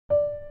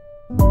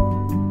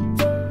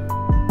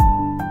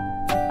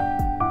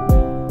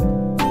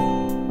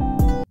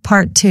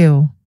Part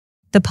 2.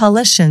 The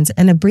Paulicians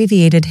and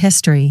Abbreviated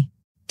History.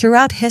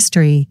 Throughout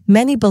history,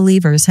 many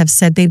believers have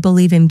said they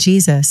believe in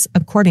Jesus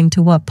according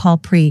to what Paul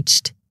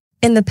preached.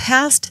 In the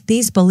past,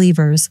 these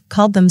believers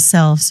called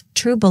themselves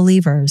true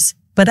believers,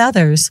 but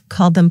others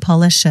called them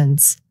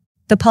Paulicians.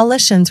 The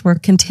Paulicians were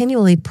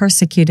continually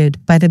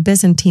persecuted by the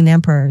Byzantine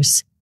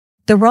emperors.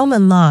 The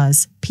Roman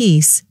laws,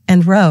 peace,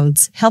 and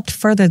roads helped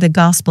further the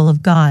gospel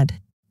of God.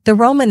 The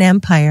Roman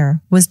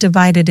Empire was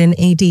divided in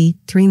AD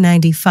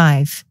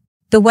 395.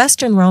 The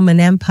Western Roman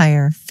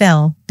Empire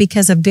fell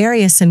because of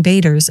various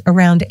invaders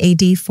around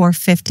AD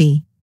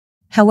 450.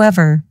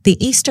 However, the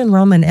Eastern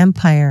Roman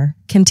Empire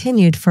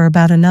continued for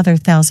about another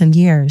 1,000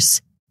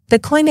 years. The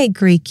Koine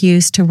Greek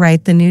used to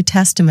write the New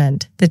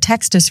Testament, the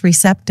Textus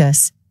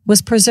Receptus,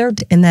 was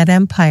preserved in that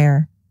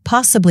empire,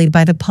 possibly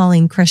by the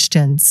Pauline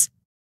Christians.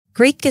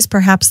 Greek is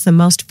perhaps the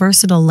most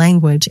versatile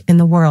language in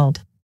the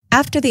world.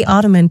 After the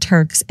Ottoman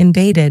Turks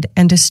invaded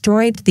and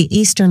destroyed the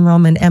Eastern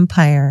Roman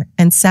Empire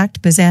and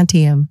sacked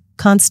Byzantium,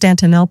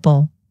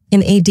 Constantinople,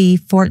 in AD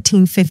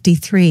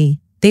 1453,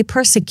 they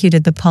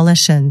persecuted the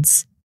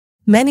Paulicians.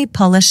 Many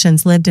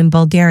Paulicians lived in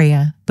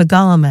Bulgaria,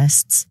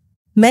 Begaulists.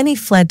 Many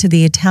fled to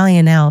the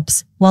Italian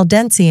Alps,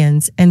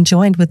 Waldensians, and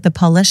joined with the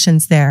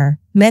Paulicians there.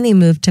 Many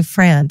moved to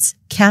France,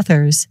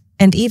 Cathars,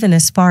 and even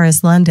as far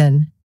as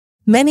London.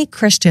 Many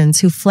Christians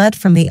who fled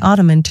from the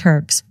Ottoman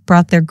Turks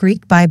brought their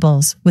Greek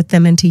Bibles with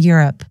them into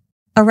Europe.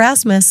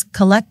 Erasmus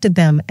collected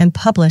them and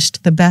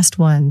published the best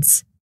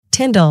ones.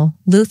 Tyndale,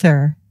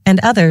 Luther, and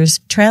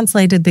others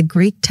translated the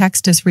Greek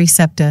Textus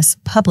Receptus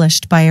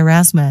published by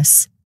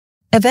Erasmus.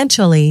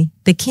 Eventually,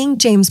 the King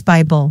James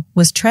Bible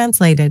was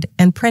translated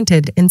and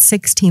printed in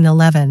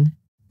 1611.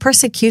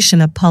 Persecution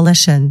of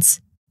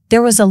Paulicians.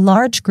 There was a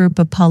large group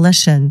of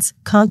Paulicians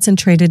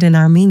concentrated in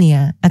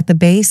Armenia at the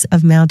base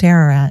of Mount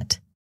Ararat.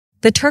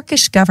 The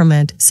Turkish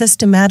government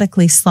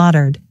systematically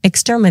slaughtered,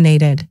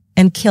 exterminated,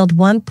 and killed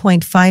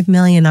 1.5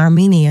 million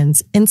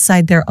Armenians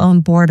inside their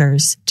own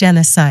borders,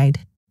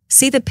 genocide.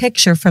 See the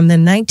picture from the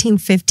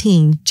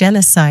 1915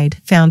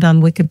 genocide found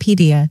on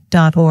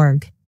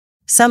wikipedia.org.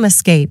 Some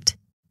escaped.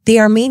 The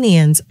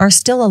Armenians are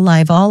still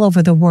alive all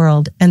over the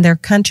world and their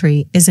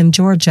country is in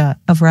Georgia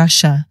of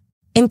Russia.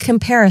 In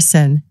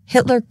comparison,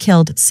 Hitler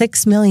killed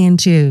 6 million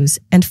Jews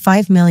and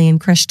 5 million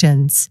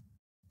Christians.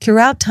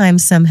 Throughout time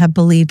some have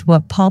believed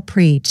what Paul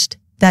preached,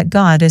 that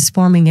God is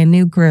forming a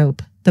new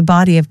group, the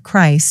body of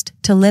Christ,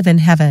 to live in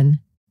heaven.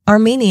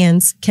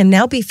 Armenians can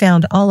now be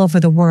found all over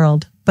the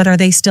world, but are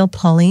they still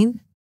Pauline?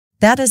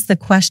 That is the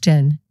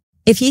question.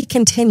 If ye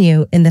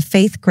continue in the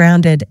faith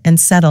grounded and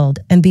settled,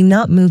 and be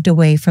not moved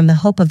away from the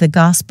hope of the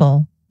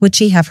gospel, which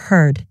ye have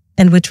heard,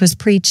 and which was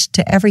preached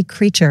to every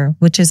creature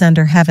which is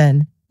under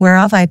heaven,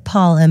 whereof I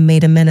Paul am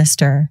made a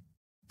minister.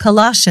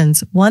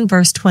 Colossians 1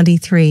 verse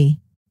 23.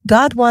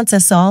 God wants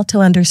us all to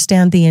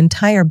understand the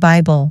entire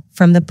Bible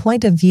from the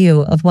point of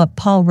view of what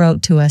Paul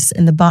wrote to us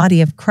in the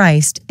body of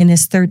Christ in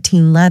his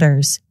 13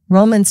 letters,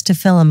 Romans to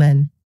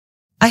Philemon.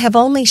 I have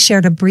only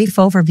shared a brief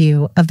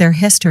overview of their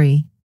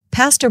history.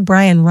 Pastor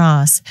Brian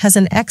Ross has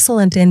an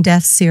excellent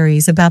in-depth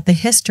series about the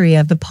history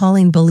of the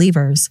Pauline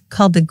believers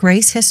called the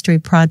Grace History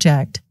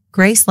Project,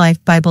 Grace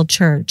Life Bible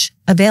Church,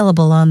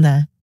 available on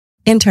the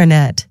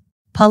Internet.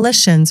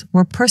 Paulicians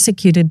were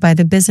persecuted by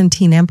the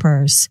Byzantine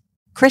emperors.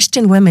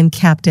 Christian women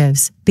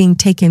captives being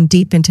taken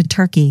deep into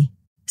Turkey.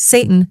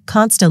 Satan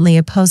constantly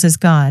opposes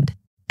God.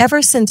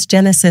 Ever since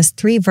Genesis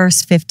 3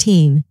 verse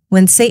 15,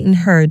 when Satan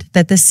heard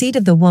that the seed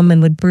of the woman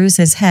would bruise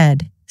his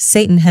head,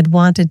 Satan had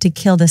wanted to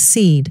kill the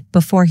seed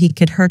before he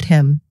could hurt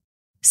him.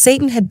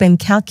 Satan had been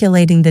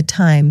calculating the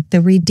time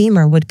the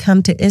Redeemer would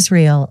come to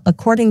Israel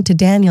according to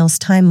Daniel's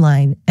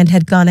timeline and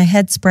had gone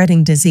ahead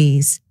spreading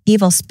disease,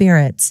 evil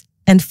spirits,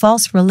 and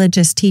false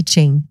religious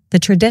teaching, the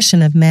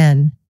tradition of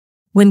men.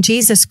 When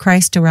Jesus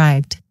Christ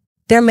arrived,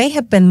 there may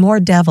have been more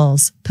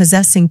devils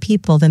possessing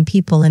people than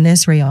people in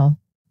Israel.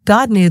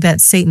 God knew that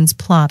Satan's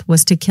plot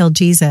was to kill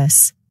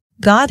Jesus.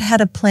 God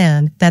had a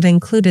plan that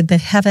included the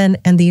heaven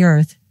and the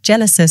earth,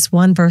 Genesis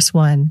 1 verse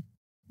 1.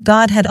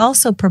 God had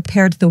also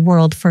prepared the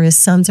world for his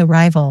Son's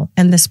arrival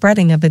and the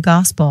spreading of the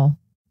gospel.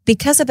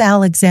 Because of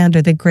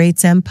Alexander the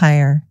Great's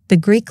empire, the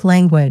Greek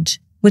language,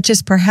 which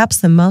is perhaps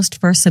the most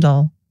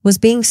versatile, was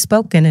being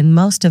spoken in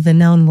most of the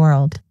known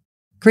world.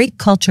 Greek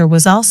culture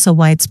was also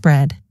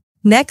widespread.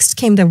 Next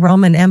came the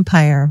Roman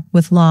Empire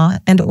with law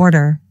and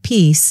order,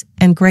 peace,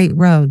 and great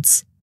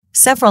roads.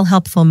 Several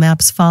helpful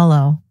maps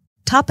follow.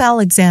 Top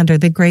Alexander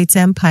the Great's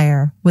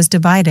empire was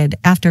divided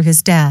after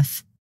his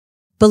death.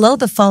 Below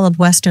the fall of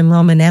Western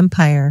Roman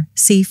Empire,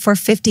 c.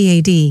 450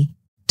 AD.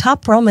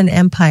 Top Roman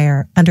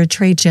Empire under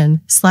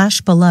Trajan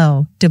 /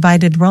 below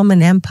divided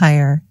Roman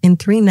Empire in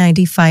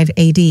 395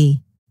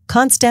 AD.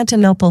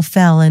 Constantinople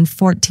fell in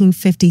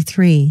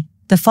 1453.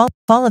 The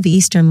fall of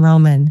Eastern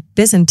Roman,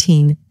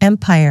 Byzantine,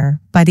 Empire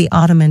by the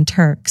Ottoman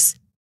Turks.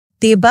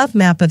 The above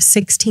map of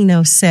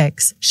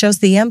 1606 shows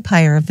the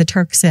empire of the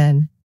Turks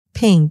in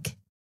pink.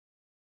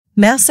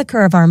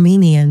 Massacre of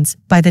Armenians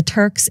by the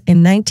Turks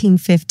in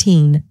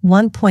 1915,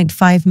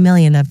 1.5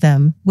 million of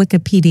them,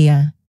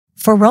 Wikipedia.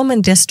 For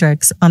Roman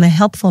districts on a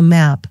helpful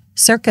map,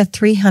 circa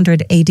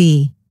 300 AD.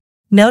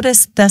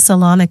 Notice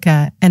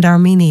Thessalonica and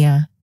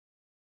Armenia.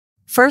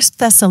 1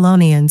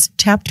 Thessalonians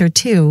chapter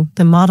 2,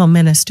 the model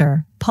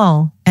minister,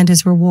 Paul, and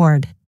his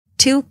reward.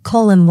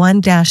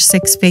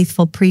 2:1-6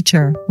 faithful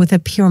preacher with a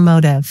pure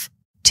motive.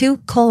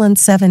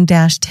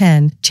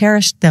 2:7-10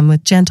 cherished them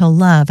with gentle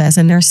love as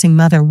a nursing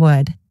mother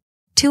would.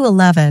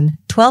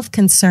 2:11-12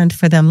 concerned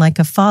for them like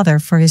a father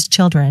for his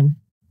children.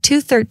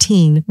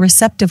 2:13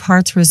 receptive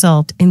hearts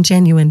result in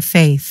genuine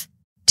faith.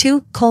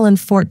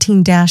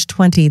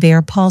 2:14-20 they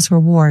are Paul's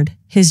reward,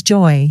 his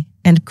joy,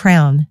 and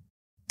crown.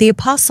 The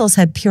apostles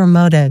had pure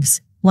motives,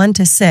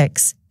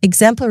 1-6,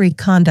 exemplary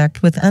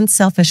conduct with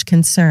unselfish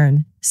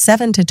concern,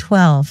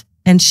 7-12,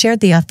 and shared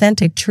the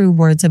authentic true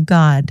words of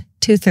God,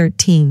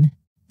 2:13.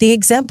 The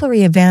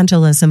exemplary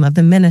evangelism of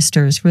the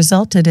ministers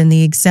resulted in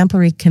the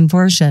exemplary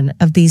conversion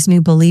of these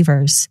new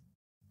believers.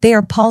 They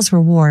are Paul's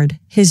reward,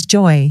 his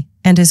joy,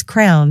 and his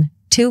crown,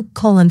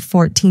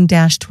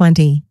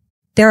 2:14-20.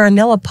 There are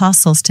no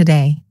apostles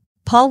today.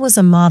 Paul was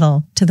a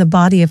model to the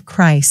body of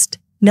Christ.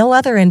 No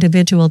other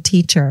individual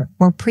teacher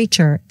or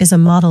preacher is a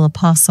model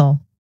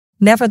apostle.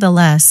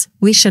 Nevertheless,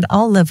 we should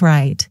all live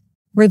right.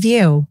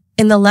 Review.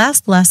 In the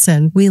last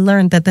lesson we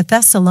learned that the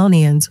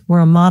Thessalonians were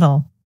a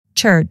model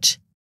church.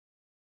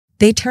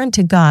 They turned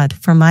to God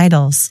from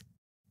idols.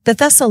 The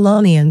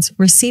Thessalonians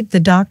received the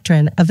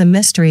doctrine of the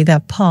mystery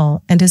that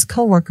Paul and his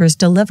co-workers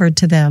delivered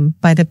to them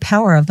by the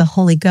power of the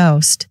Holy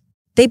Ghost.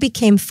 They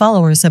became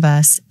followers of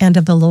us and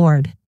of the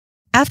Lord.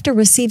 After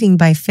receiving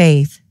by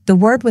faith the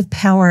word with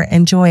power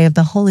and joy of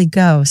the Holy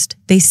Ghost,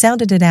 they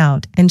sounded it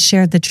out and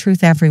shared the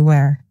truth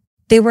everywhere.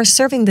 They were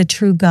serving the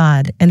true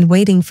God and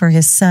waiting for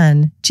his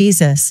Son,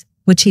 Jesus,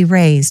 which he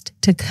raised,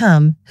 to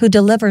come, who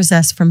delivers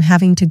us from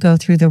having to go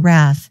through the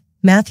wrath.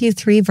 Matthew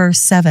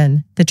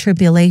 3:7, the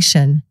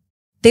tribulation.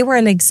 They were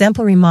an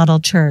exemplary model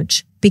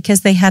church,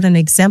 because they had an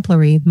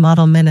exemplary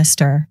model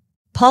minister.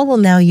 Paul will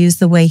now use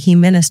the way he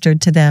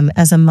ministered to them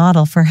as a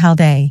model for how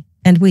they,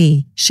 and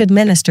we, should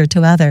minister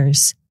to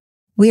others.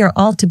 We are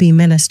all to be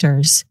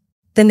ministers.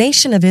 The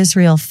nation of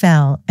Israel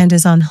fell and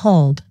is on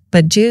hold,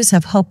 but Jews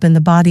have hope in the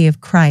body of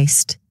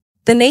Christ.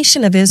 The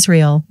nation of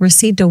Israel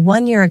received a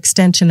 1-year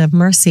extension of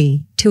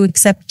mercy to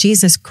accept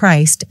Jesus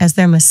Christ as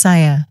their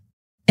Messiah.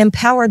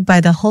 Empowered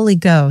by the Holy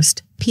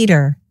Ghost,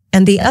 Peter,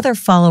 and the other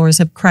followers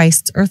of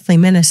Christ's earthly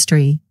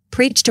ministry,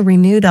 preached a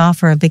renewed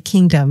offer of the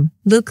kingdom,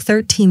 Luke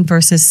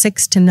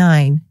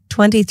 13:6-9,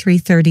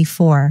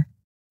 23-34.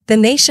 The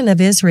nation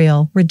of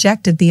Israel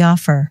rejected the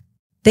offer.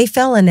 They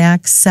fell in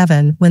Acts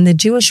 7 when the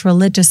Jewish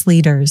religious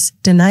leaders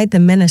denied the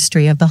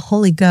ministry of the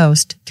Holy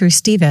Ghost through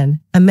Stephen,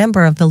 a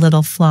member of the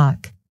little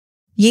flock.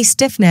 Ye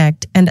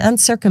stiff-necked and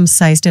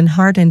uncircumcised in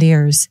heart and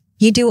ears,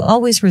 ye do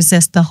always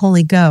resist the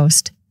Holy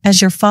Ghost, as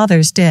your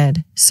fathers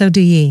did, so do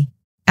ye.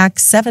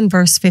 Acts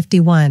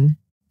 7:51.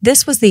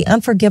 This was the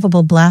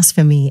unforgivable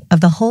blasphemy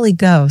of the Holy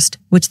Ghost,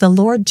 which the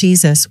Lord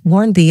Jesus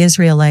warned the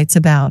Israelites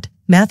about,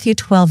 Matthew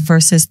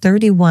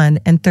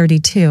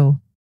 12:31-32.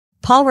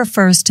 Paul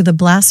refers to the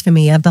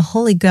blasphemy of the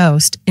Holy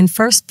Ghost in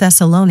 1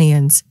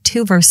 Thessalonians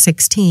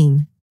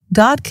 2:16.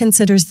 God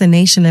considers the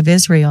nation of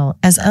Israel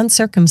as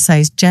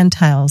uncircumcised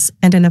Gentiles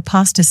and in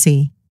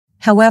apostasy.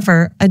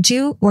 However, a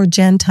Jew or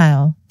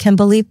Gentile can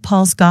believe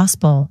Paul's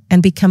gospel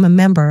and become a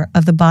member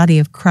of the body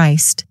of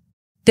Christ.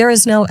 There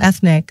is no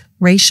ethnic,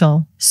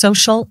 racial,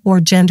 social,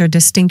 or gender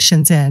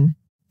distinctions in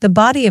the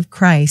body of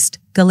Christ,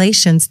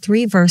 Galatians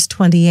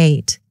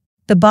 3:28.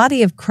 The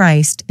body of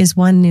Christ is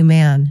one new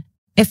man.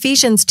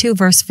 Ephesians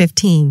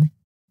 2:15.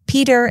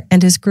 Peter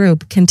and his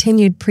group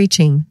continued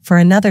preaching for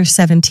another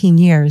 17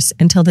 years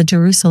until the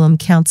Jerusalem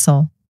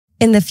Council.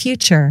 In the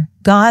future,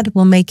 God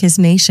will make his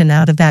nation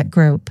out of that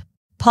group.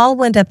 Paul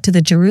went up to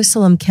the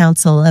Jerusalem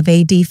Council of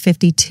AD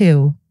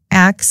 52,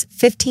 Acts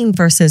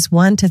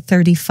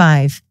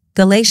 15:1-35,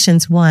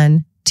 Galatians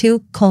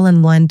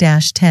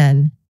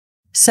 1:2-1-10.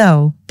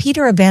 So,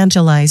 Peter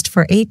evangelized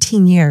for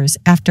 18 years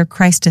after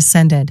Christ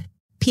ascended.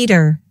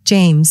 Peter,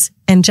 James,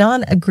 and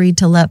John agreed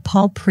to let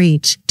Paul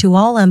preach to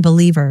all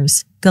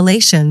unbelievers,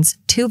 Galatians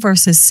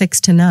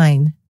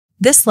 2:6-9.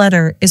 This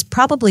letter is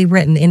probably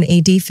written in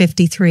AD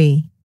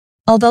 53.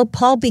 Although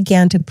Paul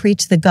began to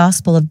preach the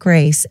gospel of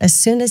grace as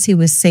soon as he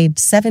was saved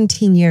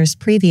 17 years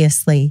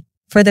previously,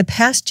 for the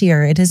past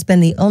year it has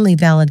been the only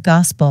valid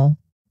gospel.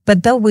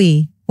 But though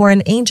we, or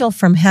an angel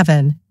from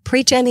heaven,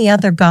 preach any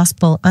other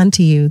gospel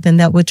unto you than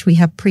that which we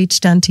have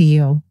preached unto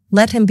you,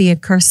 let him be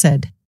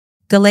accursed.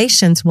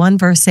 Galatians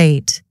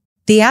 1:8.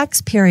 The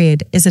Acts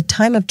period is a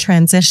time of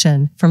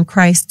transition from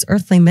Christ's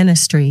earthly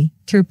ministry,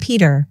 through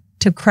Peter,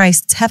 to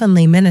Christ's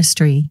heavenly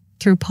ministry,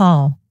 through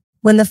Paul.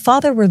 When the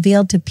Father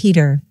revealed to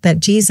Peter that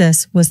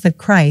Jesus was the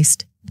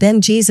Christ,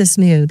 then Jesus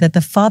knew that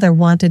the Father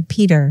wanted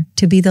Peter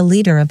to be the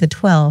leader of the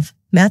 12,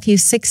 Matthew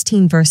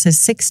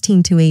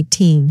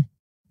 16:16-18.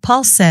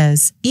 Paul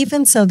says,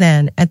 even so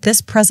then, at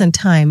this present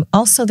time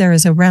also there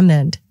is a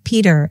remnant,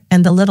 Peter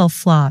and the little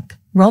flock,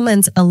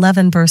 Romans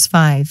 11 verse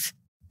 5.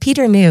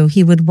 Peter knew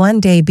he would one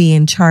day be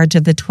in charge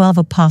of the 12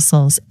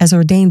 apostles as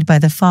ordained by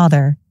the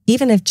Father,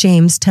 even if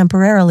James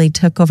temporarily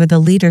took over the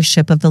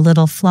leadership of the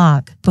little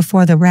flock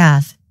before the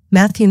wrath.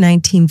 Matthew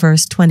 19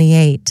 verse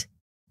 28.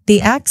 The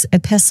Acts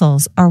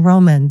epistles are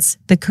Romans,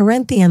 the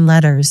Corinthian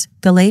letters,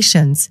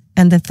 Galatians,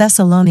 and the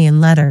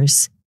Thessalonian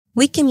letters.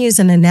 We can use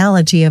an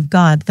analogy of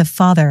God the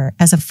Father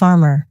as a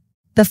farmer.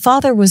 The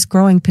Father was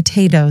growing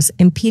potatoes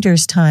in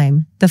Peter's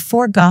time, the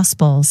 4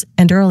 Gospels,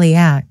 and early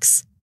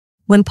Acts.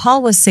 When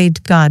Paul was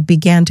saved, God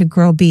began to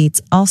grow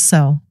beets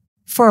also.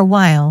 For a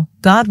while,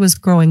 God was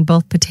growing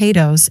both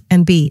potatoes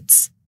and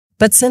beets.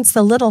 But since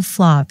the little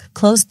flock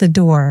closed the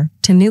door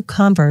to new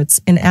converts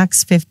in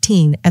Acts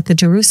 15 at the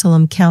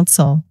Jerusalem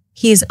Council,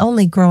 he is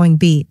only growing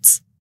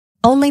beets.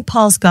 Only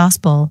Paul's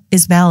gospel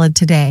is valid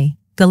today.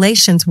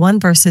 Galatians 1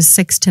 verses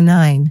 6 to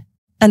 9.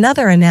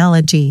 Another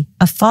analogy,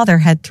 a father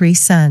had 3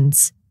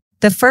 sons.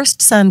 The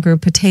first son grew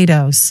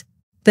potatoes.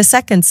 The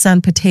second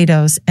son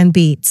potatoes and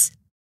beets.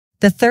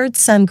 The third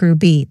son grew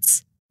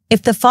beets.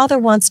 If the father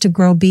wants to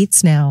grow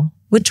beets now,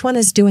 which one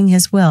is doing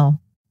his will?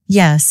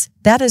 Yes,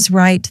 that is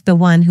right, the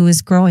one who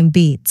is growing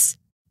beets.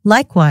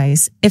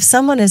 Likewise, if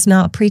someone is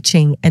not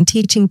preaching and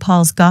teaching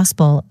Paul's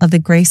gospel of the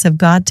grace of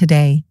God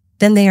today,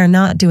 then they are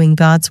not doing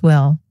God's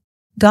will.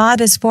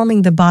 God is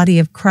forming the body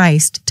of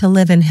Christ to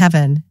live in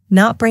heaven,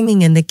 not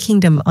bringing in the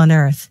kingdom on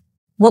earth.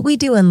 What we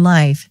do in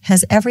life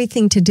has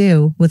everything to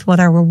do with what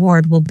our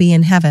reward will be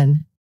in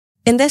heaven.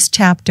 In this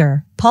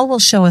chapter, Paul will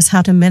show us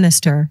how to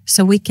minister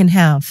so we can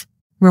have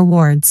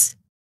rewards.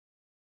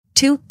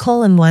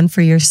 2:1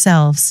 For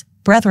yourselves,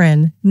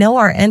 brethren, know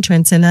our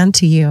entrance in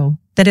unto you,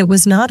 that it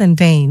was not in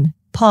vain.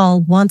 Paul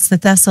wants the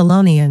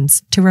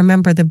Thessalonians to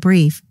remember the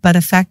brief but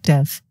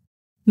effective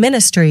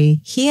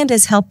ministry he and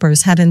his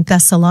helpers had in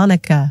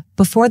Thessalonica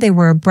before they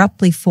were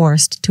abruptly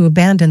forced to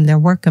abandon their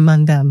work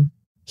among them.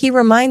 He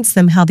reminds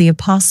them how the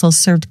apostles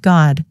served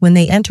God when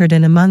they entered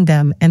in among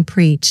them and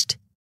preached.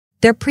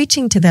 Their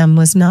preaching to them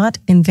was not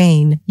in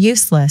vain,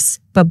 useless,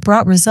 but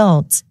brought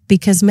results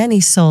because many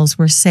souls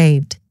were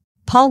saved.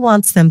 Paul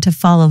wants them to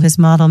follow his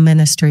model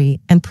ministry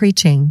and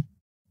preaching.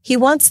 He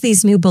wants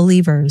these new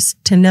believers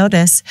to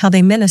notice how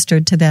they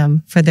ministered to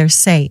them for their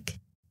sake.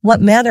 What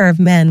manner of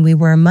men we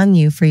were among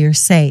you for your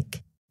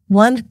sake.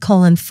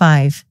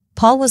 1:5.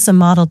 Paul was a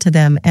model to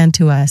them and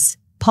to us.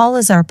 Paul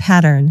is our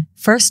pattern.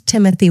 1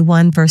 Timothy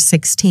 1 verse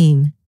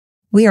 16.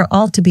 We are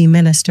all to be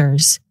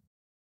ministers.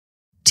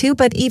 2.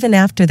 But even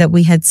after that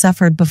we had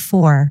suffered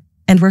before,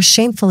 and were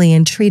shamefully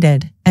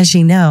entreated, as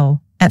ye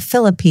know, at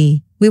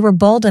Philippi, we were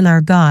bold in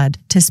our God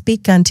to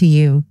speak unto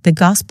you the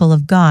gospel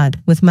of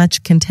God with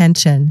much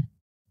contention.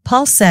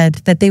 Paul said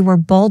that they were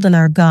bold in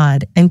our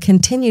God and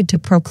continued to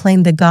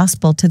proclaim the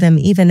gospel to them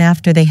even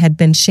after they had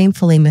been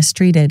shamefully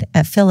mistreated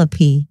at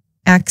Philippi.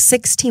 Acts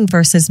 16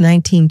 verses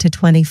 19 to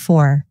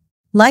 24.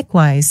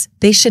 Likewise,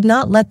 they should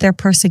not let their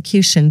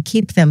persecution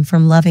keep them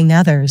from loving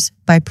others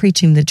by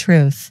preaching the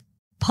truth.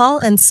 Paul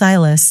and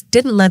Silas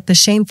didn't let the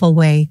shameful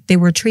way they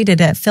were treated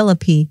at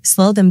Philippi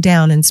slow them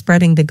down in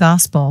spreading the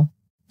gospel.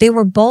 They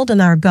were bold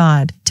in our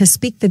God to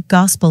speak the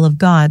gospel of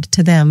God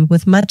to them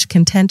with much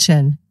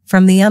contention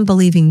from the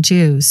unbelieving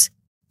Jews.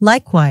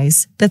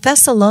 Likewise, the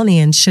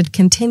Thessalonians should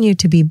continue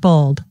to be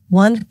bold.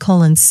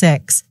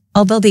 1:6.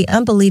 Although the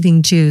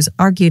unbelieving Jews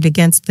argued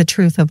against the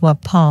truth of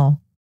what Paul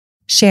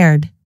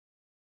shared.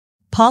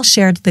 Paul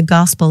shared the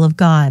gospel of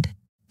God.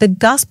 The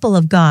gospel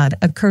of God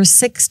occurs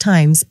 6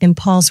 times in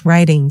Paul's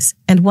writings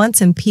and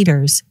once in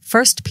Peter's,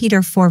 1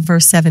 Peter 4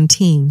 verse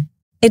 17.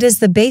 It is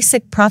the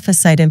basic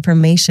prophesied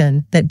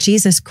information that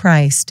Jesus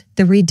Christ,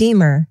 the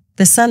Redeemer,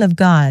 the Son of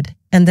God,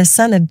 and the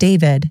Son of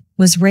David,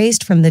 was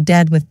raised from the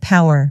dead with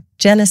power.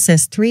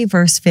 Genesis 3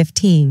 verse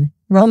 15,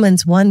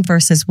 Romans 1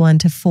 verses 1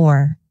 to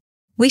 4.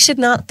 We should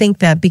not think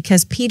that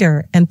because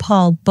Peter and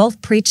Paul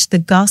both preached the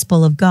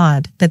gospel of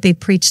God that they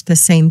preached the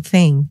same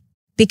thing.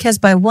 Because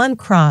by one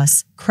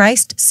cross,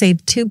 Christ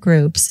saved 2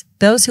 groups,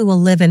 those who will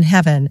live in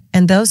heaven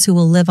and those who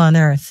will live on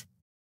earth.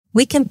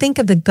 We can think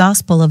of the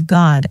gospel of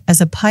God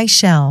as a pie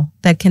shell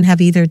that can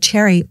have either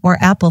cherry or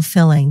apple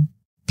filling.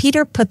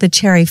 Peter put the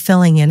cherry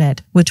filling in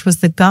it, which was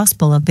the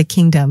gospel of the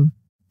kingdom.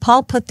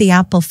 Paul put the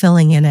apple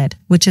filling in it,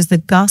 which is the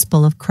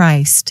gospel of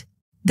Christ.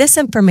 This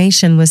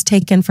information was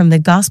taken from the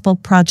Gospel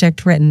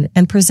Project written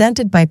and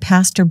presented by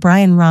Pastor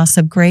Brian Ross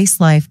of Grace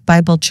Life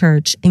Bible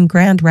Church in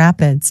Grand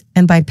Rapids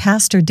and by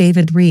Pastor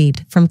David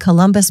Reed from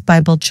Columbus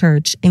Bible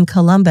Church in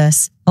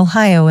Columbus,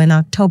 Ohio in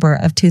October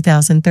of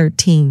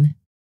 2013.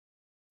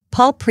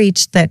 Paul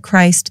preached that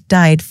Christ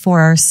died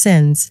for our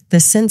sins, the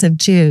sins of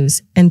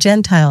Jews and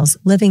Gentiles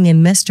living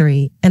in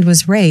mystery, and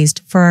was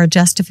raised for our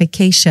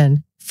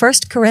justification. 1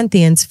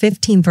 Corinthians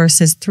 15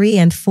 verses 3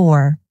 and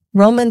 4,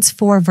 Romans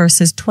 4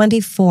 verses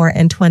 24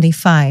 and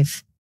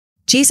 25.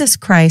 Jesus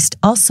Christ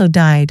also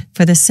died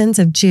for the sins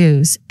of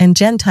Jews and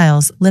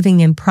Gentiles living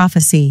in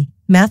prophecy.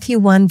 Matthew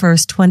 1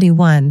 verse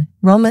 21,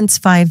 Romans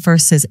 5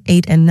 verses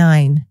 8 and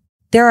 9.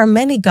 There are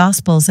many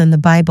gospels in the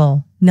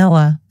Bible.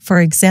 Noah, for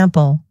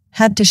example,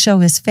 had to show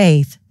his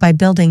faith by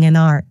building an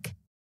ark.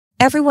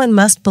 Everyone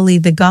must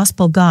believe the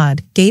gospel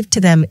God gave to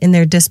them in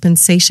their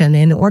dispensation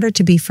in order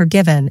to be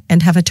forgiven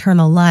and have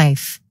eternal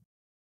life.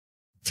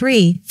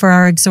 3. For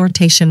our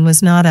exhortation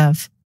was not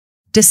of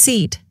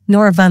deceit,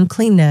 nor of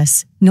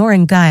uncleanness, nor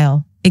in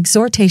guile.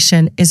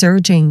 Exhortation is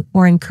urging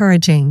or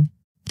encouraging.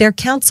 Their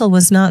counsel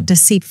was not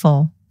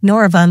deceitful,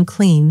 nor of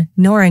unclean,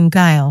 nor in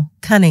guile,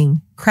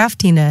 cunning,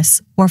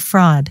 craftiness, or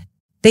fraud.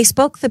 They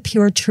spoke the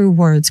pure true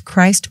words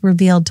Christ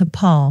revealed to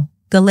Paul.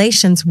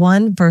 Galatians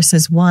 1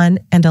 verses 1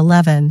 and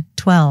 11,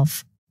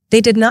 12.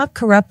 They did not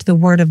corrupt the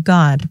word of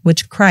God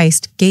which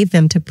Christ gave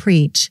them to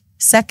preach.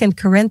 2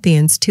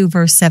 Corinthians 2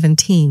 verse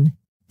 17.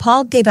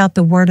 Paul gave out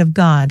the word of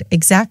God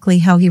exactly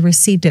how he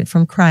received it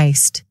from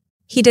Christ.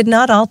 He did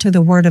not alter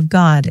the word of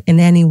God in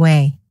any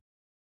way.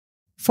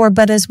 For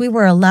but as we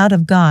were allowed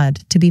of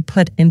God to be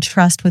put in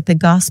trust with the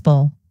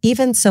gospel,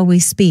 even so we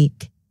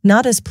speak,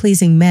 not as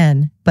pleasing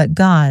men, but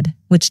God,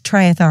 which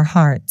trieth our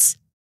hearts.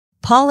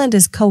 Paul and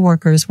his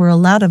co-workers were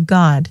allowed of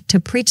God to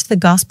preach the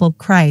gospel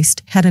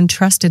Christ had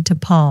entrusted to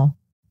Paul.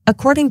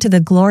 According to the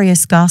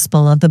glorious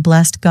gospel of the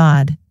blessed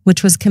God,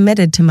 which was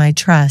committed to my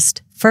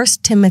trust, 1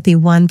 Timothy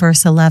 1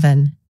 verse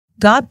 11.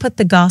 God put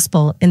the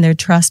gospel in their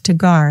trust to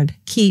guard,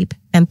 keep,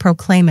 and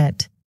proclaim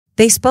it.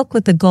 They spoke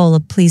with the goal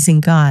of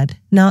pleasing God,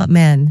 not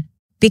men.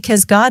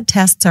 Because God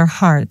tests our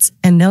hearts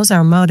and knows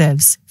our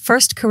motives, 1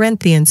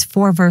 Corinthians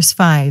 4 verse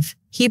 5,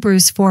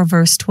 Hebrews 4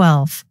 verse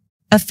 12.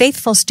 A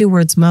faithful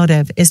steward's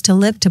motive is to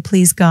live to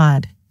please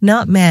God,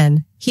 not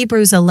men,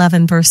 Hebrews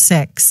 11 verse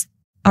 6.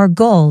 Our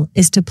goal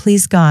is to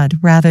please God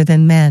rather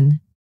than men.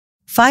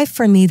 5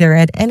 For neither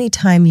at any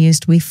time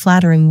used we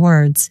flattering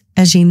words,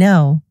 as ye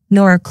know,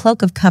 nor a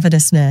cloak of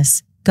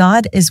covetousness,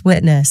 God is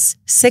witness.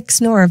 6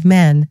 Nor of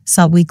men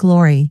sought we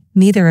glory,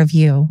 neither of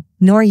you,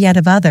 nor yet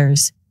of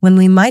others, when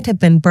we might have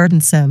been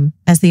burdensome,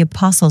 as the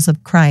apostles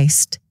of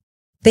Christ.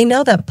 They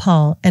know that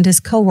Paul and his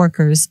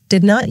co-workers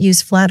did not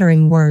use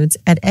flattering words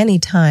at any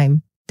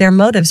time. Their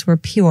motives were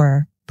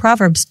pure.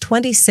 Proverbs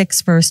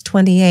 26 verse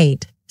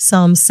 28,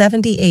 Psalm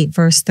 78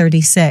 verse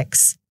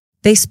 36.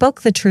 They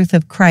spoke the truth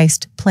of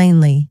Christ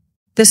plainly.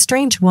 The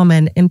strange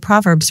woman in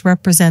Proverbs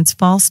represents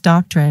false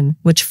doctrine,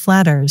 which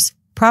flatters.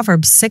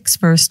 Proverbs 6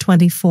 verse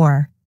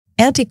 24.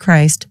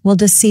 Antichrist will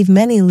deceive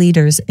many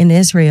leaders in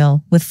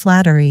Israel with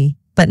flattery,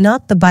 but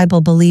not the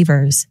Bible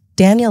believers.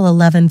 Daniel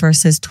 11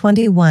 verses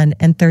 21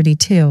 and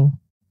 32.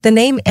 The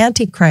name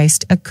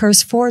Antichrist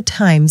occurs 4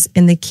 times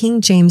in the King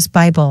James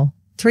Bible,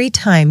 3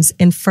 times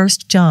in 1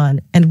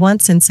 John and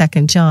once in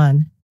 2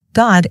 John.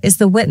 God is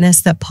the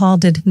witness that Paul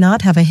did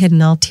not have a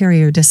hidden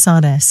ulterior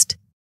dishonest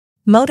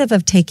motive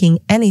of taking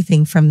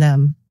anything from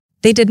them.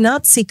 They did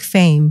not seek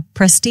fame,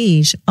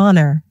 prestige,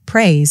 honor,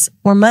 praise,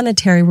 or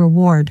monetary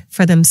reward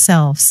for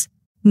themselves.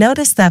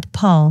 Notice that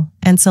Paul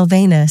and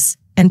Silvanus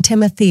and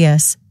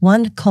Timotheus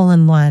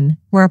 1:1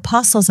 were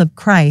apostles of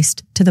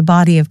Christ to the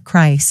body of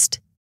Christ.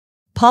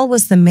 Paul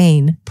was the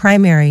main,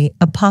 primary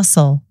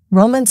apostle,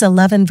 Romans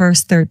 11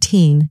 verse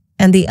 13,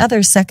 and the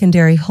other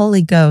secondary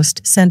Holy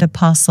Ghost sent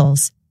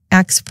apostles,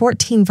 Acts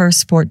 14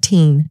 verse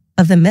 14,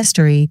 of the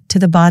mystery to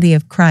the body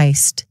of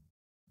Christ.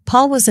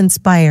 Paul was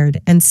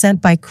inspired and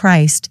sent by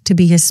Christ to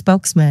be his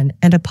spokesman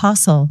and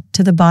apostle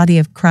to the body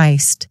of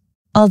Christ.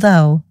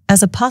 Although,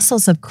 as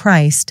apostles of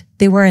Christ,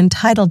 they were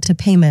entitled to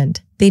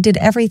payment, they did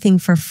everything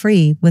for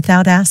free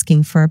without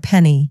asking for a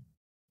penny.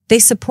 They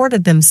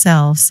supported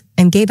themselves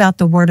and gave out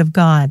the word of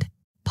God.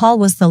 Paul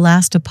was the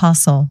last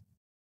apostle.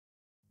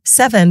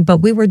 7 But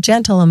we were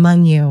gentle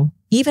among you,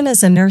 even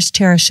as a nurse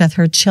cherisheth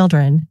her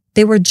children.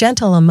 They were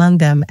gentle among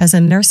them as a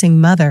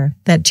nursing mother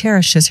that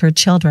cherishes her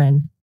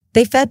children.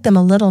 They fed them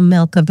a little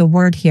milk of the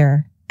word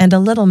here, and a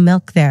little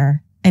milk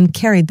there, and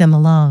carried them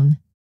along.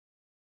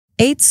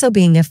 8 So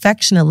being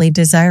affectionately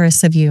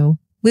desirous of you,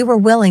 we were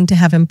willing to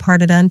have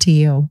imparted unto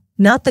you,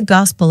 not the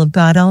gospel of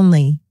God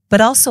only,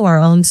 but also our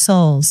own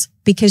souls,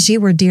 because ye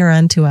were dear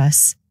unto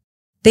us.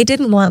 They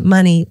didn't want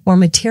money or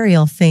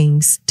material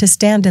things to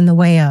stand in the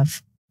way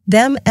of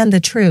them and the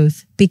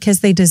truth,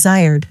 because they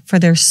desired for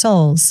their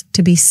souls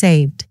to be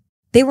saved.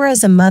 They were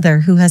as a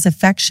mother who has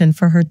affection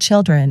for her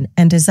children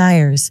and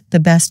desires the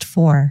best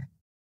for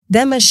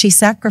them as she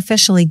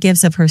sacrificially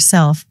gives of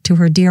herself to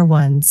her dear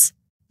ones.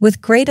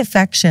 With great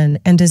affection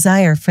and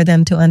desire for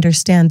them to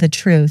understand the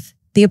truth,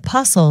 the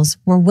apostles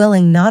were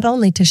willing not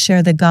only to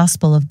share the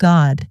gospel of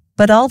God,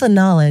 but all the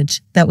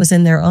knowledge that was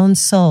in their own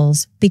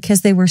souls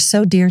because they were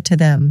so dear to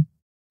them.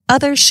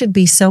 Others should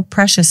be so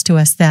precious to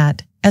us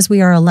that, as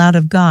we are allowed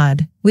of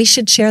God, we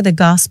should share the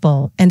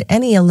gospel and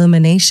any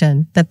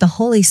illumination that the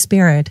Holy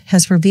Spirit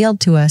has revealed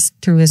to us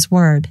through His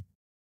Word.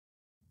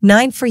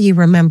 9 For ye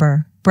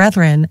remember,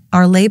 brethren,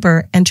 our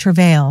labor and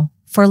travail,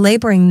 for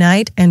laboring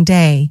night and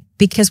day,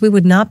 because we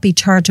would not be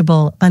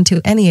chargeable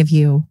unto any of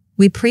you,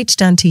 we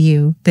preached unto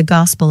you the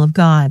gospel of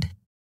God.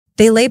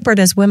 They labored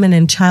as women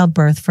in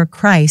childbirth for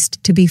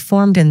Christ to be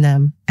formed in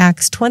them.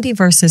 Acts 20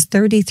 verses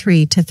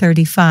 33 to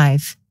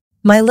 35.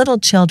 My little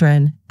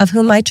children, of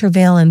whom I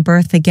travail in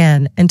birth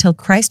again until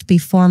Christ be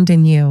formed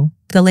in you.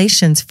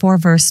 Galatians 4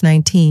 verse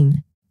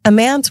 19. A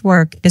man's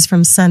work is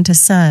from sun to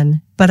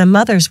sun, but a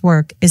mother's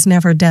work is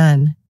never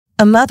done.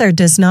 A mother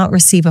does not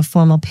receive a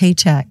formal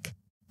paycheck.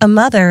 A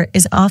mother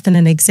is often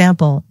an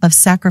example of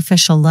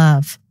sacrificial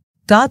love.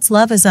 God's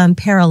love is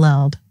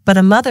unparalleled, but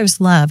a mother's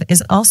love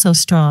is also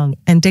strong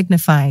and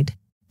dignified.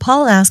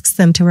 Paul asks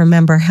them to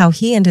remember how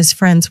he and his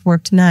friends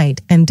worked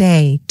night and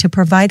day to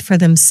provide for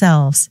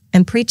themselves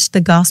and preached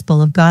the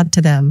gospel of God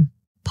to them.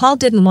 Paul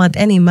didn't want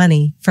any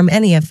money from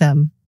any of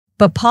them.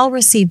 But Paul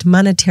received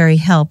monetary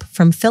help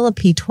from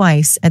Philippi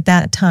twice at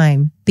that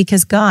time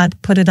because God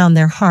put it on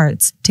their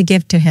hearts to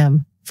give to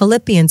him.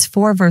 Philippians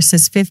 4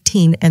 verses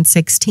 15 and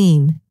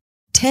 16.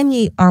 10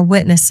 Ye are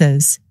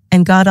witnesses,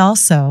 and God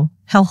also,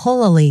 how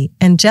holily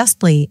and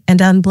justly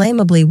and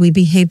unblameably we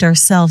behaved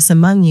ourselves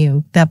among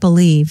you that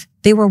believe.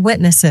 They were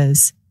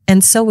witnesses,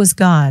 and so was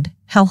God,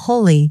 how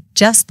holy,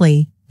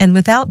 justly, and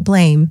without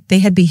blame they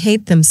had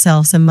behaved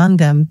themselves among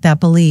them that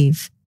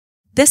believe.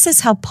 This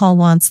is how Paul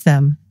wants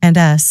them, and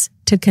us,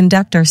 to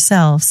conduct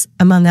ourselves,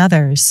 among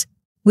others.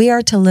 We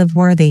are to live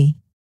worthy.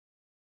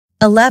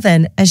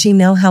 11 As ye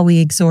know how we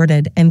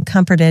exhorted and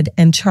comforted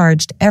and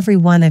charged every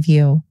one of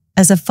you,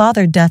 as a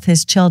father doth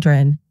his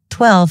children.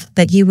 12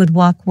 That ye would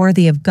walk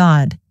worthy of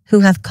God, who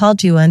hath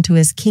called you unto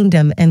his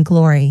kingdom and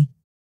glory.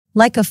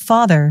 Like a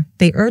father,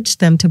 they urged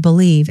them to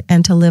believe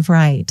and to live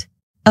right.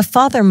 A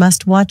father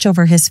must watch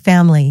over his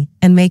family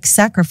and make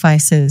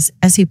sacrifices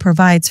as he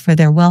provides for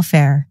their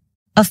welfare.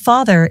 A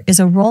father is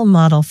a role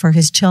model for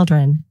his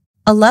children.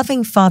 A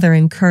loving father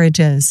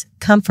encourages,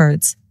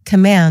 comforts,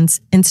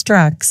 commands,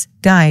 instructs,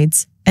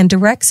 guides, and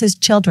directs his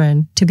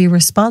children to be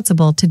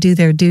responsible to do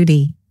their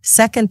duty.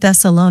 2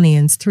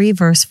 Thessalonians 3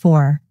 verse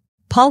 4.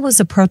 Paul was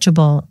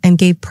approachable and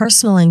gave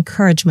personal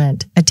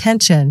encouragement,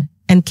 attention,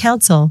 and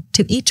counsel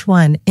to each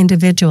one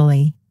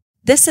individually.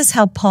 This is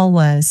how Paul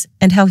was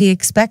and how he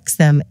expects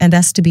them and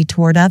us to be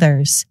toward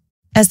others.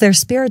 As their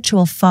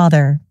spiritual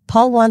father,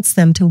 Paul wants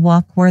them to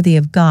walk worthy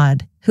of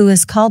God, who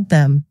has called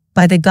them,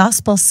 by the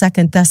gospel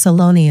 2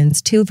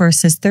 Thessalonians 2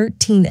 verses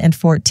 13 and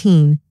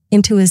 14,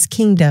 into his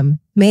kingdom,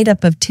 made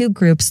up of two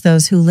groups,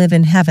 those who live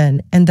in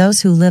heaven and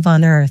those who live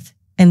on earth,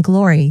 and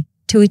glory,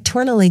 to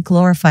eternally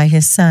glorify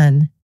his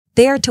Son.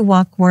 They are to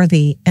walk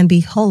worthy and be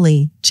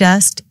holy,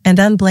 just, and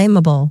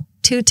unblameable.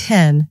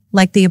 2:10,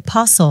 like the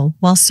apostle,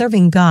 while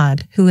serving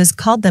God, who has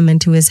called them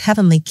into his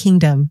heavenly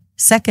kingdom.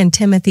 2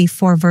 Timothy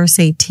 4 verse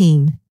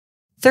 18.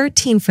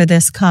 13 For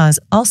this cause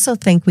also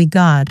thank we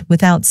God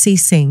without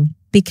ceasing,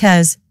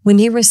 because, when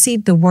ye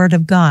received the word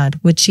of God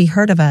which ye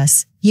heard of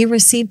us, ye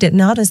received it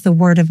not as the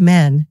word of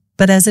men,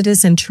 but as it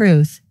is in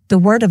truth, the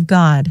word of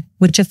God,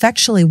 which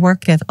effectually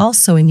worketh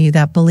also in you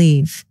that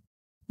believe.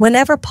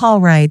 Whenever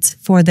Paul writes,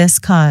 for this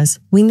cause,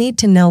 we need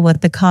to know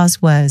what the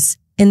cause was.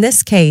 In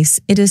this case,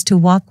 it is to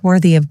walk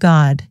worthy of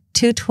God.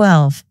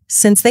 2:12,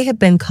 since they have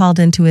been called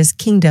into his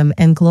kingdom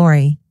and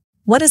glory.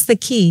 What is the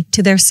key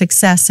to their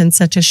success in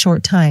such a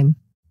short time?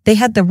 They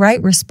had the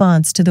right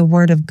response to the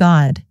word of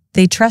God.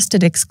 They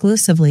trusted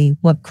exclusively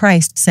what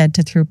Christ said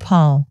to through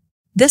Paul.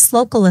 This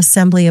local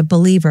assembly of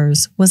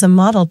believers was a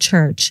model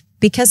church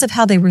because of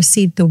how they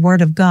received the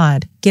word of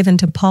God given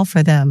to Paul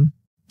for them.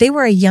 They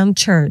were a young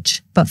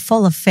church, but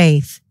full of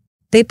faith.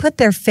 They put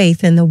their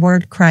faith in the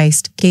word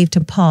Christ gave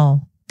to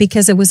Paul,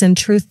 because it was in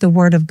truth the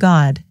word of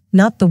God,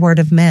 not the word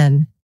of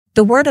men.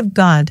 The word of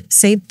God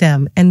saved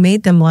them and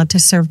made them want to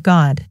serve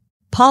God.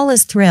 Paul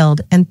is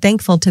thrilled and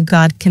thankful to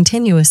God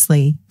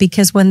continuously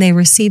because when they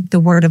received the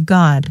word of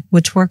God,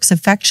 which works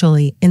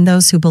effectually in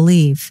those who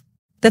believe.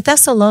 The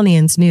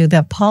Thessalonians knew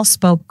that Paul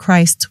spoke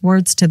Christ's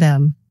words to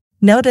them.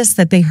 Notice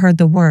that they heard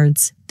the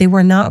words, they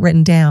were not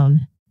written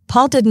down.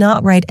 Paul did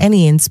not write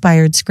any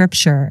inspired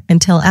scripture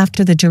until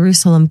after the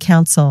Jerusalem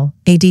Council,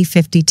 AD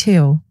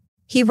 52.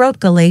 He wrote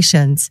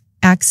Galatians,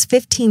 Acts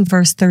 15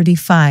 verse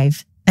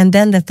 35, and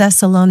then the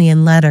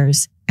Thessalonian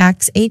letters,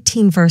 Acts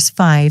 18 verse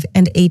 5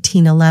 and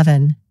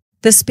 18:11.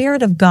 The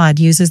Spirit of God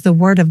uses the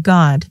Word of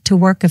God to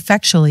work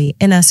effectually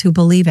in us who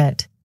believe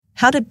it.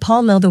 How did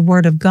Paul know the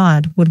Word of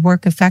God would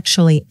work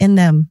effectually in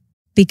them?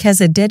 Because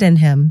it did in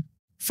him.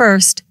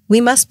 First, we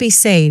must be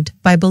saved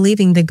by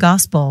believing the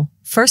gospel,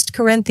 1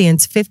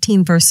 Corinthians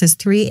 15 verses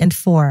 3 and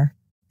 4.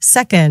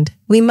 Second,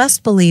 we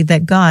must believe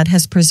that God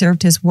has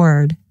preserved His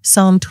Word,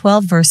 Psalm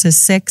 12 verses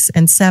 6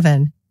 and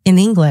 7. In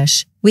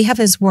English, we have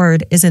His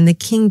Word is in the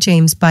King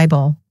James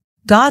Bible.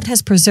 God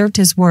has preserved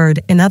His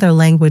Word in other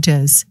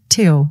languages,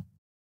 too.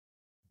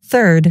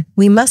 Third,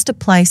 we must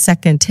apply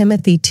 2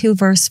 Timothy 2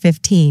 verse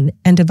 15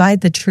 and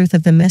divide the truth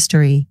of the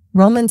mystery,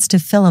 Romans to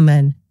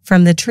Philemon,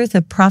 from the truth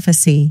of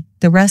prophecy,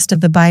 the rest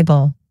of the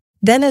Bible.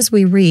 Then as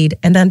we read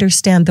and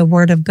understand the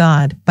Word of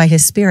God by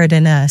His Spirit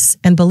in us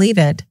and believe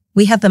it,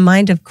 we have the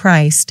mind of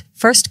Christ,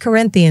 1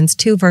 Corinthians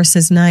 2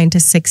 verses 9 to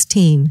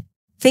 16.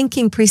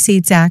 Thinking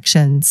precedes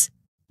actions.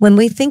 When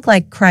we think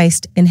like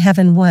Christ in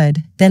heaven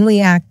would, then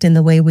we act in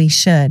the way we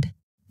should.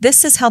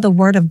 This is how the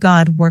Word of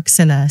God works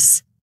in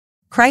us.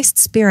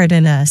 Christ's Spirit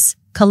in us,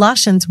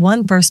 Colossians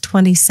 1 verse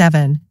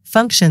 27,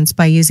 functions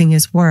by using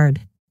His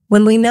Word.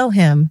 When we know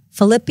Him,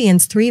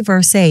 Philippians 3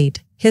 verse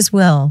 8, His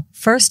will,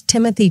 1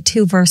 Timothy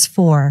 2 verse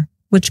 4,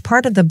 which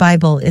part of the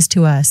Bible is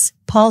to us,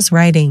 Paul's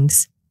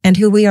writings, and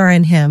who we are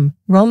in him,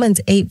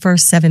 Romans 8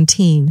 verse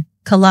 17,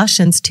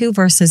 Colossians 2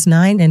 verses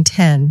 9 and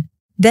 10.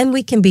 Then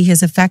we can be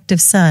his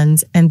effective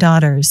sons and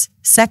daughters,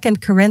 2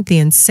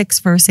 Corinthians 6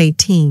 verse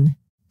 18.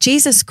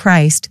 Jesus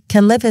Christ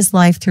can live his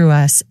life through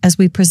us as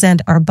we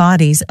present our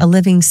bodies a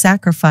living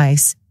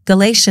sacrifice,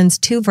 Galatians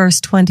 2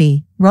 verse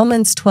 20,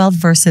 Romans 12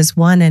 verses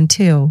 1 and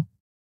 2.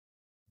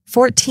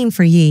 14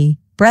 For ye,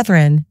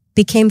 brethren,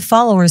 became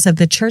followers of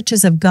the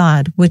churches of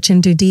God which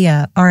in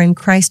Judea are in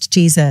Christ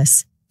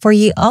Jesus. For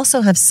ye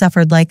also have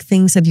suffered like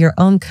things of your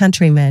own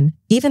countrymen,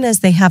 even as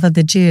they have of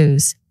the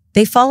Jews.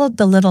 They followed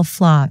the little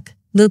flock,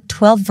 Luke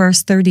 12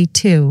 verse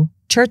 32,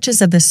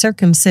 churches of the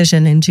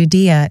circumcision in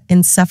Judea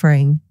in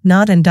suffering,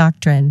 not in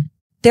doctrine.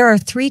 There are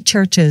 3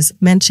 churches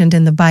mentioned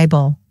in the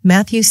Bible,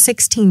 Matthew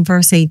 16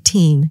 verse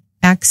 18,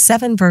 Acts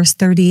 7 verse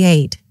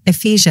 38,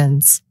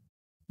 Ephesians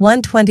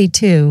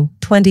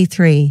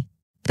 1:22-23.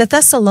 The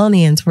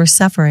Thessalonians were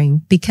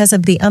suffering because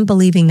of the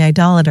unbelieving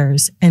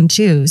idolaters and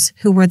Jews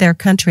who were their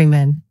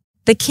countrymen.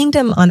 The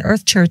kingdom on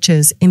earth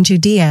churches in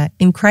Judea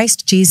in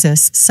Christ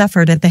Jesus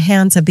suffered at the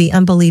hands of the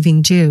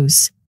unbelieving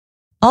Jews.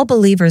 All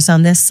believers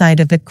on this side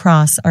of the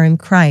cross are in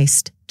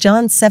Christ,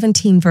 John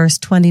 17 verse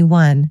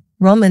 21,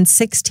 Romans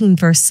 16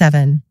 verse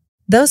 7.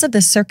 Those of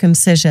the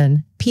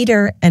circumcision,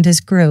 Peter and his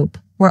group,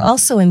 were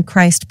also in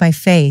Christ by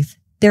faith.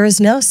 There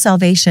is no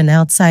salvation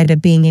outside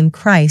of being in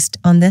Christ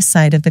on this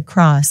side of the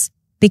cross,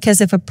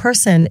 because if a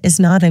person is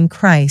not in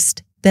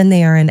Christ, then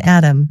they are in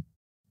Adam.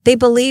 They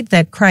believe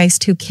that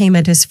Christ who came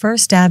at his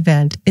first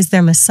advent is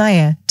their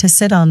Messiah to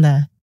sit on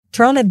the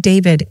throne of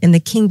David in the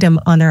kingdom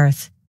on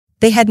earth.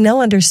 They had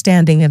no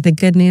understanding of the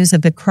good news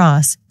of the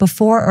cross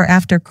before or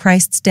after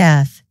Christ's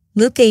death,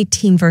 Luke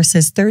 18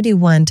 verses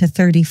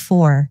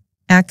 31-34,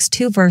 Acts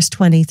 2 verse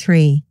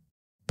 23.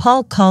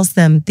 Paul calls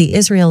them the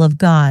Israel of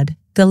God,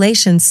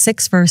 Galatians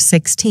 6 verse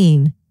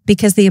 16,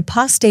 because the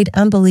apostate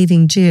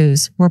unbelieving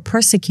Jews were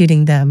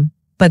persecuting them,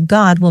 but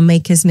God will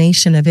make his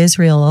nation of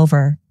Israel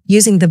over,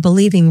 using the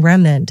believing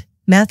remnant,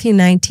 Matthew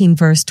 19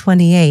 verse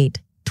 28,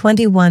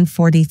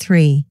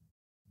 21:43.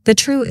 The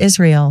true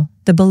Israel,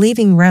 the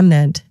believing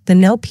remnant, the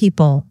no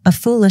people, a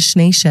foolish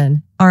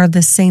nation, are of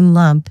the same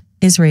lump,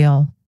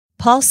 Israel.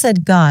 Paul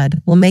said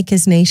God will make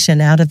his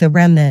nation out of the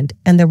remnant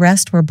and the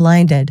rest were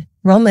blinded,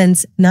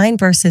 Romans 9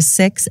 verses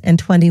 6 and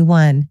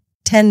 21,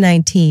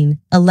 10:19,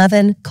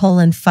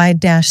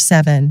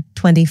 11:5-7,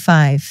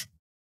 25.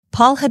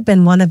 Paul had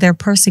been one of their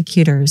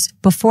persecutors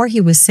before he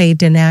was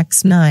saved in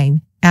Acts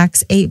 9,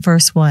 Acts 8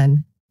 verse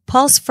 1.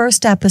 Paul's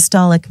first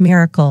apostolic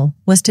miracle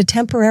was to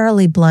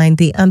temporarily blind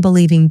the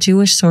unbelieving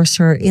Jewish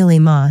sorcerer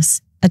Elymas,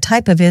 a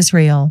type of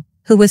Israel,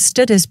 who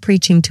withstood his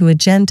preaching to a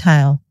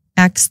Gentile,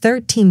 Acts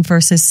 13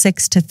 verses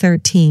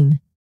 6-13.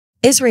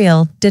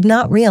 Israel did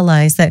not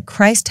realize that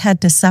Christ had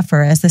to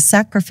suffer as the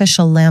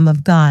sacrificial Lamb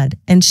of God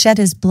and shed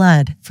his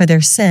blood for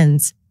their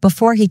sins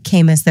before he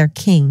came as their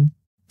king.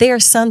 They are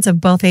sons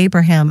of both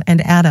Abraham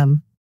and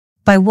Adam.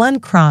 By one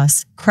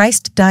cross,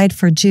 Christ died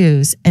for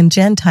Jews and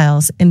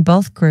Gentiles in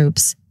both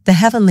groups, the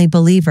heavenly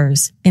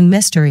believers, in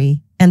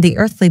mystery, and the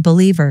earthly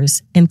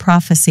believers, in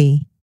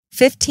prophecy.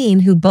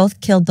 15 Who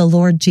both killed the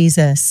Lord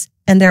Jesus,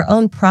 and their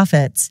own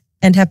prophets,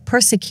 and have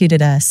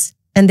persecuted us,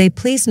 and they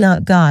please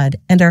not God,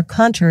 and are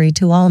contrary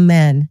to all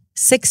men.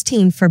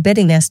 16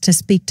 Forbidding us to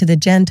speak to the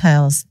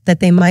Gentiles, that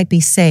they might be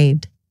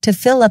saved, to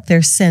fill up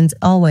their sins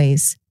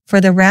always,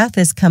 for the wrath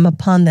is come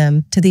upon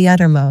them to the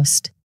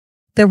uttermost.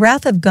 The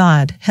wrath of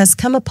God has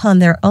come upon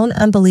their own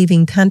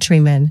unbelieving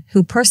countrymen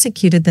who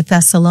persecuted the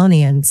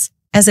Thessalonians,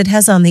 as it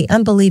has on the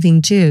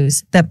unbelieving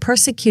Jews that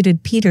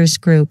persecuted Peter's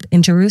group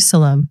in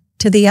Jerusalem,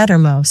 to the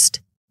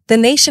uttermost. The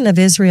nation of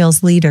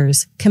Israel's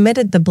leaders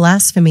committed the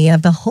blasphemy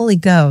of the Holy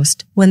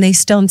Ghost when they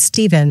stoned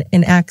Stephen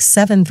in Acts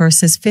 7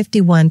 verses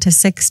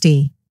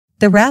 51-60.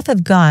 The wrath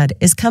of God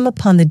is come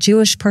upon the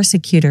Jewish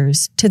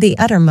persecutors to the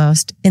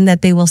uttermost in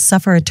that they will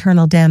suffer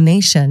eternal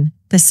damnation,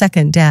 the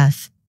second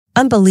death.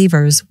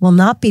 Unbelievers will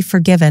not be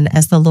forgiven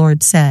as the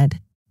Lord said.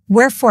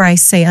 Wherefore I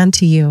say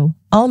unto you,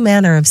 all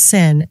manner of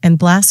sin and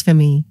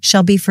blasphemy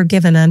shall be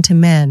forgiven unto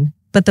men,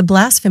 but the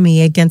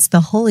blasphemy against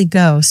the Holy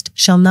Ghost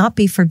shall not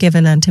be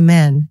forgiven unto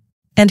men.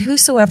 And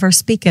whosoever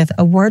speaketh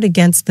a word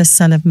against the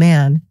Son of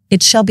Man,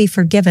 it shall be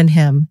forgiven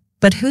him,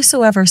 but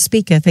whosoever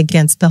speaketh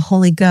against the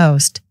Holy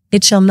Ghost,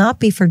 it shall not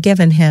be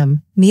forgiven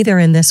him, neither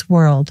in this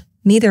world,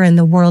 neither in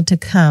the world to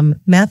come.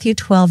 Matthew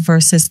 12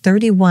 verses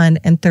 31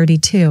 and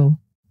 32.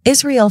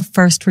 Israel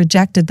first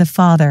rejected the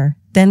Father,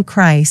 then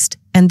Christ,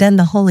 and then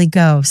the Holy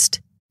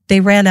Ghost. They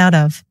ran out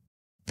of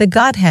the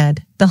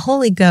Godhead. The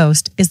Holy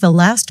Ghost is the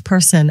last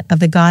person of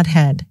the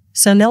Godhead,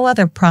 so no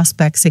other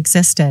prospects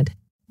existed.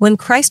 When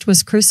Christ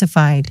was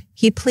crucified,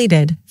 he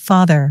pleaded,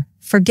 Father,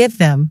 forgive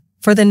them,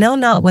 for they know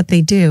not what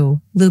they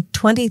do. Luke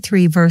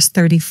 23 verse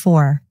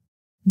 34.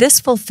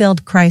 This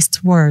fulfilled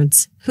Christ's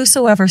words,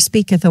 whosoever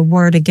speaketh a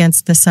word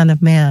against the Son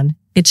of Man,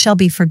 it shall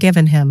be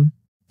forgiven him.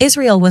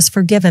 Israel was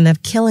forgiven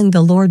of killing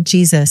the Lord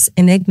Jesus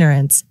in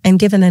ignorance and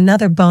given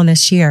another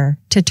bonus year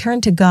to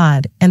turn to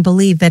God and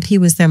believe that he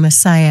was their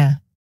Messiah.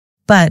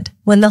 But,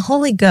 when the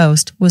Holy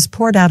Ghost was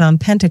poured out on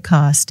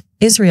Pentecost,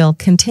 Israel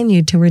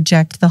continued to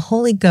reject the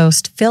Holy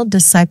Ghost-filled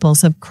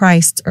disciples of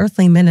Christ's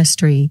earthly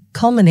ministry,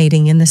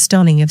 culminating in the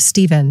stoning of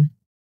Stephen.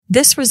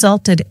 This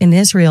resulted in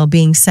Israel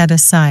being set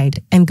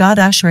aside and God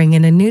ushering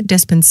in a new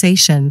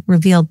dispensation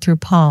revealed through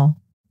Paul.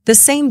 The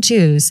same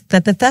Jews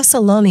that the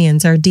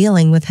Thessalonians are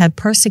dealing with had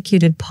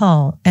persecuted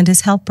Paul and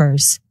his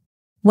helpers.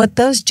 What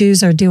those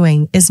Jews are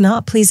doing is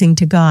not pleasing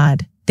to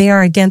God. They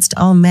are against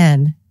all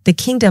men, the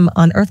kingdom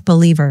on earth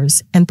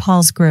believers, and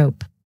Paul's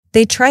group.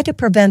 They try to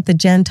prevent the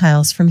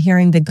Gentiles from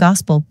hearing the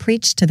gospel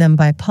preached to them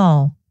by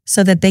Paul,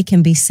 so that they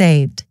can be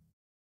saved.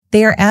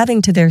 They are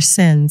adding to their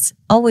sins,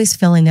 always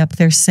filling up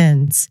their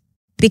sins.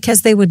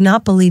 Because they would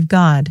not believe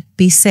God,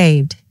 be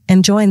saved,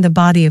 and join the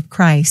body of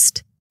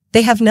Christ.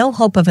 They have no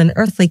hope of an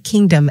earthly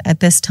kingdom at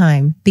this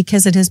time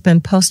because it has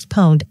been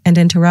postponed and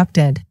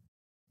interrupted.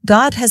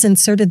 God has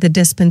inserted the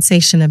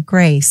dispensation of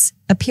grace,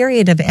 a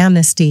period of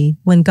amnesty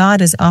when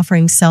God is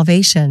offering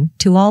salvation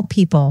to all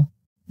people.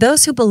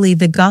 Those who believe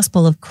the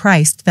gospel of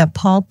Christ that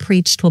Paul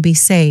preached will be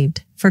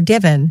saved,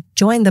 forgiven,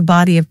 join the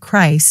body of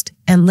Christ,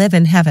 and live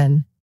in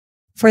heaven.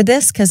 For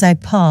this cause I,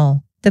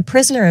 Paul, the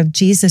prisoner of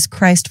Jesus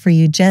Christ for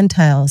you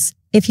Gentiles,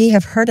 if ye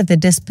have heard of the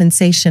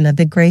dispensation of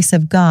the grace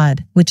of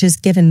God, which is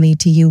given me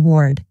to you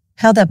ward,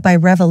 how that by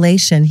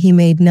revelation he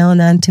made known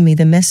unto me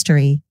the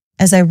mystery,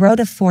 as I wrote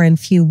afore in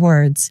few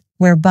words,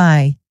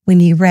 whereby, when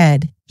ye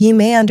read, ye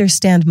may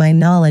understand my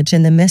knowledge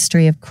in the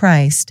mystery of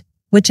Christ,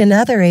 which in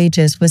other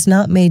ages was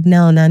not made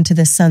known unto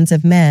the sons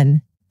of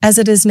men, as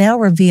it is now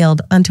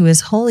revealed unto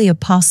his holy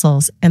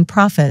apostles and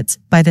prophets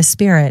by the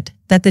Spirit,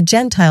 that the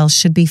Gentiles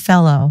should be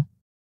fellow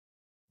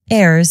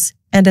heirs,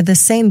 and of the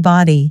same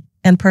body,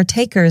 and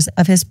partakers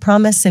of his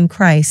promise in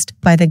Christ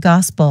by the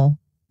gospel,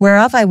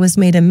 whereof I was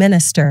made a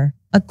minister,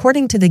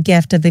 according to the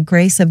gift of the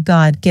grace of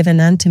God given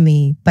unto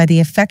me by the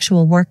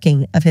effectual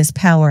working of his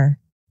power.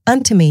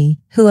 Unto me,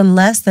 who am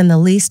less than the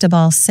least of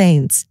all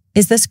saints,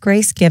 is this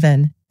grace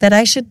given, that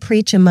I should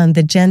preach among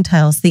the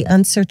Gentiles the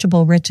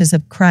unsearchable riches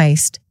of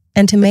Christ,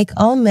 and to make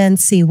all men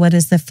see what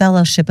is the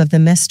fellowship of the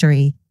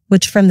mystery,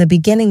 which from the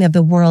beginning of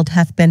the world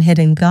hath been hid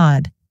in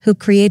God, who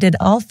created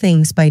all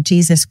things by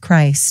Jesus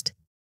Christ.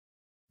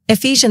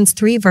 Ephesians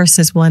 3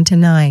 verses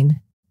 1-9.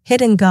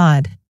 Hid in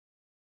God.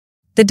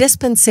 The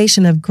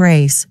dispensation of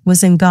grace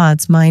was in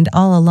God's mind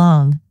all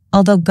along,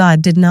 although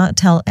God did not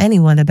tell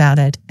anyone about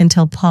it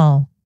until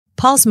Paul.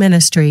 Paul's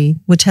ministry,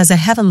 which has a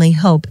heavenly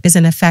hope, is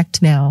in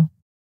effect now.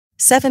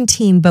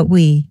 17 But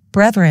we,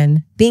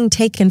 brethren, being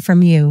taken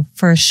from you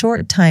for a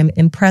short time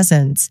in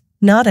presence,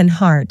 not in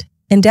heart,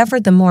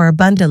 endeavored the more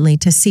abundantly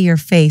to see your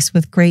face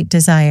with great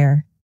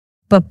desire.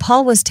 But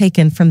Paul was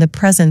taken from the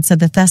presence of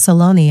the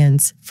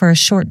Thessalonians for a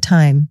short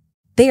time.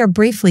 They are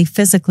briefly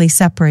physically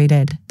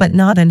separated, but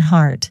not in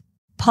heart.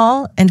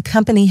 Paul and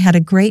company had a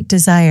great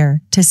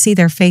desire to see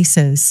their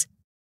faces.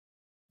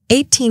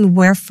 18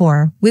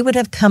 Wherefore we would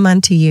have come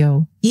unto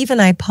you,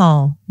 even I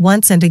Paul,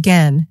 once and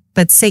again,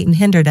 but Satan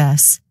hindered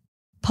us.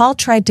 Paul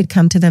tried to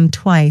come to them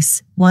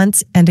twice,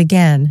 once and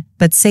again,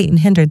 but Satan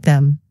hindered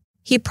them.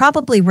 He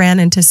probably ran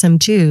into some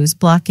Jews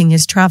blocking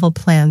his travel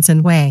plans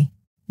and way.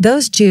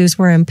 Those Jews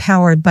were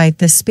empowered by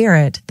the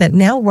Spirit that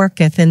now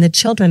worketh in the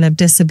children of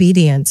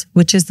disobedience,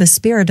 which is the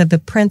spirit of the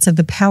prince of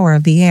the power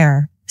of the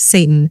air,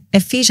 Satan.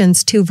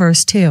 Ephesians 2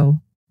 verse 2.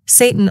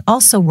 Satan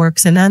also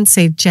works in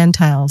unsaved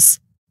Gentiles.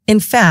 In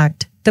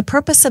fact, the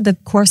purpose of the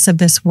course of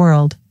this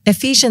world,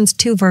 Ephesians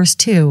 2 verse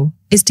 2,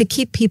 is to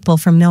keep people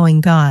from knowing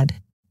God.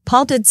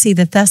 Paul did see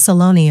the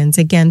Thessalonians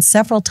again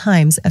several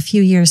times a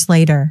few years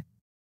later.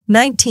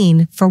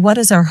 19 For what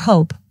is our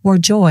hope, or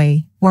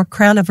joy, or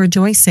crown of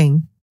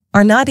rejoicing?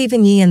 Are not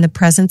even ye in the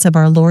presence of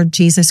our Lord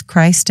Jesus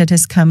Christ at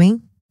his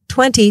coming?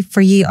 20 For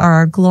ye are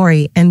our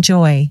glory and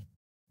joy.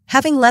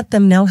 Having let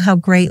them know how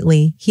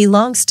greatly he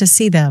longs to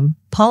see them,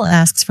 Paul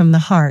asks from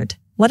the heart,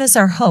 what is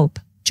our hope,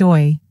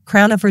 joy,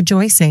 crown of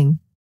rejoicing?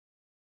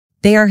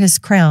 They are his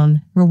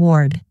crown,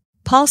 reward.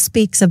 Paul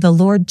speaks of the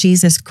Lord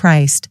Jesus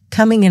Christ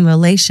coming in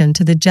relation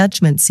to the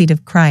judgment seat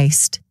of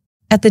Christ.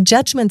 At the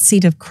judgment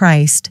seat of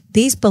Christ,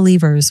 these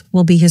believers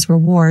will be his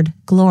reward,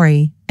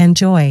 glory, and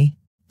joy.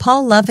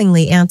 Paul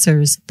lovingly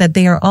answers that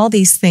they are all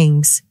these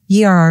things,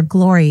 ye are our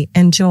glory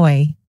and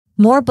joy.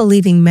 More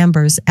believing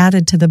members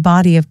added to the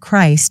body of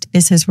Christ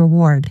is his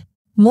reward.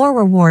 More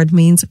reward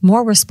means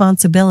more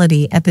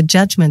responsibility at the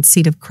judgment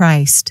seat of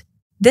Christ.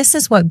 This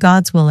is what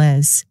God's will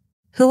is.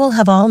 Who will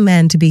have all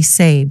men to be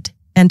saved,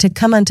 and to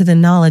come unto the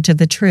knowledge of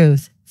the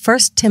truth. 1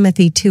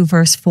 Timothy 2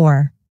 verse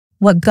 4.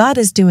 What God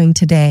is doing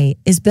today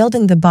is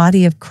building the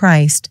body of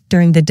Christ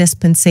during the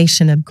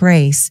dispensation of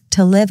grace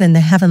to live in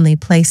the heavenly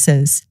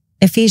places.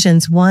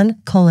 Ephesians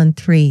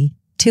 1:3,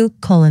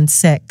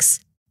 2:6.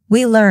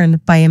 We learn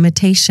by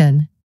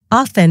imitation.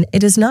 Often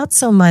it is not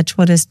so much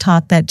what is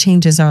taught that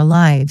changes our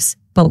lives,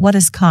 but what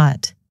is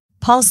caught.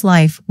 Paul's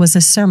life was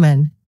a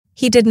sermon.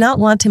 He did not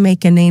want to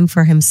make a name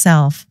for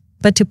himself,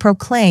 but to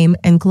proclaim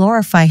and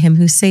glorify him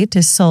who saved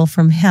his soul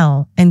from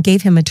hell and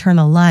gave him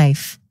eternal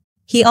life.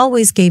 He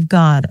always gave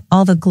God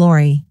all the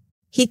glory.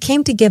 He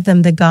came to give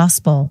them the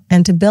gospel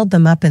and to build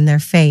them up in their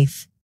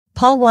faith.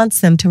 Paul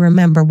wants them to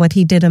remember what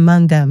he did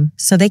among them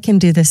so they can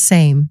do the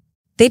same.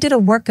 They did a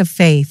work of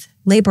faith,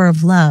 labor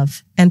of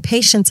love, and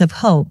patience of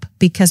hope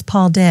because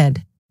Paul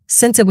did.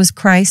 Since it was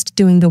Christ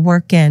doing the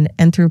work in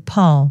and through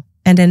Paul,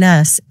 and in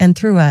us and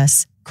through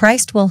us,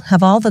 Christ will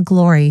have all the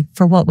glory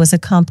for what was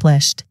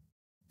accomplished.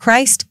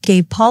 Christ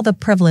gave Paul the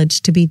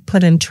privilege to be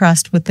put in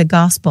trust with the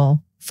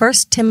gospel. 1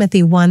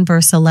 Timothy 1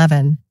 verse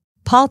 11.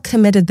 Paul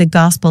committed the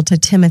gospel to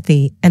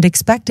Timothy and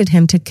expected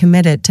him to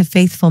commit it to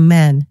faithful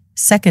men.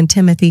 2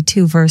 Timothy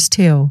 2 verse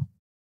 2.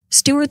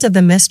 Stewards of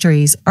the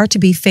mysteries are to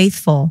be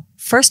faithful.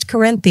 1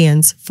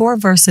 Corinthians 4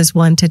 verses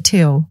 1 to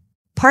 2.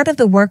 Part of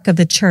the work of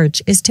the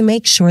church is to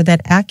make sure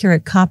that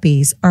accurate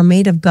copies are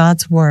made of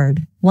God's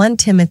word. 1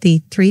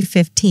 Timothy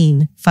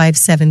 3:15,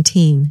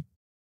 5:17.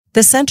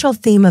 The central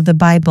theme of the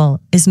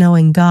Bible is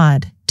knowing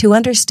God, to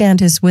understand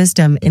His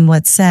wisdom in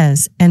what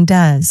says and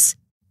does.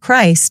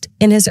 Christ,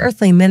 in His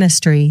earthly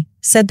ministry,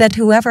 said that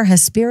whoever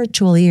has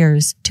spiritual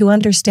ears to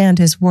understand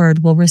His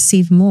word will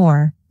receive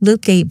more.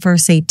 Luke 8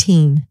 verse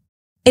 18.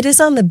 It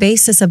is on the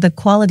basis of the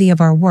quality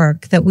of our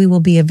work that we will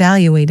be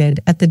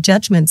evaluated at the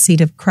judgment seat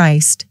of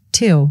Christ.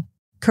 2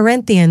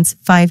 Corinthians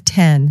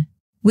 5:10.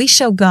 We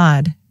show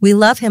God, we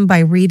love Him by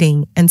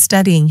reading and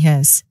studying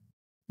His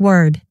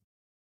word.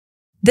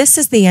 This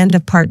is the end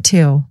of Part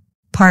 2.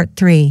 Part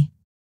 3.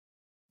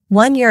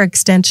 1 year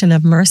extension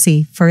of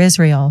mercy for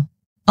Israel.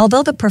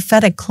 Although the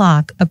prophetic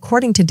clock,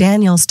 according to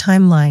Daniel's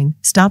timeline,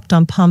 stopped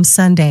on Palm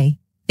Sunday,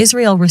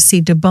 Israel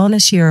received a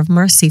bonus year of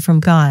mercy from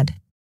God.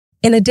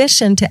 In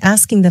addition to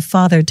asking the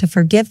Father to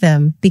forgive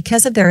them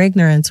because of their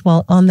ignorance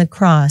while on the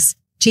cross,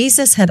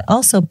 Jesus had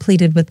also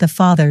pleaded with the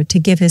Father to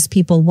give His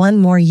people one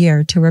more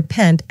year to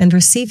repent and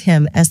receive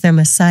Him as their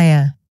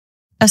Messiah.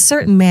 A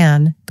certain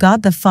man,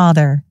 God the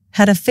Father,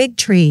 had a fig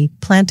tree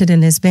planted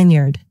in his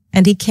vineyard,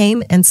 and he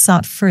came and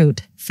sought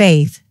fruit,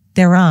 faith,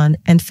 thereon,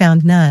 and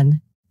found none.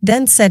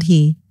 Then said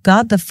he,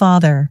 God the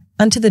Father,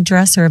 unto the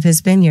dresser of his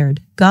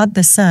vineyard, God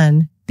the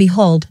Son,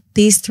 Behold,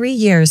 these 3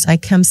 years I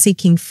come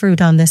seeking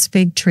fruit on this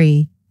fig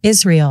tree,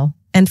 Israel,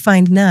 and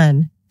find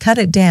none. Cut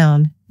it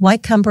down, why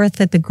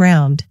cumbereth it the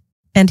ground?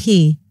 And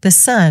he, the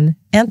Son,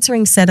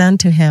 answering said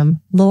unto him,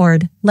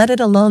 Lord, let it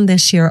alone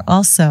this year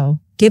also,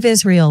 give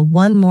Israel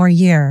 1 more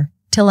year,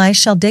 till I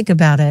shall dig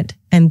about it,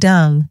 and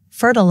dung,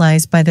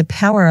 fertilize by the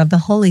power of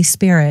the Holy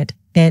Spirit,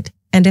 it,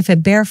 and if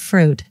it bear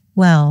fruit,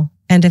 well,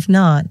 and if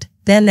not,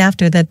 then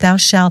after that thou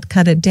shalt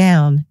cut it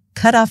down,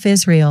 cut off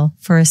Israel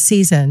for a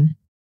season.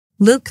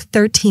 Luke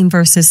 13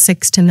 verses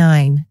 6 to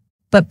 9.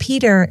 But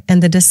Peter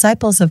and the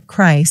disciples of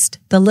Christ,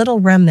 the little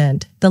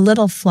remnant, the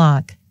little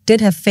flock,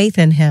 did have faith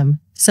in Him,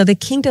 so the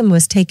kingdom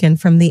was taken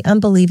from the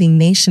unbelieving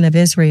nation of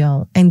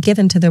Israel and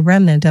given to the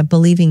remnant of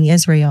believing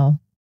Israel.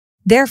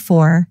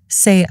 Therefore,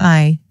 say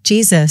I,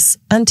 Jesus,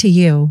 unto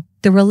you,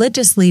 the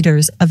religious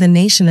leaders of the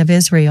nation of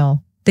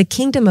Israel, the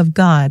kingdom of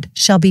God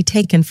shall be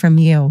taken from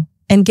you,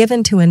 and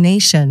given to a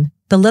nation,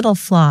 the little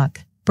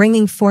flock,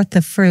 bringing forth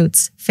the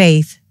fruits,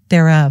 faith,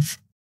 thereof.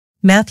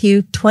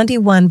 Matthew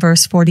 21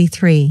 verse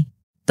 43.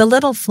 The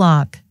little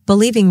flock,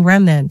 believing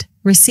remnant,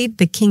 received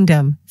the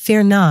kingdom.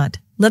 Fear not,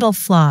 little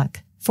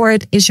flock, for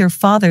it is your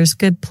Father's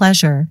good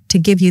pleasure to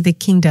give you the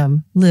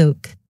kingdom.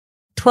 Luke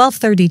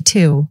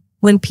 12:32.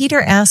 When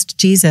Peter asked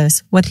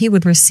Jesus what he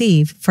would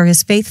receive for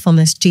his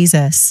faithfulness,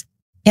 Jesus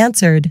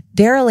answered,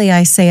 Verily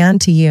I say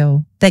unto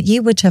you, that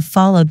ye which have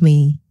followed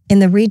me, in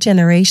the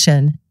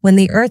regeneration, when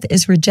the earth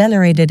is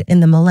regenerated in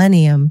the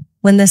millennium,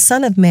 when the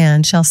Son of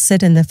Man shall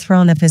sit in the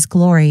throne of his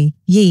glory,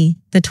 ye,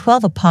 the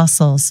 12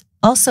 apostles,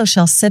 also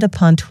shall sit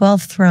upon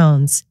 12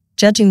 thrones,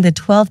 judging the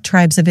 12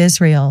 tribes of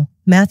Israel.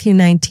 Matthew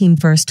 19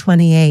 verse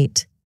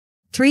 28.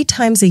 3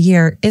 times a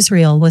year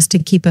Israel was to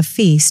keep a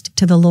feast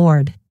to the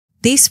Lord.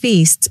 These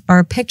feasts are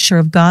a picture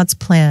of God's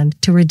plan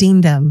to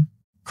redeem them.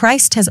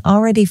 Christ has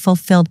already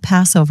fulfilled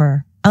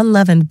Passover,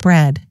 unleavened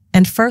bread,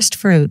 and first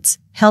fruits,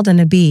 held in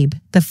Abib,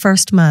 the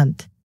first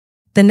month.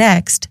 The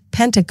next,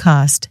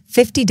 Pentecost,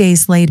 50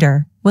 days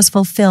later, was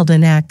fulfilled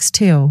in Acts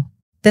 2.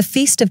 The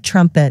Feast of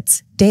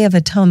Trumpets, Day of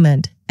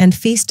Atonement, and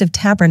Feast of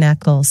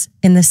Tabernacles,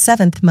 in the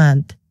 7th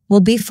month, will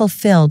be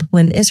fulfilled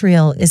when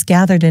Israel is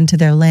gathered into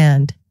their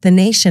land, the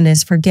nation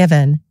is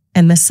forgiven,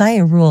 and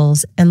Messiah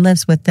rules and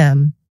lives with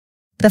them.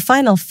 The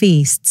final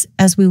feasts,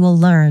 as we will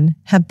learn,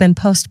 have been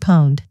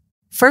postponed.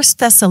 1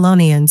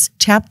 Thessalonians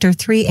chapter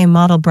 3. A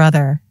model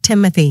brother,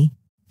 Timothy.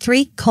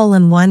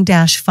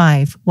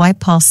 3:1-5 Why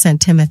Paul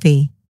sent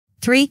Timothy.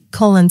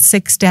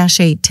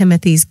 3:6-8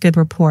 Timothy's good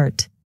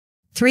report.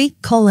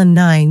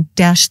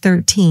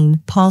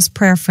 3:9-13 Paul's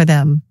prayer for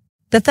them.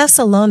 The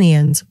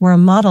Thessalonians were a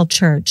model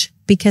church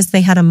because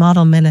they had a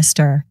model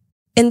minister.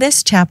 In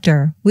this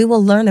chapter, we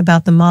will learn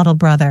about the model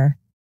brother.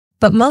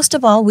 But most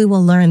of all, we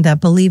will learn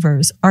that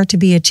believers are to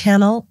be a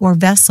channel or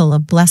vessel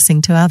of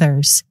blessing to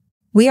others.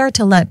 We are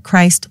to let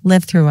Christ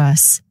live through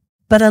us.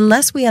 But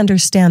unless we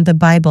understand the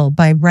Bible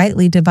by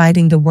rightly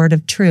dividing the word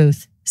of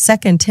truth,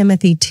 2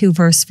 Timothy 2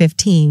 verse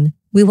 15,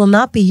 we will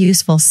not be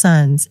useful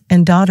sons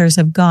and daughters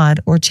of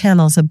God or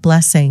channels of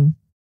blessing.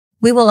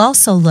 We will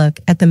also look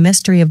at the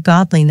mystery of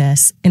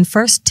godliness in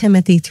 1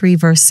 Timothy 3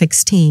 verse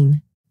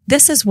 16.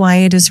 This is why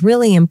it is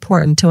really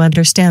important to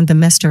understand the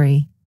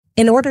mystery.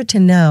 In order to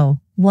know,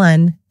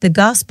 1. The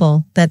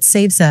gospel that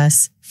saves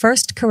us, 1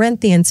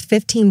 Corinthians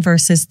 15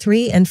 verses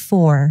 3 and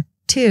 4,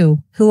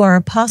 2. Who our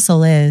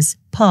apostle is,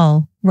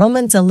 Paul,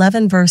 Romans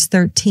 11 verse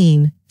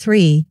 13,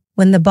 3.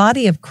 When the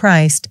body of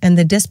Christ and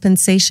the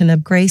dispensation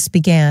of grace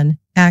began,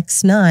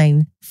 Acts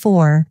 9,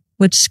 4.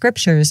 Which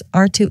scriptures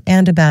are to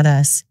and about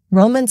us,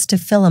 Romans to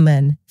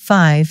Philemon,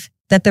 5.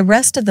 That the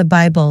rest of the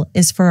Bible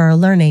is for our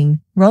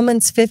learning,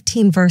 Romans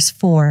 15 verse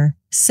 4,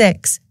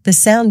 6. The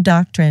sound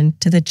doctrine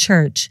to the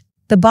church,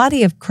 the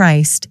body of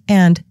Christ,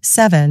 and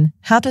 7.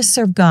 How to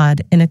serve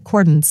God in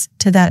accordance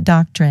to that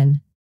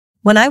doctrine.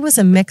 When I was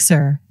a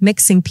mixer,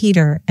 mixing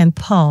Peter and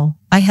Paul,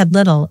 I had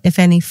little, if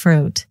any,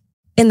 fruit.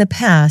 In the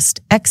past,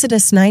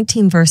 Exodus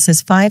 19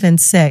 verses 5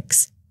 and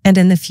 6, and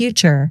in the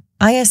future,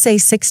 ISA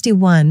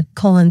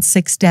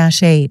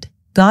 61:6-8,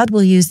 God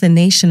will use the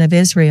nation of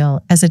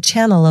Israel as a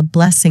channel of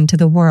blessing to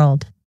the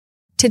world.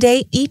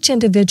 Today, each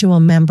individual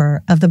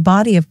member of the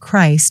body of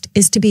Christ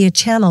is to be a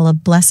channel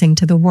of blessing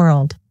to the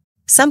world.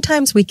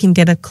 Sometimes we can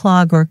get a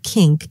clog or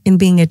kink in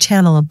being a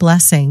channel of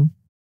blessing.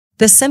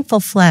 The sinful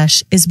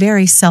flesh is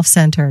very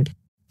self-centered.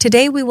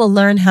 Today we will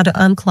learn how to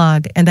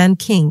unclog and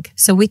unkink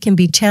so we can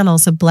be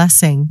channels of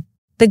blessing.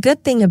 The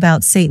good thing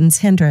about Satan's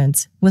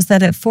hindrance was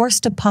that it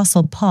forced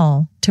Apostle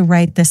Paul to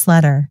write this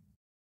letter.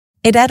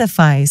 It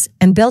edifies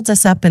and builds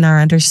us up in our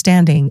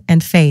understanding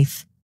and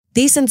faith.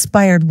 These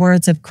inspired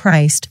words of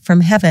Christ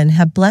from heaven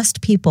have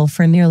blessed people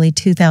for nearly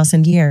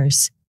 2,000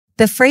 years.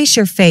 The phrase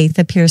your faith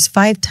appears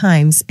 5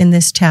 times in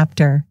this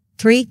chapter,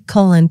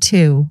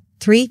 3:2,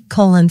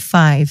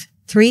 3:5,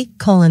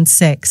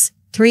 3:6,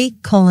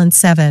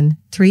 3:7,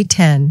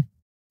 3:10.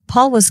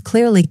 Paul was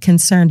clearly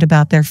concerned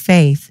about their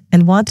faith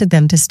and wanted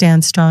them to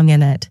stand strong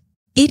in it.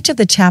 Each of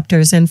the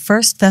chapters in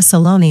 1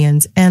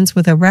 Thessalonians ends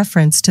with a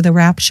reference to the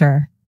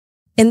rapture.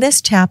 In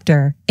this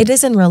chapter, it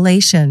is in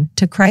relation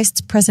to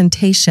Christ's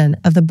presentation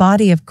of the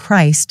body of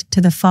Christ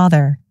to the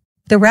Father.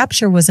 The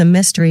rapture was a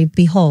mystery.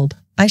 Behold,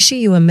 I shew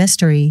you a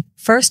mystery,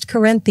 1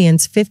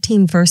 Corinthians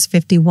 15 verse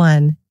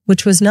 51,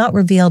 which was not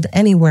revealed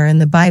anywhere in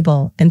the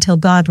Bible until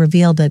God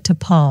revealed it to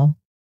Paul.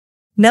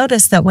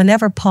 Notice that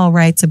whenever Paul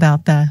writes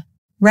about the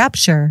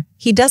rapture,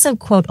 he doesn't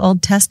quote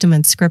Old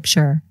Testament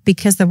scripture,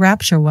 because the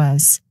rapture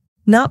was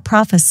not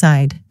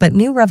prophesied, but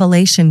new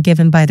revelation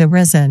given by the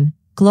risen,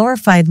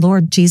 glorified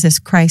Lord Jesus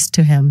Christ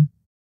to him.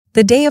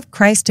 The day of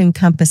Christ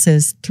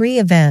encompasses 3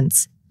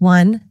 events: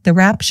 1. The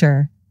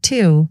rapture,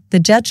 2.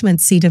 The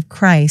judgment seat of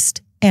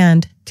Christ,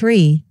 and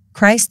 3.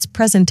 Christ's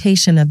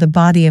presentation of the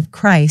body of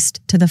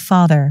Christ to the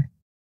Father.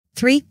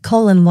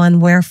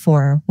 3:1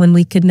 Wherefore, when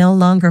we could no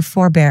longer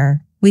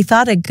forbear, we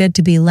thought it good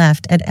to be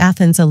left at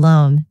Athens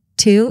alone,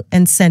 2.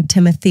 And sent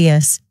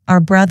Timotheus, our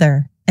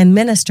brother, and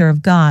minister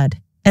of God,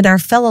 and our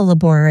fellow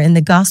laborer in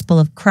the gospel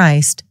of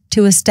Christ,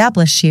 to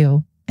establish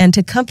you, and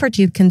to comfort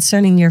you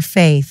concerning your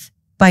faith.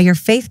 By your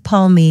faith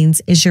Paul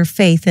means is your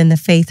faith in the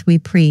faith we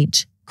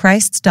preach,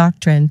 Christ's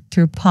doctrine,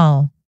 through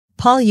Paul.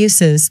 Paul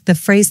uses the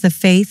phrase the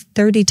faith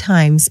 30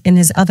 times in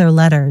his other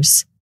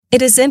letters.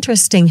 It is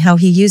interesting how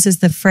he uses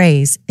the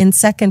phrase in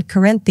 2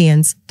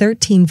 Corinthians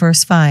 13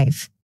 verse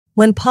 5.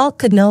 When Paul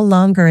could no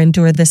longer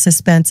endure the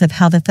suspense of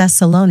how the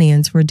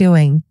Thessalonians were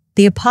doing,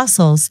 the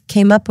apostles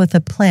came up with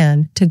a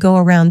plan to go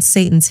around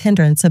Satan's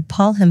hindrance of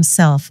Paul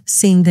himself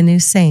seeing the new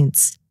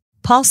saints.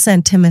 Paul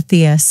sent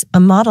Timotheus, a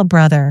model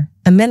brother,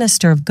 a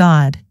minister of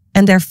God,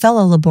 and their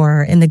fellow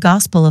laborer in the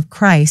gospel of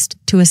Christ,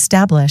 to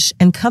establish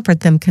and comfort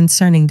them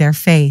concerning their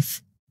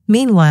faith.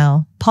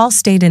 Meanwhile, Paul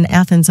stayed in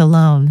Athens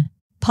alone.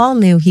 Paul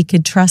knew he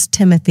could trust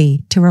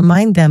Timothy to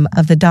remind them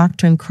of the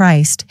doctrine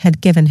Christ had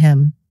given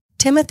him.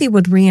 Timothy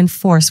would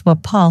reinforce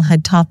what Paul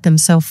had taught them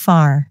so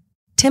far.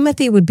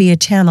 Timothy would be a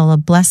channel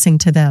of blessing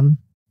to them.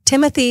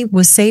 Timothy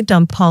was saved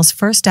on Paul's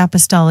first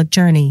apostolic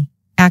journey,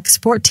 Acts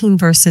 14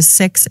 verses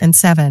 6 and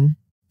 7.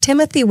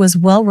 Timothy was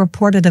well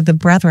reported of the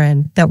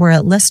brethren that were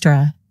at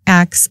Lystra,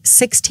 Acts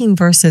 16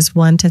 verses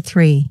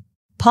 1-3.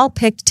 Paul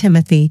picked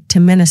Timothy to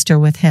minister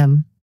with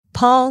him.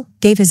 Paul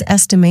gave his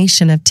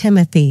estimation of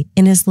Timothy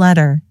in his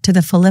letter to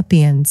the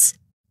Philippians.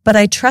 But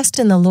I trust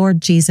in the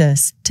Lord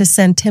Jesus to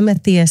send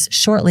Timotheus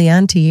shortly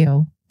unto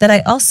you, that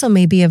I also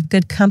may be of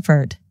good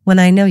comfort when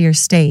I know your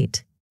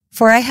state.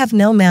 For I have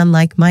no man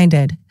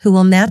like-minded who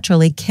will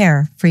naturally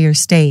care for your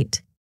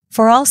state.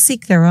 For all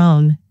seek their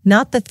own,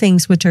 not the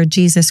things which are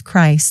Jesus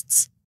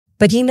Christ's.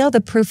 But ye know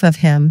the proof of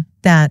him,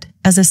 that,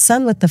 as a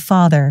son with the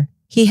Father,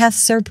 he hath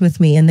served with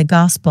me in the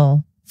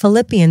gospel.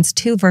 Philippians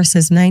 2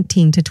 verses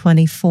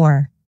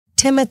 19-24.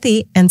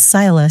 Timothy and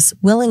Silas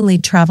willingly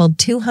traveled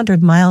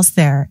 200 miles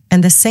there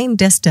and the same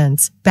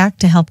distance back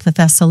to help the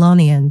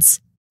Thessalonians.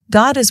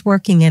 God is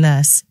working in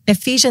us,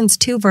 Ephesians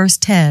 2 verse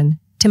 10,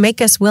 to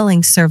make us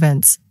willing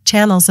servants,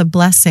 channels of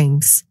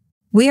blessings.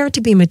 We are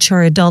to be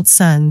mature adult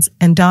sons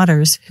and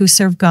daughters who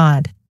serve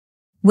God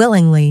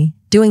willingly,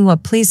 doing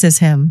what pleases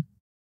him.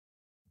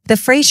 The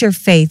phrase your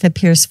faith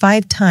appears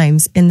 5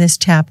 times in this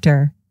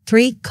chapter,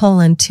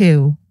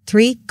 3:2,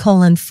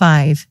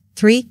 3:5,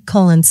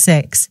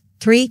 3:6,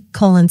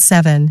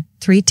 3:7,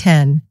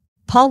 3:10.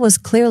 Paul was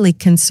clearly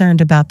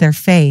concerned about their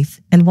faith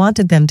and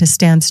wanted them to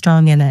stand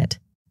strong in it.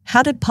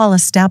 How did Paul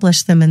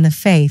establish them in the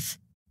faith?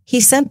 He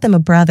sent them a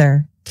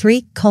brother,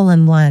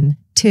 3:1,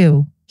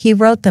 2. He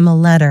wrote them a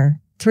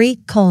letter,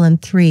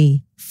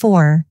 3:3,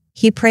 4.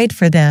 He prayed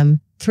for them,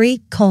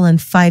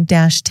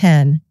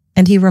 3:5-10.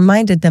 And he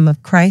reminded them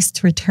of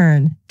Christ's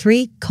return,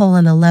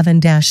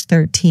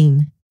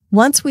 3:11-13.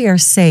 Once we are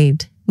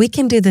saved, we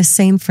can do the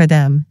same for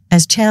them,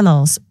 as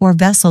channels or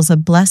vessels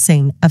of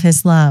blessing of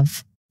His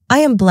love. I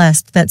am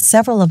blessed that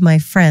several of my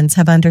friends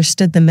have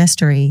understood the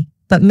mystery,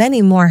 but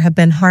many more have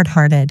been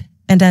hard-hearted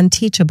and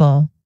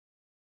unteachable.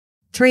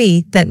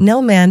 3. That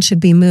no man should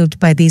be moved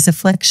by these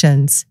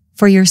afflictions,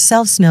 for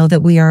yourselves know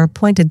that we are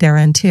appointed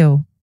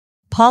thereunto.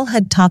 Paul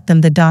had taught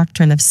them the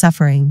doctrine of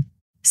suffering.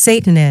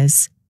 Satan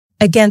is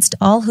against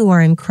all who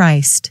are in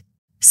Christ.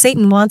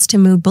 Satan wants to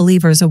move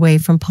believers away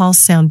from Paul's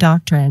sound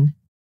doctrine.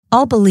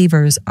 All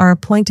believers are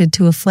appointed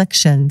to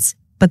afflictions,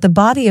 but the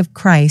body of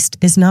Christ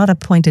is not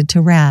appointed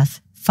to wrath.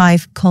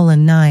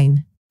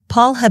 5:9.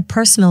 Paul had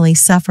personally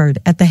suffered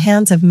at the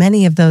hands of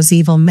many of those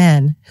evil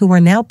men who were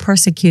now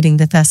persecuting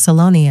the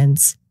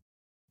Thessalonians.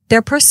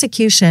 Their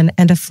persecution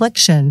and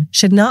affliction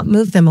should not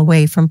move them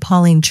away from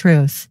Pauline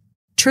truth.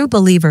 True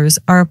believers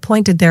are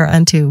appointed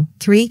thereunto.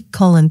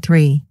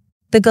 3:3.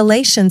 The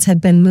Galatians had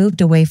been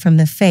moved away from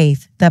the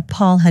faith that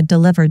Paul had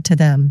delivered to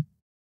them.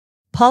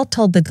 Paul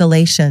told the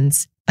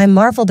Galatians, I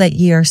marvel that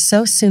ye are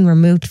so soon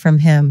removed from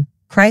him,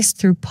 Christ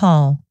through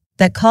Paul,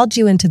 that called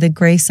you into the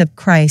grace of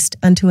Christ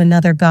unto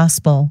another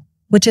gospel,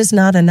 which is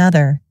not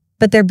another,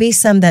 but there be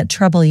some that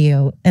trouble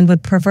you, and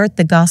would pervert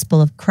the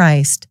gospel of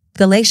Christ.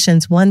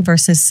 Galatians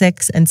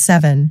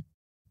 1:6-7.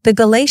 The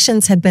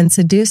Galatians had been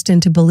seduced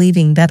into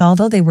believing that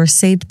although they were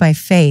saved by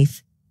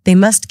faith, they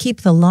must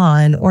keep the law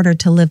in order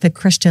to live the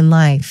Christian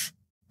life.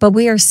 But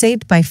we are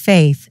saved by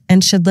faith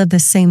and should live the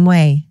same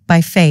way,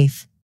 by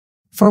faith.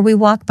 For we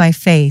walk by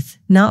faith,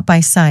 not by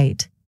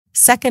sight.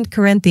 2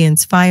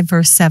 Corinthians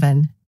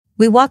 5:7.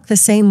 We walk the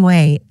same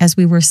way as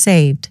we were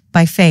saved,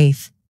 by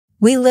faith.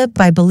 We live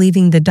by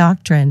believing the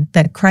doctrine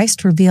that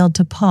Christ revealed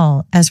to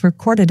Paul as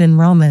recorded in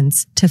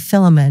Romans to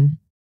Philemon.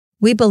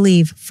 We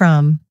believe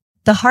from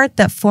the heart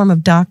that form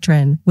of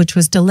doctrine which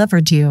was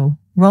delivered you,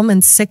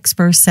 Romans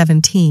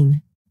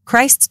 6:17.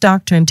 Christ's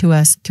doctrine to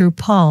us through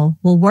Paul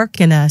will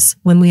work in us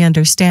when we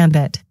understand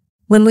it.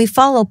 When we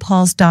follow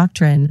Paul's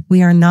doctrine,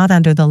 we are not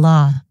under the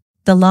law.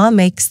 The law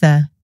makes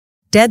the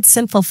dead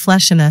sinful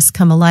flesh in us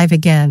come alive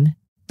again.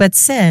 But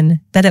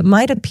sin, that it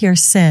might appear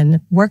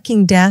sin,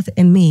 working death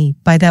in me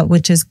by that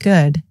which is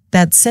good,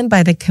 that sin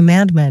by the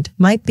commandment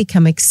might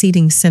become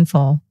exceeding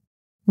sinful.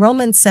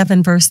 Romans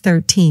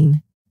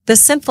 7:13. The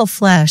sinful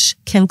flesh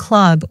can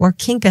clog or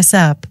kink us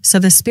up so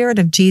the Spirit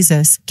of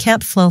Jesus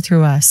can't flow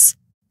through us.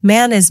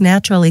 Man is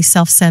naturally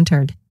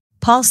self-centered.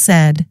 Paul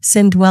said,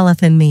 Sin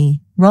dwelleth in me,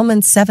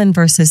 Romans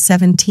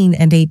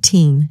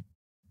 7:17-18.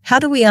 How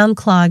do we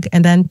unclog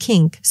and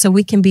unkink so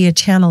we can be a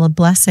channel of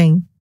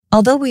blessing?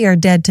 Although we are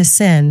dead to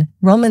sin,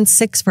 Romans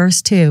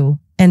 6:2,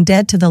 and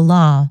dead to the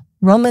law,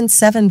 Romans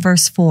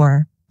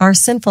 7:4, our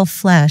sinful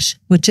flesh,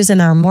 which is in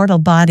our mortal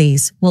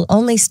bodies, will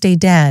only stay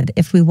dead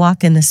if we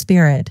walk in the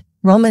Spirit,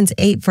 Romans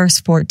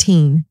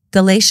 8:14,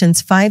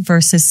 Galatians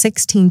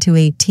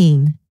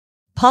 5:16-18.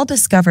 Paul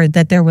discovered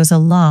that there was a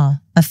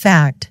law, a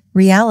fact,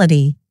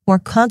 reality, or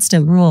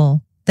constant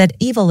rule, that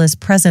evil is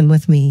present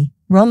with me,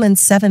 Romans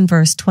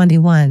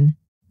 7:21.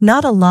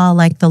 Not a law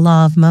like the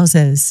law of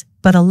Moses,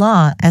 but a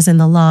law as in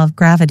the law of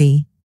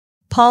gravity.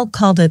 Paul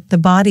called it the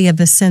body of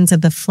the sins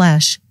of the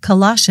flesh,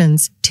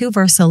 Colossians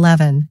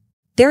 2:11.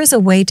 There is a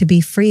way to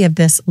be free of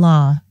this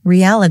law,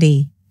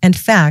 reality, and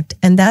fact,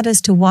 and that is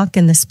to walk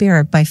in the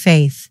Spirit by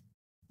faith.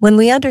 When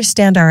we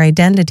understand our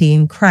identity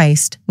in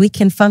Christ, we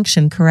can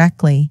function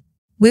correctly.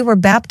 We were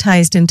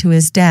baptized into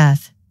His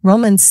death,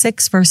 Romans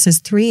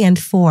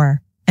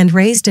 6:3-4, and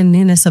raised in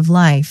newness of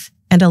life,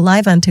 and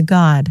alive unto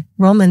God,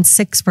 Romans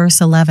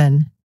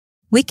 6:11.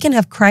 We can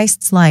have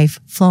Christ's life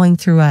flowing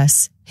through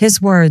us.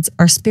 His words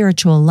are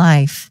spiritual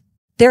life.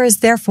 There is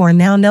therefore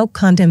now no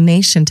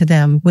condemnation to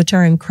them which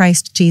are in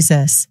Christ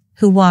Jesus,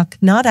 who walk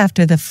not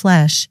after the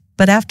flesh,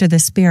 but after the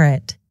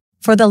Spirit.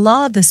 For the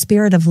law of the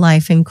Spirit of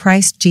life in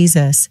Christ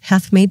Jesus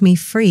hath made me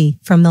free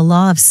from the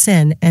law of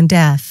sin and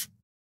death.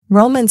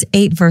 Romans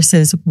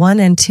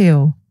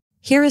 8:1-2.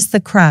 Here is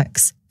the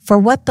crux, for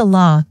what the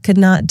law could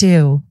not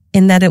do,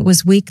 in that it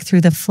was weak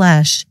through the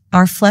flesh,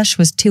 our flesh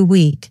was too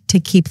weak to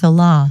keep the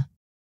law.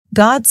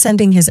 God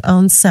sending His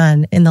own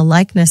Son in the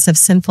likeness of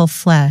sinful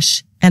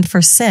flesh, and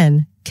for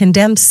sin,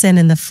 condemned sin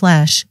in the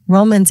flesh,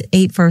 Romans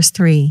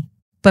 8:3.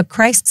 But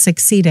Christ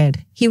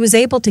succeeded, He was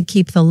able to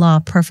keep the law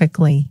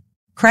perfectly.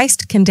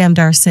 Christ condemned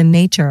our sin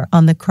nature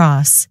on the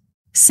cross.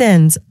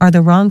 Sins are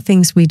the wrong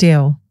things we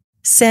do.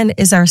 Sin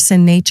is our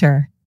sin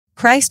nature.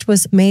 Christ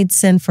was made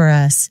sin for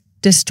us,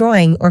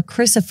 destroying or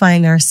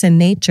crucifying our sin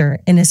nature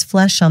in His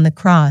flesh on the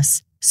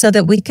cross, so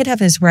that we could have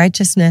His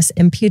righteousness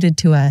imputed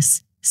to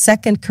us,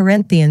 2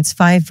 Corinthians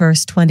 5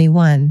 verse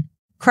 21.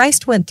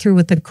 Christ went through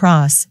with the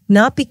cross,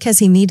 not because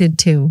he needed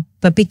to,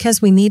 but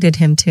because we needed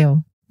him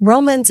to.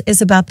 Romans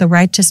is about the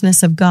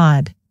righteousness of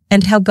God,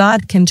 and how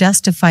God can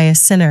justify a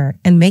sinner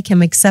and make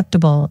him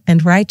acceptable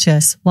and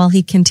righteous while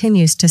he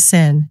continues to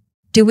sin.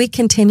 Do we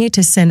continue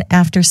to sin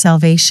after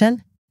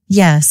salvation?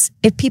 Yes,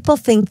 if people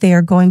think they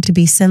are going to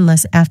be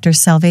sinless after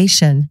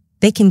salvation,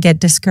 they can get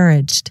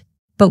discouraged.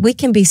 But we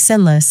can be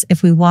sinless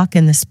if we walk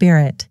in the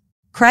Spirit.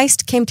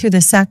 Christ came through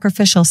the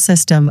sacrificial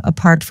system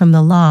apart from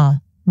the law.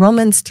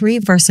 Romans 3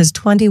 verses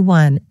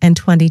 21 and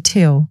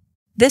 22.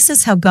 This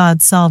is how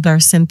God solved our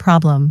sin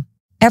problem.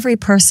 Every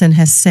person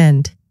has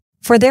sinned.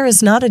 For there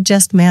is not a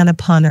just man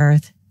upon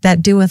earth,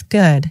 that doeth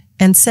good,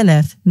 and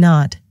sinneth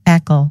not.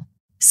 Eccl.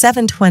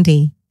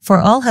 7:20. For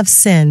all have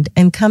sinned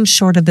and come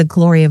short of the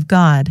glory of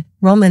God.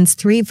 Romans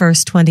 3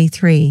 verse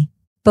 23.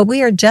 But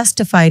we are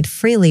justified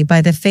freely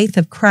by the faith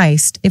of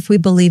Christ if we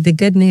believe the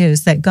good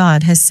news that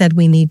God has said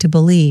we need to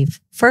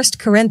believe. 1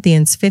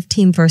 Corinthians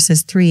 15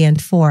 verses 3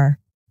 and 4.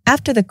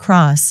 After the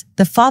cross,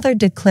 the Father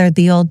declared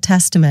the Old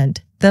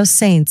Testament, those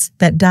saints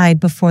that died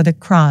before the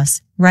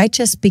cross,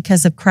 righteous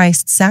because of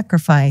Christ's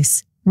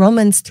sacrifice.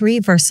 Romans 3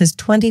 verses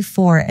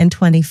 24 and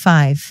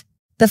 25.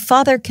 The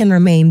Father can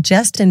remain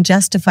just and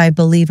justify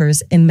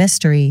believers in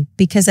mystery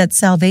because at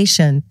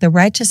salvation the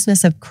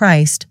righteousness of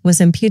Christ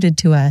was imputed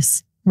to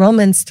us.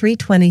 Romans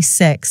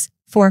 3:26,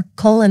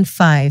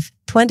 4:5,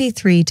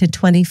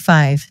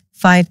 23-25,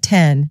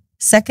 5:10,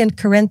 2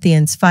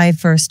 Corinthians 5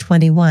 verse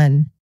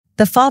 21.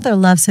 The Father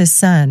loves his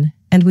Son,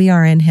 and we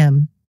are in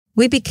him.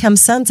 We become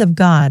sons of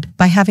God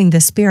by having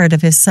the Spirit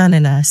of his Son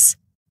in us.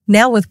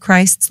 Now with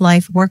Christ's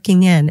life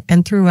working in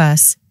and through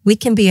us, we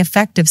can be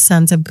effective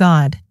sons of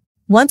God.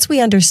 Once we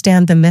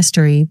understand the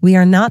mystery, we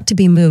are not to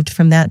be moved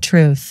from that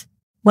truth.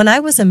 When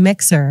I was a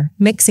mixer,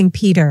 mixing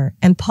Peter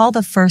and Paul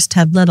the first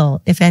had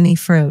little, if any,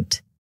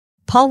 fruit.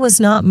 Paul was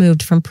not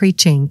moved from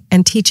preaching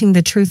and teaching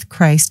the truth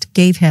Christ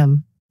gave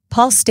him.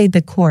 Paul stayed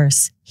the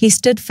course. He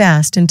stood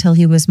fast until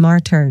he was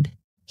martyred.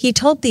 He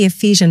told the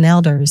Ephesian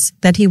elders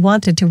that he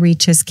wanted to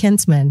reach his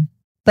kinsmen.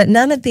 But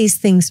none of these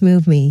things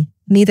move me,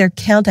 neither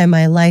count I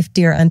my life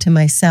dear unto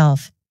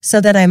myself,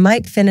 so that I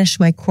might finish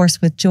my course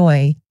with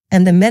joy,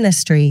 and the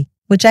ministry,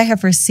 which I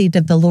have received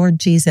of the Lord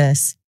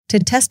Jesus, to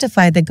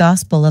testify the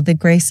gospel of the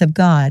grace of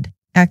God.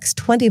 Acts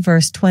 20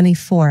 verse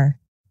 24.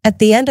 At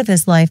the end of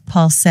his life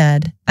Paul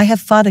said, I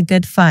have fought a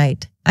good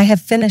fight, I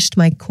have finished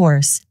my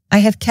course, I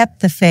have kept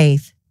the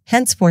faith.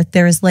 Henceforth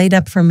there is laid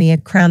up for me a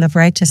crown of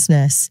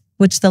righteousness,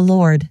 which the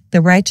Lord,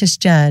 the righteous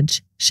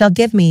judge, shall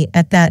give me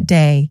at that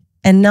day,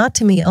 and not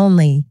to me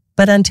only,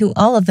 but unto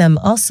all of them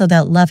also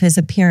that love his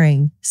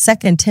appearing.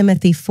 2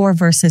 Timothy 4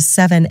 verses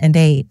 7 and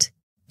 8.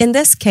 In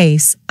this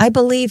case, I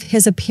believe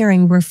his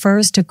appearing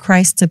refers to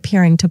Christ's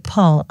appearing to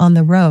Paul on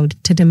the road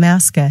to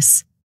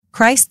Damascus.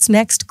 Christ's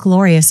next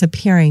glorious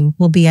appearing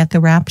will be at the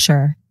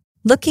rapture.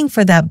 Looking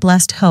for that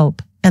blessed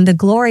hope, and the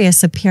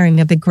glorious appearing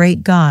of the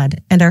great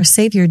God and our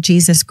Savior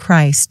Jesus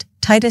Christ,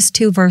 Titus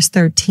 2 verse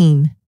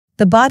 13.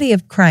 The body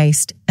of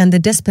Christ and the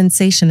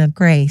dispensation of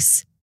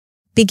grace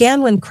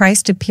began when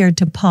Christ appeared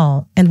to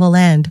Paul and will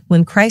end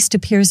when Christ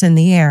appears in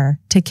the air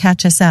to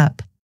catch us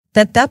up.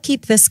 That thou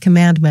keep this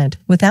commandment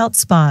without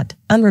spot,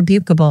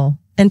 unrebukable,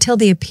 until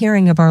the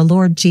appearing of our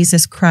Lord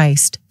Jesus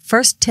Christ.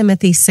 1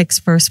 Timothy 6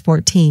 verse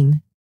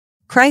 14.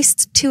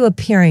 Christ's two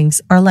appearings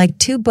are like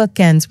two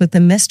bookends with the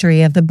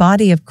mystery of the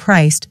body of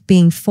Christ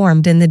being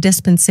formed in the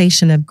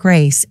dispensation of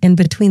grace in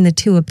between the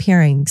two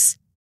appearings.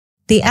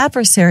 The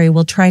adversary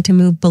will try to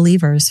move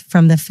believers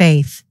from the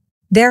faith.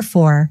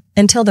 Therefore,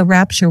 until the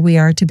rapture we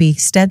are to be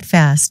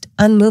steadfast,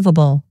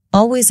 unmovable,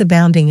 always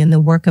abounding in the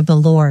work of the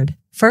Lord.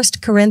 1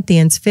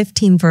 Corinthians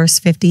 15 verse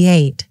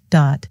 58.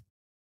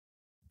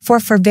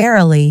 For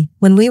verily,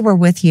 when we were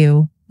with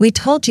you, we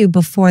told you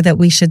before that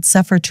we should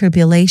suffer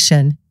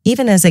tribulation,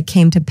 even as it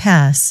came to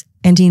pass,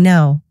 and ye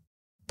know.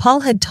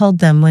 Paul had told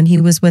them when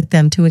he was with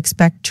them to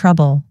expect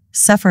trouble,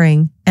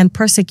 suffering, and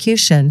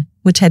persecution,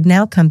 which had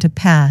now come to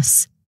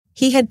pass.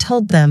 He had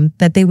told them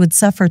that they would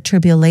suffer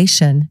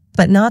tribulation,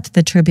 but not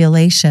the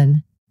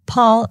tribulation.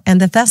 Paul and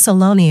the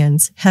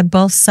Thessalonians had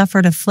both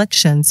suffered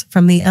afflictions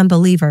from the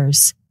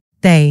unbelievers.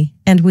 They,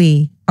 and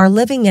we, are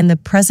living in the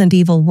present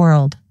evil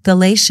world,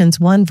 Galatians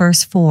 1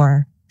 verse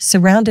 4,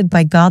 surrounded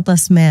by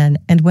godless men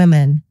and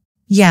women.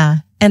 Yeah,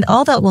 and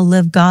all that will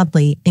live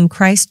godly in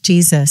Christ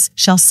Jesus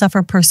shall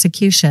suffer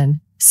persecution.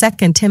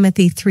 2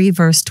 Timothy 3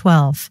 verse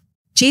 12.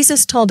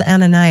 Jesus told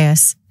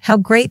Ananias how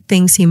great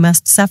things he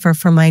must suffer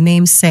for my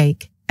name's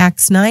sake.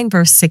 Acts 9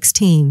 verse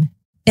 16.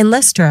 In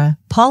Lystra,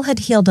 Paul had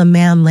healed a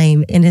man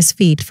lame in his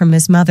feet from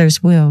his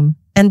mother's womb,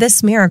 and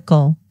this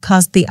miracle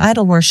caused the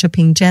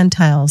idol-worshipping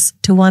Gentiles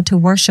to want to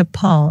worship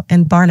Paul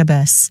and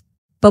Barnabas.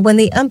 But when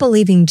the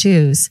unbelieving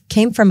Jews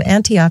came from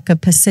Antioch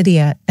of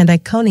Pisidia and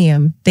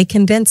Iconium, they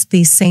convinced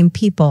these same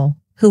people,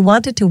 who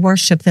wanted to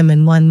worship them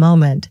in one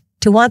moment,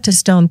 to want to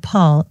stone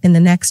Paul in the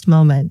next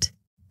moment.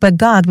 But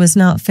God was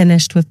not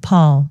finished with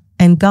Paul,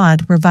 and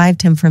God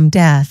revived him from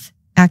death.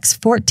 Acts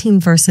 14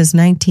 verses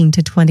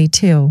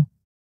 19-22.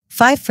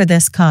 5 For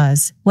this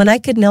cause, when I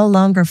could no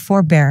longer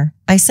forbear,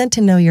 I sent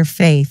to know your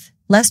faith,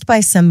 lest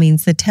by some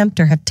means the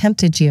tempter have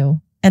tempted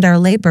you, and our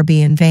labor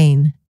be in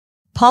vain.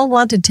 Paul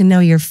wanted to know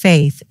your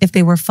faith if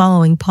they were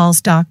following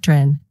Paul's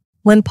doctrine.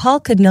 When Paul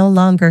could no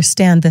longer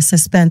stand the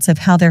suspense of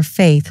how their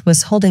faith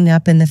was holding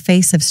up in the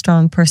face of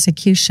strong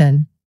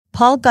persecution,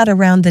 Paul got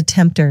around the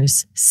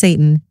tempters,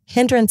 Satan,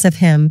 hindrance of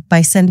him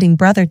by sending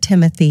brother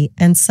Timothy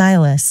and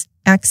Silas,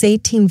 Acts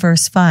 18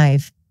 verse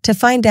 5, to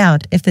find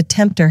out if the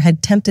tempter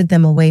had tempted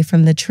them away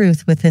from the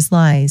truth with his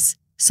lies,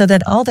 so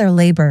that all their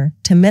labor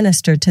to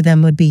minister to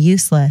them would be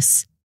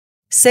useless.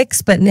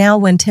 6 But now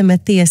when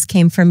Timotheus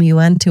came from you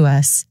unto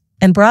us,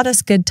 and brought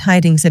us good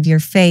tidings of your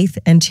faith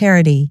and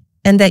charity,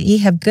 and that ye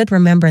have good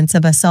remembrance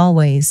of us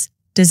always,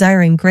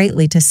 desiring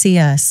greatly to see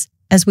us,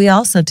 as we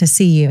also to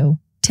see you,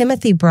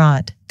 Timothy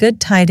brought good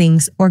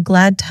tidings or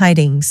glad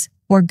tidings,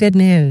 or good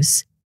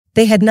news.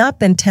 They had not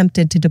been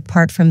tempted to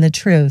depart from the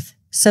truth,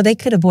 so they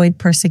could avoid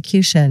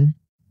persecution.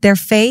 Their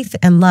faith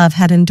and love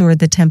had endured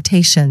the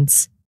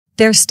temptations.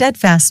 Their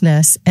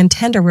steadfastness and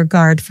tender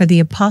regard for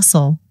the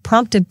apostle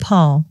prompted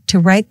Paul to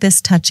write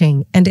this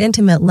touching and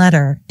intimate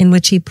letter in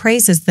which he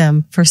praises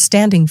them for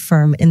standing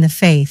firm in the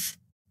faith.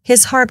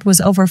 His heart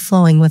was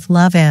overflowing with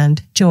love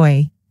and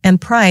joy and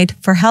pride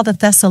for how the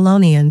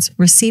Thessalonians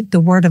received the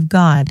word of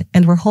God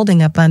and were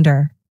holding up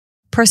under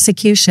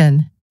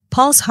persecution.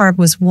 Paul's heart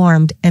was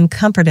warmed and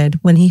comforted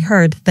when he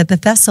heard that the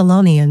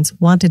Thessalonians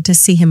wanted to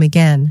see him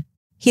again.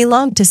 He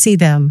longed to see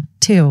them,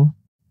 too.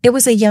 It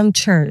was a young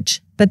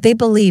church, but they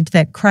believed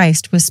that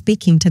Christ was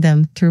speaking to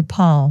them through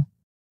Paul.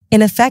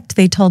 In effect,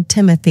 they told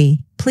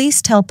Timothy,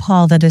 "Please tell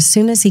Paul that as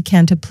soon as he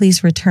can to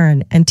please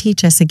return and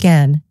teach us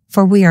again,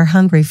 for we are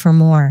hungry for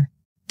more."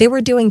 They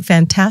were doing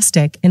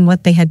fantastic in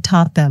what they had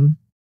taught them.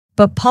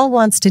 But Paul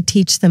wants to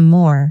teach them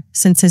more,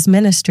 since his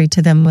ministry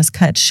to them was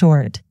cut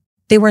short.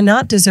 They were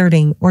not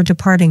deserting or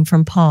departing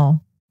from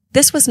Paul.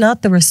 This was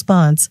not the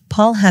response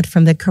Paul had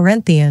from the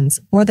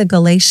Corinthians or the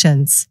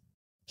Galatians.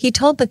 He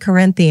told the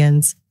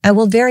Corinthians, "I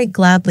will very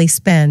gladly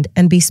spend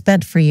and be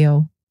spent for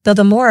you, though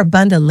the more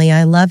abundantly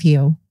I love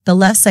you, the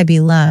less I be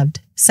loved."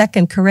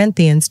 2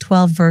 Corinthians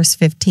 12 verse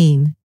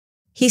 15.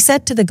 He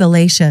said to the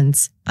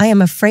Galatians, "I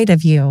am afraid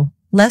of you,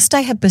 lest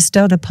I have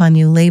bestowed upon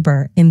you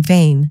labor in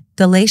vain."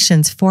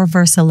 Galatians 4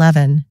 verse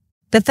 11.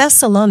 The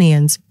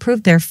Thessalonians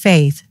proved their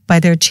faith by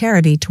their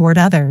charity toward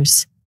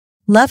others.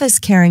 Love is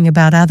caring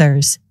about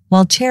others,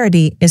 while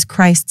charity is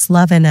Christ's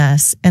love in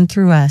us and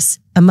through us,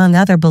 among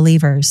other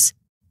believers.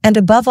 And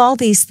above all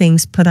these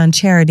things put on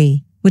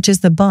charity, which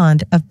is the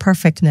bond of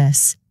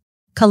perfectness.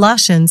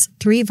 Colossians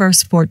 3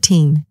 verse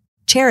 14.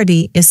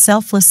 Charity is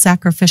selfless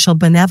sacrificial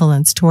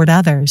benevolence toward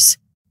others.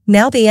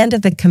 Now the end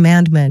of the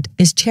commandment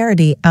is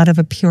charity out of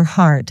a pure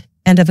heart,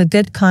 and of a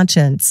good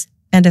conscience,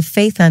 and of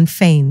faith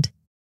unfeigned.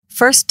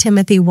 1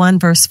 Timothy 1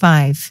 verse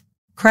 5.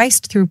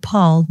 Christ through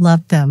Paul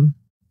loved them.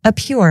 A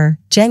pure,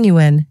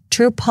 genuine,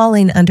 true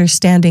Pauline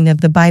understanding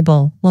of the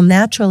Bible will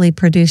naturally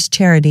produce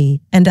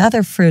charity and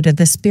other fruit of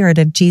the Spirit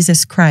of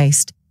Jesus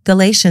Christ.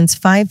 Galatians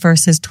 5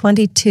 verses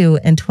 22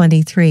 and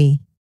 23.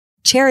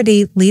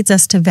 Charity leads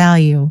us to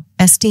value,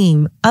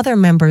 esteem other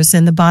members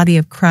in the body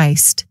of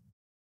Christ.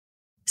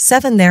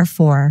 7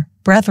 Therefore,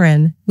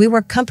 brethren, we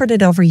were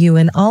comforted over you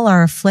in all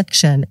our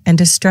affliction and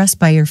distress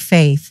by your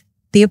faith.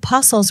 The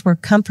apostles were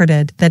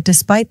comforted that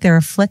despite their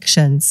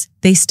afflictions,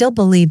 they still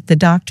believed the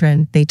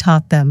doctrine they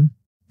taught them.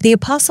 The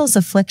apostles'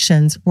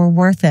 afflictions were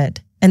worth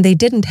it, and they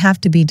didn't have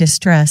to be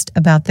distressed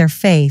about their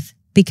faith,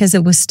 because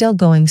it was still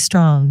going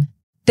strong.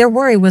 Their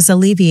worry was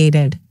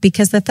alleviated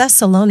because the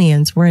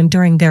Thessalonians were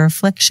enduring their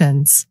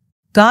afflictions.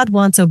 God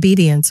wants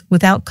obedience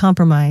without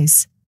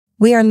compromise.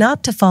 We are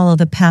not to follow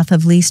the path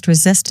of least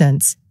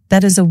resistance,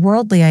 that is a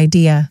worldly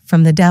idea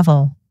from the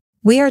devil.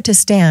 We are to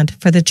stand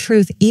for the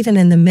truth even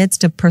in the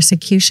midst of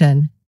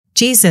persecution.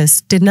 Jesus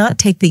did not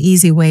take the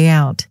easy way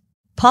out.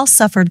 Paul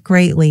suffered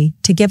greatly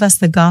to give us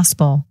the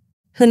gospel.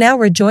 Who now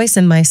rejoice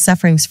in my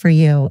sufferings for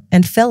you,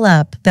 and fill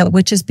up that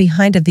which is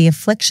behind of the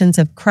afflictions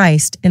of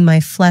Christ in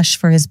my flesh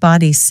for his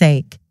body's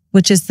sake,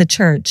 which is the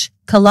church.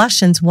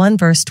 Colossians 1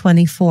 verse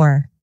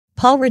 24.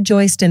 Paul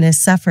rejoiced in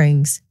his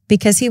sufferings,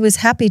 because he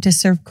was happy to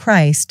serve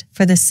Christ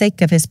for the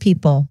sake of his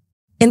people.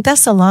 In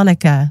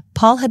Thessalonica,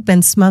 Paul had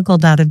been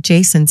smuggled out of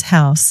Jason's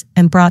house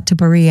and brought to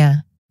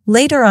Berea.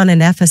 Later on in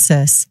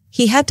Ephesus,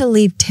 he had to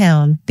leave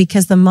town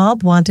because the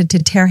mob wanted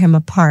to tear him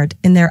apart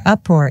in their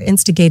uproar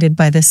instigated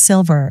by the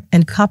silver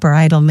and copper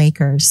idol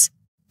makers.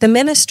 The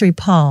ministry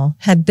Paul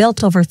had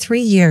built over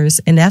 3 years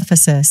in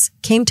Ephesus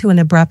came to an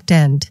abrupt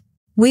end.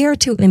 We are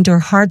to endure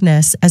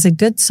hardness as a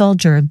good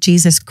soldier of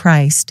Jesus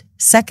Christ,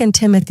 2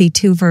 Timothy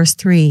 2 verse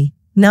 3,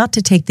 not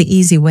to take the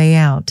easy way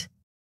out.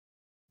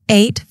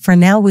 8 For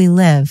now we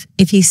live,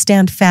 if ye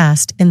stand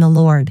fast in the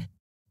Lord.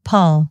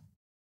 Paul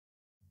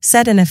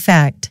said in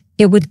effect,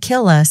 it would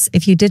kill us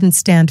if you didn't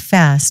stand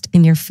fast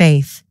in your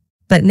faith.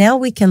 But now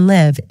we can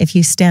live if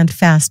you stand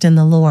fast in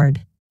the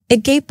Lord.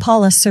 It gave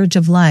Paul a surge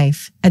of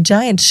life, a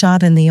giant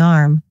shot in the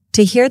arm,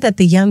 to hear that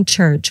the young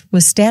church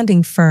was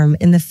standing firm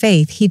in the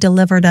faith he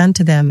delivered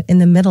unto them in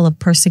the middle of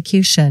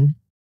persecution.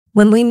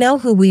 When we know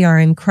who we are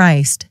in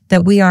Christ,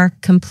 that we are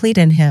complete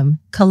in Him,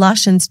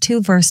 Colossians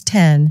 2 verse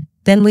 10,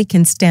 then we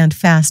can stand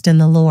fast in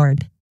the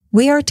Lord.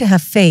 We are to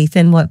have faith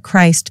in what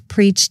Christ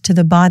preached to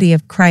the body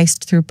of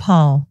Christ through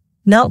Paul,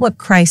 not what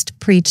Christ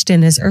preached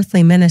in His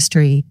earthly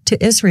ministry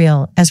to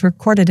Israel as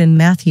recorded in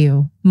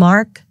Matthew,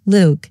 Mark,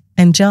 Luke,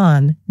 and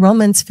John,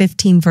 Romans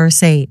 15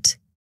 verse 8.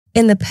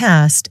 In the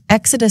past,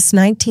 Exodus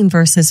 19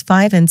 verses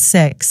 5 and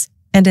 6,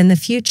 and in the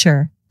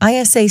future,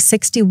 Isaiah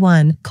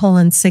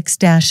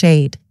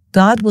 61:6-8,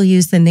 God will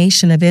use the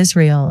nation of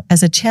Israel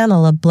as a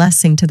channel of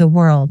blessing to the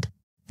world.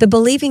 The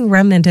believing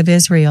remnant of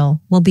Israel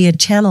will be a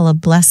channel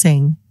of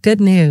blessing, good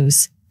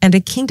news, and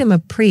a kingdom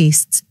of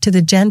priests to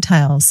the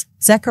Gentiles,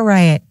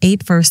 Zechariah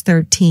 8 verse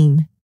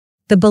 13.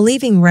 The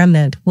believing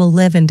remnant will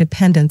live in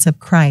dependence of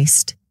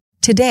Christ.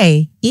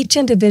 Today, each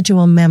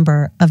individual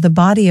member of the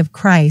body of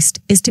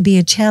Christ is to be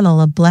a channel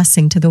of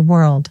blessing to the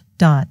world.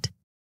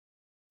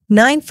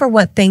 9. For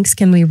what thanks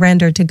can we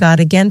render to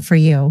God again for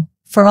you,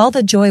 for all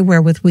the joy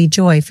wherewith we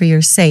joy for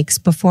your sakes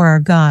before our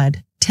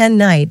God, 10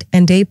 night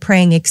and day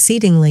praying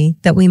exceedingly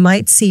that we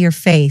might see your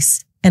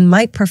face, and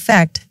might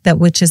perfect that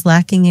which is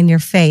lacking in your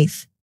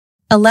faith.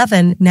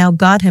 11. Now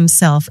God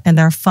Himself and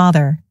our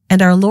Father,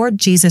 and our Lord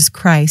Jesus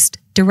Christ,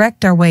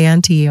 direct our way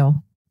unto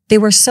you. They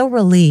were so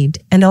relieved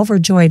and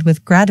overjoyed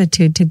with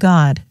gratitude to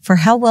God for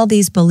how well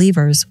these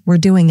believers were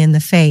doing in the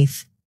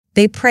faith.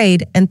 They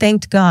prayed and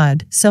thanked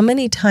God so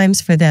many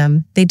times for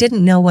them they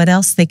didn't know what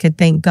else they could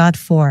thank God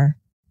for.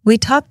 We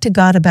talked to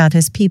God about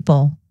His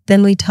people,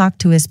 then we talked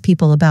to His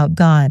people about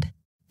God.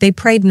 They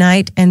prayed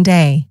night and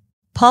day.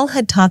 Paul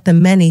had taught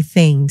them many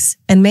things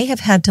and may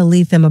have had to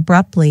leave them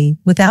abruptly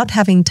without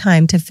having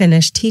time to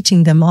finish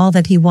teaching them all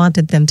that he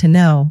wanted them to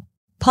know.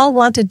 Paul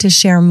wanted to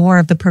share more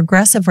of the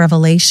progressive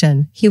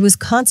revelation he was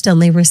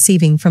constantly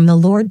receiving from the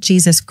Lord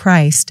Jesus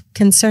Christ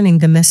concerning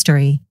the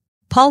mystery.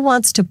 Paul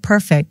wants to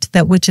perfect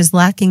that which is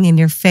lacking in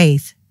your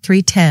faith,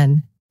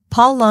 3:10.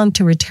 Paul longed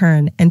to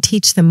return and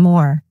teach them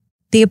more.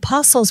 The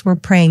apostles were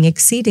praying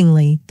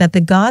exceedingly that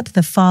the God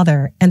the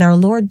Father and our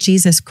Lord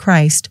Jesus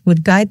Christ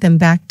would guide them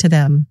back to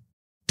them.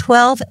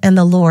 12. And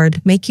the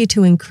Lord make you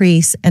to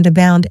increase and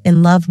abound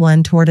in love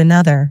one toward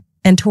another,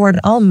 and toward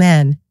all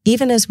men,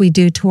 even as we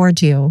do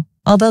toward you.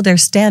 Although their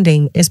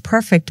standing is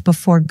perfect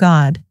before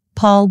God,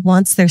 Paul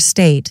wants their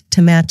state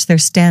to match their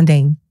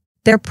standing.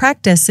 Their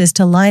practice is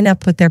to line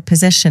up with their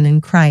position in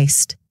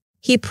Christ.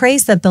 He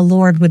prays that the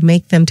Lord would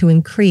make them to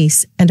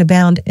increase and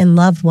abound in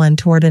love one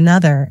toward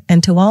another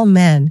and to all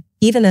men,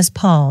 even as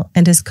Paul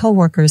and his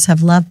co-workers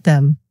have loved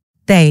them.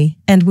 They,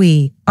 and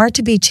we, are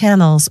to be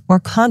channels or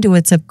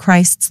conduits of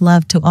Christ's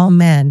love to all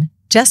men,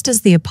 just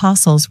as the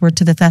apostles were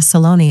to the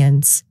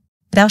Thessalonians.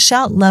 Thou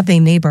shalt love thy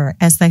neighbor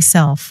as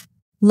thyself.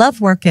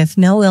 Love worketh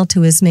no ill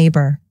to his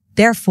neighbor.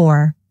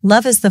 Therefore,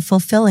 love is the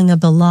fulfilling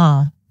of the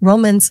law.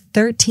 Romans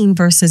 13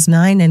 verses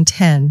 9 and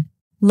 10.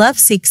 Love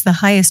seeks the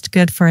highest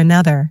good for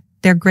another,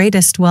 their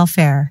greatest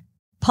welfare.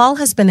 Paul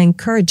has been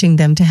encouraging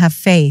them to have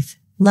faith,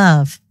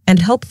 love,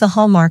 and hope, the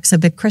hallmarks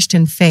of the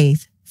Christian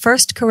faith. 1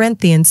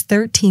 Corinthians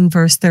 13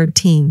 verse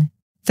 13.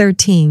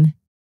 13.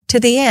 To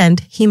the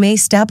end He may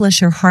establish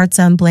your hearts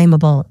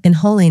unblameable in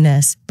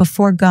holiness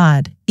before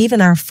God,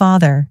 even our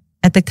Father,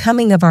 at the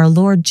coming of our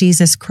Lord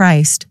Jesus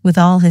Christ with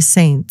all His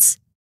saints.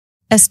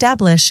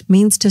 Establish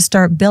means to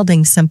start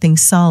building something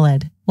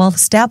solid, while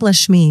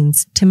establish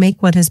means to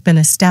make what has been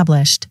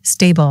established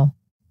stable.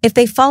 If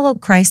they follow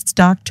Christ's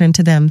doctrine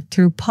to them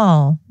through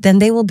Paul, then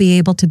they will be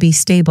able to be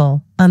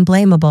stable,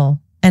 unblameable,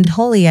 and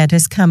holy at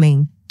His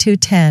coming.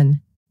 2:10.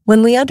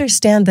 When we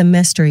understand the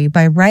mystery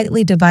by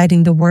rightly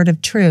dividing the word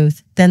of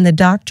truth, then the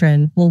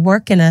doctrine will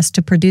work in us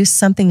to produce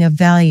something of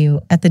value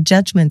at the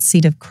judgment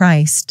seat of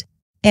Christ.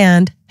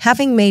 And,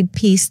 having made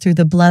peace through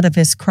the blood of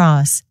His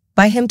cross,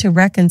 by Him to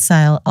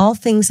reconcile all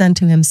things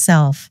unto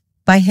Himself,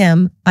 by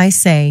Him, I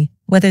say,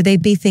 whether they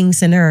be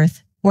things in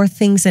earth, or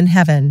things in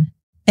heaven.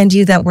 And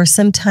you that were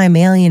sometime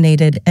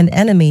alienated and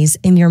enemies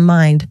in your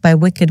mind by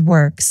wicked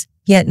works,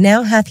 yet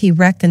now hath He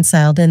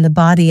reconciled in the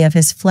body of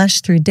His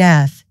flesh through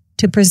death,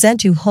 to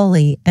present you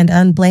holy and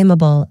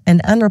unblameable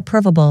and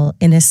unreprovable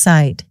in His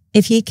sight,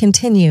 if ye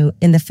continue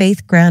in the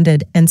faith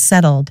grounded and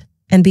settled,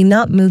 and be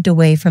not moved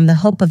away from the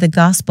hope of the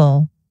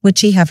gospel,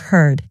 which ye have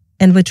heard,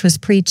 and which was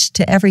preached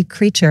to every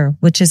creature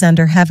which is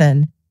under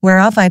heaven,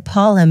 whereof I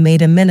Paul am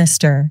made a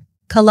minister.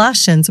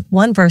 Colossians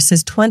 1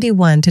 verses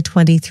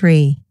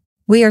 21-23.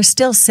 We are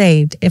still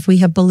saved if we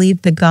have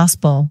believed the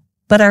gospel,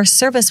 but our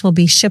service will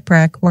be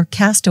shipwreck or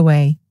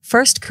castaway.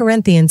 1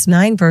 Corinthians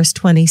 9 verse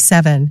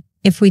 27,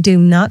 if we do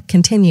not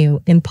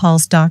continue in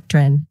Paul's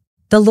doctrine.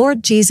 The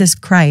Lord Jesus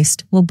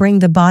Christ will bring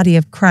the body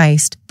of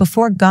Christ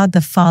before God the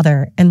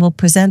Father and will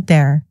present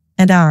there,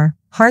 and our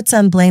hearts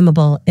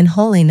unblameable in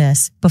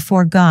holiness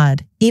before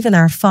God, even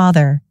our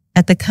Father,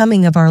 at the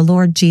coming of our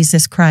Lord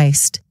Jesus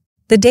Christ.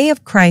 The day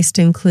of Christ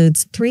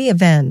includes 3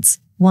 events: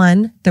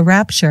 1. The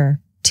rapture,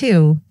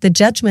 2. The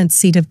judgment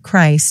seat of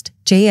Christ,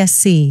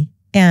 JSC,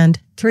 and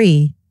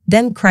 3.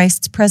 Then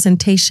Christ's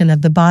presentation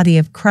of the body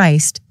of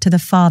Christ to the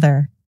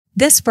Father.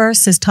 This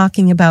verse is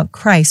talking about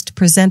Christ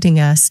presenting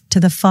us to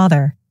the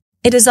Father.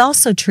 It is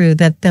also true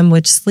that them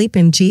which sleep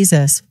in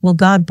Jesus will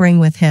God bring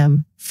with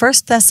him. 1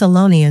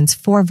 Thessalonians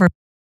 4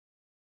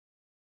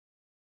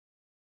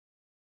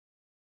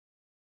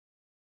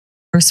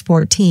 verse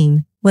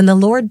 14, when the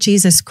Lord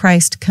Jesus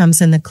Christ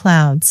comes in the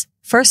clouds.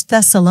 1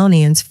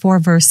 Thessalonians 4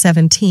 verse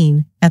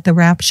 17, at the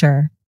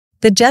rapture.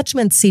 The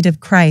judgment seat of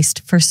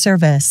Christ for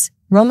service.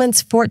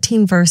 Romans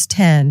 14 verse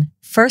 10,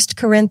 1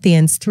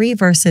 Corinthians 3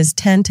 verses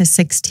 10 to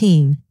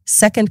 16,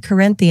 2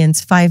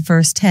 Corinthians 5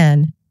 verse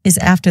 10, is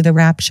after the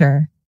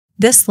rapture.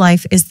 This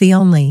life is the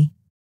only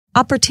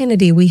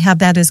opportunity we have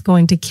that is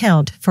going to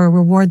count for a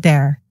reward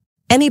there.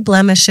 Any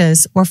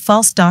blemishes or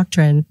false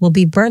doctrine will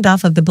be burned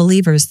off of the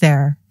believers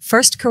there.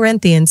 1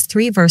 Corinthians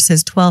 3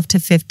 verses 12 to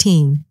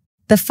 15.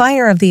 The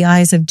fire of the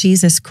eyes of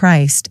Jesus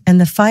Christ and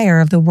the fire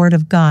of the Word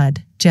of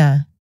God,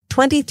 Jah.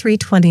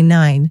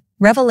 23:29,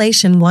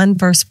 Revelation 1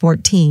 verse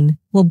 14,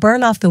 will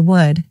burn off the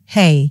wood,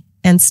 hay,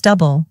 and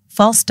stubble,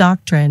 false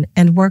doctrine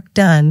and work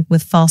done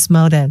with false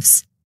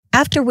motives.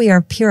 After we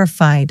are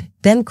purified,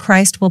 then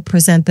Christ will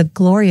present the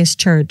glorious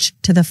church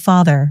to the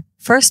Father.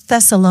 1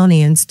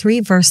 Thessalonians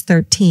 3 verse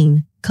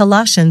 13,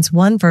 Colossians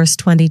 1 verse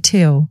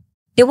 22.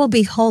 It will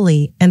be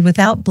holy and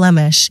without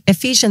blemish.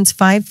 Ephesians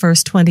 5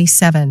 verse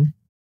 27.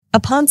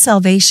 Upon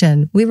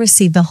salvation we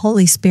receive the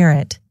Holy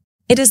Spirit.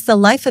 It is the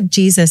life of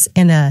Jesus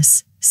in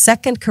us.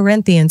 2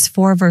 Corinthians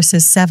 4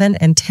 verses 7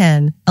 and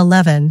 10,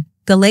 11,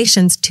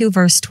 Galatians 2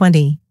 verse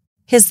 20.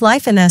 His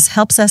life in us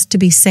helps us to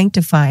be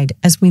sanctified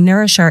as we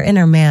nourish our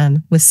inner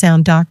man with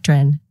sound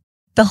doctrine.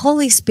 The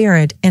Holy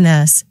Spirit in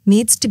us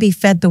needs to be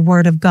fed the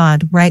Word of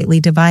God rightly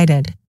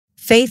divided.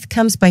 Faith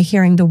comes by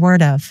hearing the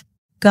Word of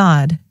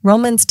God.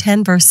 Romans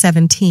 10 verse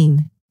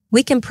 17.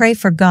 We can pray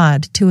for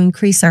God to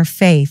increase our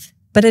faith,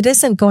 but it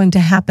isn't going to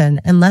happen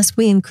unless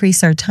we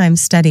increase our time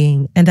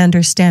studying and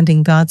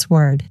understanding God's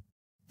Word.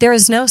 There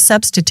is no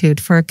substitute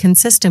for a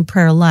consistent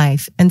prayer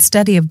life and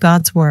study of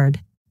God's Word.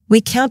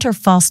 We counter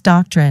false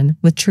doctrine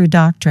with true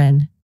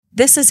doctrine.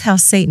 This is how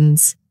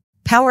Satan's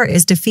power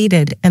is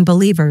defeated and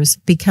believers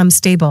become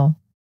stable.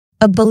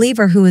 A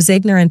believer who is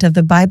ignorant of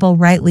the Bible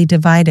rightly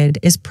divided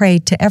is prey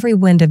to every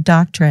wind of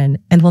doctrine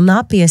and will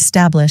not be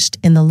established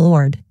in the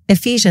Lord.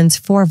 Ephesians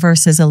 4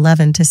 verses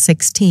 11 to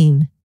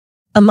 16.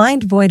 A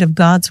mind void of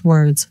God's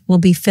words will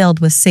be filled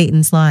with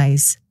Satan's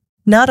lies.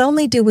 Not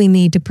only do we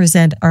need to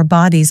present our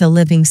bodies a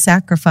living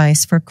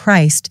sacrifice for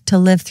Christ to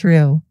live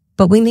through,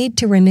 but we need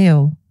to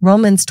renew,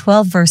 Romans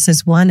 12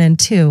 verses 1 and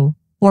 2,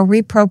 or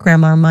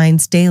reprogram our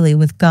minds daily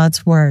with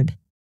God's Word.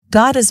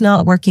 God is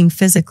not working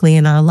physically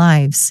in our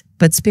lives,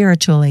 but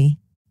spiritually.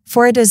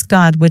 For it is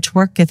God which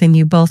worketh in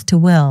you both to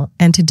will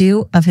and to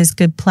do of his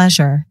good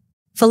pleasure.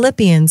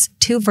 Philippians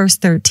 2 verse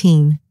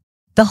 13.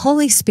 The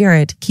Holy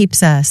Spirit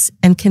keeps us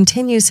and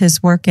continues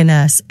his work in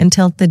us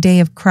until the day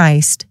of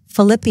Christ.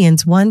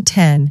 Philippians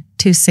 1:10,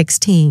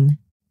 2:16.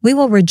 We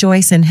will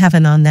rejoice in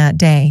heaven on that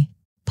day.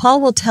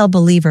 Paul will tell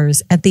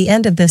believers at the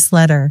end of this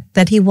letter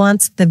that he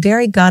wants the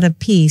very God of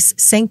peace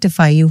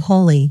sanctify you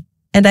wholly.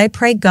 And I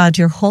pray God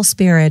your whole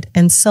spirit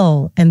and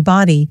soul and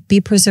body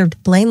be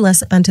preserved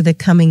blameless unto the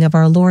coming of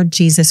our Lord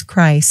Jesus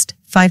Christ.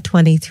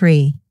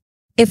 5:23.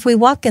 If we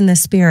walk in the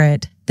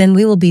Spirit, then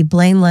we will be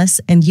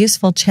blameless and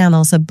useful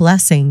channels of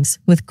blessings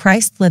with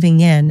Christ living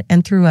in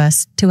and through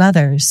us to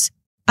others.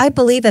 I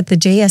believe at the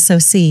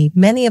JSOC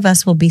many of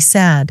us will be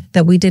sad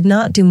that we did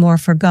not do more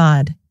for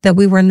God, that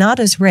we were not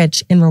as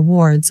rich in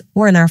rewards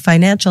or in our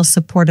financial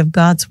support of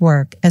God's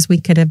work as we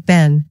could have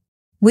been.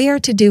 We are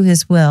to do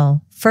his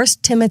will. 1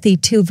 Timothy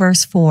 2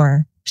 verse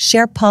 4,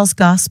 share Paul's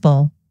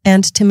gospel,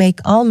 and to make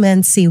all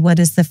men see what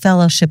is the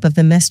fellowship of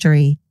the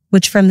mystery,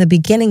 which from the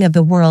beginning of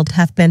the world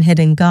hath been hid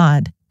in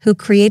God, who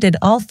created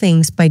all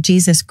things by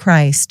Jesus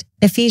Christ.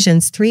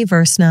 Ephesians 3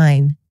 verse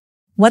 9.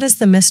 What is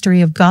the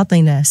mystery of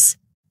godliness?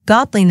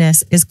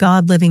 Godliness is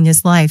God living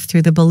his life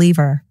through the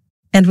believer.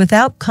 And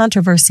without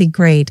controversy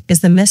great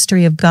is the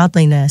mystery of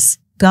godliness.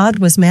 God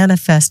was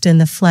manifest in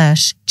the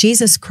flesh,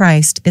 Jesus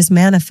Christ is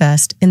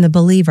manifest in the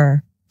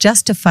believer,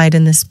 justified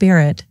in the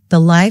Spirit. The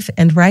life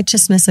and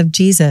righteousness of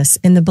Jesus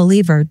in the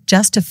believer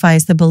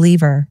justifies the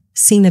believer,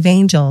 seen of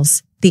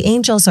angels. The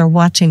angels are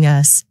watching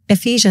us.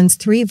 Ephesians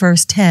 3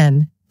 verse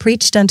 10,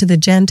 preached unto the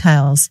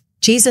Gentiles.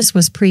 Jesus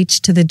was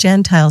preached to the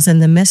Gentiles in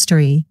the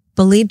mystery,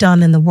 believed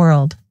on in the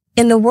world.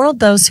 In the world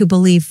those who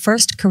believe 1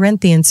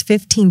 Corinthians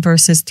 15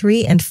 verses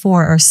 3 and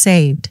 4 are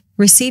saved,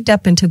 received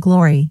up into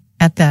glory.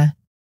 At the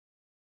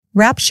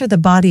rapture the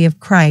body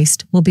of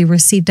Christ will be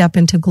received up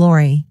into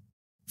glory.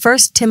 1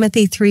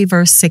 Timothy 3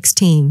 verse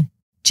 16.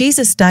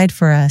 Jesus died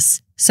for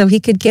us, so he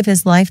could give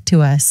his life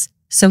to us,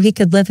 so he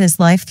could live his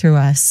life through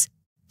us.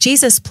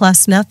 Jesus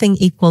plus nothing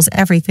equals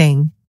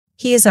everything.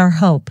 He is our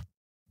hope.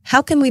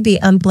 How can we be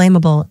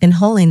unblameable in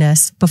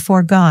holiness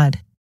before God?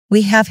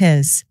 We have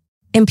his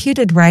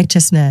imputed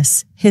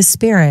righteousness, his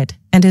Spirit,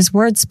 and his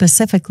word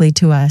specifically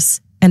to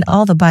us, and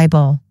all the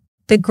Bible.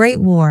 The great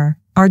war,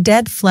 our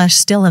dead flesh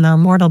still in our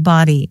mortal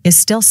body, is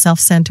still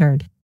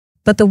self-centered.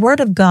 But the Word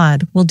of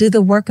God will do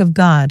the work of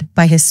God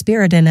by His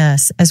Spirit in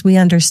us as we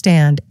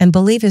understand and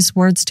believe His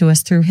words to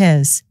us through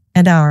His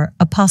and our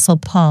Apostle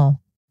Paul.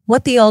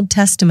 What the Old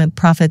Testament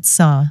prophets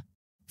saw.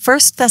 1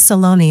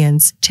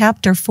 Thessalonians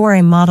chapter 4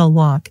 A model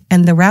walk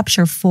and the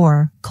rapture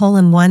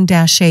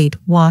 4:1-8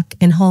 Walk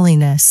in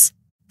holiness.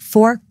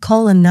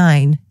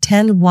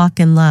 4:9-10 Walk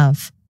in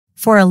love.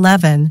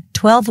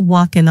 4:11-12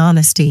 Walk in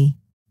honesty.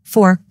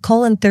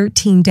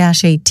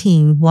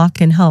 4:13-18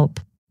 Walk in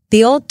hope.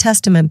 The Old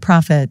Testament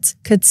prophets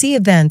could see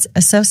events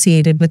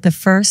associated with the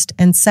first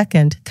and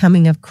second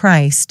coming of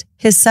Christ,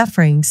 His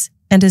sufferings,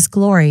 and His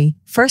glory.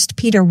 1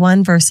 Peter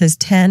 1 verses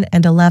 10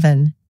 and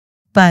 11.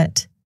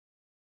 But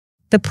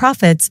the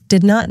prophets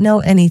did not know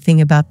anything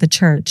about the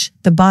church,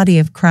 the body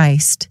of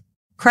Christ.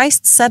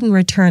 Christ's sudden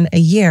return a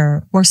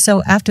year or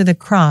so after the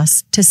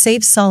cross to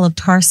save Saul of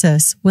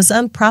Tarsus was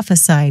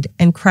unprophesied,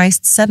 and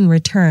Christ's sudden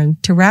return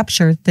to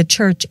rapture the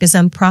church is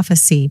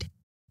unprophesied.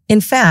 In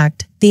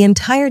fact, the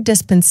entire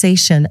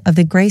dispensation of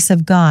the grace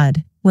of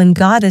God, when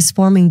God is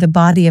forming the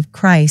body of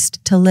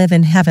Christ to live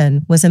in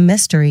heaven, was a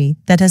mystery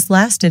that has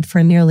lasted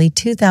for nearly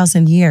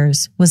 2,000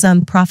 years, was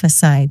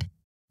unprophesied.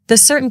 The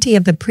certainty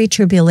of the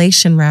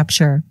pre-tribulation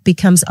rapture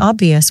becomes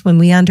obvious when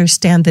we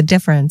understand the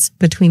difference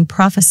between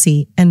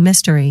prophecy and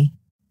mystery.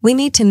 We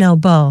need to know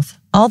both,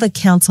 all the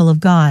counsel of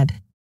God.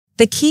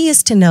 The key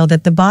is to know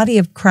that the body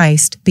of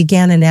Christ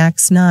began in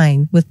Acts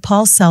 9 with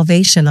Paul's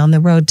salvation on the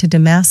road to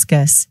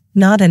Damascus,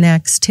 not in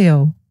Acts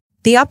 2.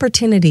 The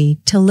opportunity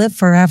to live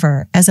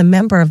forever as a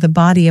member of the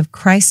body of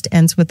Christ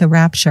ends with the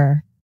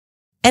rapture.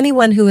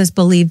 Anyone who has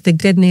believed the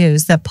good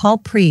news that Paul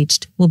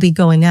preached will be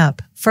going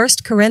up. 1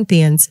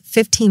 Corinthians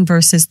 15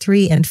 verses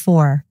 3 and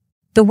 4.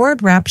 The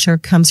word rapture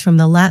comes from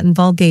the Latin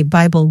Vulgate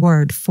Bible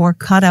word for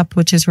caught up,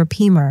 which is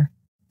rapimer.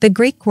 The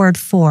Greek word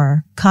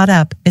for caught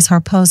up is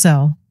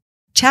harpozo.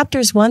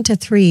 Chapters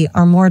 1-3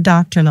 are more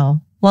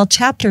doctrinal, while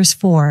chapters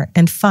 4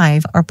 and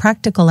 5 are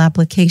practical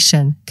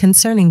application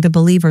concerning the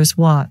believer's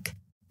walk.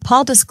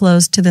 Paul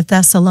disclosed to the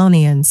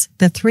Thessalonians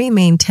the three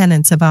main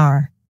tenets of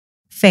our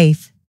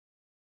faith.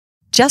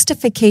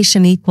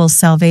 Justification equals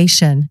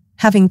salvation,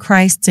 having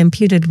Christ's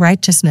imputed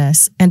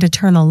righteousness and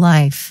eternal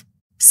life.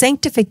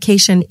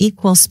 Sanctification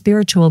equals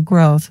spiritual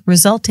growth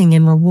resulting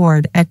in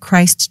reward at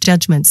Christ's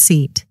judgment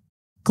seat.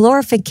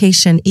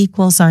 Glorification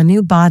equals our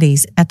new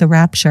bodies at the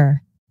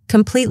rapture,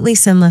 completely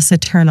sinless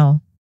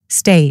eternal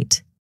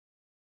state.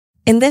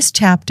 In this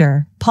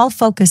chapter, Paul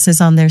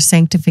focuses on their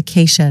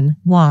sanctification,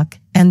 walk,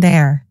 and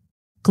their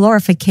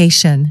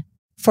glorification.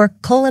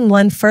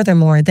 4:1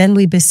 Furthermore, then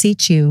we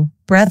beseech you,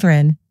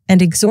 brethren,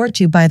 and exhort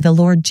you by the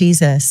Lord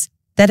Jesus,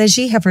 that as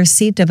ye have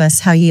received of us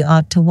how ye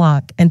ought to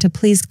walk and to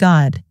please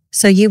God,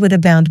 so ye would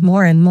abound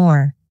more and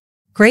more.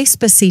 Grace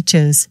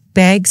beseeches,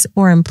 begs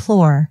or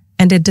implore,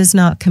 and it does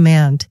not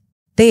command.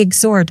 They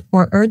exhort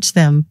or urge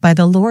them by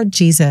the Lord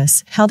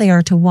Jesus how they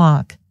are to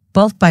walk,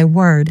 both by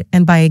word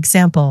and by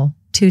example.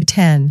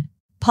 2:10.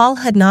 Paul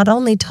had not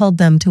only told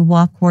them to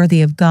walk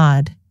worthy of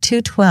God,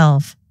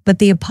 2:12, but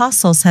the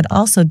apostles had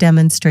also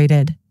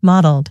demonstrated,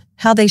 modeled,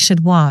 how they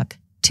should walk,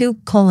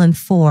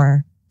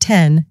 2:4,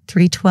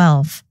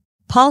 3:12.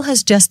 Paul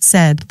has just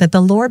said that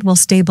the Lord will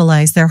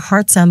stabilize their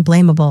hearts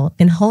unblameable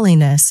in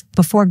holiness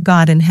before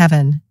God in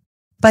heaven.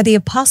 By the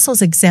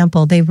apostles'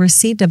 example they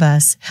received of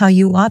us how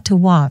you ought to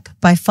walk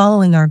by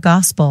following our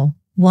gospel,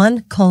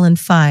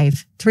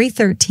 1:5,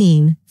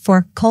 3:13,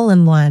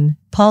 4:1,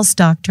 Paul's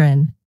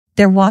doctrine.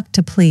 Their walk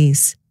to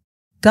please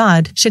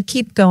God should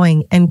keep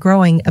going and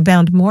growing,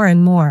 abound more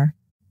and more.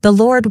 The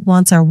Lord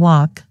wants our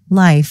walk,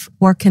 life,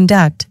 or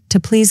conduct to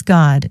please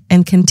God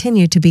and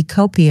continue to be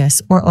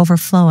copious or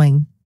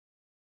overflowing.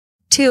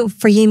 2.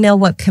 For ye know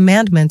what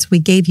commandments we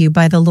gave you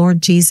by the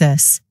Lord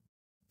Jesus.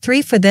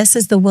 3. For this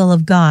is the will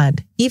of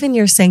God, even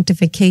your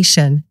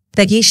sanctification,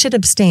 that ye should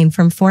abstain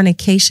from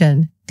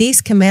fornication.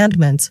 These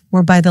commandments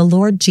were by the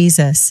Lord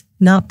Jesus,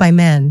 not by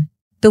men.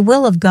 The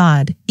will of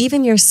God,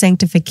 even your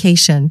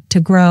sanctification, to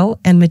grow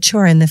and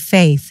mature in the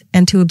faith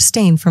and to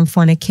abstain from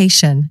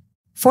fornication.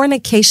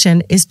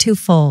 Fornication is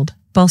twofold,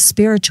 both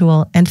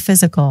spiritual and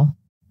physical.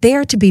 They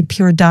are to be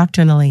pure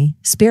doctrinally,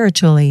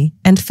 spiritually,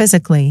 and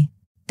physically.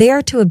 They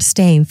are to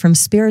abstain from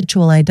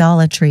spiritual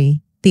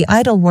idolatry, the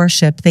idol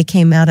worship they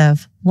came out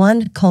of,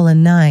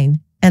 1:9,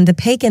 and the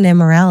pagan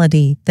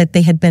immorality that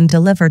they had been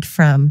delivered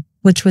from,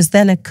 which was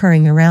then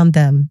occurring around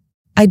them.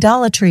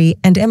 Idolatry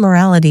and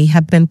immorality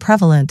have been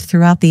prevalent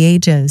throughout the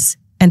ages,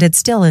 and it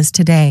still is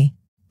today.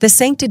 The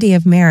sanctity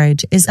of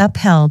marriage is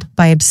upheld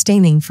by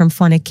abstaining from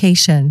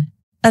fornication.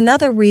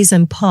 Another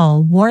reason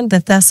Paul warned the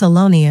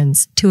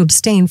Thessalonians to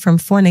abstain from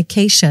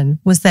fornication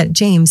was that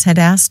James had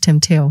asked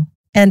him to.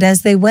 And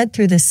as they went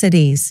through the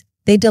cities,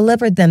 they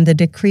delivered them the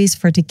decrees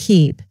for to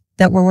keep,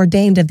 that were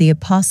ordained of the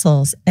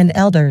apostles and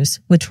elders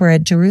which were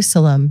at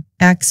Jerusalem.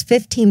 Acts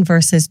 15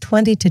 verses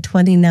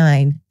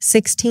 20-29,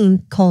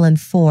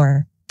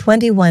 16:4,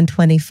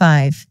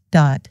 21-25.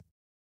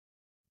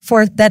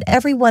 For that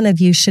every one of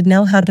you should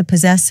know how to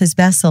possess his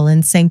vessel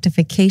in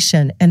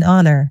sanctification and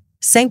honor.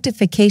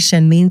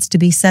 Sanctification means to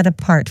be set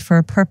apart for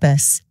a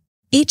purpose.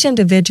 Each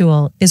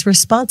individual is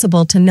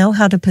responsible to know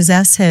how to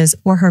possess his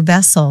or her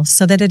vessel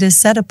so that it is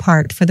set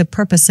apart for the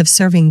purpose of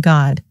serving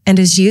God and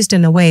is used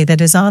in a way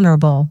that is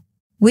honorable.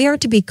 We are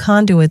to be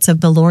conduits of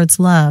the Lord's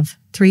love.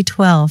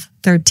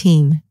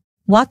 3:12-13.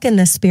 Walk in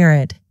the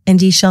Spirit, and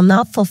ye shall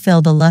not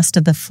fulfill the lust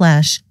of the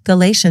flesh.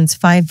 Galatians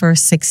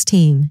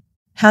 5:16.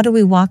 How do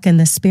we walk in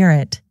the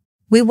Spirit?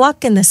 We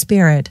walk in the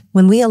Spirit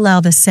when we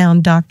allow the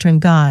sound doctrine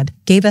God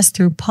gave us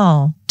through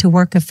Paul to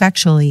work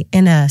effectually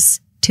in us.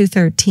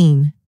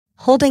 2:13.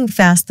 Holding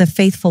fast the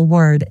faithful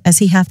word as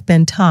he hath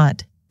been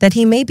taught, that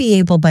he may be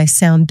able by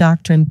sound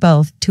doctrine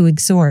both to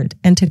exhort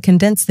and to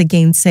convince the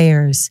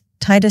gainsayers.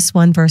 Titus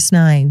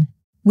 1:9.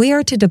 We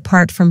are to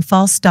depart from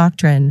false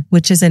doctrine,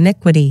 which is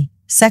iniquity.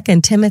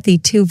 2 Timothy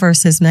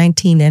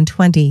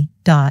 2:19-20.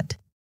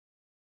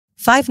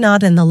 5.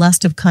 Not in the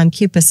lust of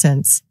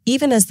concupiscence,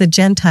 even as the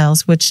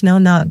Gentiles which know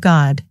not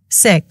God.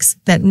 6.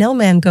 That no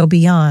man go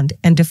beyond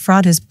and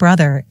defraud his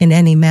brother in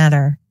any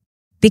matter.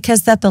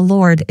 Because that the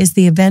Lord is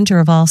the avenger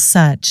of all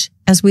such,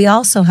 as we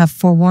also have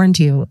forewarned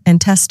you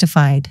and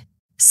testified.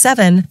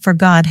 7. For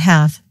God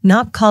hath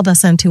not called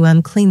us unto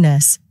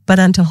uncleanness, but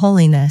unto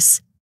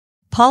holiness.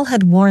 Paul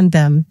had warned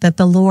them that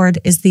the Lord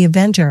is the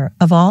avenger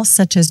of all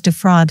such as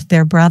defraud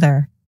their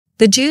brother.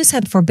 The Jews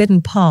had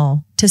forbidden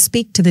Paul to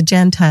speak to the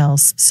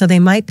Gentiles so they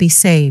might be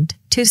saved.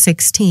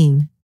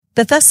 2:16.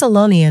 The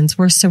Thessalonians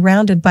were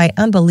surrounded by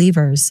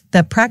unbelievers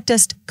that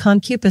practiced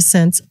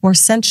concupiscence or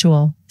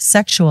sensual,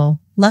 sexual,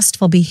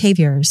 lustful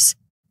behaviors.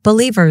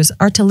 Believers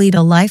are to lead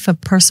a life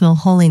of personal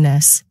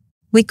holiness.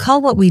 We call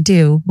what we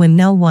do when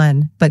no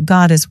one but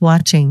God is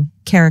watching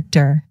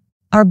character.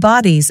 Our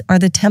bodies are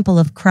the temple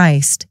of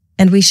Christ,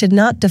 and we should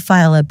not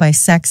defile it by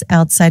sex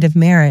outside of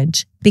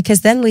marriage,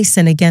 because then we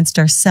sin against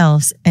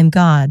ourselves and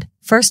God.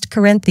 1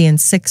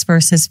 Corinthians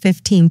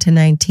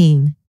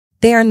 6:15-19.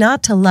 They are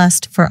not to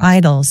lust for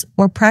idols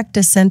or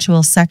practice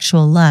sensual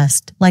sexual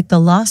lust like the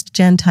lost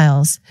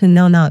Gentiles who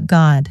know not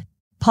God.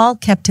 Paul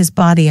kept his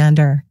body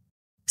under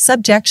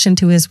subjection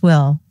to his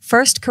will.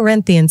 1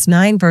 Corinthians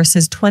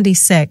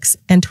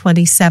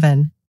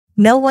 9:26-27.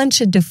 No one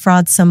should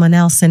defraud someone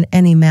else in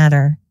any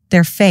matter,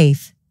 their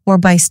faith, or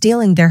by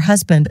stealing their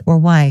husband or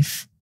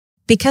wife.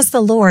 Because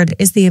the Lord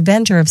is the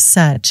avenger of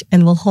such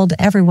and will hold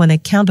everyone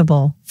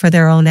accountable for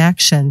their own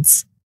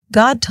actions.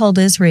 God told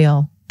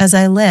Israel, As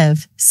I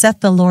live, saith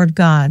the Lord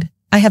God,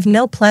 I have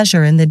no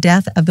pleasure in the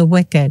death of the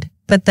wicked,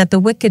 but that the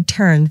wicked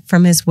turn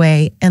from his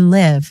way and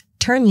live.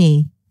 Turn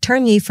ye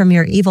from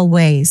your evil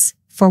ways,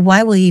 for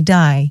why will ye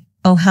die,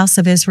 O house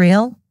of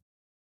Israel?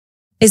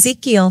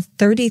 Ezekiel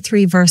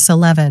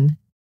 33:11.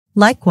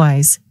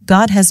 Likewise,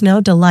 God has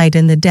no delight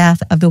in the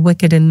death of the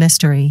wicked in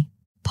mystery.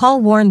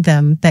 Paul warned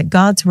them that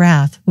God's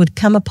wrath would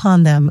come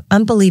upon them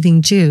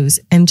unbelieving Jews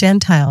and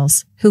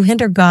Gentiles who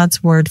hinder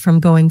God's word from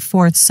going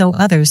forth so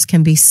others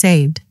can be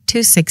saved.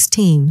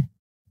 2:16.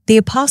 The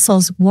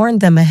apostles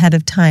warned them ahead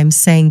of time,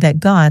 saying that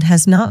God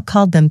has not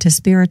called them to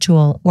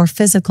spiritual or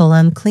physical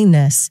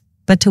uncleanness,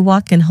 but to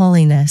walk in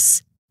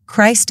holiness.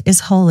 Christ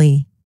is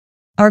holy.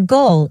 Our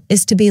goal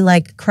is to be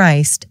like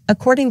Christ,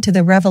 according to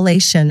the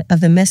revelation of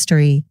the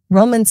mystery,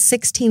 Romans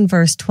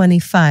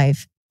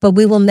 16:25, but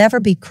we will never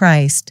be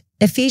Christ,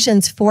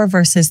 Ephesians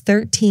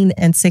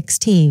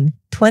 4:13-16,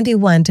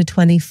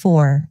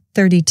 21-24,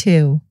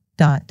 32.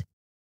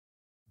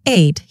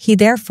 8. He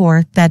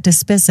therefore that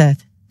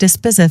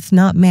despiseth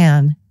not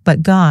man,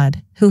 but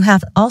God, who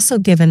hath also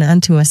given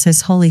unto us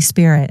his Holy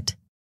Spirit.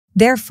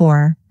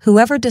 Therefore,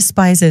 whoever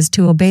despises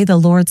to obey the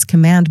Lord's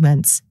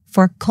commandments,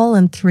 for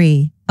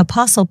 3,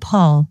 Apostle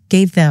Paul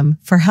gave them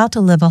for how to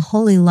live a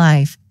holy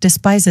life,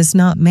 despises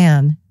not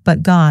man,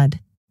 but God.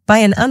 By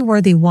an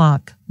unworthy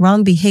walk,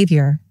 wrong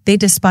behavior, they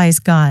despise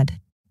God.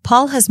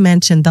 Paul has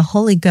mentioned the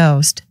Holy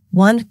Ghost,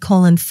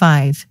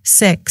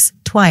 1:5-6,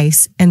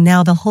 twice, and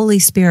now the Holy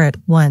Spirit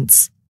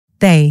once.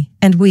 They,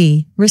 and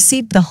we,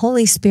 received the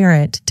Holy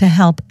Spirit to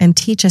help and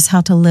teach us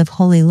how to live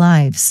holy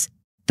lives.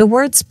 The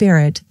word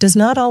Spirit does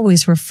not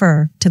always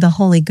refer to the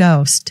Holy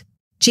Ghost.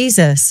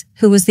 Jesus,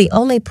 who was the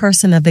only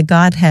person of the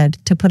Godhead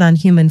to put on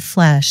human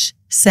flesh,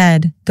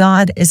 said,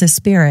 God is a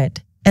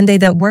spirit, and they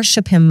that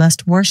worship him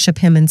must worship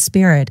him in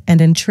spirit and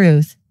in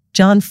truth.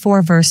 John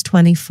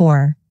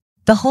 4:24.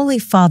 The Holy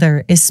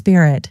Father is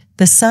Spirit,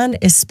 the Son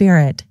is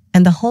Spirit,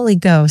 and the Holy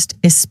Ghost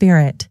is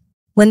Spirit.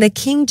 When the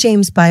King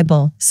James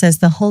Bible says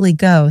the Holy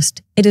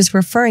Ghost, it is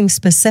referring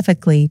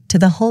specifically to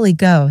the Holy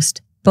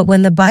Ghost, but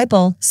when the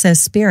Bible says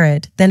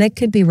Spirit, then it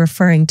could be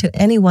referring to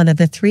any one of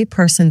the three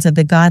persons of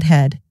the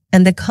Godhead,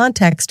 and the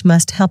context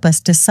must help us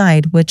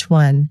decide which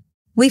one.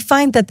 We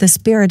find that the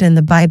Spirit in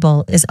the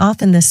Bible is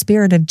often the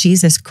Spirit of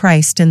Jesus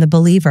Christ in the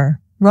believer,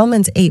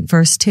 Romans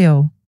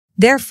 8:2.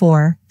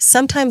 Therefore,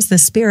 sometimes the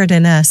Spirit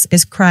in us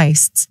is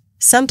Christ's,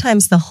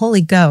 sometimes the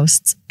Holy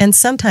Ghost's, and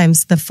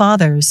sometimes the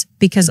Father's,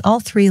 because all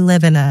three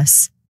live in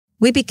us.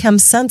 We become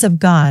sons of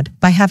God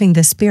by having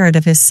the Spirit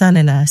of His Son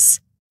in us.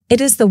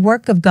 It is the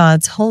work of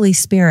God's Holy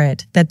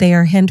Spirit that they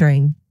are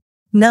hindering.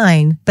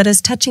 9. But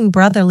as touching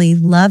brotherly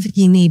love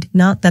ye need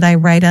not that I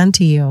write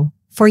unto you,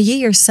 for ye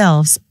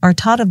yourselves are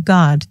taught of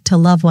God to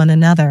love one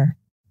another.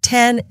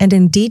 10 And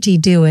indeed ye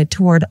do it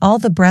toward all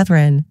the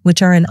brethren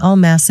which are in all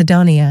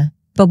Macedonia.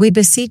 But we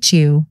beseech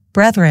you,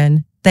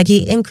 brethren, that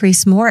ye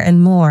increase more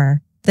and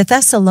more. The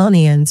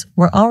Thessalonians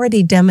were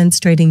already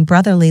demonstrating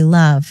brotherly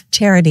love,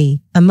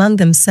 charity, among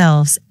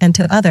themselves and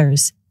to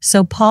others,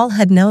 so Paul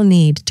had no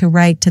need to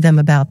write to them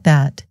about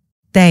that.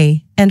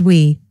 They, and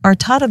we, are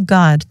taught of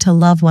God to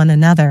love one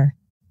another.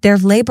 Their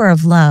labor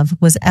of love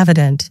was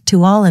evident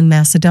to all in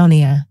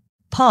Macedonia.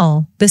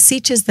 Paul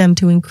beseeches them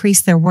to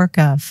increase their work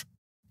of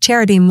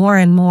charity more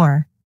and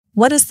more.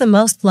 What is the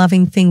most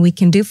loving thing we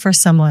can do for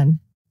someone?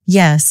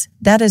 Yes,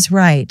 that is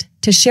right,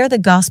 to share the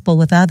gospel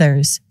with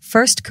others.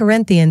 1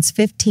 Corinthians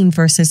 15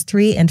 verses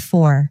 3 and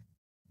 4.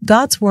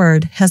 God's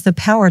word has the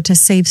power to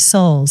save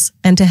souls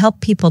and to help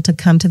people to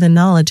come to the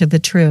knowledge of the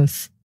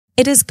truth.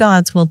 It is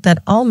God's will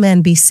that all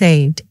men be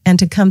saved and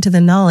to come to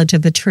the knowledge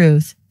of the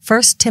truth.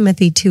 1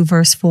 Timothy 2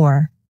 verse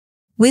 4.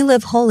 We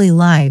live holy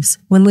lives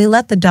when we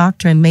let the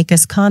doctrine make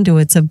us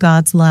conduits of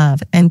God's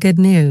love and good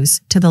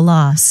news to the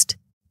lost.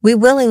 We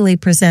willingly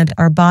present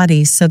our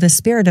bodies so the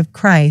Spirit of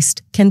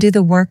Christ can do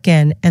the work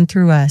in and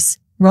through us.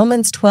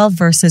 Romans 12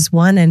 verses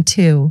 1 and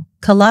 2,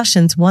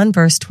 Colossians 1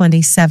 verse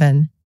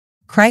 27.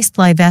 Christ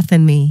liveth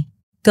in me.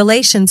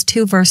 Galatians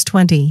 2 verse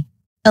 20.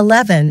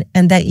 11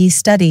 And that ye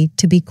study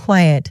to be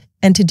quiet,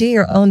 and to do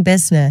your own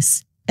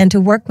business, and to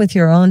work with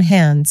your own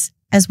hands,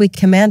 as we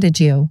commanded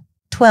you.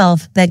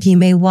 12 That ye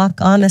may walk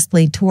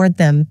honestly toward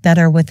them that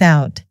are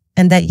without,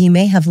 and that ye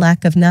may have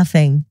lack of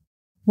nothing.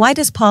 Why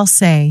does Paul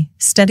say,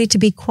 study to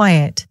be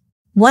quiet?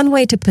 One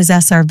way to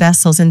possess our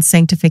vessels in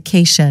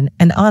sanctification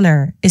and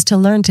honor is to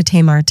learn to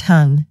tame our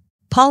tongue.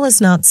 Paul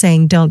is not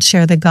saying don't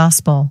share the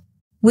gospel.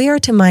 We are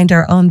to mind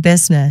our own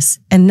business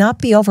and not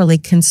be overly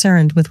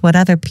concerned with what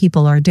other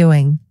people are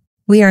doing.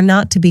 We are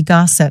not to be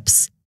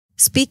gossips.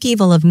 Speak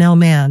evil of no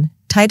man.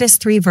 Titus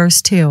 3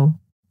 verse 2.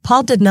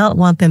 Paul did not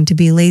want them to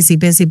be lazy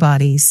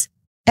busybodies.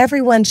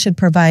 Everyone should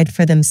provide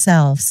for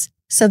themselves,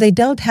 so they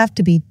don't have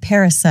to be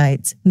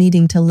parasites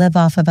needing to live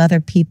off of other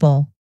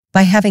people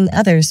by having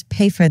others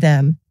pay for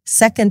them.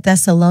 2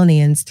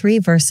 Thessalonians 3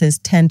 verses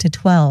 10 to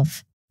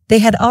 12. They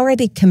had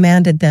already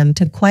commanded them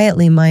to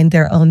quietly mind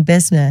their own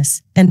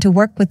business and to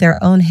work with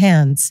their own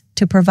hands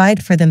to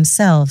provide for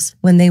themselves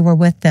when they were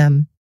with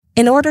them,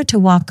 in order to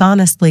walk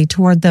honestly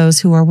toward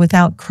those who are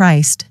without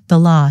Christ, the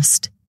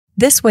lost.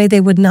 This way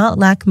they would not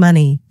lack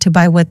money to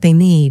buy what they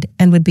need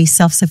and would be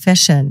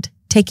self-sufficient,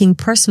 taking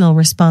personal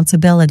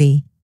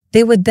responsibility.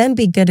 They would then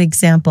be good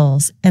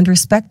examples and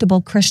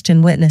respectable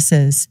Christian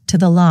witnesses to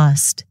the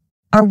lost.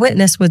 Our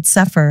witness would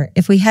suffer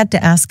if we had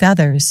to ask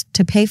others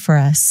to pay for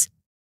us.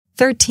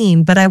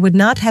 13 But I would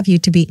not have you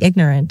to be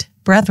ignorant,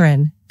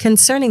 brethren,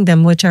 concerning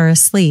them which are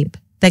asleep,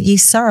 that ye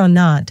sorrow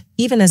not,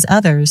 even as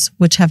others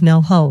which have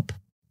no hope.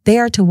 They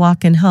are to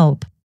walk in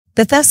hope.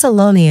 The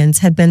Thessalonians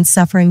had been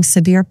suffering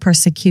severe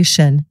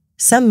persecution.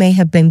 Some may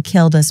have been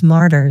killed as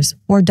martyrs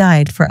or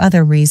died for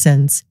other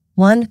reasons.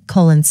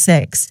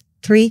 1:6.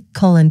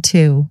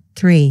 3:2,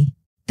 3.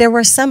 There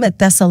were some at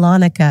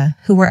Thessalonica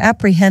who were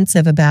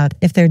apprehensive about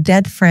if their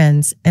dead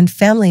friends and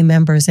family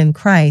members in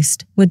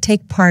Christ would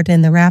take part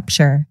in the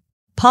rapture.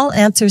 Paul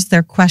answers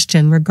their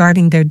question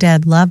regarding their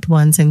dead loved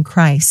ones in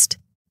Christ.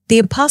 The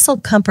apostle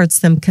comforts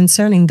them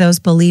concerning those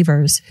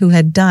believers who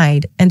had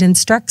died and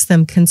instructs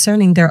them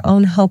concerning their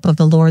own hope of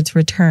the Lord's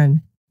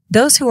return.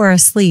 Those who are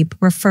asleep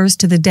refers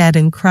to the dead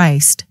in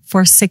Christ.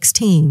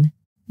 4:16.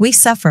 We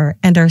suffer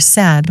and are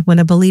sad when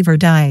a believer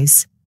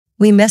dies.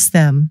 We miss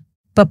them.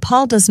 But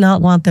Paul does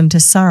not want them to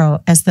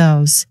sorrow as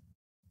those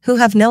who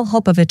have no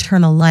hope of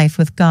eternal life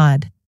with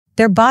God.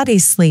 Their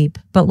bodies sleep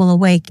but will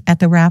awake at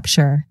the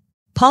rapture.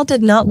 Paul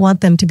did not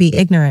want them to be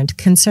ignorant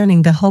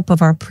concerning the hope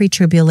of our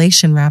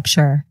pre-tribulation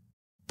rapture.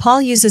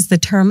 Paul uses the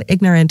term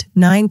ignorant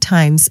 9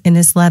 times in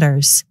his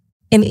letters.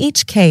 In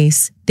each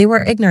case, they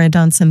were ignorant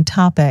on some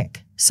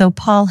topic, so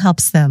Paul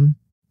helps them.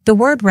 The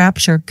word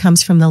rapture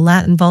comes from the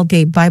Latin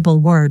Vulgate Bible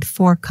word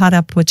for caught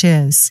up, which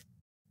is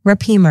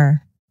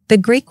rapimer. The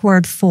Greek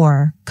word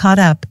for caught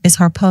up is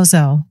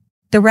harpozo.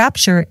 The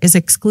rapture is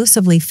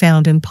exclusively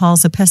found in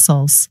Paul's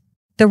epistles.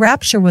 The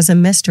rapture was a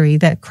mystery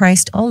that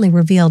Christ only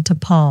revealed to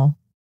Paul.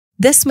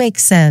 This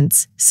makes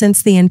sense,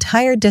 since the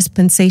entire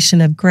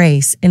dispensation of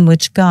grace in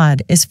which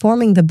God is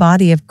forming the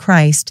body of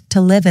Christ to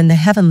live in the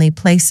heavenly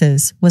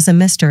places was a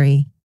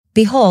mystery.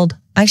 Behold,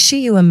 I shew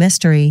you a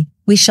mystery,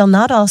 we shall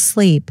not all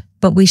sleep,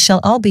 but we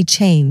shall all be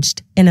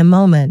changed, in a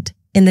moment,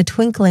 in the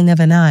twinkling of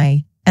an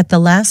eye, at the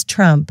last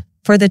trump.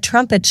 For the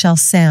trumpet shall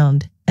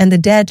sound, and the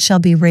dead shall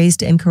be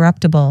raised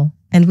incorruptible,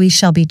 and we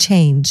shall be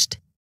changed.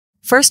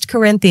 1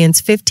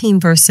 Corinthians 15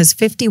 verses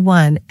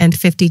 51 and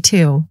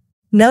 52.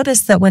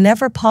 Notice that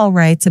whenever Paul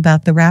writes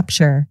about the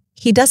rapture,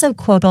 he doesn't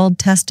quote Old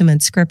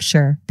Testament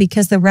scripture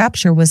because the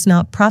rapture was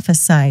not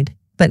prophesied,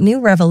 but new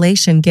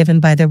revelation given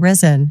by the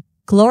risen,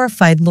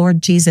 glorified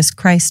Lord Jesus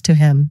Christ to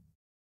him.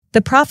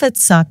 The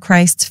prophets saw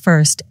Christ's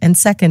first and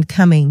second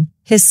coming,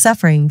 his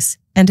sufferings,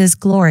 and his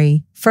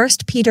glory. 1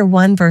 Peter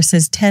 1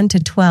 verses 10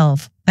 to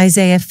 12,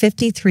 Isaiah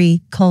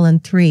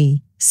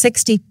 53:3,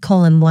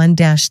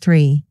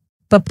 60:1-3.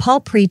 But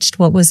Paul preached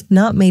what was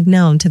not made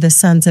known to the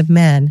sons of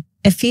men,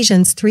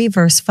 Ephesians 3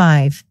 verse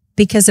 5,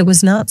 because it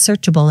was not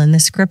searchable in the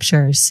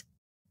Scriptures.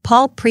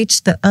 Paul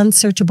preached the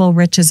unsearchable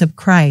riches of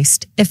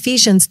Christ,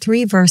 Ephesians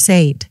 3 verse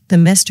 8, the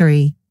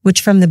mystery,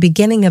 which from the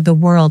beginning of the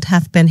world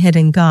hath been hid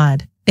in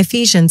God,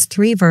 Ephesians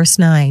 3 verse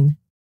 9.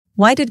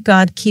 Why did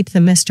God keep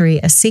the mystery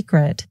a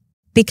secret?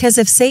 Because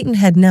if Satan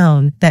had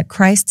known that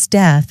Christ's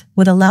death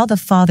would allow the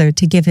Father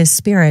to give his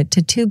Spirit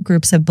to two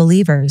groups of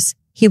believers,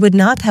 he would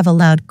not have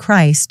allowed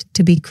Christ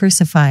to be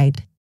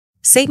crucified.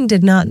 Satan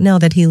did not know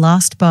that he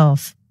lost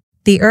both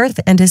the earth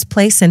and his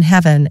place in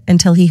heaven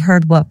until he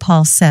heard what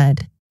Paul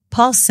said.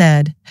 Paul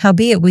said,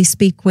 "Howbeit we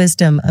speak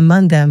wisdom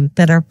among them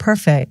that are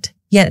perfect,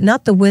 yet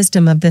not the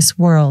wisdom of this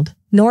world,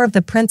 nor of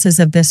the princes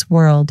of this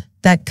world,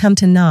 that come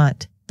to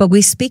naught, but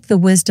we speak the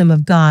wisdom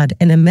of God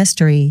in a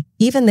mystery,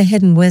 even the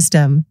hidden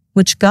wisdom,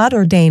 which God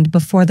ordained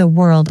before the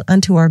world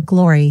unto our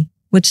glory,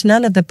 which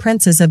none of the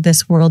princes of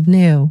this world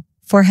knew,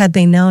 for had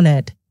they known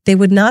it, they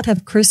would not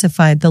have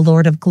crucified the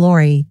Lord of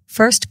glory."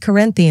 1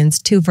 Corinthians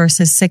 2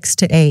 verses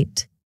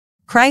 6-8.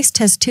 Christ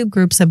has two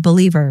groups of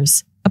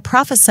believers, a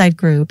prophesied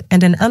group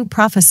and an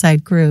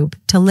unprophesied group,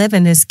 to live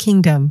in his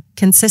kingdom,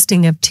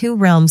 consisting of two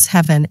realms,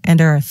 heaven and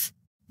earth.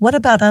 What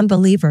about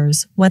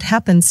unbelievers? What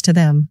happens to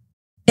them?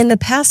 In the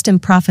past, in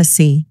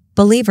prophecy,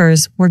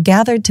 believers were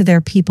gathered to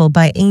their people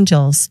by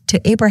angels,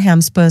 to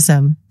Abraham's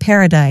bosom,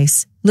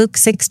 paradise, Luke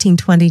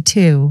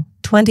 16:22,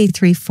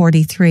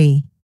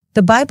 23:43.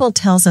 The Bible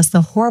tells us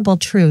the horrible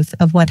truth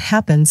of what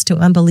happens to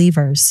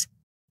unbelievers.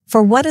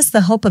 For what is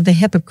the hope of the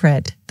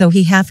hypocrite, though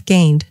he hath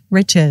gained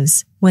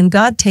riches, when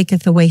God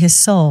taketh away his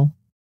soul?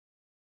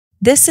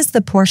 This is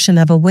the portion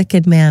of a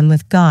wicked man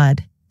with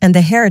God, and the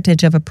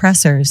heritage of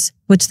oppressors,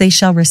 which they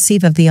shall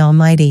receive of the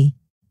Almighty.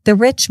 The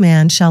rich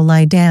man shall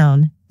lie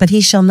down, but he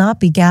shall not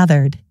be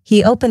gathered.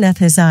 He openeth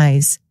his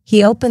eyes,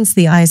 he opens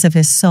the eyes of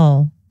his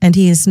soul, and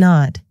he is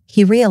not,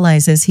 he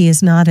realizes he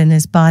is not in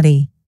his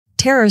body.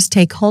 Terrors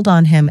take hold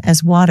on him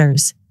as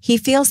waters, he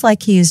feels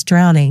like he is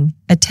drowning,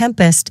 a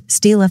tempest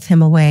stealeth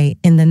him away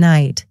in the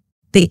night.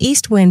 The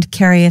east wind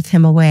carrieth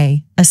him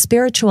away, a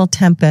spiritual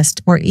tempest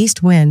or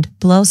east wind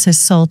blows his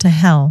soul to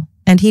hell,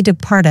 and he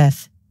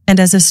departeth, and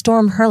as a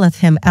storm hurleth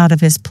him out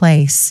of his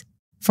place.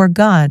 For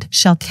God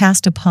shall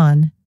cast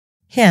upon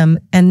him,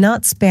 and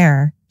not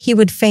spare. He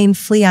would fain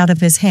flee out of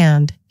his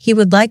hand, he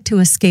would like to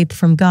escape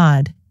from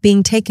God,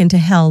 being taken to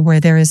hell where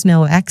there is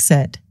no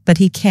exit, but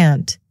he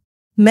can't.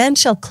 Men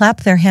shall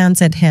clap their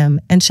hands at him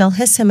and shall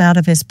hiss him out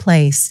of his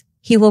place.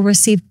 He will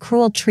receive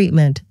cruel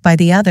treatment by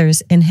the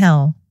others in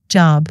hell.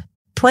 Job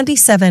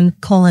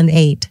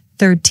 27:8,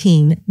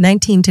 13,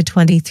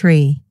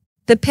 19-23.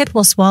 The pit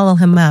will swallow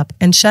him up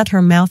and shut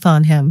her mouth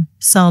on him.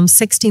 Psalm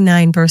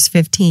 69 verse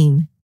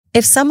 15.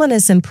 If someone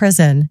is in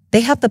prison,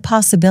 they have the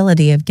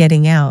possibility of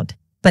getting out,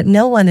 but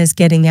no one is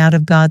getting out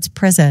of God's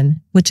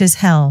prison, which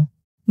is hell.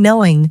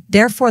 Knowing,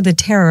 therefore, the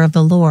terror of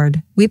the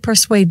Lord, we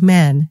persuade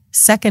men.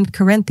 2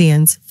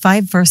 Corinthians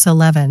 5 verse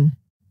 11.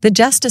 The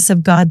justice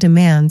of God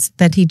demands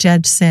that he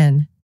judge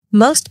sin.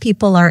 Most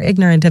people are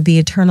ignorant of the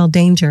eternal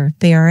danger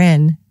they are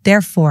in,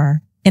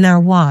 therefore, in our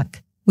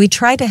walk, we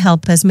try to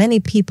help as many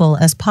people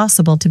as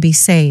possible to be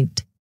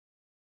saved.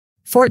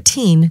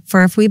 14.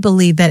 For if we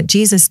believe that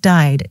Jesus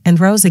died and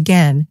rose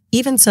again,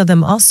 even so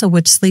them also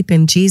which sleep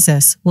in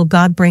Jesus will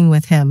God bring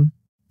with him.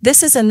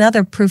 This is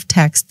another proof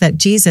text that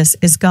Jesus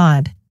is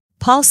God.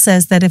 Paul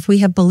says that if we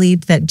have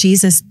believed that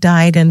Jesus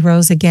died and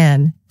rose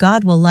again,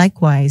 God will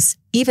likewise,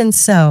 even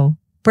so,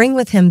 bring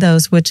with him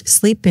those which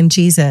sleep in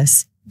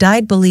Jesus,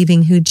 died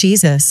believing who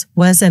Jesus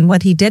was and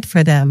what he did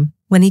for them,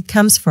 when he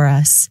comes for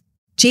us.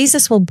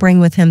 Jesus will bring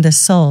with him the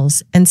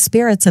souls and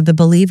spirits of the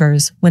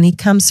believers when he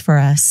comes for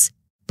us.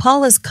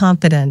 Paul is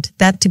confident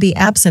that to be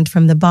absent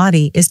from the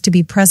body is to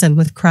be present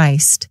with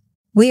Christ.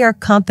 We are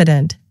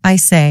confident, I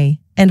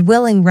say, and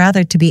willing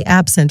rather to be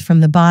absent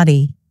from the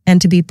body, and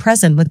to be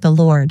present with the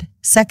Lord.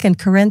 2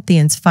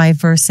 Corinthians 5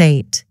 verse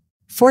 8.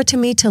 For to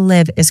me to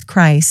live is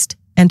Christ,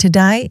 and to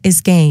die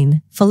is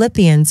gain.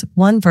 Philippians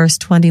 1 verse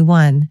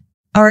 21.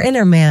 Our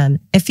inner man,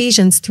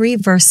 Ephesians 3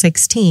 verse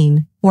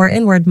 16, or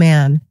inward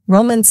man,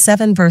 Romans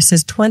 7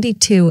 verses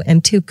 22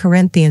 and 2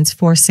 Corinthians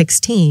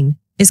 4:16,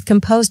 is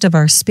composed of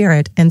our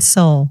spirit and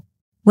soul.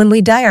 When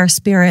we die, our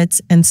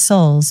spirits and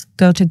souls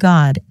go to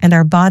God, and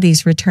our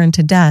bodies return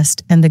to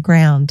dust and the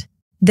ground.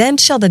 Then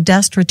shall the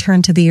dust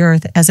return to the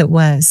earth as it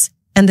was,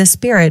 and the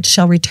spirit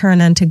shall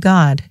return unto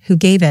God, who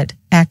gave it.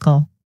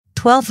 Eccle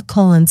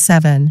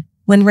 12:7.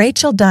 When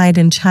Rachel died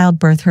in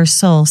childbirth, her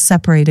soul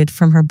separated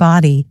from her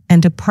body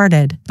and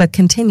departed, but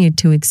continued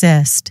to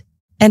exist.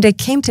 And it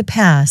came to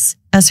pass,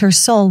 as her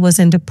soul was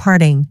in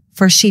departing,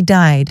 for she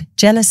died.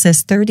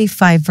 Genesis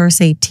 35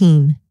 verse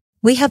 18.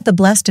 We have the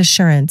blessed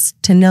assurance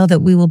to know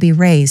that we will be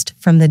raised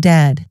from the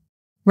dead,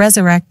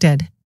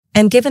 resurrected,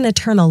 and given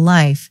eternal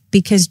life,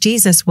 because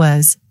Jesus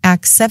was.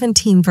 Acts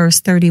 17 verse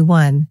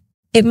 31.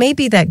 It may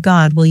be that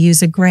God will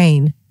use a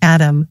grain,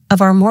 atom, of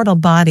our mortal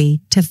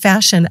body to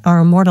fashion our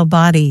immortal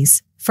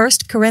bodies. 1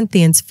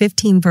 Corinthians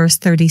 15 verse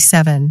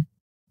 37.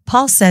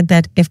 Paul said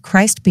that if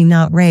Christ be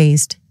not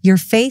raised, your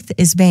faith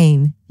is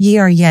vain, ye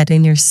are yet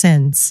in your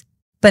sins.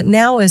 But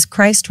now is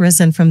Christ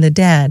risen from the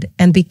dead,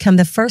 and become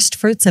the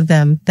firstfruits of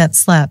them that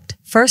slept.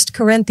 1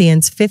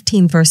 Corinthians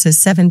 15 verses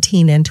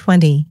 17 and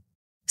 20.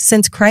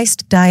 Since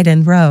Christ died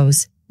and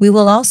rose, we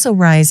will also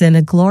rise in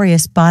a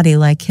glorious body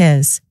like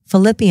his.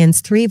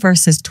 Philippians 3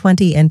 verses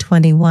 20 and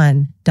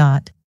 21.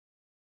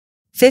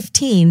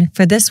 15.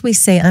 For this we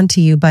say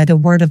unto you by the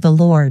word of the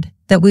Lord,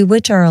 that we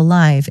which are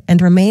alive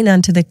and remain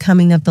unto the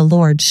coming of the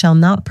Lord shall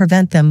not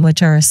prevent them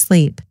which are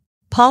asleep.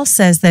 Paul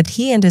says that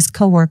he and his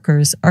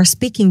co-workers are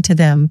speaking to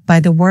them by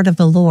the word of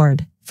the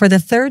Lord, for the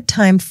third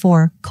time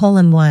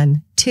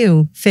 4:1,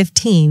 2,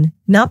 15,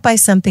 not by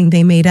something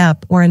they made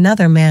up or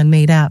another man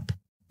made up.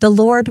 The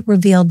Lord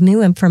revealed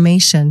new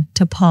information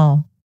to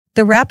Paul.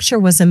 The rapture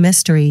was a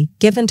mystery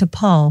given to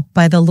Paul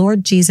by the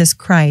Lord Jesus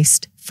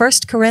Christ. 1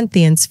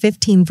 Corinthians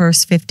 15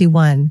 verse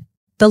 51.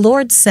 The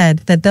Lord said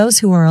that those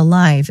who are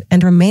alive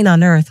and remain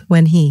on earth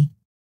when he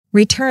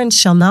returns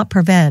shall not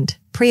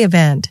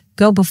pre-event,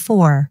 go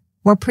before,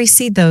 or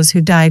precede those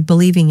who died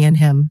believing in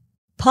him.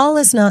 Paul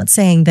is not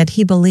saying that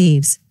he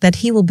believes that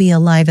he will be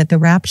alive at the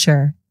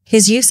rapture.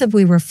 His use of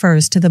we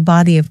refers to the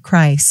body of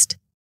Christ.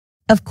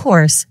 Of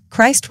course,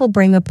 Christ will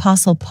bring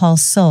Apostle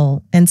Paul's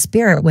soul and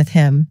spirit with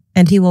him,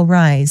 and he will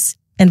rise,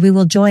 and we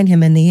will join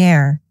him in the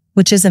air,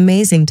 which is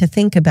amazing to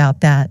think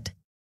about that.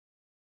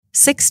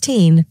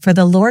 16. For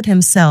the Lord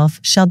himself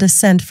shall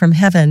descend from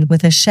heaven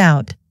with a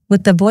shout,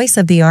 with the voice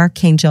of the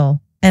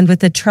archangel, and with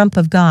the trump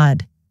of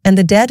God, and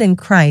the dead in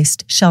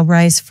Christ shall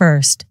rise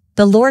first.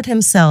 The Lord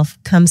himself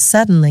comes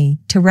suddenly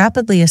to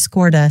rapidly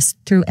escort us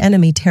through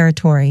enemy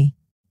territory.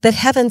 The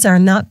heavens are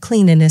not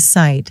clean in his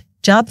sight,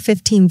 Job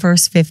 15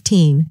 verse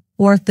 15,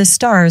 or the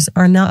stars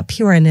are not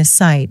pure in his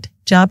sight,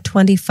 Job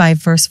 25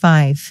 verse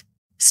 5.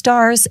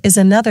 Stars is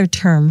another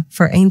term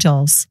for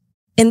angels.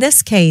 In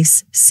this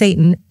case,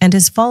 Satan and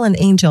his fallen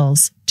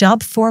angels,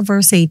 Job 4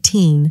 verse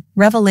 18,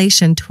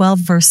 Revelation 12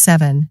 verse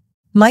 7.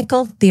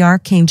 Michael, the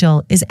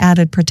archangel, is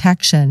added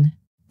protection.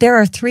 There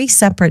are three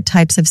separate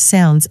types of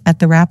sounds at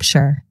the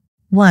rapture.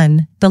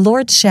 1. The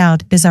Lord's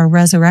shout is our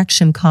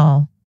resurrection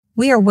call.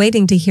 We are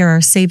waiting to hear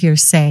our Savior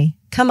say,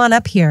 "Come on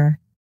up here."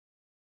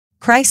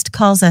 Christ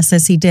calls us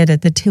as he did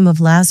at the tomb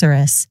of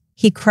Lazarus.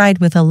 He cried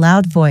with a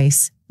loud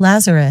voice,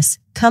 "Lazarus,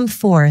 come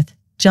forth."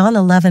 John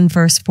 11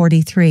 verse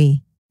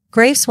 43.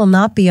 Graves will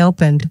not be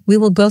opened, we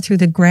will go through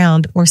the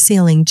ground or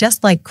ceiling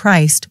just like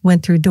Christ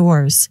went through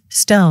doors,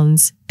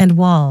 stones, and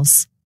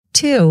walls.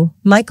 2.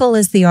 Michael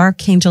is the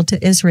archangel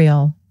to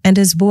Israel, and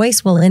his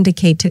voice will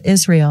indicate to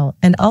Israel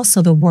and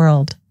also the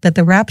world that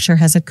the rapture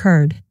has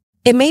occurred.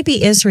 It may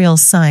be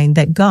Israel's sign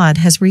that God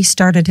has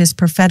restarted his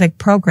prophetic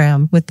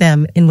program with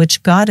them in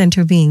which God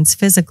intervenes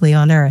physically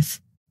on earth.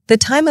 The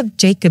time of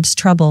Jacob's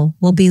trouble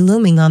will be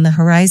looming on the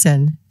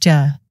horizon,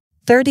 Jah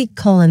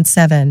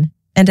 30:7.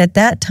 And at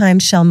that time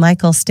shall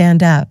Michael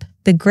stand up,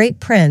 the great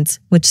prince,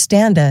 which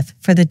standeth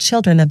for the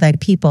children of thy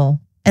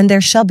people, and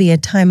there shall be a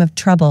time of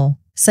trouble,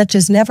 such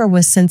as never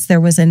was since there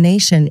was a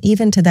nation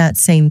even to that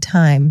same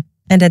time,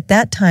 and at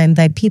that time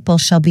thy people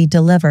shall be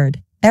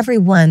delivered, every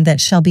one that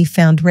shall be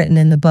found written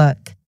in the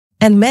book.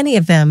 And many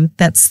of them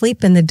that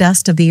sleep in the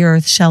dust of the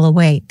earth shall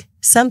awake,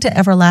 some to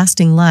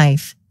everlasting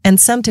life, and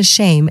some to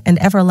shame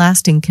and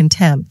everlasting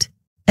contempt.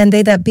 And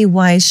they that be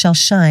wise shall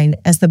shine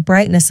as the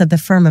brightness of the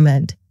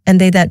firmament, and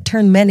they that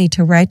turn many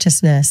to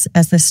righteousness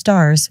as the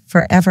stars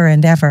forever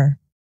and ever.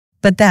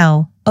 But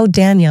thou, O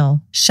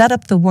Daniel, shut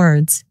up the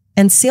words,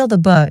 and seal the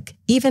book,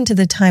 even to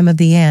the time of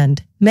the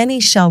end.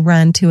 Many shall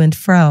run to and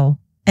fro,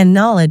 and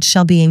knowledge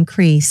shall be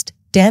increased.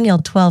 Daniel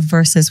 12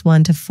 verses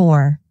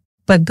 1-4.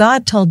 But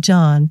God told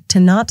John to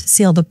not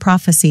seal the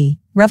prophecy.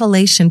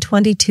 Revelation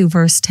 22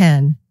 verse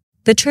 10.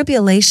 The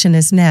tribulation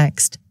is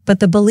next, but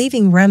the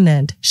believing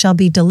remnant shall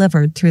be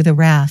delivered through the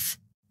wrath.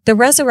 The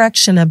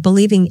resurrection of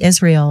believing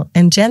Israel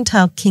and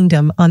Gentile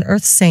kingdom on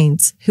earth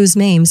saints whose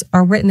names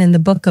are written in the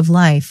book of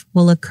life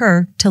will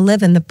occur to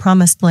live in the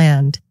promised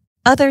land.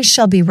 Others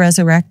shall be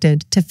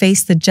resurrected to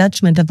face the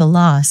judgment of the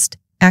lost.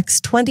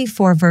 Acts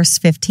 24 verse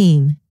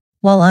 15.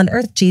 While on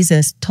earth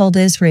Jesus told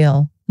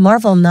Israel,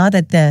 "Marvel not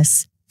at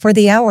this, for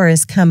the hour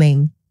is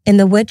coming, in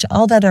the which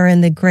all that are in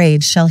the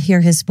grave shall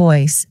hear his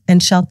voice,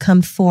 and shall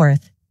come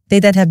forth, they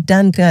that have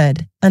done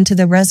good, unto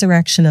the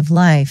resurrection of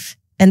life,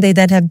 and they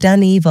that have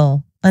done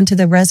evil, unto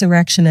the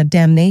resurrection of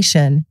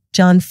damnation."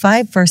 John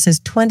 5 verses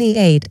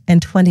 28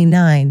 and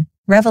 29,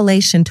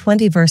 Revelation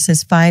 20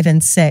 verses 5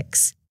 and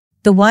 6.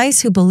 The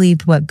wise who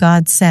believed what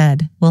God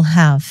said will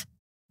have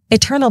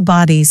eternal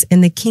bodies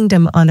in the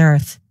kingdom on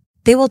earth.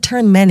 They will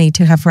turn many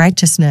to have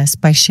righteousness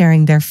by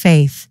sharing their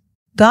faith.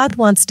 God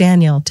wants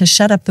Daniel to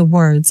shut up the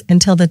words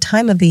until the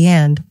time of the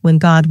end when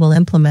God will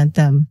implement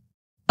them.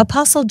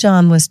 Apostle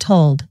John was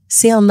told,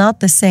 "Seal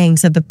not the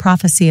sayings of the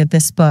prophecy of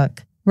this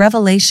book."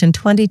 Revelation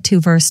 22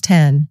 verse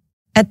 10.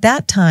 At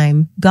that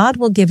time, God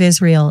will give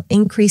Israel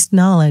increased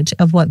knowledge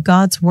of what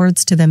God's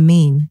words to them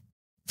mean.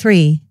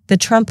 3. The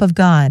trump of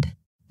God.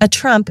 A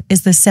trump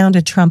is the sound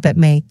a trumpet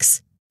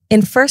makes.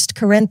 In 1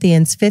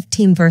 Corinthians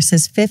 15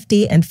 verses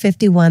 50 and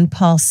 51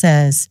 Paul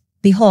says,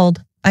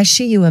 "Behold, I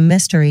shew you a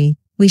mystery,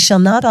 we shall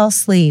not all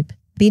sleep,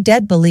 be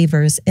dead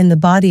believers in the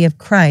body of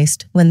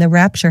Christ when the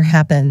rapture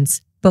happens,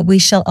 but we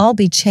shall all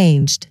be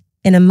changed,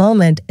 in a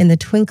moment, in the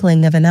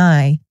twinkling of an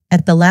eye,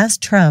 at the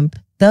last trump.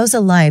 Those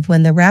alive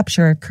when the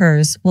rapture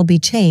occurs will be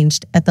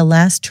changed at the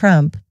last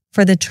trump,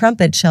 for the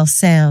trumpet shall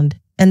sound,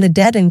 and the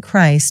dead in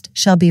Christ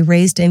shall be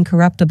raised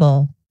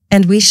incorruptible,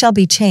 and we shall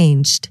be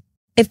changed."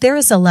 If there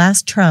is a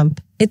last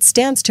trump, it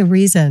stands to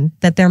reason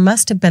that there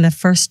must have been a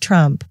first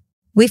trump.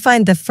 We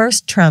find the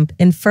first trump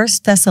in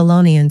 1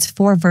 Thessalonians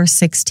 4 verse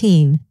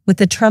 16, with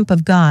the trump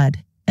of God,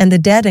 and the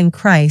dead in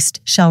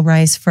Christ shall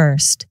rise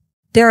first.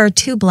 There are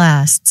two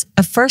blasts,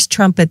 a first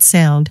trumpet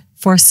sound,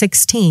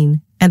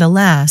 4:16, and a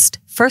last,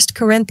 1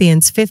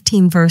 Corinthians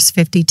 15 verse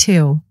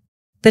 52.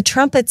 The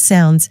trumpet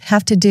sounds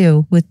have to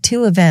do with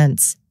two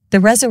events, the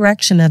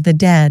resurrection of the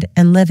dead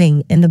and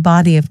living in the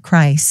body of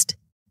Christ.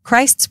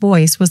 Christ's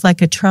voice was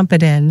like a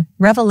trumpet in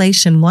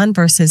Revelation 1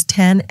 verses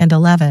 10 and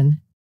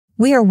 11.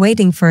 We are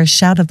waiting for a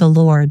shout of the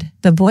Lord,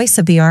 the voice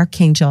of the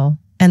archangel,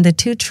 and the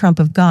two trump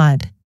of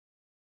God.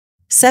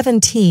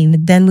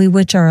 17 Then we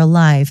which are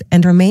alive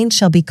and remain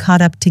shall be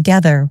caught up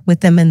together with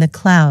them in the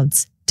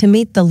clouds, to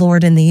meet the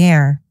Lord in the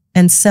air,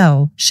 and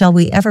so shall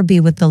we ever be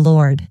with the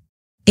Lord.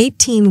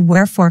 18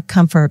 Wherefore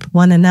comfort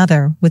one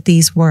another with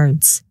these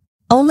words.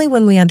 Only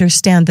when we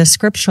understand the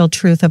scriptural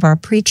truth of our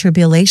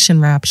pre-tribulation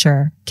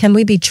rapture can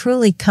we be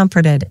truly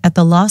comforted at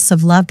the loss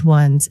of loved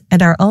ones and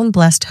our own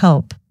blessed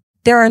hope.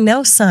 There are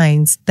no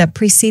signs that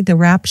precede the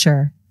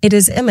rapture. It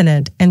is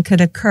imminent and could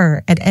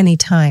occur at any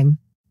time.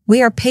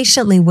 We are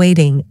patiently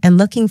waiting and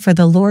looking for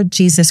the Lord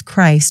Jesus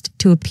Christ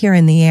to appear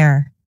in the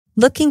air,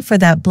 looking for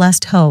that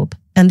blessed hope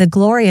and the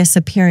glorious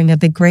appearing of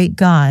the great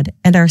God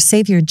and our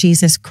Savior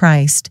Jesus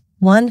Christ.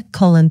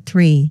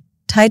 1:3,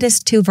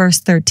 Titus 2 verse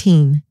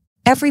 13.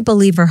 Every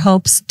believer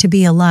hopes to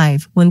be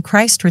alive when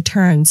Christ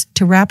returns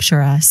to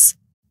rapture us.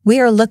 We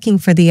are looking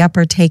for the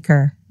upper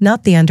taker,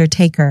 not the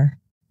undertaker.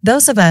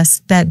 Those of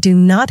us that do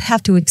not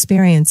have to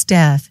experience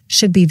death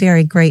should be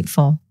very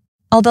grateful.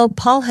 Although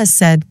Paul has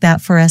said that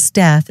for us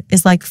death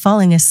is like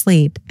falling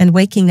asleep and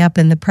waking up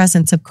in the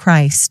presence of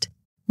Christ.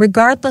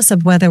 Regardless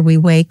of whether we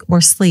wake or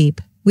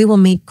sleep, we will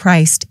meet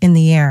Christ in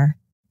the air.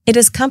 It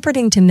is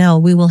comforting to know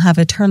we will have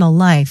eternal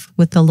life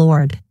with the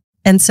Lord.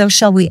 And so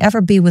shall we ever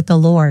be with the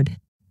Lord.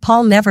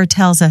 Paul never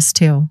tells us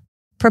to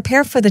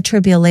prepare for the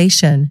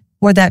tribulation,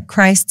 or that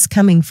Christ's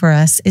coming for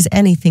us is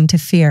anything to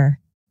fear.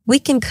 We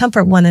can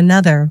comfort one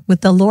another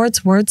with the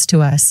Lord's words to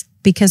us,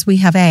 because we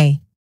have a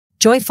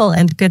joyful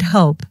and good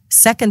hope.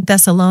 2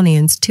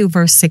 Thessalonians 2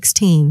 verse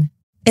 16.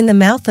 In the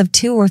mouth of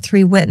 2 or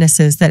 3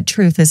 witnesses that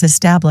truth is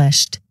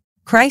established.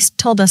 Christ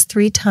told us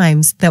 3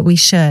 times that we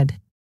should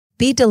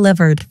be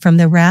delivered from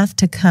the wrath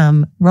to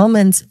come.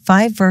 Romans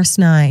 5 verse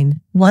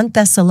 9, 1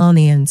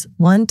 Thessalonians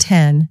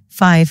 1:10,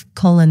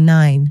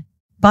 5:9.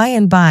 By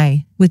and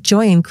by, with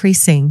joy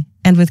increasing,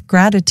 and with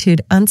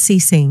gratitude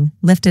unceasing,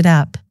 lifted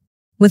up.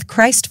 With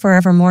Christ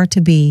forevermore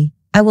to be,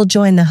 I will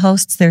join the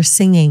hosts there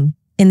singing,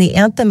 in the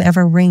anthem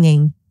ever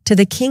ringing, to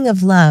the King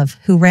of love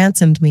who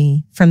ransomed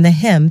me, from the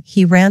hymn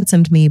He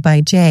Ransomed Me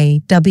by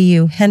J.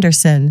 W.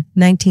 Henderson,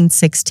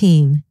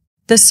 1916.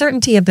 The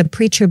certainty of the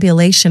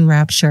pre-tribulation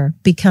rapture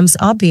becomes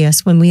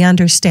obvious when we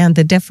understand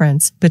the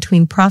difference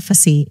between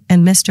prophecy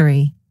and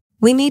mystery.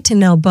 We need to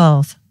know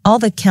both, all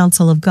the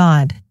counsel of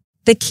God.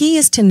 The key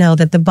is to know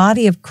that the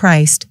body of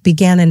Christ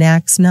began in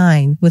Acts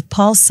 9 with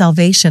Paul's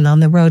salvation on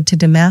the road to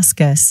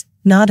Damascus,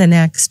 not in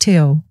Acts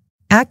 2.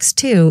 Acts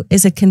 2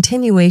 is a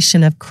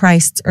continuation of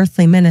Christ's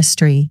earthly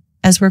ministry,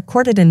 as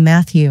recorded in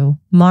Matthew,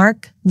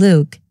 Mark,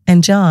 Luke,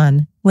 and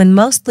John, when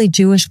mostly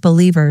Jewish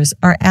believers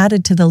are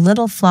added to the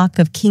little flock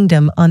of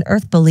kingdom on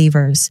earth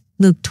believers,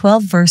 Luke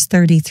 12 verse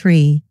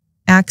 33,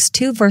 Acts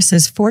 2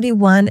 verses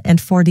 41 and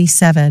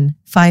 47,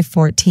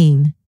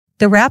 5:14.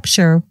 The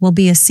rapture will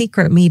be a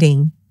secret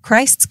meeting.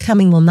 Christ's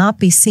coming will not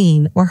be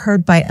seen or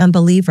heard by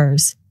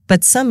unbelievers,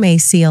 but some may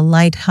see a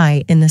light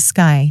high in the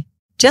sky.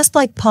 Just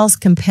like Paul's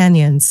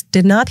companions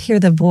did not hear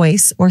the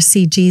voice or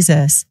see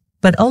Jesus,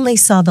 but only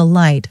saw the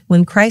light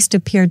when Christ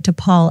appeared to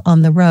Paul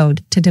on the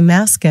road to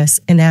Damascus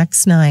in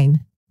Acts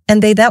 9.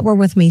 And they that were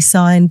with me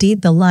saw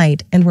indeed the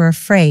light and were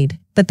afraid,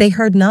 but they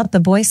heard not the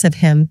voice of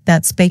him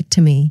that spake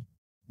to me.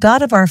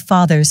 God of our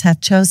fathers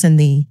hath chosen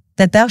thee,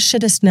 that thou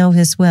shouldest know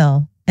his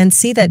will, and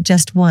see that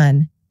just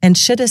one, and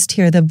shouldest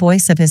hear the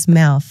voice of his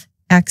mouth.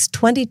 Acts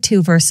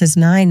 22 verses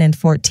 9 and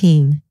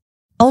 14.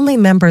 Only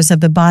members of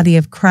the body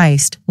of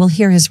Christ will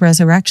hear his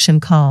resurrection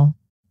call.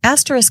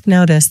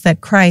 Notice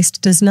that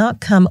Christ does not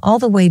come all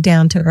the way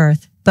down to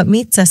earth, but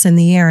meets us in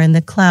the air in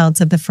the clouds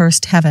of the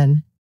first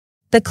heaven.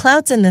 The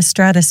clouds in the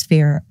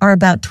stratosphere are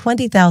about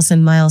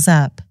 20,000 miles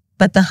up,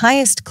 but the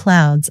highest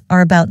clouds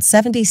are about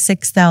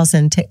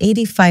 76,000 to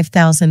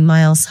 85,000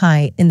 miles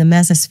high in the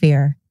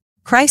mesosphere.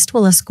 Christ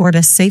will escort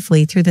us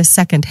safely through the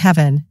second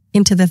heaven,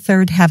 into the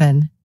third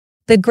heaven.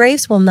 The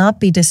graves will not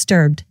be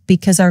disturbed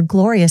because our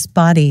glorious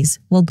bodies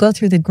will go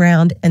through the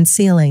ground and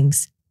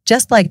ceilings,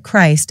 just like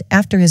Christ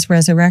after his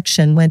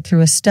resurrection went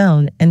through a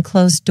stone and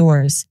closed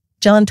doors.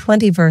 John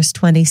 20 verse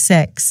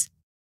 26.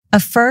 A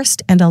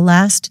first and a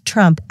last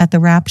trump at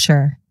the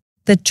rapture.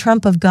 The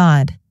trump of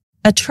God.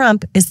 A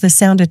trump is the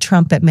sound a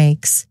trumpet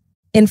makes.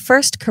 In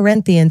 1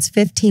 Corinthians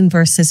 15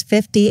 verses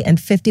 50 and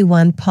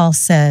 51 Paul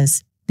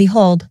says,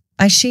 "Behold,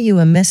 I shew you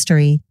a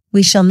mystery,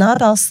 we shall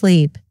not all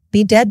sleep,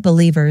 be dead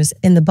believers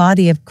in the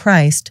body of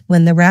Christ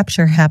when the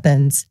rapture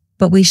happens,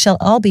 but we shall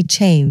all be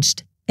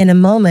changed, in a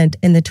moment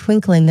in the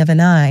twinkling of an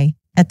eye,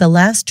 at the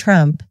last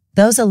trump.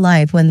 Those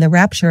alive when the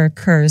rapture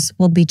occurs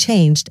will be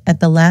changed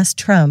at the last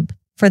trump,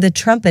 for the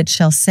trumpet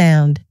shall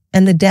sound,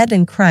 and the dead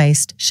in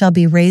Christ shall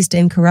be raised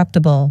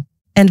incorruptible,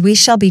 and we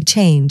shall be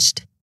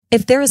changed."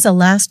 If there is a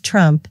last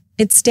trump,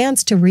 it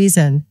stands to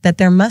reason that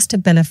there must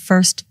have been a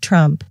first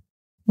trump.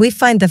 We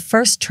find the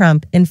first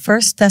trump in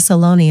 1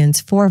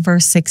 Thessalonians 4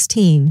 verse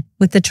 16,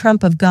 with the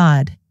trump of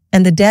God,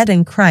 and the dead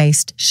in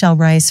Christ shall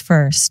rise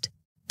first.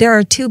 There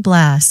are two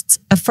blasts,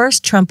 a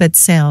first trumpet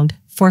sound,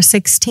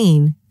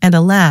 4:16, and a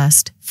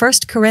last,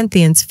 1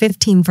 Corinthians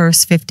 15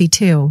 verse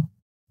 52.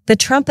 The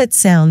trumpet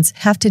sounds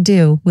have to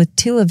do with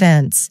two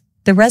events,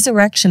 the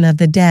resurrection of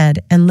the dead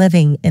and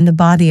living in the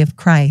body of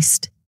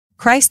Christ.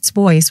 Christ's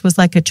voice was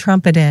like a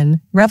trumpet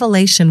in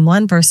Revelation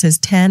 1 verses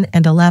 10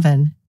 and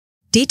 11.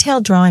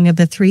 Detailed drawing of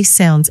the three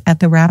sounds at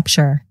the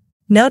rapture.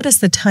 Notice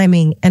the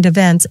timing and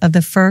events of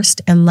the first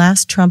and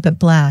last trumpet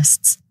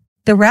blasts.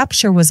 The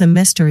rapture was a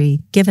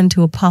mystery given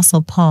to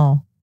Apostle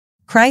Paul.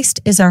 Christ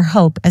is our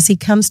hope as he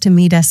comes to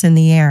meet us in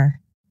the air.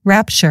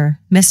 Rapture,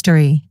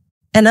 mystery.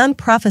 An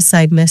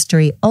unprophesied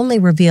mystery only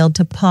revealed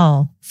to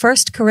Paul,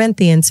 1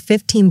 Corinthians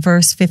 15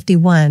 verse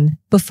 51,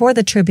 before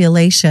the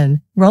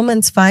tribulation,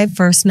 Romans 5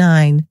 verse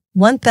 9,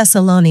 1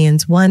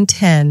 Thessalonians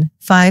 1:10,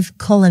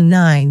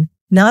 5:9,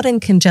 not in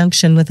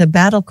conjunction with a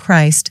battle.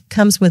 Christ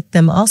comes with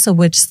them also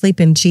which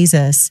sleep in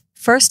Jesus,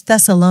 1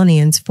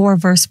 Thessalonians 4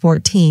 verse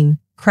 14,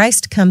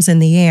 Christ comes in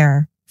the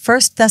air,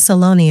 1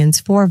 Thessalonians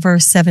 4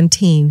 verse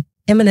 17,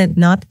 imminent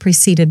not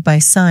preceded by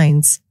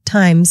signs,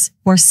 times,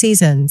 or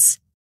seasons.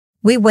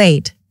 We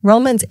wait,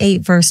 Romans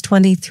 8 verse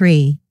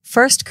 23,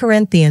 1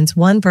 Corinthians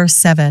 1 verse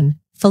 7,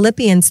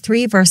 Philippians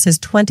 3 verses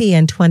 20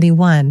 and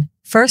 21,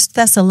 1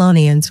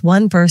 Thessalonians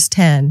 1 verse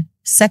 10,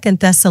 2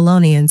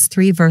 Thessalonians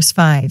 3 verse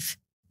 5.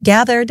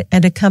 Gathered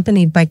and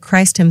accompanied by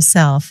Christ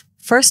himself,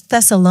 1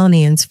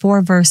 Thessalonians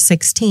 4 verse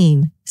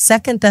 16,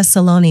 2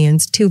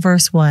 Thessalonians 2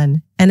 verse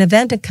 1, an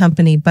event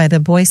accompanied by the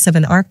voice of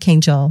an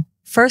archangel,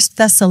 1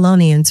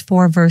 Thessalonians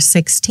 4 verse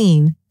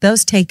 16,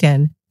 those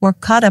taken, or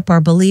caught up are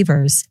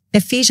believers,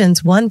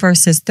 Ephesians 1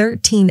 verses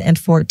 13 and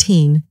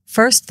 14,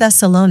 1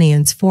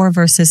 Thessalonians 4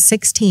 verses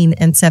 16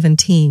 and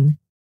 17.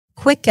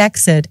 Quick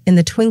exit in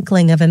the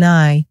twinkling of an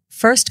eye,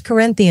 1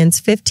 Corinthians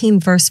 15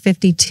 verse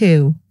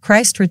 52,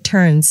 Christ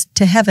returns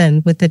to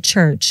heaven with the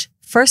church,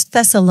 1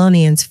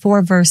 Thessalonians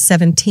 4 verse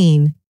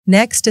 17,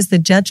 next is the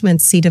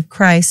judgment seat of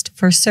Christ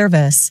for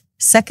service,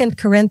 2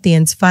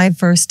 Corinthians 5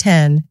 verse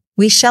 10,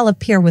 we shall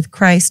appear with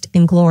Christ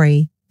in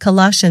glory,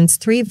 Colossians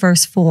 3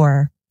 verse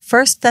 4,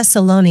 1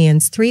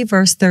 Thessalonians 3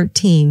 verse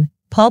 13,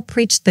 Paul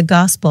preached the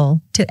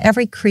gospel to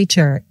every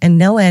creature and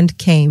no end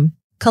came,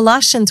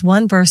 Colossians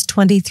 1 verse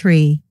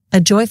 23,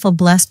 a joyful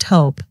blessed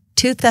hope,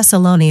 2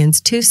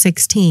 Thessalonians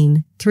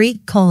 2:16,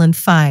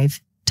 3:5,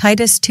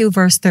 Titus 2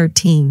 verse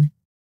 13.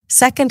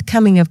 Second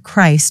coming of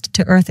Christ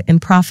to earth in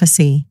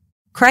prophecy.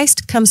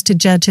 Christ comes to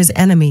judge his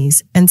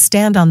enemies and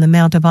stand on the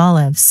Mount of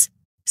Olives.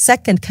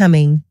 Second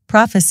coming,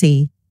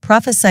 prophecy,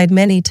 prophesied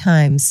many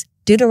times,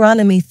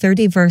 Deuteronomy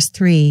 30 verse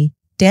 3,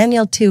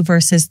 Daniel 2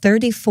 verses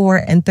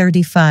 34 and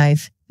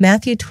 35,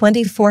 Matthew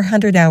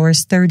 2400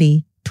 hours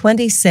 30,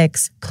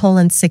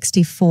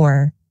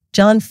 26:64,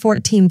 John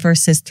 14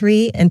 verses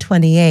 3 and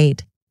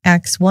 28,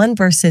 Acts 1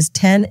 verses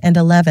 10 and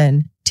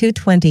 11,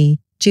 2:20,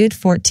 Jude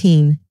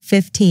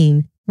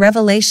 14:15,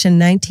 Revelation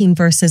 19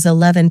 verses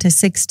 11 to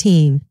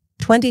 16,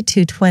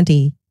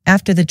 22:20,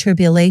 after the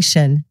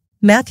tribulation,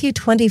 Matthew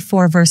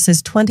 24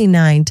 verses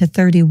 29 to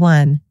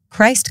 31,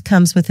 Christ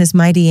comes with his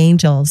mighty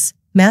angels,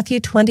 Matthew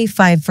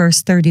 25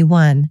 verse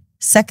 31,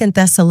 2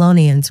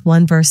 Thessalonians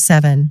 1 verse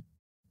 7.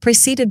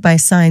 Preceded by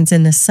signs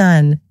in the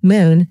sun,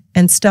 moon,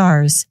 and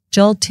stars,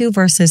 Joel 2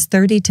 verses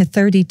 30 to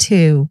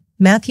 32,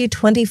 Matthew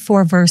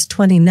 24 verse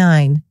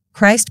 29,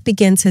 Christ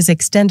begins his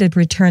extended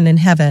return in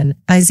heaven,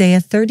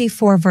 Isaiah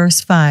 34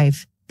 verse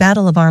 5,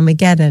 Battle of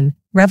Armageddon,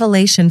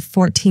 Revelation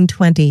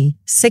 14:20,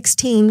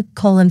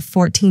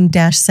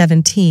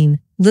 16:14-17,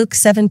 Luke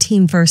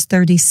 17 verse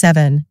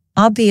 37,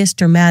 obvious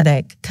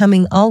dramatic,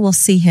 coming all will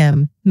see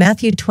him,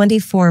 Matthew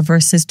 24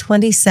 verses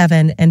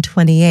 27 and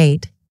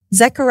 28,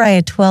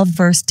 Zechariah 12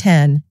 verse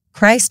 10,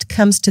 Christ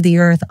comes to the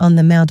earth on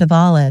the Mount of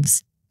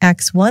Olives,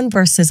 Acts 1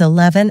 verses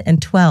 11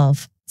 and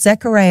 12,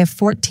 Zechariah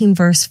 14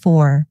 verse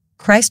 4,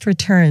 Christ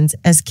returns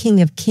as King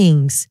of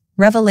Kings,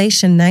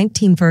 Revelation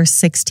 19 verse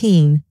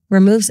 16,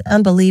 removes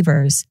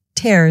unbelievers,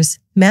 tears,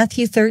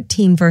 Matthew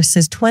 13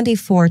 verses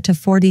 24 to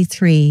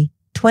 43,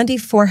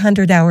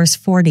 2400 hours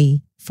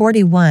 40,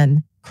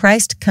 41,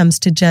 Christ comes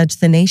to judge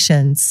the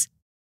nations.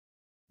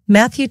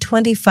 Matthew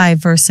 25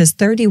 verses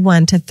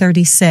 31 to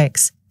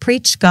 36,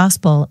 preach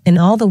gospel in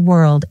all the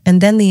world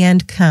and then the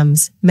end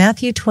comes.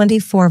 Matthew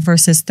 24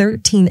 verses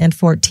 13 and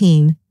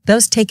 14,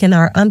 those taken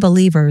are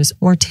unbelievers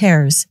or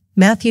tares.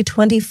 Matthew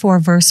 24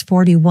 verse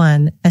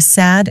 41, a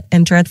sad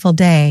and dreadful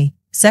day.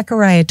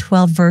 Zechariah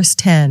 12 verse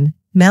 10,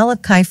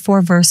 Malachi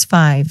 4 verse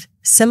 5,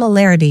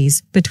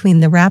 similarities between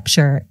the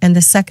rapture and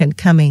the second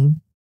coming.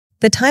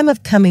 The time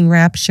of coming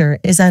rapture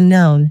is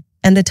unknown,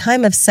 and the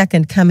time of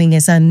second coming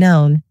is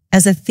unknown,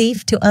 as a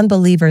thief to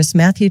unbelievers.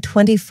 Matthew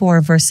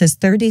 24 verses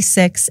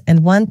 36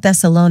 and 1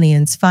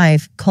 Thessalonians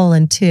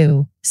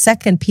 5:2,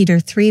 2 Peter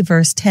 3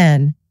 verse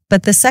 10,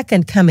 but the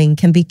second coming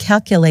can be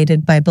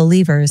calculated by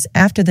believers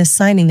after the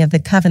signing of the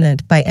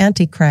covenant by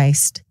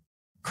Antichrist.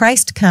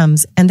 Christ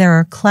comes and there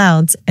are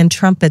clouds and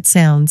trumpet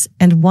sounds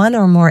and one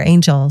or more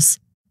angels.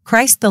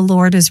 Christ the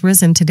Lord is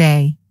risen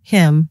today.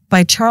 Hymn,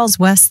 by Charles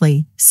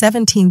Wesley,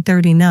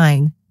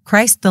 1739.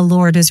 Christ the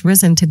Lord is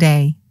risen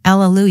today.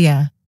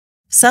 Alleluia.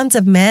 Sons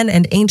of men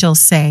and angels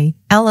say,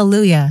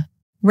 Alleluia.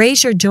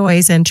 Raise your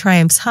joys and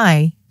triumphs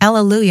high,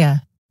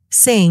 Alleluia.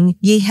 Sing,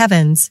 ye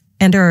heavens,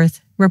 and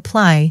earth,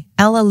 reply,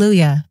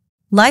 Alleluia.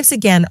 Lives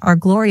again our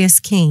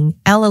glorious King,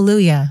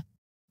 Alleluia.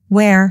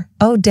 Where,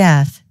 O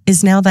death,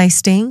 is now thy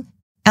sting?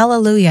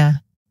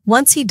 Alleluia.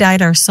 Once he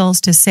died our souls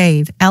to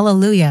save,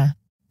 Alleluia.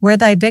 Where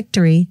thy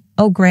victory,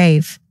 O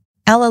grave?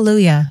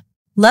 Alleluia.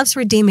 Love's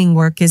redeeming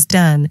work is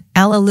done,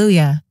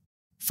 Alleluia.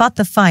 Fought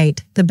the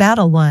fight, the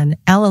battle won,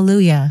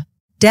 Alleluia.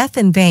 Death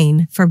in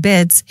vain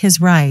forbids his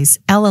rise,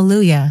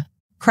 Alleluia.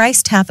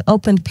 Christ hath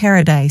opened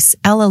paradise,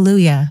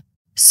 Alleluia.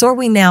 Soar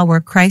we now where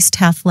Christ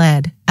hath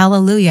led,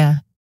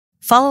 Alleluia.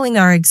 Following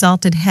our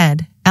exalted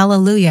head,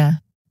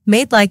 Alleluia.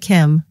 Made like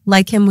him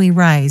we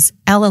rise,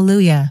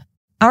 Alleluia.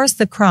 Ours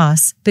the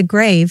cross, the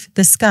grave,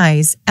 the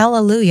skies,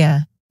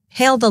 Alleluia.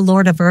 Hail the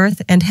Lord of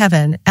earth and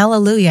heaven,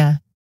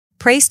 Alleluia.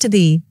 Praise to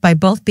thee by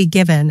both be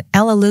given,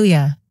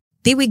 Alleluia.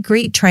 Thee we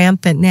greet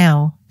triumphant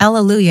now,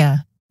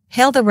 Alleluia.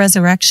 Hail the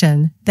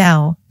resurrection,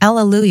 thou,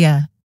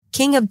 Alleluia.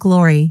 King of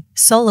glory,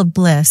 soul of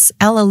bliss,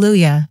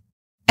 Alleluia.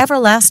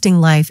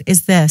 Everlasting life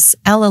is this,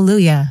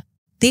 Alleluia.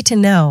 Thee to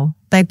know,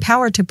 thy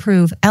power to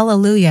prove,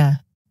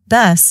 Alleluia.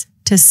 Thus,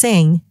 to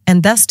sing,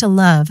 and thus to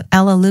love,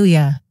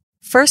 Alleluia.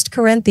 1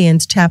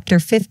 Corinthians chapter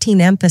 15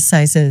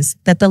 emphasizes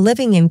that the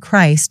living in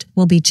Christ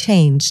will be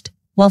changed,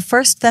 while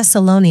 1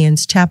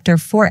 Thessalonians chapter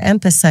 4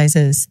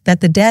 emphasizes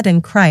that the dead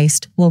in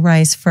Christ will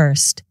rise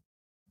first.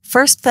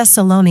 1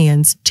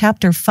 Thessalonians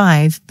chapter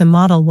 5 the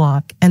model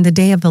walk and the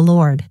day of the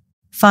Lord.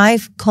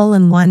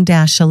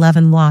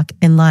 5:1-11 walk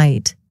in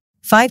light.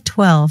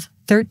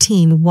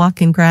 5:12-13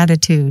 walk in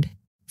gratitude.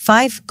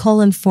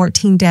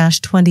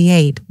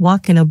 5:14-28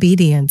 walk in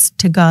obedience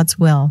to God's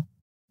will.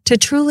 To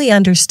truly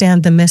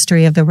understand the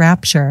mystery of the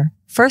rapture,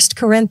 1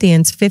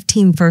 Corinthians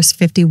 15 verse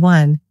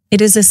 51, it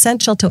is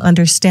essential to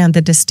understand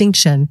the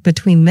distinction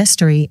between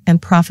mystery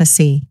and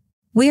prophecy.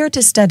 We are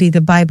to study the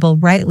Bible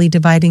rightly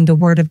dividing the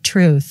word of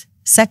truth,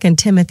 2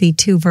 Timothy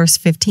 2 verse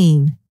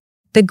 15.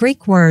 The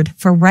Greek word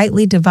for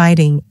rightly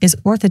dividing is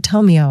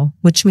orthotomio,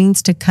 which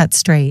means to cut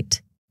straight.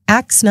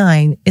 Acts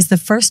 9 is the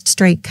first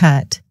straight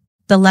cut.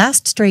 The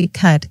last straight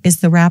cut is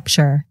the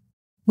rapture.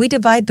 We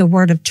divide the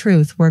word of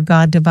truth where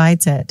God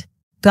divides it.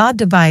 God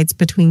divides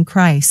between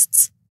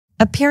Christs.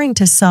 Appearing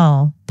to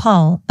Saul,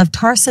 Paul, of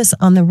Tarsus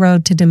on the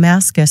road to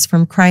Damascus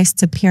from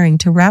Christ's appearing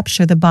to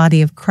rapture the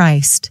body of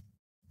Christ.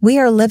 We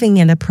are living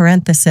in a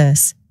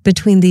parenthesis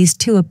between these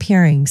two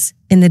appearings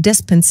in the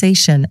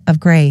dispensation of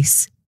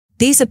grace.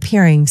 These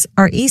appearings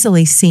are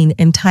easily seen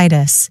in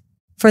Titus.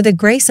 For the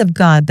grace of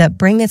God that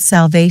bringeth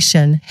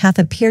salvation hath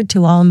appeared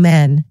to all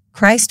men.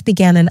 Christ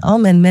began an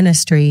all-men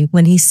ministry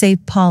when he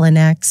saved Paul in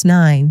Acts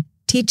 9,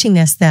 teaching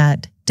us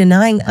that,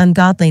 denying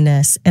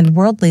ungodliness and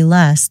worldly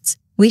lusts,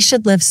 we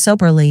should live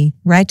soberly,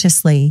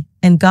 righteously,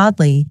 and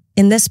godly,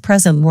 in this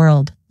present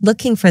world,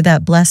 looking for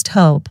that blessed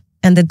hope,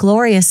 and the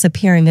glorious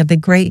appearing of the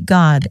great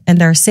God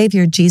and our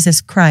Savior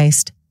Jesus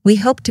Christ. We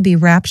hope to be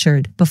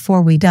raptured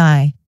before we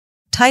die.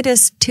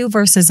 Titus 2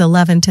 verses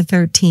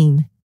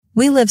 11-13.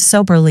 We live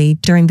soberly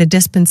during the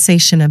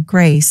dispensation of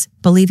grace,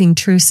 believing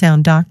true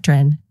sound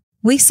doctrine.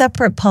 We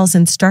separate Paul's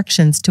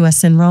instructions to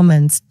us in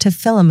Romans to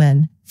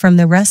Philemon from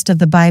the rest of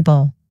the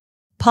Bible.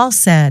 Paul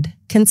said,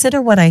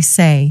 "Consider what I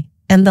say,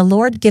 and the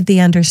Lord give thee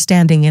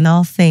understanding in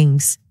all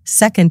things."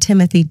 2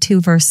 Timothy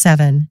 2 verse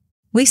 7.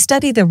 We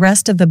study the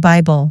rest of the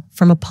Bible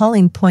from a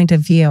Pauline point of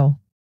view.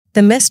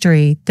 The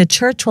mystery, the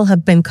church will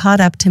have been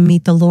caught up to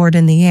meet the Lord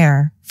in the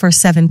air, verse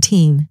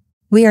 17.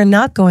 We are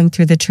not going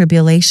through the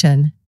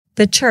tribulation.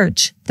 The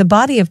church, the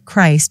body of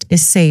Christ,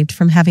 is saved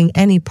from having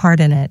any part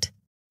in it.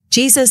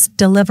 Jesus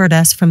delivered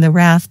us from the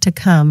wrath to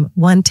come,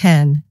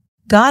 1:10.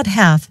 God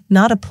hath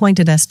not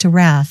appointed us to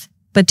wrath,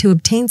 but to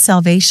obtain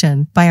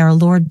salvation by our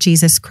Lord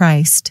Jesus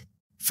Christ.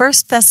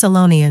 1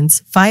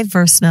 Thessalonians 5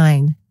 verse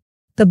 9.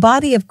 The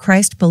body of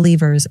Christ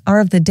believers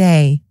are of the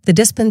day, the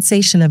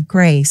dispensation of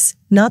grace,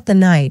 not the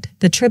night,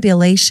 the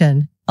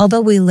tribulation, although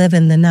we live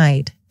in the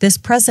night, this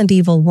present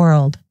evil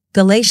world.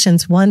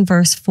 Galatians 1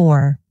 verse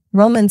 4.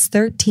 Romans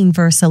 13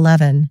 verse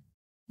 11.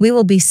 We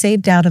will be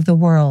saved out of the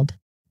world.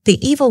 The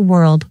evil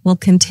world will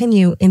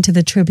continue into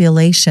the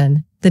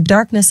tribulation, the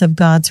darkness of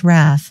God's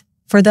wrath,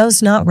 for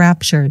those not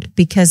raptured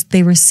because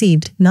they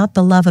received not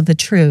the love of the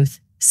truth.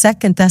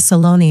 2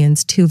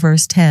 Thessalonians 2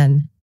 verse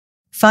 10.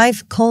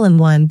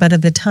 5:1 But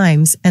of the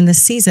times and the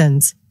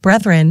seasons,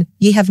 brethren,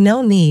 ye have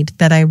no need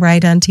that I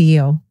write unto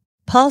you.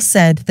 Paul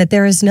said that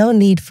there is no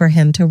need for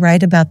him to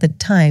write about the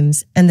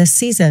times and the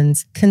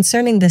seasons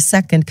concerning the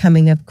second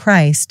coming of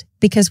Christ,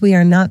 because we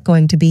are not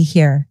going to be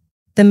here.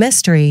 The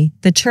mystery,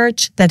 the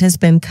church that has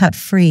been cut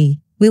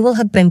free, we will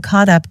have been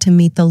caught up to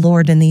meet the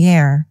Lord in the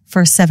air.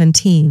 Verse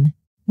 17.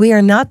 We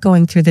are not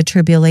going through the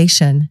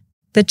tribulation.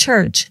 The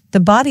church, the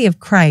body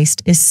of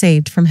Christ, is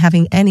saved from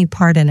having any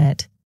part in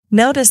it.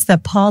 Notice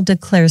that Paul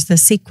declares the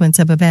sequence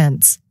of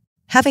events.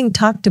 Having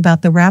talked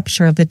about the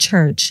rapture of the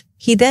church,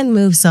 he then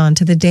moves on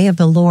to the day of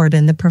the Lord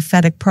in the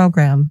prophetic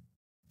program.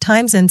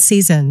 Times and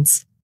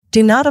seasons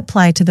do not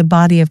apply to the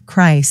body of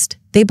Christ,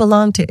 they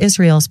belong to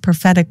Israel's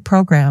prophetic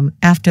program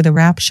after the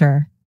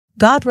rapture.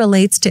 God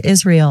relates to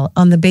Israel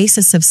on the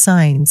basis of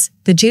signs.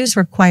 The Jews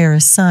require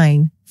a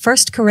sign. 1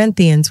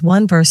 Corinthians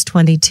 1 verse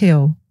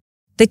 22.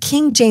 The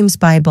King James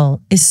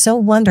Bible is so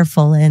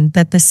wonderful in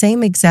that the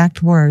same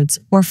exact words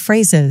or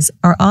phrases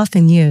are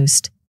often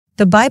used.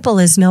 The Bible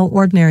is no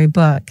ordinary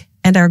book,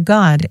 and our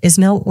God is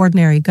no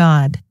ordinary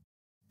God.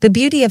 The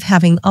beauty of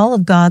having all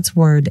of God's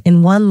Word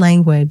in one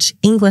language,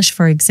 English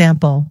for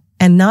example,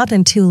 and not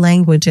in two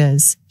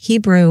languages,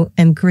 Hebrew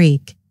and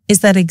Greek,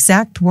 is that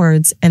exact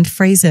words and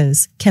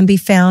phrases can be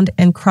found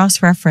and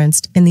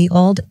cross-referenced in the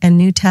Old and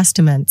New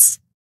Testaments.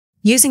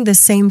 Using the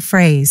same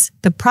phrase,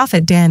 the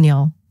prophet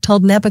Daniel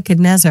told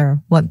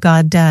Nebuchadnezzar what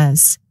God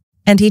does.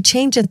 And he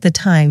changeth the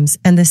times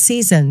and the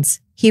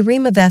seasons, he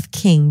removeth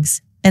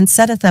kings, and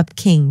setteth up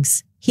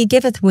kings, he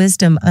giveth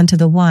wisdom unto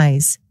the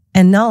wise,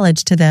 and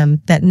knowledge to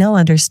them that know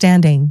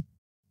understanding.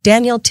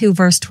 Daniel 2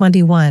 verse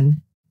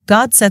 21.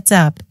 God sets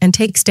up and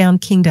takes down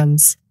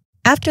kingdoms.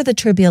 After the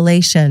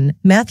tribulation,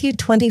 Matthew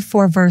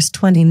 24 verse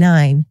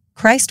 29,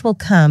 Christ will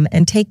come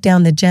and take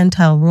down the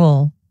Gentile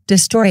rule,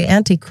 destroy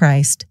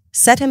Antichrist,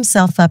 set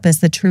himself up as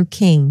the true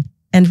king,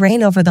 and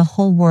reign over the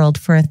whole world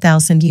for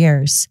 1,000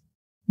 years.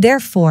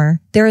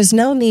 Therefore, there is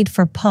no need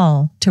for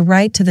Paul to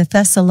write to the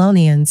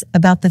Thessalonians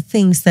about the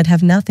things that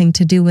have nothing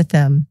to do with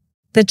them.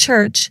 The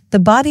church, the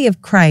body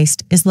of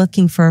Christ, is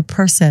looking for a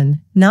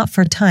person, not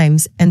for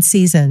times and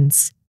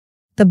seasons.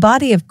 The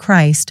body of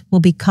Christ will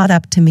be caught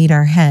up to meet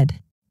our head.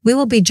 We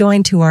will be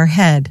joined to our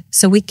head,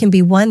 so we can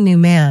be one new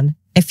man.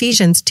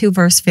 Ephesians 2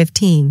 verse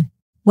 15.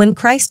 When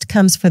Christ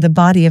comes for the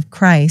body of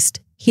Christ,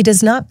 he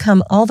does not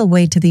come all the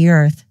way to the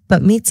earth,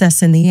 but meets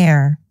us in the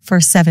air.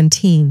 Verse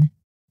 17.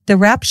 The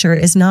rapture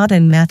is not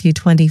in Matthew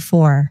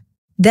 24.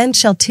 Then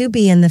shall two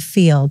be in the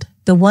field,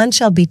 the one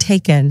shall be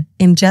taken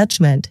in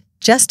judgment,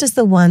 just as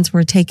the ones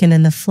were taken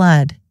in the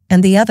flood,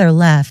 and the other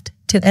left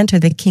to enter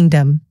the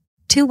kingdom.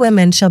 Two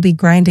women shall be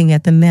grinding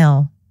at the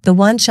mill, the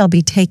one shall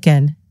be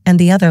taken, and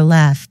the other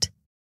left.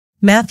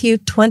 Matthew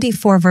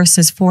 24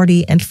 verses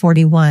 40 and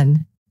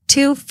 41.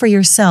 2. For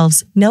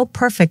yourselves know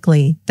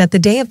perfectly that the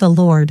day of the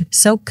Lord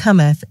so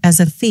cometh as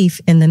a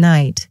thief in the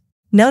night.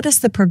 Notice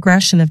the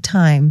progression of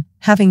time.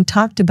 Having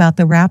talked about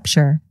the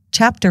rapture,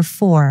 chapter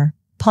 4,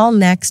 Paul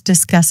next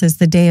discusses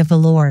the day of the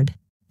Lord.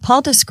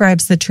 Paul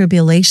describes the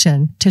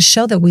tribulation to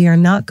show that we are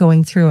not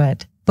going through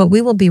it, but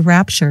we will be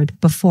raptured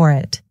before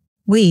it.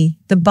 We,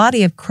 the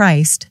body of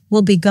Christ,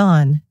 will be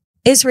gone.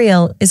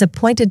 Israel is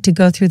appointed to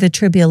go through the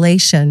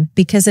tribulation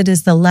because it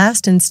is the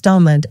last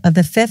installment of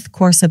the fifth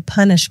course of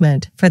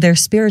punishment for their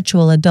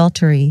spiritual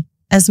adultery,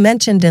 as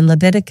mentioned in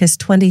Leviticus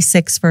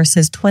 26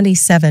 verses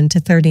 27 to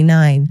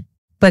 39.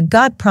 But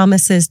God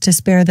promises to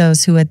spare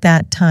those who at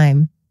that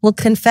time will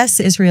confess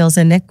Israel's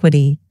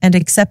iniquity and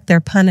accept their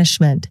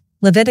punishment.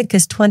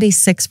 Leviticus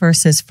 26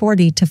 verses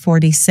 40 to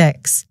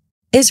 46.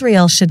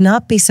 Israel should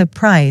not be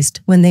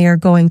surprised when they are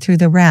going through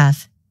the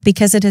wrath,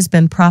 because it has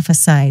been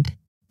prophesied.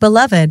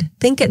 Beloved,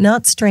 think it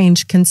not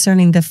strange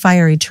concerning the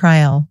fiery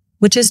trial,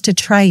 which is to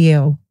try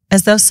you,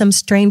 as though some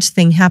strange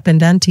thing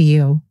happened unto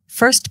you.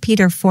 1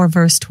 Peter 4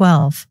 verse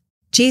 12.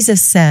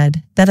 Jesus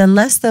said that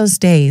unless those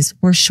days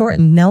were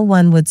shortened no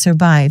one would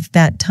survive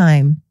that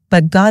time,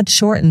 but God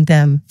shortened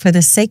them for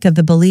the sake of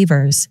the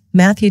believers.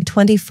 Matthew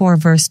 24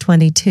 verse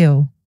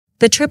 22.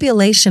 The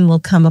tribulation will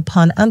come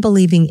upon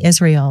unbelieving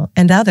Israel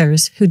and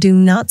others who do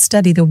not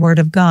study the word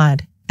of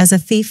God, as a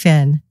thief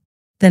in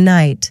the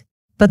night.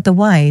 But the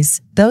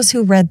wise, those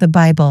who read the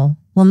Bible,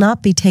 will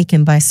not be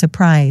taken by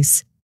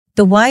surprise.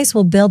 The wise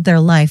will build their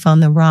life on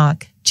the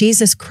rock,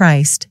 Jesus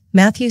Christ.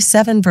 Matthew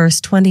 7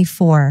 verse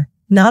 24.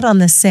 Not on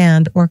the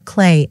sand or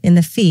clay in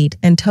the feet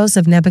and toes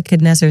of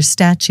Nebuchadnezzar's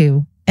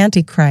statue,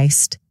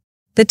 Antichrist.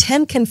 The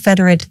 10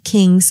 Confederate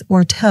kings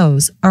or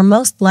toes are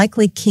most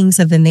likely kings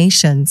of the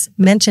nations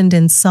mentioned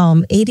in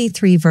Psalm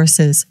 83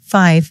 verses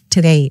 5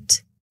 to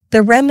 8.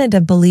 The remnant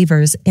of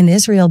believers in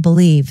Israel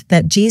believe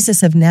that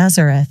Jesus of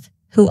Nazareth,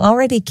 who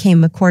already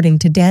came according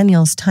to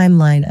Daniel's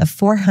timeline of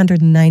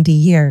 490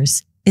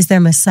 years, is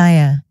their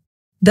Messiah.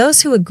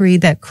 Those who agree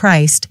that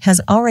Christ has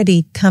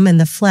already come in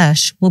the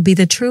flesh will be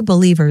the true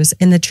believers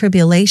in the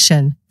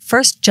tribulation,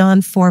 1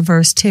 John 4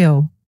 verse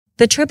 2.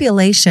 The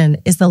tribulation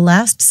is the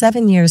last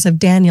 7 years of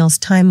Daniel's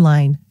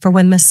timeline for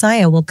when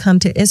Messiah will come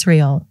to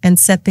Israel and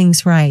set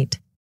things right.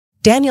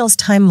 Daniel's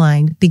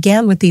timeline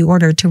began with the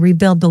order to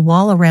rebuild the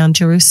wall around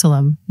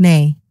Jerusalem,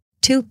 nay.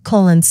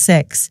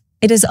 2:6.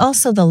 It is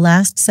also the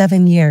last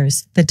 7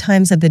 years, the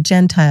times of the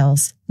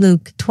Gentiles,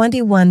 Luke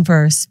 21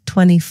 verse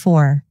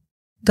 24.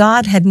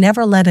 God had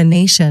never let a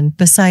nation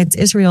besides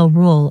Israel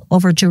rule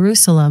over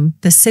Jerusalem,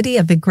 the city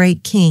of the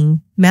great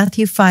king,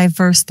 Matthew 5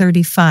 verse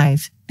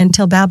 35,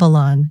 until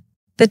Babylon.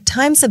 The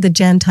times of the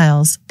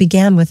Gentiles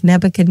began with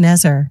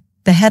Nebuchadnezzar,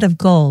 the head of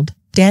gold,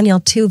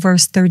 Daniel 2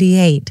 verse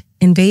 38,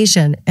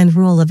 invasion and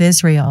rule of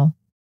Israel.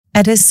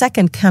 At his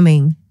second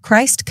coming,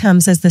 Christ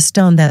comes as the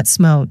stone that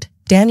smote,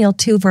 Daniel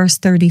 2 verse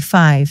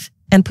 35,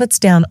 and puts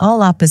down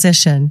all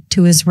opposition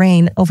to his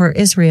reign over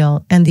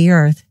Israel and the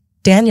earth,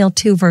 Daniel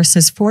 2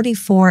 verses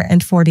 44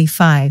 and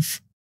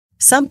 45.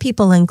 Some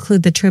people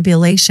include the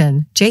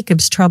tribulation,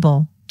 Jacob's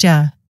trouble,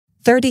 Jah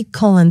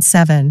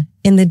 30:7,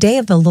 in the day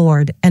of the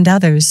Lord, and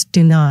others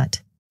do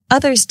not.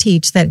 Others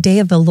teach that day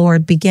of the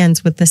Lord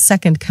begins with the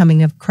second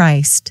coming of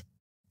Christ.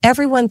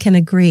 Everyone can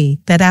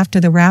agree that after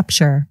the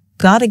rapture,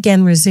 God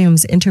again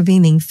resumes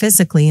intervening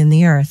physically in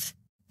the earth.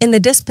 In the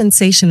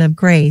dispensation of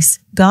grace,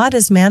 God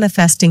is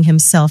manifesting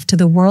himself to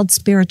the world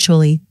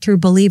spiritually through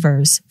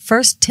believers,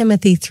 1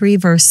 Timothy 3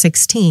 verse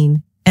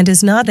 16, and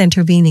is not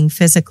intervening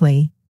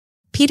physically.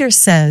 Peter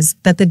says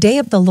that the day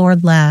of the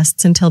Lord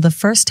lasts until the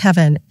first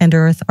heaven and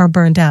earth are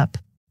burned up.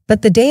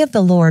 But the day of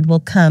the Lord will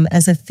come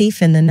as a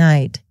thief in the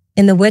night,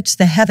 in the which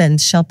the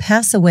heavens shall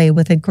pass away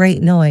with a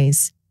great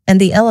noise,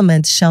 and the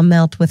elements shall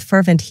melt with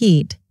fervent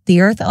heat,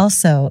 the earth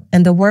also,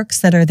 and the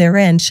works that are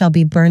therein shall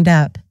be burned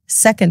up.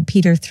 2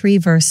 Peter 3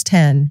 verse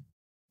 10.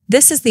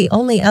 This is the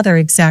only other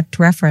exact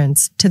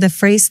reference to the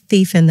phrase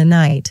thief in the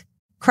night.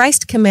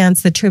 Christ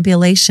commands the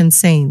tribulation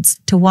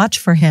saints to watch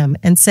for him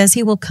and says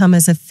he will come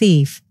as a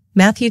thief,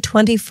 Matthew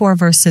 24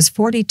 verses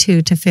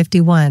 42 to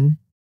 51.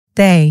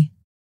 Their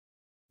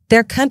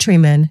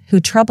countrymen who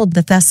troubled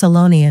the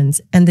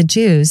Thessalonians and the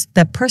Jews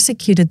that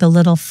persecuted the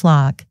little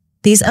flock,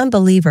 these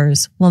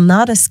unbelievers will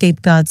not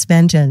escape God's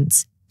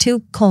vengeance,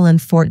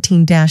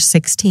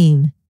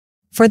 2:14-16.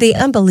 For the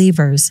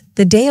unbelievers,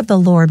 the day of the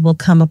Lord will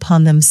come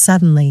upon them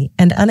suddenly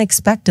and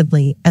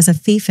unexpectedly as a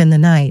thief in the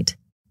night.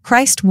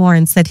 Christ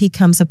warns that he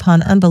comes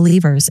upon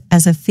unbelievers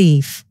as a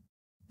thief.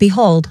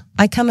 Behold,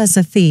 I come as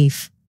a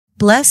thief.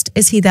 Blessed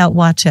is he that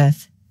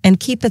watcheth, and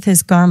keepeth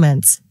his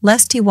garments,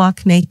 lest he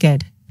walk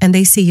naked, and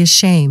they see his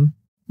shame.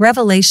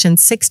 Revelation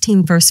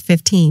 16 verse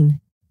 15.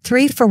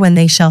 3 For when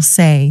they shall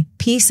say,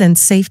 Peace and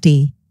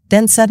safety,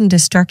 then sudden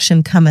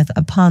destruction cometh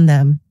upon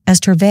them, as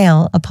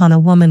travail upon a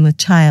woman with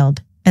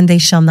child, and they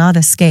shall not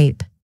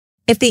escape.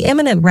 If the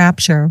imminent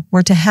rapture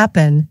were to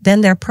happen,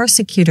 then their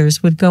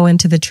persecutors would go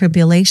into the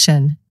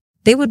tribulation.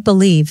 They would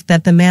believe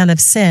that the man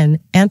of sin,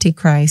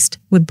 Antichrist,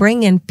 would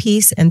bring in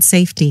peace and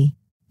safety.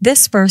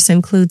 This verse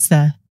includes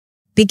the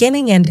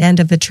beginning and end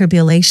of the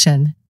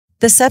tribulation.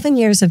 The 7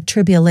 years of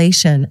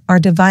tribulation are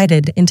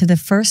divided into the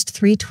first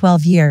 3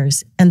 12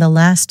 years and the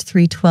last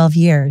 3 12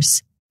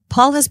 years.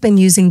 Paul has been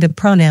using the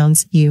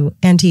pronouns you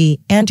and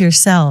ye and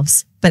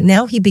yourselves, but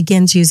now he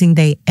begins using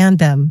they and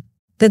them.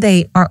 The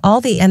they are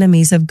all the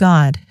enemies of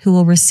God who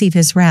will receive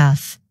his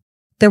wrath.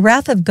 The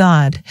wrath of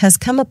God has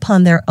come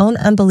upon their own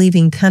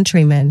unbelieving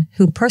countrymen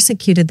who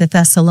persecuted the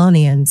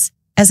Thessalonians,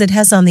 as it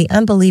has on the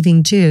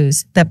unbelieving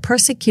Jews that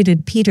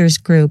persecuted Peter's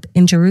group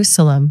in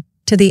Jerusalem,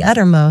 to the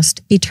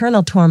uttermost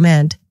eternal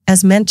torment,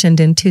 as mentioned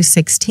in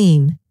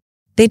 2:16.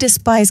 They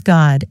despise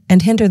God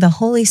and hinder the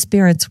Holy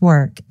Spirit's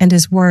work and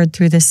his word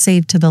through the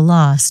saved to the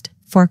lost,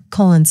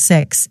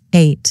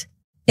 4:6-8.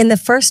 In the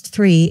first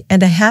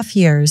 3.5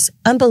 years,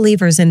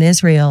 unbelievers in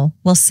Israel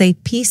will say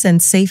peace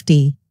and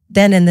safety.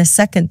 Then in the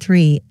second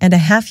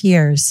 3.5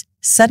 years,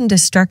 sudden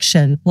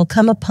destruction will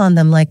come upon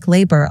them like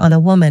labor on a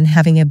woman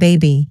having a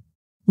baby.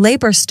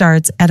 Labor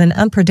starts at an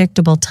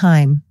unpredictable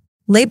time.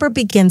 Labor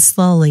begins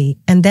slowly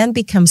and then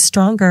becomes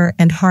stronger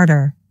and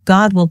harder.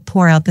 God will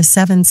pour out the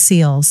 7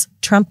 seals,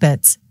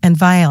 trumpets, and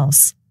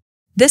vials.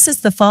 This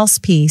is the false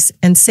peace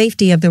and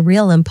safety of the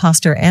real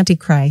impostor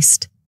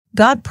Antichrist.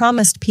 God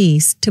promised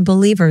peace to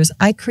believers.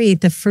 I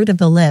create the fruit of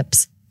the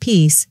lips,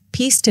 peace,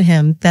 peace to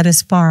him that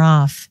is far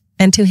off,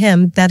 and to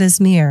him that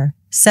is near,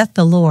 saith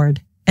the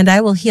Lord, and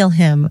I will heal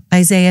him.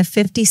 Isaiah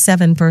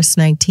 57 verse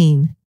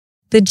 19.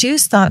 The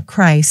Jews thought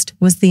Christ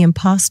was the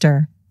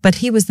impostor, but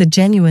he was the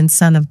genuine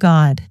Son of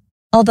God.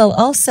 Although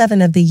all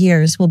 7 of the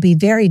years will be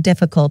very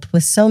difficult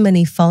with so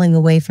many falling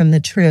away from the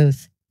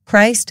truth,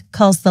 Christ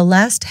calls the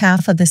last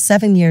half of the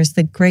 7 years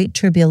the Great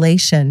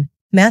Tribulation,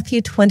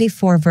 Matthew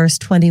 24 verse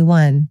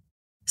 21.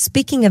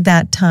 Speaking of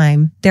that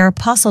time, their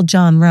Apostle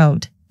John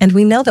wrote, And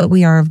we know that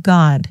we are of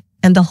God,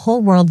 and the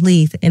whole world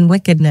lieth in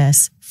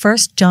wickedness, 1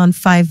 John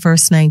 5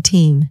 verse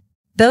 19.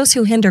 Those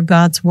who hinder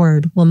God's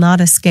word will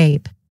not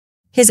escape.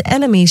 His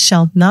enemies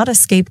shall not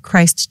escape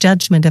Christ's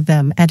judgment of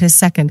them at his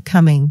second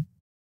coming.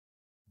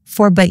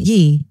 But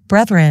ye,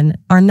 brethren,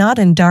 are not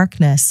in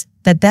darkness,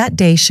 that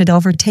day should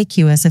overtake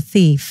you as a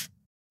thief.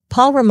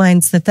 Paul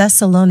reminds the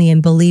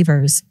Thessalonian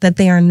believers that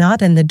they are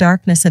not in the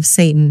darkness of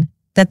Satan,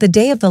 that the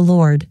day of the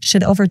Lord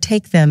should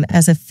overtake them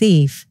as a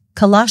thief.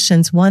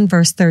 Colossians 1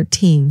 verse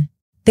 13.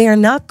 They are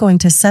not going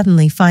to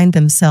suddenly find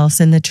themselves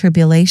in the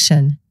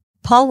tribulation.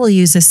 Paul will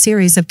use a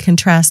series of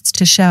contrasts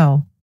to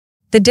show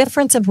the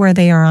difference of where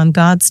they are on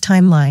God's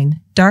timeline: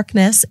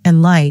 darkness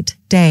and light,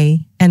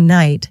 day and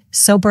night,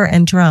 sober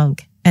and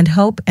drunk, and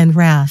hope and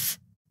wrath.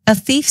 A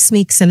thief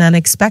sneaks in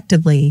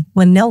unexpectedly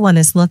when no one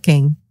is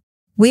looking.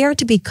 We are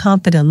to be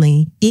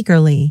confidently,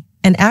 eagerly,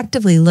 and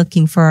actively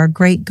looking for our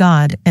great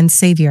God and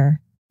Savior,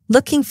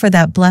 looking for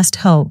that blessed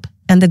hope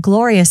and the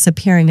glorious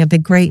appearing of the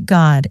great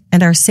God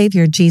and our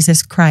Savior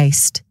Jesus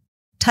Christ.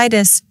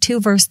 Titus 2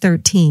 verse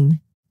 13.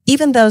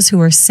 Even those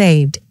who are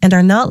saved and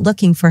are not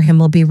looking for him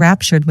will be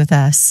raptured with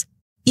us.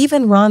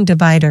 Even wrong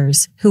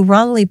dividers, who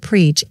wrongly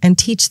preach and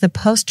teach the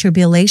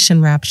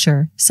post-tribulation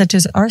rapture, such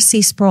as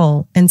R.C.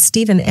 Sproul and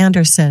Stephen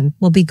Anderson,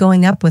 will be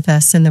going up with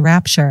us in the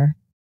rapture.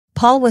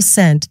 Paul was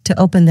sent to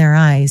open their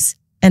eyes,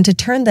 and to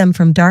turn them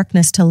from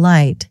darkness to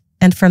light,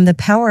 and from the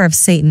power of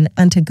Satan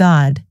unto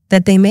God,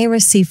 that they may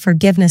receive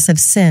forgiveness of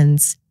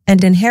sins,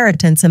 and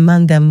inheritance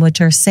among them which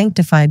are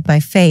sanctified by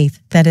faith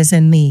that is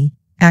in me.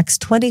 Acts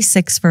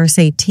 26 verse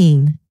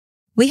 18.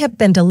 We have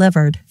been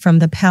delivered from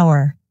the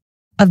power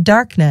of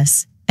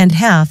darkness, and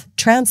hath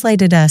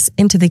translated us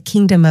into the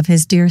kingdom of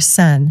his dear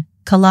Son.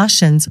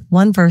 Colossians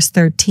 1 verse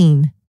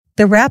 13.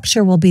 The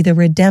rapture will be the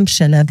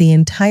redemption of the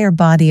entire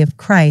body of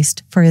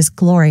Christ for his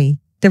glory,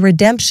 the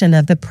redemption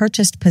of the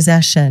purchased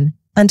possession,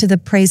 unto the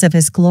praise of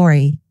his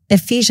glory.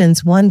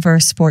 Ephesians 1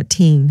 verse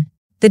 14.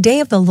 The day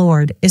of the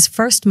Lord is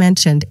first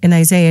mentioned in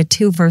Isaiah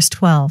 2 verse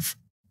 12.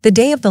 The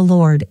day of the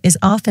Lord is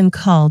often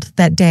called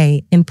that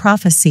day in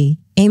prophecy,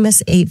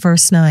 Amos 8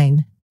 verse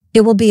 9.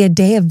 It will be a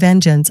day of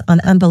vengeance on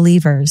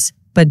unbelievers,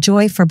 but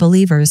joy for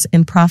believers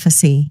in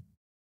prophecy.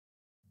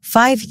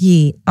 5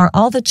 Ye are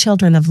all the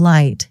children of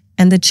light,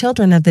 and the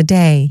children of the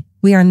day.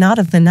 We are not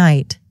of the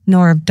night,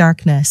 nor of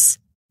darkness.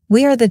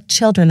 We are the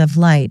children of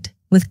light,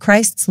 with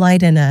Christ's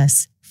light in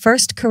us. 1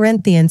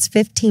 Corinthians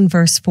 15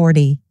 verse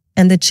 40.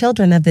 And the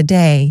children of the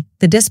day,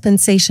 the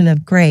dispensation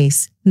of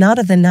grace, not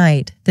of the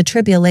night, the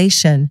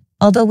tribulation,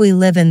 although we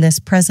live in this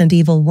present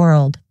evil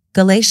world.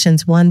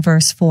 Galatians 1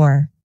 verse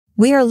 4.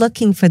 We are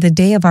looking for the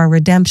day of our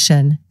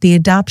redemption, the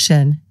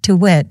adoption, to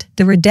wit,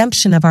 the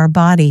redemption of our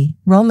body.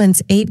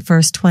 Romans 8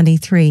 verse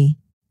 23.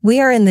 We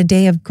are in the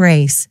day of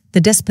grace,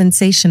 the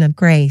dispensation of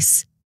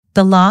grace.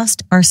 The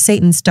lost are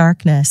Satan's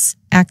darkness.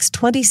 Acts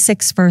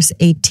 26 verse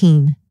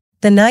 18.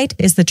 The night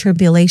is the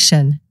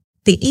tribulation.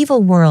 The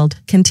evil world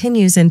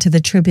continues into the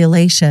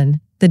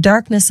tribulation, the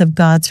darkness of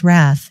God's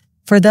wrath,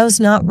 for those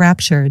not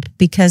raptured,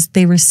 because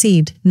they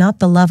received not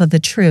the love of the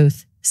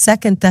truth.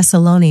 2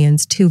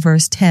 Thessalonians 2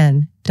 verse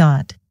 10.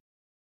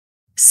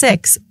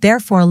 6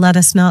 Therefore let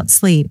us not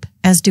sleep,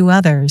 as do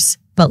others,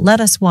 but let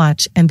us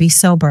watch and be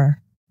sober.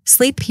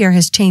 Sleep here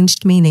has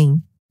changed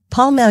meaning.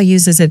 Paul now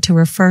uses it to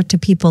refer to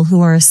people who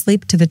are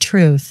asleep to the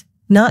truth,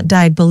 not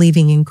died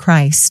believing in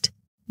Christ.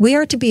 We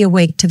are to be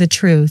awake to the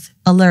truth,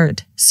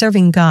 alert,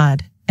 serving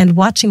God, and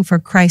watching for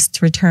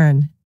Christ's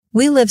return.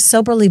 We live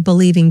soberly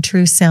believing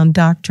true sound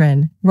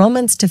doctrine,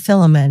 Romans to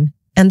Philemon,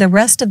 and the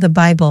rest of the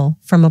Bible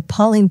from a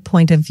Pauline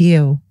point of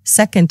view,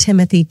 2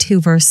 Timothy 2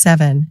 verse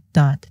 7.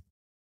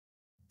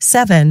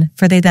 7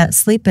 For they that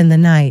sleep in the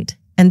night,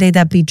 and they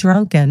that be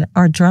drunken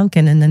are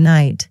drunken in the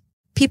night.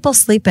 People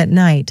sleep at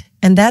night,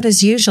 and that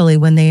is usually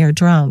when they are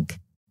drunk.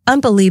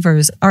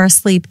 Unbelievers are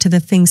asleep to the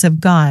things of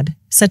God,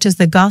 such as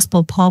the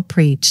gospel Paul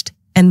preached,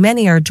 and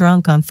many are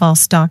drunk on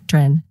false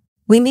doctrine.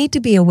 We need to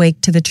be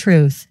awake to the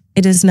truth.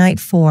 It is night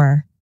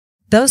for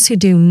those who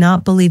do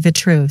not believe the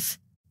truth.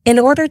 In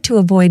order to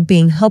avoid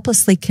being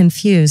hopelessly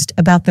confused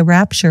about the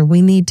rapture,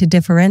 we need to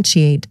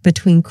differentiate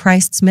between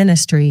Christ's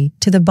ministry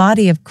to the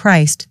body of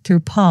Christ through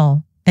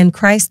Paul, and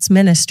Christ's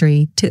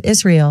ministry to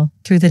Israel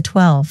through the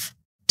 12.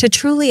 To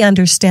truly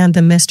understand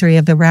the mystery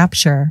of the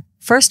rapture,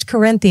 1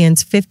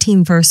 Corinthians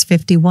 15 verse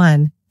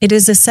 51, it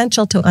is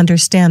essential to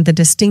understand the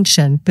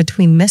distinction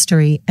between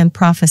mystery and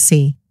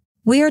prophecy.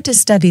 We are to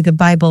study the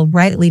Bible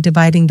rightly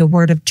dividing the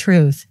word of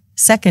truth,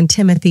 2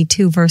 Timothy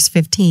 2 verse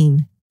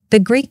 15. The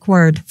Greek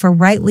word for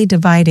rightly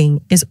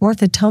dividing is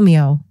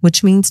orthotomio,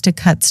 which means to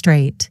cut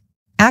straight.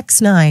 Acts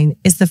 9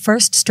 is the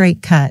first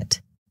straight cut.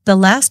 The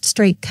last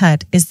straight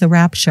cut is the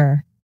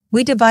rapture.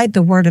 We divide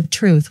the word of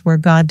truth where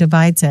God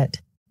divides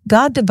it.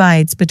 God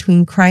divides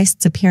between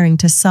Christ's appearing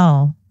to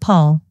Saul,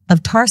 Paul,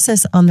 of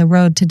Tarsus on the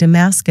road to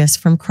Damascus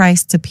from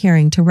Christ's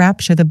appearing to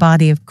rapture the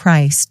body of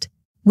Christ.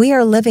 We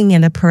are living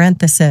in a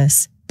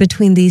parenthesis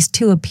between these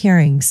two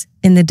appearings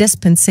in the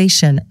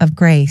dispensation of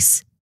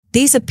grace.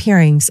 These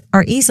appearings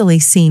are easily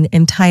seen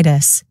in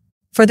Titus.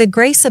 For the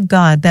grace of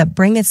God that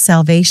bringeth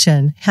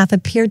salvation hath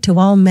appeared to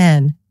all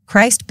men.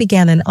 Christ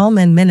began an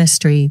all-men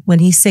ministry when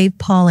he saved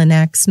Paul in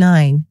Acts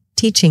 9,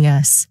 teaching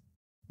us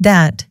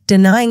that,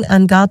 denying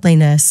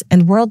ungodliness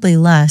and worldly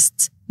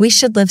lusts, we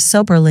should live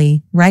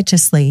soberly,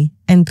 righteously,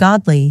 and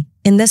godly,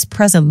 in this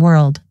present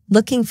world,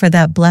 looking for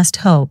that blessed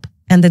hope,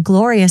 and the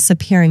glorious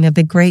appearing of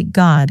the great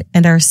God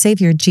and our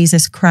Savior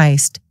Jesus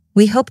Christ,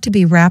 we hope to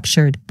be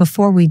raptured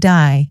before we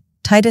die.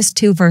 Titus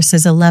 2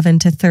 verses 11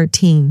 to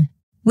 13.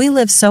 We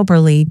live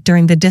soberly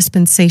during the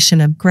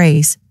dispensation of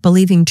grace,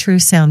 believing true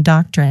sound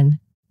doctrine.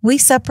 We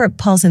separate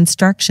Paul's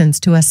instructions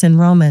to us in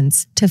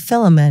Romans, to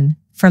Philemon,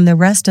 from the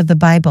rest of the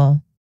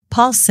Bible.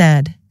 Paul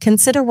said,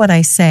 "Consider what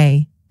I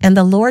say, and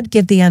the Lord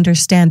give thee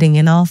understanding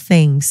in all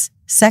things."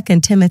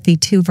 2 Timothy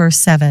 2 verse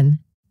 7.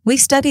 We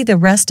study the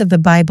rest of the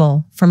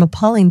Bible from a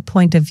Pauline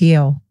point of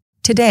view.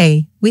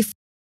 Today, we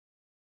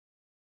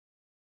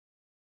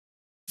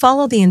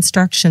follow the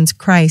instructions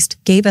Christ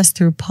gave us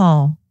through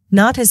Paul,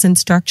 not his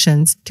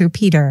instructions through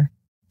Peter.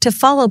 To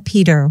follow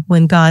Peter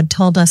when God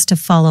told us to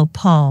follow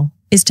Paul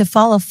is to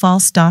follow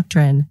false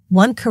doctrine.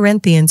 1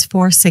 Corinthians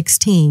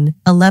 4:16,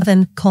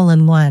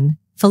 11:1,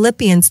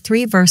 Philippians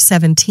 3 verse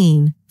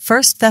 17,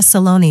 1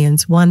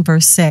 Thessalonians 1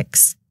 verse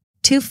 6.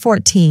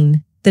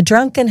 2:14. The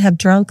drunken have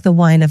drunk the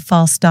wine of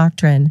false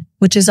doctrine,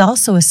 which is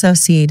also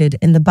associated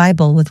in the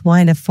Bible with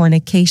wine of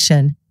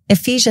fornication.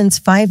 Ephesians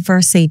 5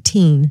 verse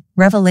 18,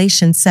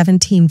 Revelation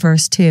 17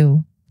 verse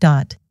 2.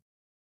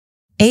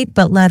 8.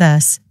 But let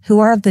us, who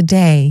are of the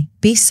day,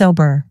 be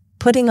sober,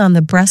 putting on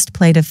the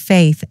breastplate of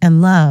faith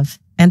and love,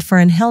 and for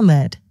an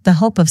helmet, the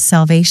hope of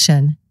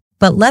salvation.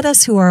 But let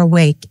us who are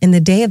awake in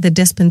the day of the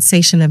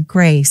dispensation of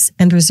grace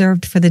and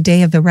reserved for the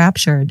day of the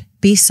raptured,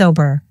 be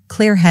sober,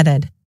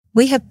 clear-headed.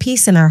 We have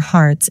peace in our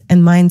hearts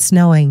and minds,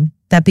 knowing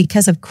that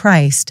because of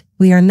Christ,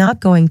 we are not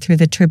going through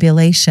the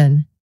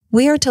tribulation.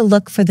 We are to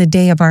look for the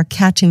day of our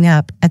catching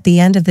up at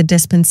the end of the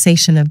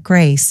dispensation of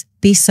grace,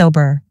 be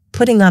sober,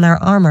 putting on our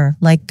armor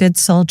like good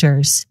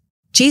soldiers.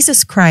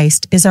 Jesus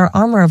Christ is our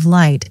armor of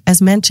light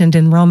as mentioned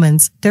in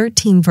Romans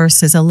 13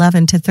 verses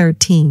 11 to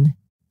 13.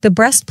 The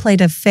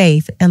breastplate of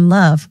faith and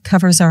love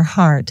covers our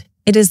heart.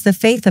 It is the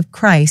faith of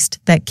Christ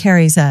that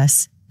carries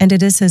us, and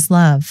it is His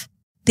love.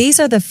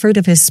 These are the fruit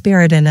of His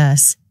Spirit in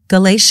us.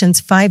 Galatians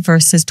 5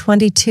 verses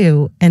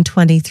 22 and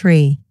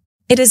 23.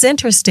 It is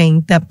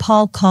interesting that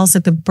Paul calls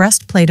it the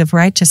breastplate of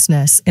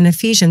righteousness in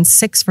Ephesians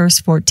 6 verse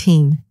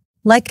 14.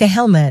 Like a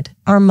helmet,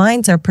 our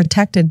minds are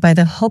protected by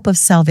the hope of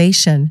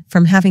salvation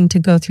from having to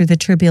go through the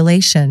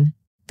tribulation.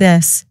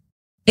 This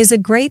is a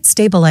great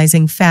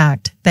stabilizing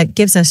fact that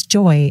gives us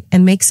joy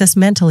and makes us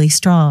mentally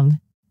strong.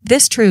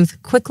 This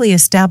truth quickly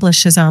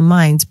establishes our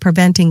minds,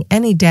 preventing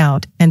any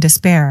doubt and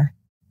despair.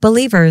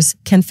 Believers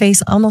can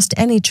face almost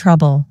any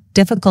trouble,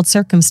 difficult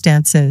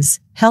circumstances,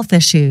 health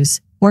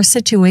issues, or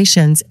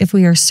situations if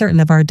we are certain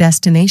of our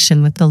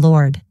destination with the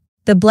Lord.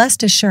 The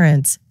blessed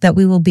assurance that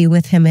we will be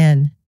with Him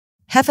in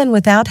heaven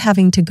without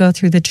having to go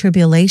through the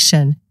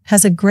tribulation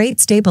has a great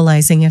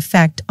stabilizing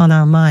effect on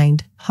our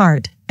mind,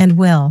 heart, and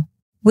will.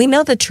 We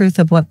know the truth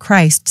of what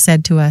Christ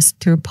said to us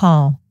through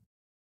Paul.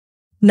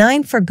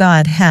 9. For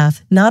God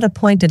hath not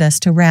appointed us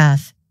to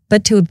wrath,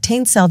 but to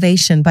obtain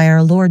salvation by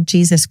our Lord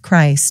Jesus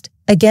Christ.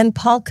 Again,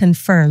 Paul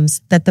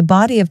confirms that the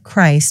body of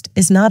Christ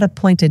is not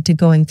appointed to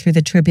going through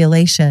the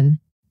tribulation.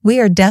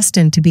 We are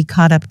destined to be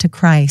caught up to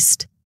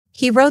Christ.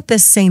 He wrote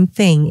this same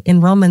thing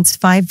in Romans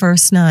 5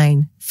 verse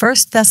 9, 1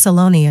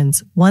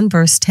 Thessalonians 1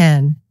 verse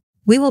 10.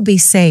 We will be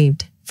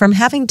saved from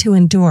having to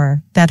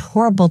endure that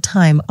horrible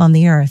time on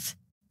the earth.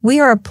 We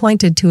are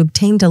appointed to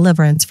obtain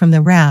deliverance from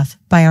the wrath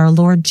by our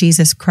Lord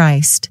Jesus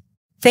Christ.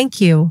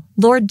 Thank you,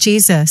 Lord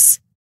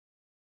Jesus.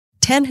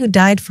 10. Who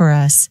died for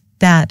us,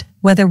 that,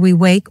 whether we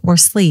wake or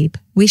sleep,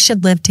 we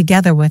should live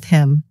together with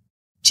Him.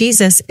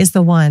 Jesus is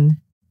the one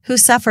who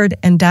suffered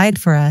and died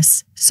for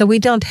us, so we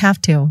don't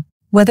have to.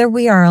 Whether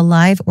we are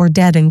alive or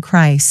dead in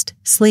Christ,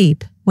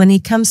 sleep, when He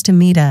comes to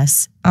meet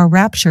us, our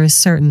rapture is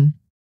certain.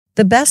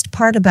 The best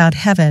part about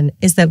heaven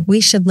is that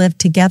we should live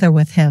together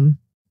with Him.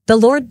 The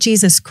Lord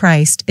Jesus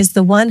Christ is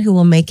the one who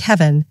will make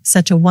heaven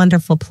such a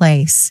wonderful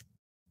place.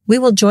 We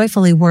will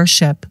joyfully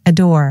worship,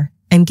 adore,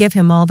 and give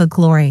Him all the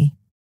glory.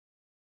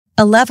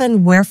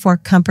 11. Wherefore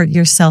comfort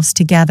yourselves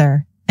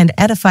together, and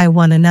edify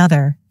one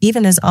another,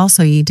 even as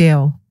also ye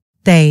do.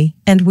 They,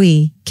 and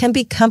we, can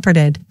be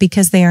comforted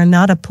because they are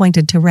not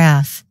appointed to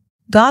wrath.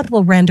 God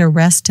will render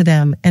rest to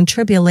them and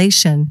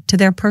tribulation to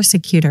their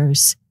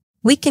persecutors.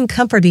 We can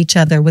comfort each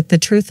other with the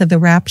truth of the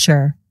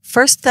rapture.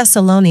 1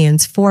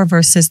 Thessalonians 4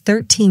 verses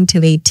 13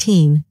 to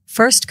 18,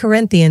 1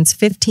 Corinthians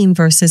 15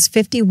 verses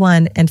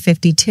 51 and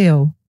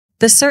 52.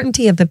 The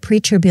certainty of the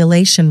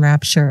pre-tribulation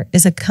rapture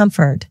is a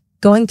comfort.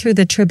 Going through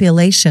the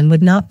tribulation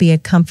would not be a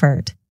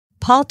comfort.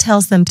 Paul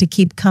tells them to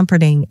keep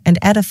comforting and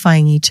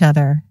edifying each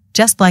other,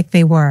 just like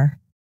they were.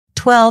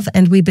 12.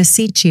 And we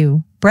beseech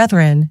you,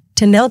 brethren,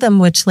 to know them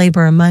which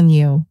labor among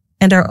you,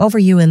 and are over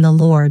you in the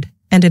Lord,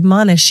 and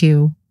admonish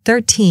you.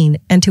 13.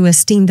 And to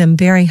esteem them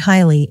very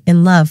highly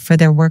in love for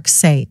their work's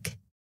sake.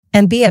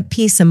 And be at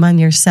peace among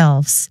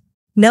yourselves.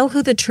 Know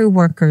who the true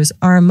workers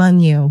are among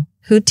you,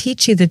 who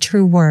teach you the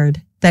true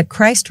word, that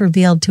Christ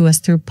revealed to us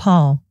through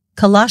Paul.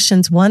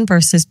 Colossians 1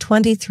 verses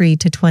 23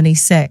 to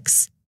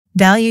 26.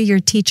 Value your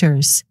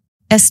teachers.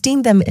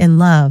 Esteem them in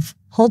love,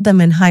 hold them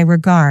in high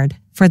regard,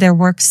 for their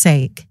work's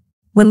sake.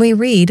 When we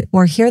read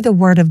or hear the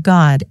word of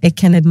God, it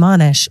can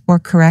admonish or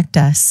correct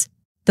us.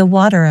 The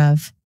water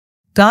of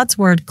God's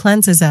word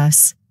cleanses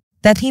us,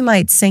 that he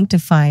might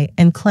sanctify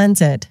and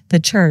cleanse it, the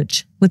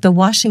church, with the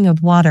washing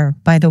of water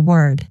by the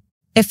word.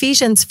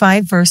 Ephesians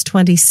 5 verse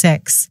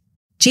 26.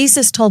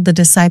 Jesus told the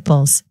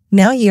disciples,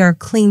 "Now ye are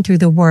clean through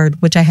the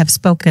word which I have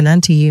spoken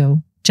unto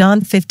you."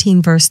 John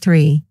 15 verse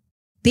 3.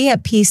 Be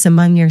at peace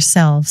among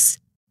yourselves.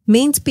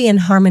 Means be in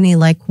harmony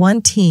like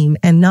one team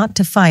and not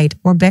to fight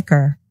or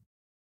bicker.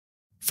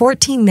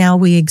 14 Now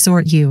we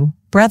exhort you,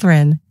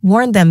 brethren,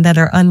 warn them that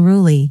are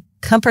unruly,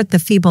 comfort the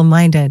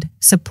feeble-minded,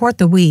 support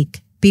the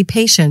weak, be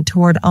patient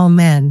toward all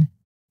men.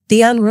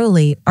 The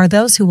unruly are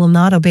those who will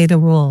not obey the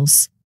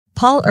rules.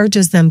 Paul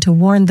urges them to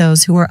warn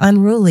those who are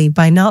unruly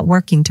by not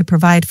working to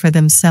provide for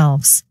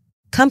themselves.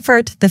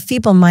 Comfort the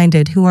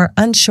feeble-minded who are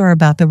unsure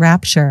about the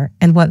rapture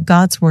and what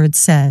God's word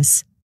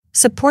says.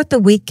 Support the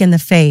weak in the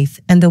faith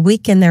and the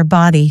weak in their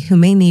body who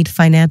may need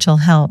financial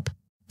help.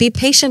 Be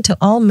patient to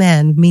all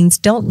men means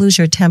don't lose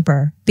your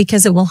temper,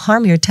 because it will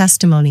harm your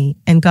testimony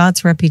and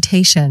God's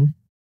reputation.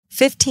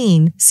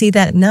 15 See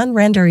that none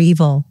render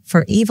evil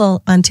for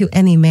evil unto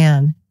any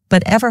man,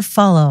 but ever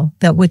follow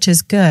that which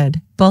is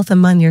good, both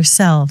among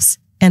yourselves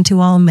and to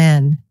all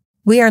men.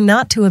 We are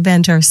not to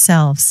avenge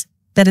ourselves,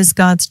 that is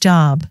God's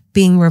job.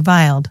 Being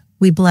reviled,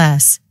 we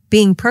bless.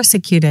 Being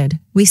persecuted,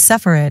 we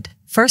suffer it.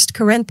 1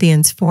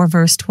 Corinthians 4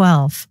 verse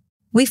 12.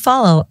 We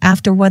follow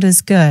after what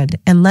is good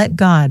and let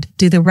God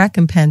do the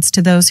recompense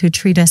to those who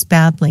treat us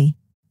badly.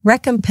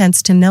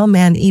 Recompense to no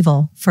man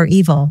evil for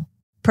evil.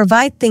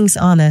 Provide things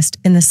honest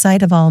in the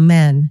sight of all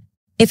men.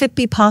 If it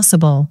be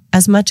possible,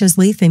 as much as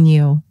lieth in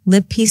you,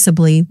 live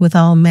peaceably with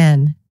all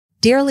men.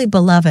 Dearly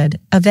beloved,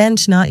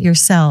 avenge not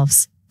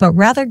yourselves, but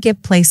rather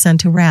give place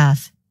unto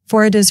wrath.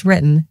 For it is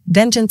written,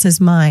 Vengeance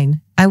is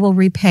mine, I will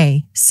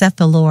repay, saith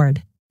the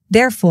Lord.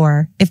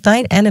 Therefore, if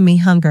thine enemy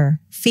hunger,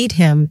 feed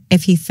him;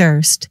 if he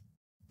thirst,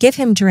 give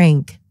him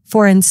drink,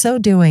 for in so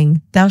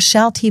doing thou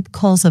shalt heap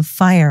coals of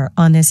fire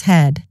on his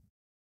head.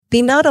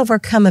 Be not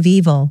overcome of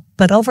evil,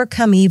 but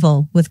overcome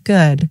evil with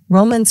good.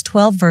 Romans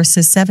 12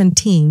 verses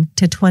 17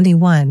 to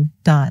 21.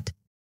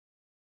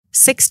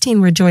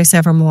 16 Rejoice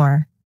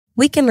evermore.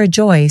 We can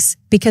rejoice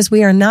because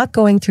we are not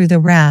going through the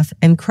wrath,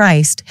 and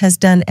Christ has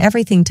done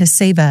everything to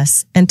save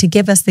us and to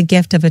give us the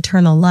gift of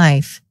eternal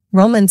life.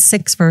 Romans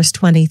 6 verse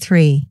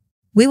 23.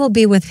 We will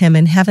be with him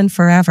in heaven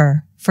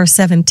forever. For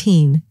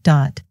 17.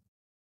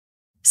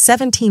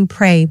 17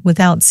 Pray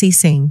without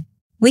ceasing.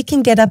 We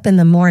can get up in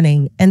the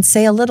morning and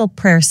say a little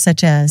prayer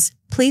such as,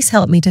 "Please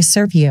help me to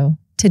serve you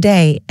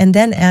today," and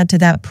then add to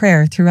that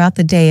prayer throughout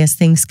the day as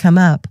things come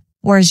up,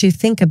 or as you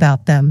think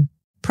about them.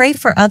 Pray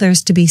for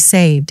others to be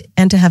saved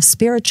and to have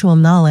spiritual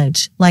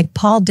knowledge, like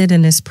Paul did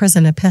in his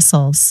prison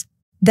epistles.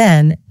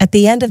 Then, at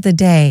the end of the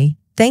day,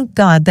 thank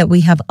God that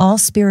we have all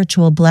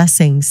spiritual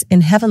blessings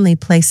in heavenly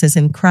places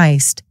in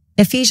Christ.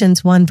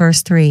 Ephesians 1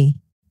 verse 3.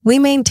 We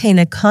maintain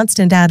a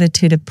constant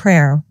attitude of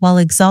prayer while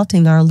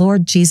exalting our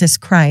Lord Jesus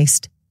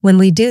Christ. When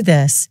we do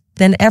this,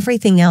 then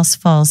everything else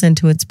falls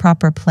into its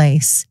proper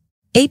place.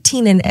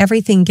 18 In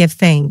everything give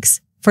thanks,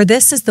 for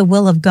this is the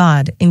will of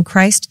God in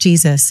Christ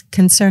Jesus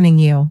concerning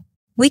you.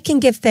 We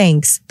can give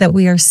thanks that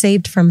we are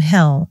saved from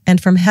hell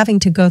and from having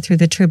to go through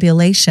the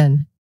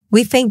tribulation.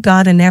 We thank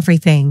God in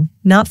everything,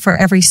 not for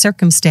every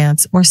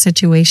circumstance or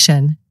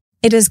situation.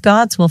 It is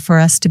God's will for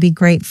us to be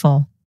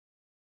grateful.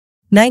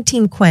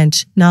 19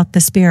 Quench not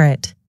the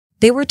Spirit.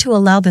 They were to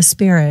allow the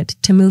Spirit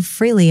to move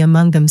freely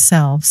among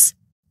themselves.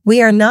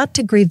 We are not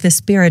to grieve the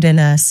Spirit in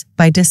us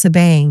by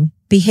disobeying,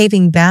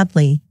 behaving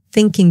badly,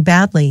 thinking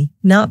badly,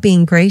 not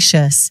being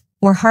gracious,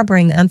 or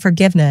harboring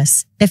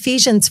unforgiveness.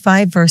 Ephesians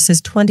 5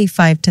 verses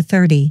 25 to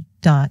 30.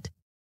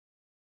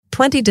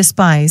 20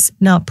 Despise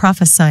not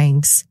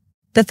prophesyings.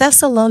 The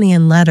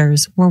Thessalonian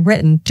letters were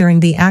written during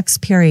the Acts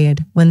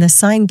period when the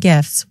sign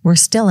gifts were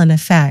still in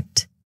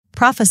effect.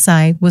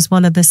 Prophesy was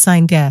one of the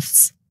sign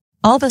gifts.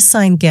 All the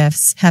sign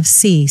gifts have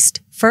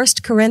ceased. 1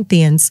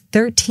 Corinthians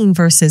 13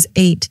 verses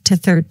 8 to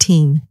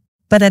 13.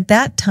 But at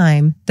that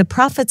time, the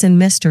prophets in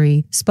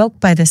mystery spoke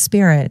by the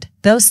Spirit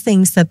those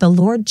things that the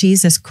Lord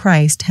Jesus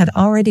Christ had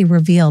already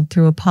revealed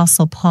through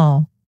Apostle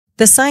Paul.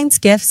 The signs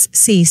gifts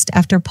ceased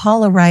after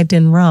Paul arrived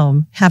in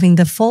Rome, having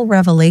the full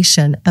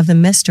revelation of the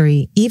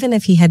mystery even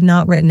if he had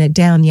not written it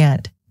down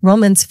yet.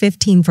 Romans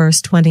 15 verse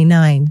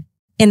 29.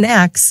 In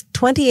Acts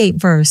 28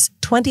 verse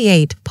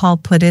 28, Paul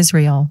put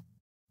Israel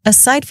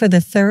aside for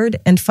the third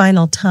and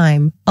final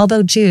time,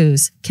 although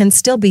Jews can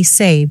still be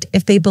saved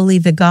if they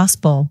believe the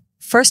gospel.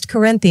 1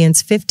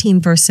 Corinthians 15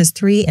 verses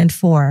 3 and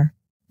 4.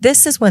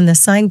 This is when the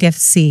sign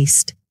gifts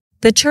ceased.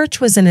 The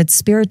church was in its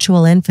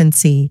spiritual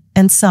infancy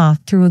and saw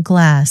through a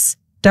glass,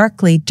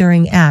 darkly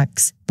during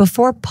Acts,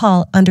 before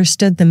Paul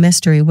understood the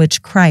mystery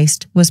which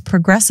Christ was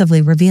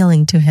progressively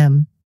revealing to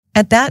him.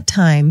 At that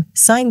time,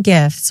 sign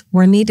gifts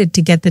were needed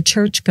to get the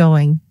church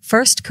going.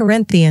 1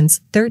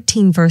 Corinthians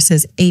 13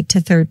 verses 8 to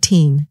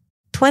 13.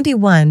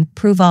 21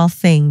 Prove all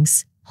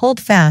things. Hold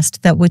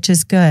fast that which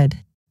is good.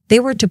 They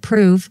were to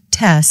prove,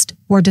 test,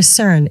 or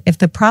discern if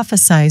the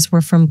prophecies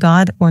were from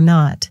God or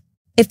not.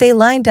 If they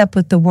lined up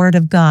with the Word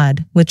of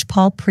God, which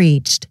Paul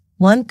preached,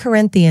 1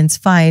 Corinthians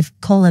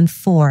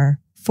 5:4,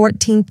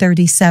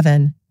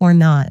 14:37, or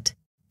not.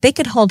 They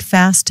could hold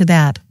fast to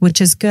that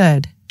which is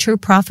good, true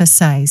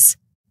prophecies.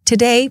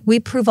 Today we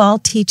prove all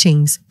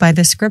teachings by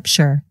the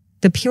Scripture,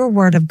 the pure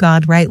Word of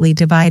God rightly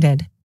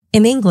divided.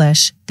 In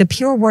English, the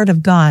pure Word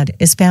of God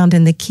is found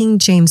in the King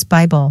James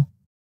Bible.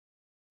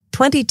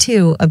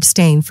 22.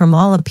 Abstain from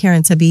all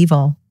appearance of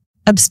evil.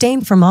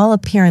 Abstain from all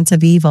appearance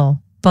of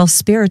evil, both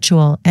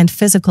spiritual and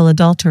physical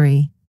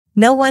adultery.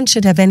 No one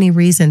should have any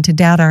reason to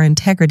doubt our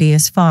integrity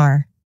as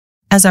far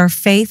as our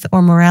faith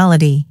or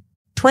morality.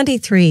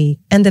 23.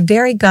 And the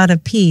very God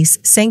of peace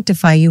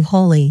sanctify you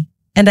wholly.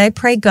 And I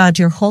pray God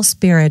your whole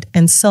spirit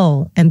and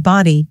soul and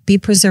body be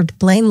preserved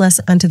blameless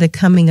unto the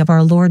coming of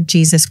our Lord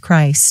Jesus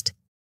Christ.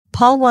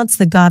 Paul wants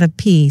the God of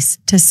peace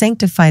to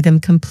sanctify them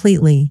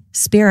completely,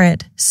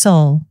 spirit,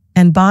 soul,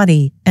 and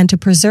body, and to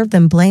preserve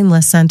them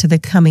blameless unto the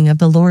coming of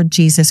the Lord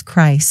Jesus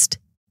Christ.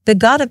 The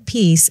God of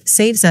peace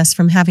saves us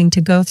from having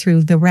to go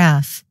through the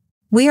wrath.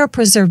 We are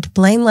preserved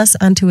blameless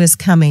unto his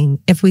coming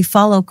if we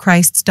follow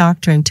Christ's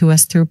doctrine to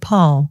us through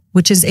Paul,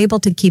 which is able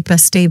to keep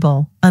us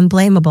stable,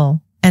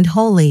 unblameable, and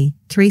holy.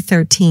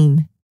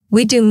 3:13.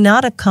 We do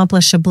not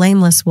accomplish a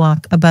blameless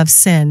walk above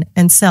sin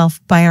and self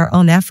by our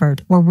own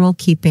effort or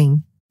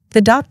rule-keeping.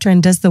 The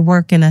doctrine does the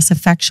work in us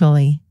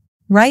effectually.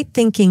 Right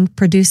thinking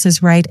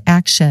produces right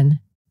action.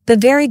 The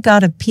very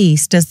God of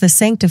peace does the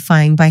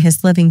sanctifying by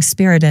his living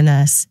Spirit in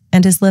us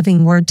and his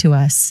living word to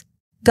us.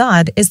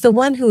 God is the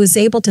one who is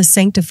able to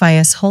sanctify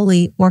us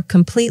wholly or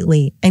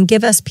completely and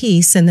give us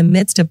peace in the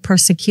midst of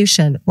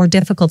persecution or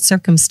difficult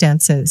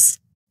circumstances.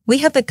 We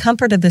have the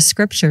comfort of the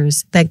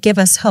Scriptures that give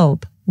us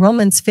hope.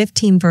 Romans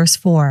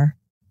 15:4.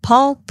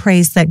 Paul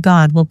prays that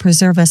God will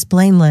preserve us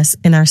blameless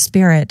in our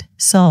spirit,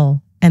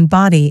 soul, and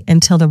body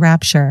until the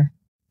rapture.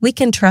 We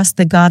can trust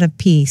the God of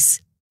peace.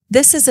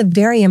 This is a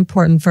very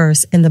important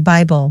verse in the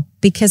Bible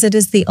because it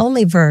is the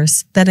only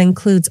verse that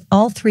includes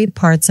all three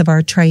parts of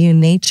our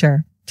triune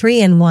nature, 3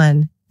 in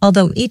 1,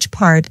 although each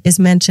part is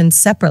mentioned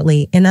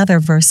separately in other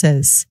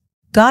verses.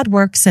 God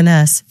works in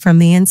us from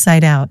the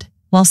inside out,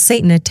 while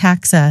Satan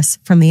attacks us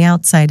from the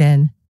outside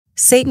in.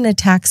 Satan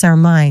attacks our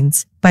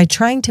minds by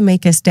trying to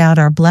make us doubt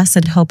our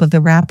blessed hope of the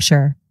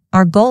rapture.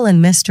 Our goal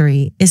and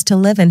mystery is to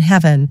live in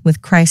heaven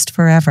with Christ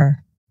forever.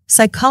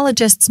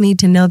 Psychologists need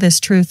to know this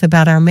truth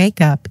about our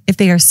makeup if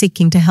they are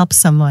seeking to help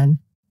someone.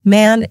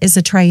 Man is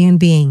a triune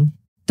being.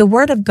 The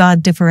Word of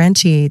God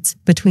differentiates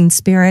between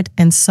spirit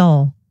and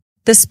soul.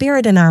 The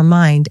spirit in our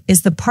mind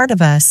is the part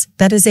of us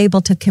that is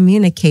able to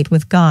communicate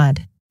with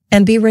God.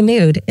 And be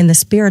renewed in the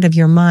spirit of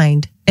your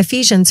mind.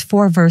 Ephesians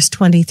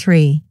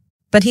 4:23.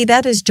 But he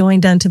that is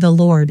joined unto the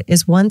Lord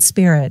is one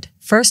spirit.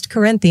 1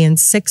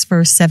 Corinthians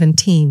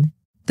 6:17.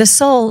 The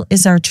soul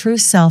is our true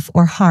self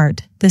or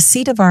heart, the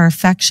seat of our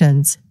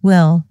affections,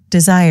 will,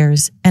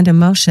 desires, and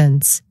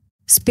emotions.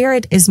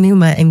 Spirit is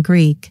pneuma in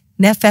Greek,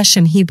 nephesh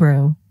in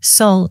Hebrew.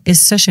 Soul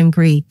is sush in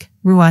Greek,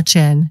 ruach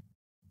in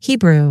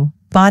Hebrew.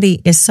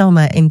 Body is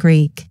soma in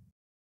Greek.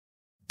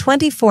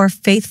 24.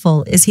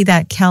 Faithful is he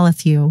that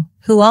calleth you,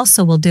 who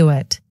also will do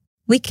it.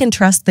 We can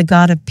trust the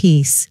God of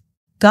peace.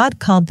 God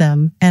called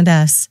them, and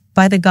us,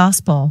 by the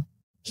gospel.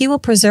 He will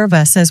preserve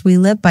us as we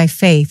live by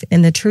faith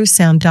in the true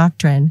sound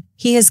doctrine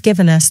he has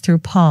given us through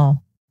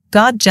Paul.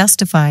 God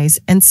justifies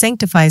and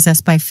sanctifies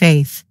us by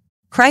faith.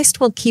 Christ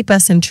will keep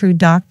us in true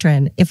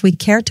doctrine if we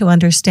care to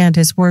understand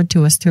his word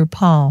to us through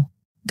Paul.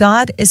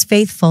 God is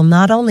faithful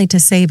not only to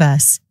save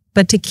us,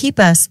 but to keep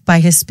us by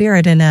his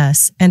Spirit in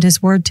us and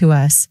his word to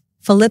us.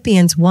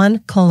 Philippians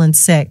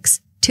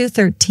 1:6,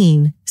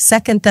 2:13,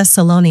 2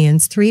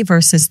 Thessalonians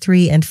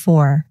 3:3 and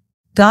 4.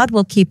 God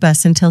will keep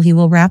us until he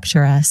will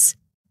rapture us.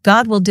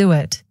 God will do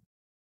it.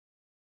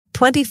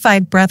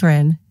 25.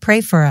 Brethren, pray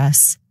for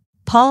us.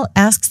 Paul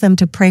asks them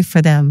to pray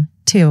for them,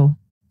 too.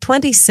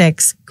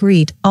 26.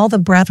 Greet all the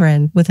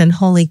brethren with an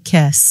holy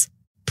kiss.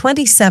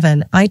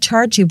 27. I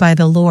charge you by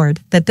the Lord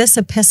that this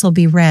epistle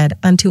be read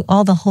unto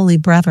all the holy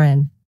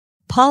brethren.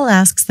 Paul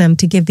asks them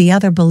to give the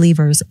other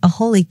believers a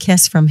holy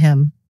kiss from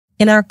him.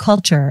 In our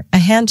culture, a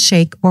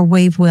handshake or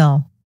wave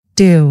will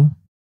do.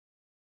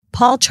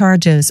 Paul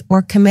charges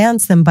or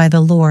commands them by the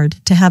Lord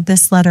to have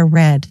this letter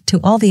read to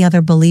all the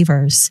other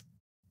believers.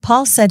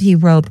 Paul said he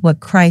wrote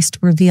what Christ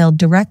revealed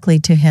directly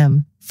to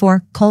him,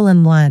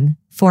 4:1,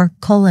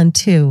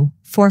 4:2,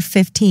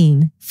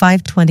 4:15,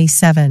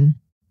 5:27.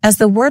 As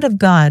the word of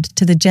God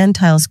to the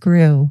Gentiles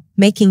grew,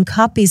 making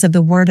copies of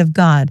the word of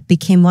God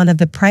became one of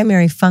the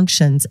primary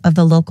functions of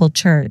the local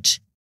church.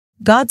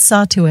 God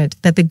saw to it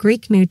that the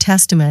Greek New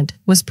Testament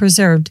was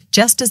preserved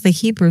just as the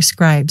Hebrew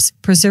scribes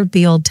preserved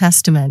the Old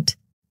Testament.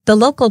 The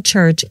local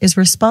church is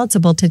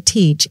responsible to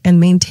teach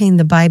and maintain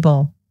the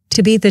Bible,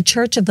 to be the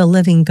church of the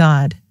living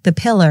God, the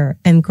pillar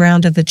and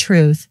ground of the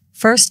truth.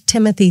 1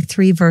 Timothy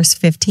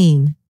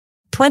 3:15.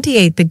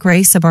 28. The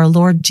grace of our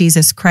Lord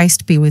Jesus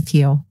Christ be with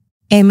you.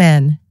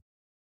 Amen.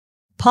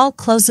 Paul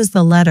closes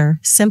the letter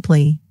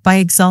simply by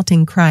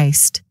exalting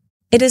Christ.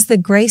 It is the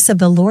grace of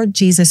the Lord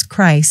Jesus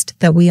Christ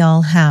that we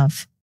all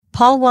have.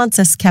 Paul wants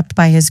us kept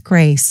by his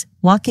grace,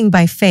 walking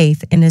by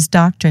faith in his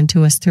doctrine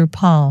to us through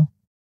Paul.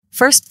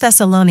 1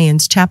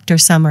 Thessalonians chapter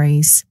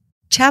summaries.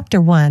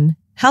 Chapter 1,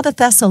 How the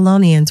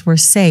Thessalonians were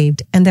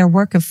saved and their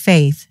work of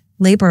faith,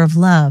 labor of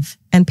love,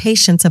 and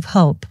patience of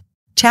hope.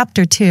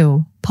 Chapter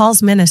 2,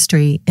 Paul's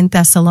ministry in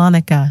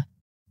Thessalonica.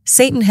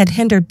 Satan had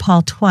hindered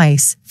Paul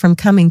twice from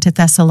coming to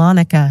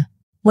Thessalonica.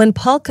 When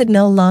Paul could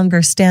no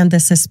longer stand the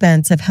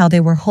suspense of how they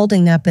were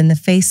holding up in the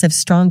face of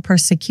strong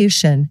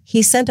persecution,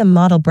 he sent a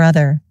model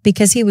brother,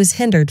 because he was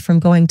hindered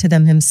from going to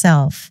them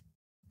himself.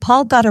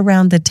 Paul got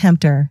around the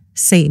tempter,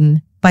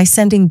 Satan, by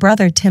sending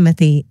brother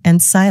Timothy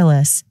and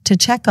Silas to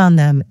check on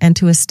them and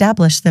to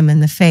establish them in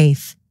the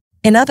faith.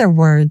 In other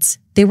words,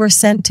 they were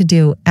sent to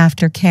do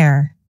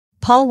aftercare.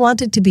 Paul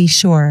wanted to be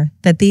sure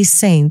that these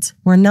saints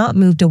were not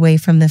moved away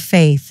from the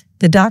faith,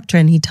 the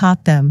doctrine he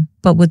taught them,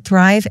 but would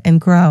thrive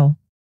and grow.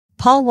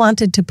 Paul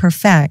wanted to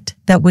perfect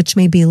that which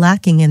may be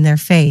lacking in their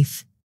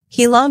faith.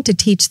 He longed to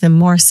teach them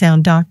more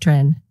sound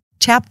doctrine.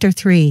 Chapter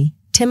 3,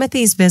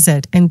 Timothy's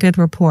visit and good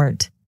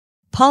report.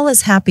 Paul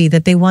is happy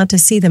that they want to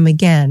see them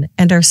again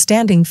and are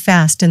standing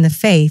fast in the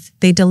faith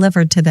they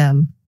delivered to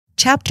them.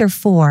 Chapter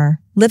 4,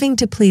 Living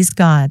to please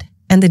God,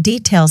 and the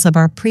details of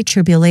our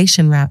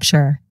pre-tribulation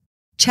rapture.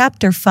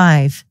 Chapter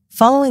 5,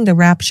 Following the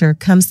rapture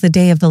comes the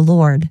day of the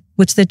Lord,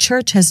 which the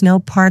church has no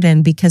part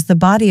in because the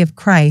body of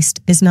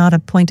Christ is not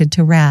appointed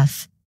to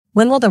wrath.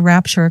 When will the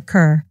rapture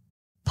occur?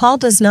 Paul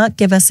does not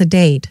give us a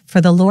date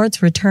for the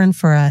Lord's return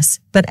for us,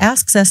 but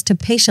asks us to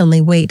patiently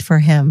wait for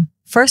him.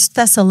 1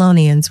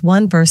 Thessalonians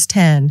 1 verse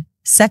 10,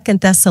 2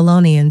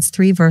 Thessalonians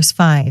 3 verse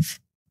 5.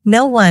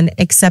 No one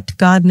except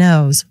God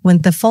knows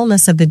when the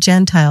fullness of the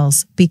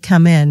Gentiles be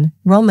come in.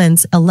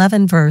 Romans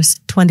 11 verse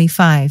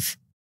 25.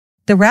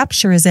 The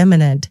rapture is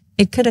imminent.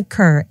 It could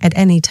occur at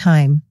any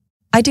time.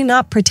 I do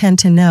not pretend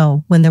to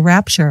know when the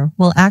rapture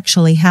will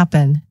actually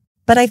happen,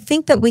 but I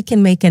think that we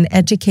can make an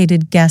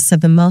educated guess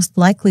of the most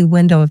likely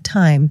window of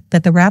time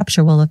that the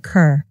rapture will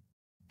occur.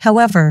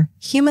 However,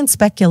 human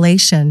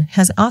speculation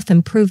has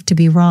often proved to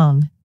be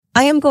wrong.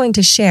 I am going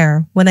to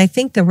share when I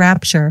think the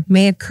rapture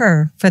may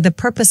occur for the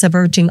purpose of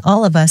urging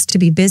all of us to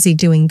be busy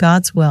doing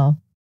God's will.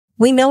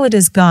 We know it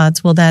is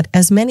God's will that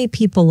as many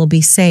people will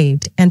be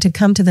saved and to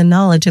come to the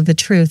knowledge of the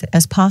truth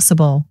as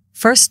possible.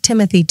 1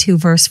 Timothy 2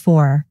 verse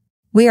 4.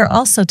 We are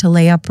also to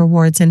lay up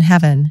rewards in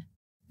heaven.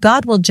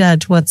 God will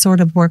judge what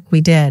sort of work we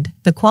did,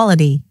 the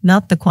quality,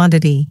 not the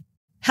quantity.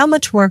 How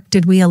much work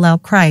did we allow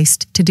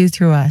Christ to do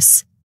through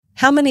us?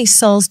 How many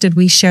souls did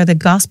we share the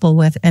gospel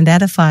with and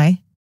edify?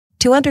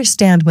 To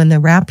understand when the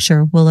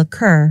rapture will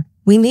occur,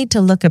 we need to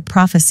look at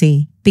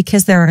prophecy,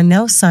 because there are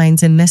no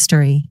signs in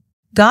mystery.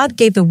 God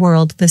gave the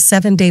world the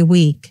 7-day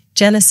week,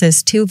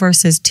 Genesis 2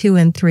 verses 2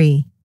 and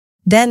 3.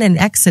 Then in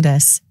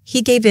Exodus,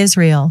 he gave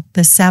Israel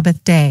the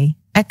Sabbath day,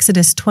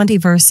 Exodus 20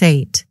 verse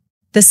 8.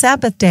 The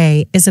Sabbath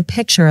day is a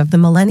picture of the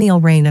millennial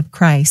reign of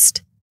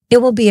Christ.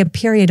 It will be a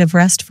period of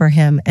rest for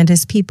him and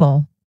his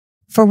people.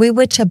 For we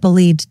which have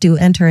believed do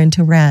enter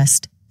into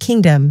rest,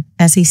 kingdom,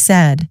 as he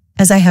said,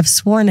 as I have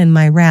sworn in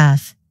my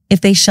wrath,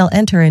 if they shall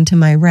enter into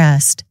my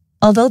rest,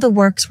 although the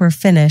works were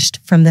finished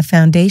from the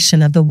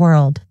foundation of the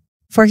world.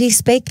 For he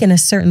spake in a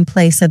certain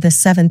place of the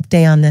 7th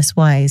day on this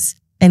wise,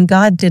 and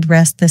God did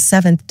rest the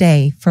 7th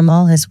day from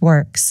all his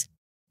works.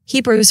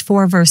 Hebrews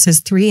 4 verses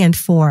 3 and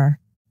 4.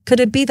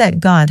 Could it be that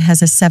God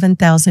has a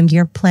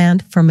 7,000-year plan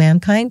for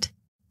mankind?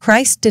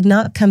 Christ did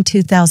not come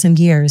 2,000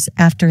 years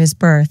after his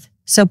birth,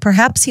 so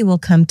perhaps he will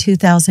come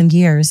 2,000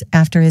 years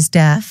after his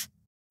death?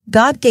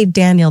 God gave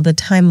Daniel the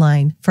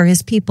timeline for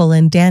his people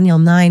in Daniel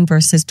 9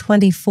 verses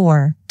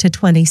 24 to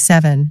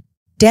 27.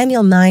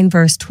 Daniel 9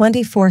 verse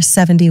 24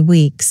 70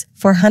 weeks,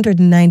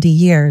 490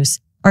 years,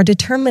 are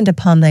determined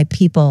upon thy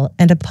people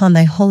and upon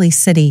thy holy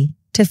city,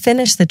 to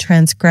finish the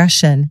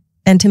transgression,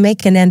 and to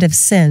make an end of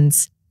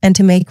sins, and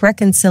to make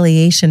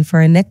reconciliation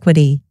for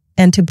iniquity,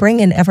 and to bring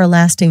in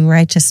everlasting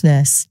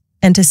righteousness,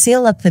 and to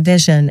seal up the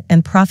vision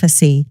and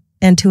prophecy,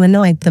 and to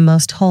anoint the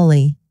most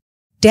holy.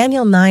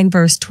 Daniel 9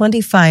 verse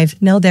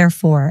 25. Know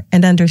therefore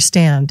and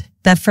understand,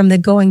 that from the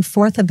going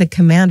forth of the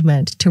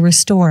commandment to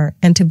restore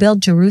and to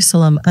build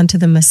Jerusalem unto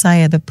the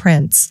Messiah the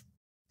Prince,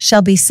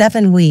 shall be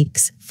 7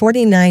 weeks,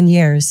 49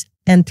 years,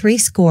 and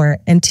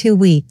 62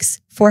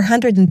 weeks,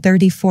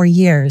 434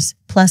 years,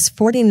 plus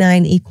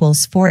 49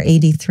 equals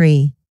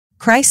 483.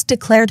 Christ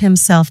declared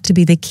himself to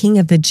be the King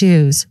of the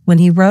Jews when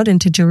he rode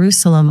into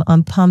Jerusalem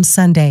on Palm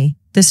Sunday.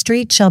 The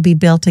street shall be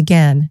built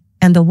again,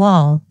 and the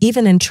wall,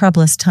 even in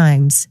troublous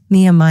times.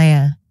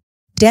 Nehemiah.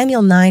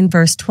 Daniel 9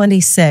 verse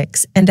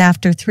 26. And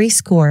after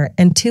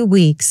 62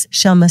 weeks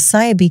shall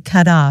Messiah be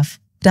cut off,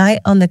 die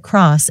on the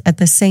cross at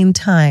the same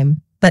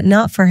time, but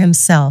not for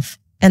himself,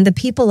 and the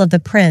people of the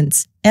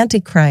prince,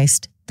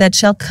 Antichrist, that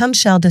shall come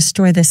shall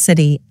destroy the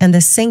city and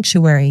the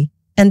sanctuary,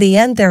 and the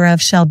end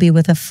thereof shall be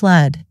with a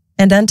flood,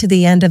 and unto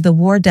the end of the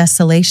war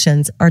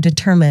desolations are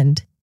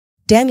determined.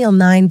 Daniel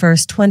 9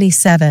 verse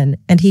 27.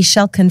 And he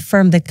shall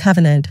confirm the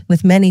covenant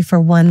with many for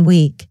 1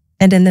 week,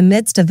 and in the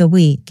midst of the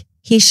week,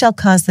 He shall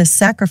cause the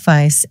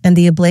sacrifice and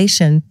the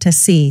oblation to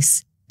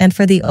cease, and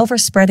for the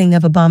overspreading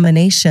of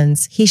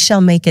abominations he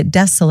shall make it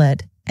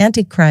desolate.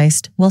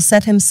 Antichrist will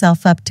set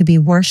himself up to be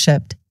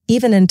worshipped,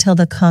 even until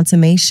the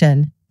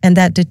consummation, and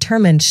that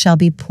determined shall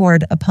be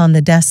poured upon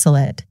the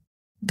desolate.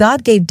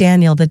 God gave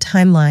Daniel the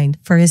timeline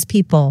for his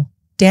people.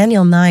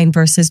 Daniel 9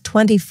 verses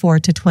 24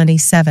 to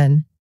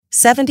 27.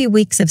 70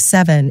 weeks of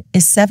 7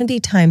 is 70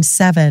 times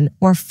 7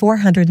 or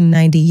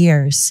 490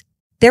 years.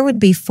 There would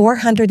be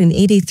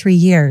 483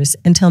 years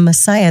until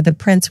Messiah the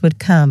Prince would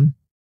come.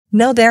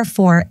 Know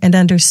therefore and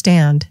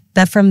understand,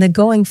 that from the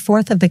going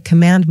forth of the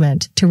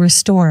commandment to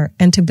restore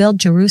and to build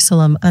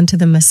Jerusalem unto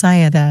the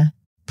Messiah the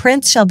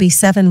Prince shall be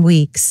 7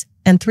 weeks,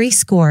 and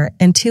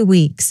 62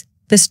 weeks,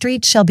 the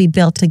street shall be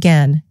built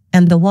again,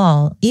 and the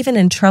wall, even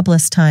in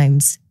troublous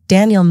times.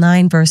 Daniel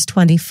 9 verse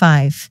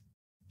 25.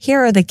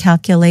 Here are the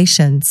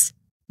calculations.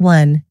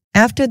 1.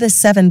 After the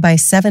 7 by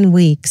 7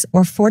 weeks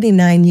or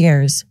 49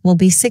 years will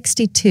be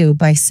 62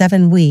 by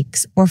 7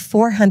 weeks or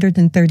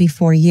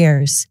 434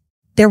 years.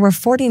 There were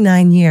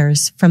 49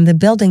 years from the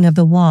building of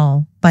the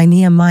wall by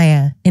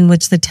Nehemiah, in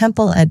which the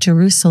temple at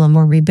Jerusalem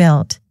were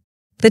rebuilt.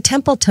 The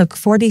temple took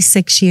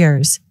 46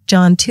 years,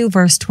 John 2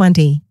 verse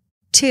 20.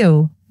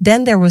 2.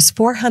 Then there was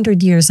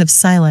 400 years of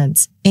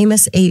silence,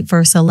 Amos 8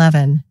 verse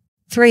 11.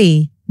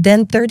 3.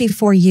 Then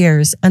 34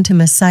 years unto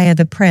Messiah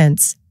the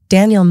Prince,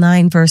 Daniel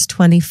 9 verse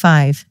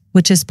 25,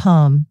 which is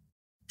Palm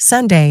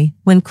Sunday,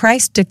 when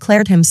Christ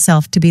declared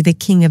himself to be the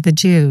King of the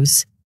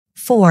Jews.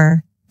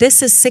 4.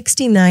 This is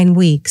 69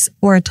 weeks,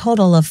 or a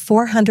total of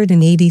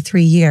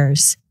 483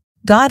 years.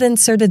 God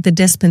inserted the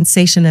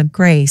dispensation of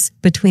grace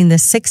between the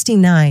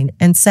 69th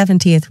and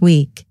 70th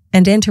week,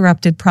 and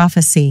interrupted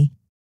prophecy.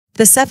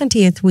 The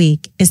 70th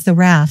week is the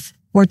wrath,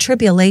 or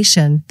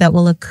tribulation, that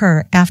will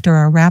occur after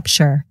our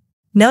rapture.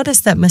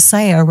 Notice that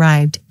Messiah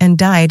arrived and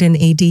died in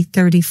AD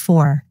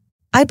 34.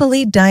 I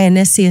believe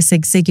Dionysius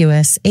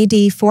Exiguus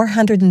AD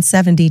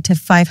 470 to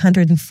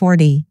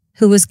 540,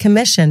 who was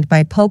commissioned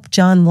by Pope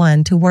John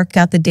I to work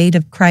out the date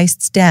of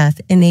Christ's death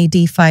in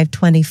AD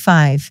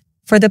 525,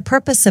 for the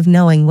purpose of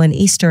knowing when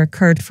Easter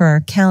occurred for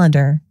our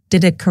calendar,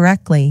 did it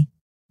correctly.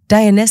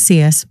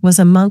 Dionysius was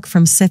a monk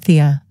from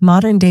Scythia,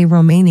 modern-day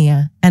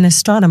Romania, an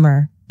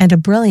astronomer, and a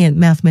brilliant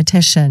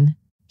mathematician.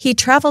 He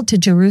traveled to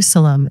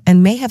Jerusalem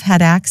and may have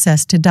had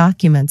access to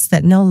documents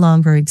that no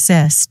longer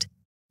exist.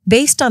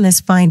 Based on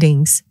his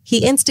findings,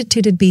 he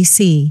instituted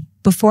BC,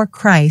 before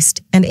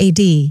Christ, and AD,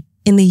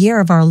 in the year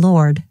of our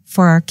Lord,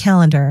 for our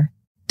calendar.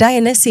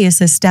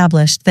 Dionysius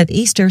established that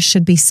Easter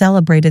should be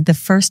celebrated the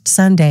first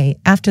Sunday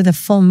after the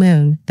full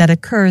moon that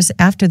occurs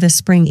after the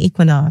spring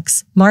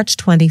equinox, March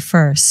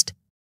 21st.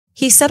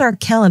 He set our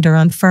calendar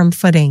on firm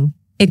footing.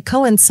 It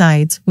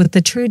coincides with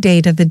the true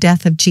date of the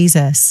death of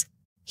Jesus.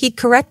 He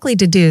correctly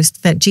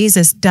deduced that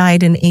Jesus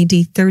died in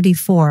AD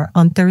 34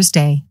 on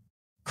Thursday.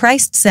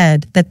 Christ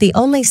said that the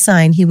only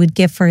sign he would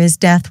give for his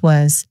death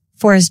was,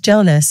 for as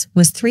Jonas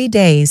was 3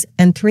 days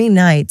and 3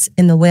 nights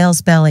in the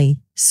whale's belly,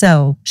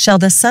 so shall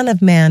the Son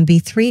of Man be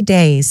 3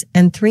 days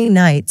and 3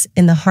 nights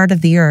in the heart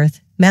of the earth.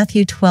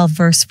 Matthew 12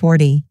 verse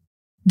 40.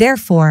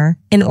 Therefore,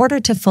 in order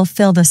to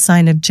fulfill the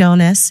sign of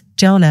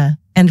Jonah,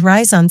 and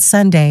rise on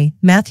Sunday,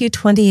 Matthew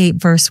 28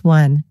 verse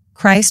 1,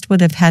 Christ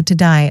would have had to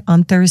die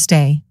on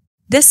Thursday.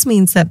 This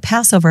means that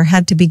Passover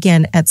had to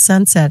begin at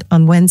sunset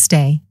on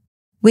Wednesday.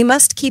 We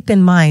must keep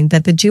in mind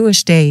that the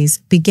Jewish days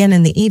begin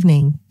in the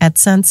evening, at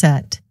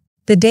sunset.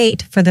 The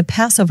date for the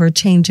Passover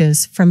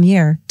changes from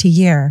year to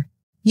year.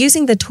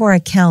 Using the Torah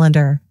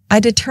calendar, I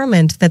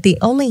determined that the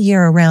only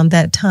year around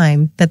that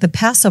time that the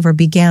Passover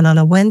began on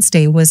a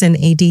Wednesday was in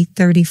AD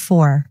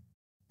 34.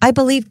 I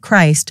believe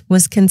Christ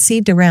was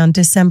conceived around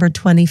December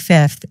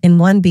 25th in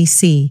 1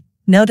 BC.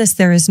 Notice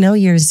there is no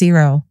year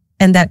 0,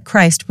 and that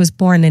Christ was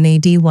born in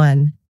AD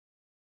 1.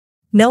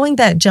 Knowing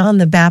that John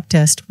the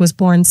Baptist was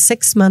born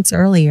 6 months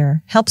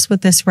earlier helps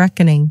with this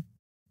reckoning.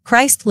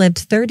 Christ lived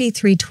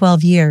 33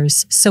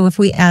 years, so if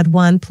we add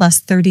 1 plus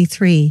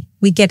 33,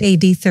 we get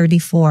AD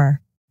 34.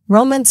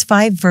 Romans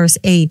 5 verse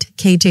 8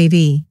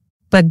 KJV.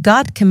 But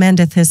God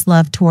commendeth his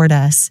love toward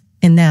us,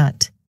 in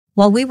that,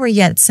 while we were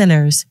yet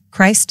sinners,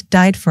 Christ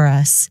died for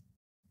us.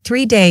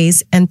 3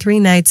 days and 3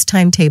 nights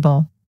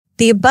timetable.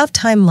 The above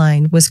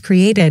timeline was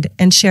created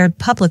and shared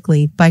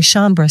publicly by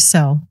Sean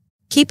Brasseau.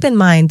 Keep in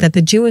mind that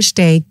the Jewish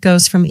day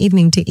goes from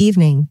evening to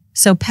evening,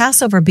 so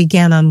Passover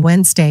began on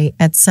Wednesday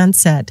at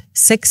sunset,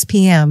 6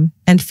 p.m.,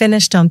 and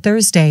finished on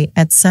Thursday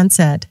at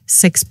sunset,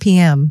 6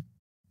 p.m.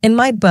 In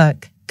my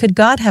book, Could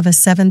God Have a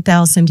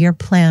 7,000-Year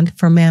Plan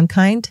for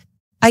Mankind?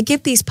 I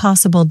give these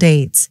possible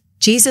dates.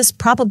 Jesus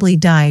probably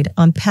died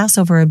on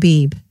Passover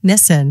Abib,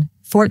 Nisan,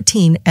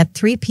 14 at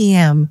 3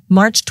 p.m.,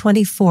 March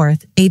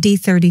 24th, AD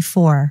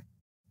 34.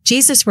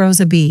 Jesus rose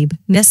Abib,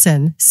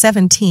 Nisan,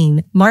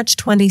 17, March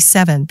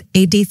 27th,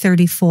 AD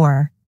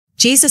 34.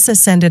 Jesus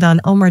ascended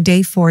on Omer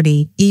Day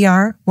 40,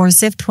 ER, or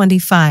Ziv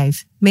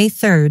 25, May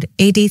 3rd,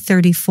 AD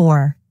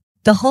 34.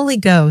 The Holy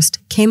Ghost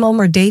came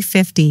Omer Day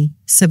 50,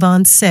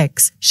 Sivan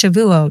 6,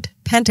 Shavuot,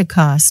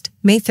 Pentecost,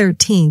 May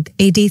 13th,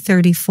 AD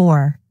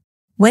 34.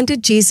 When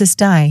did Jesus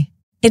die?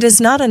 It is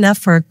not enough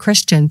for a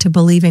Christian to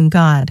believe in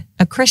God.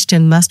 A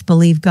Christian must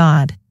believe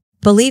God.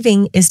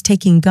 Believing is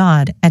taking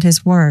God at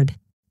His word.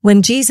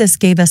 When Jesus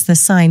gave us the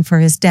sign for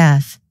His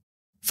death.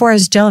 For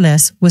as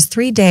Jonas was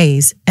 3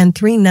 days and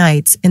 3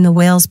 nights in the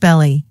whale's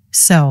belly,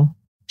 so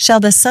shall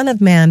the Son of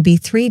Man be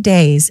 3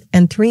 days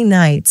and 3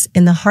 nights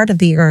in the heart of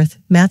the earth.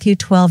 Matthew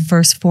 12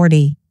 verse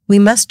 40. We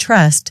must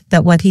trust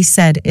that what He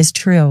said is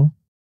true.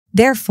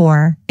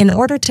 Therefore, in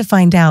order to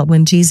find out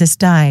when Jesus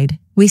died,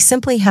 we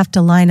simply have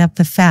to line up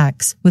the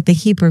facts with the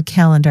Hebrew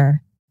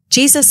calendar.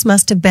 Jesus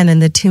must have been in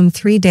the tomb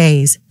 3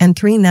 days and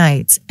 3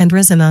 nights and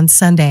risen on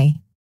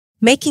Sunday.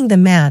 Making the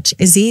match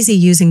is easy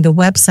using the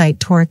website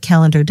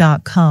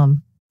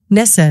torahcalendar.com.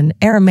 Nisan,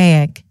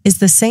 Aramaic, is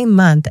the same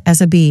month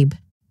as Abib,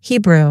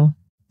 Hebrew.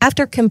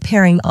 After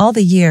comparing all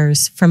the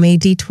years from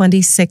AD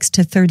 26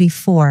 to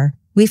 34,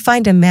 we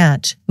find a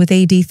match with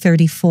AD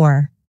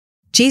 34.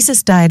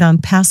 Jesus died on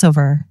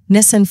Passover,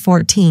 Nisan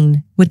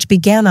 14, which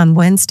began on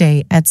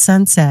Wednesday at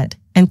sunset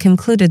and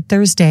concluded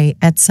Thursday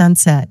at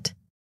sunset.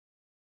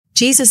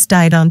 Jesus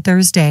died on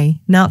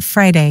Thursday, not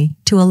Friday,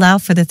 to allow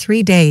for the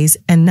 3 days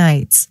and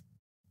nights.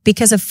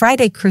 Because a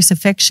Friday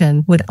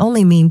crucifixion would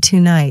only mean 2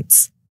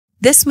 nights.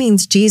 This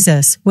means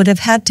Jesus would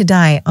have had to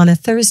die on a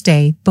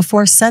Thursday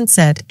before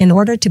sunset in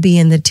order to be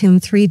in the tomb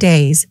 3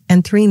 days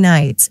and 3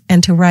 nights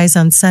and to rise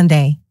on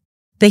Sunday.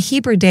 The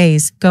Hebrew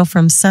days go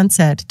from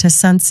sunset to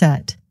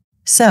sunset.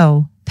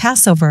 So,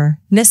 Passover,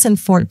 Nisan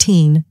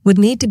 14, would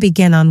need to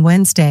begin on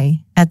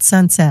Wednesday, at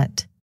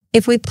sunset.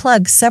 If we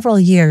plug several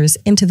years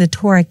into the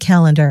Torah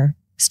calendar,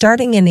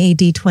 starting in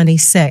AD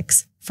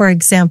 26, for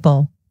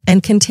example,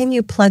 and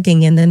continue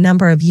plugging in the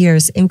number of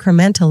years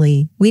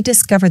incrementally, we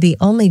discover the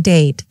only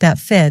date that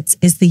fits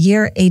is the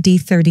year AD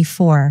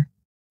 34.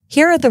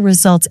 Here are the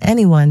results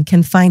anyone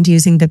can find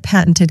using the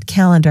patented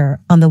calendar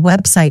on the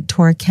website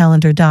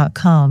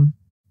torahcalendar.com.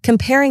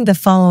 Comparing the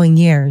following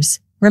years,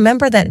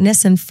 remember that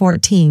Nisan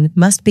 14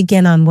 must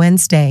begin on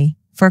Wednesday,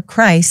 for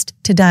Christ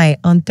to die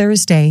on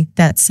Thursday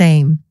that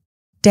same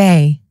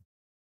day.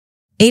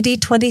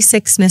 AD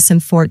 26 Nisan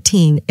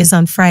 14 is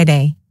on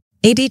Friday.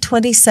 AD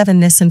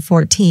 27 Nisan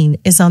 14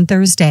 is on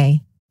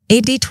Thursday.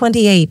 AD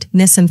 28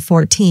 Nisan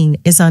 14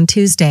 is on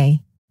Tuesday.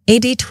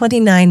 AD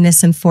 29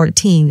 Nisan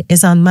 14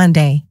 is on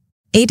Monday.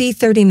 AD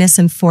 30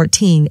 Nisan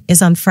 14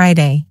 is on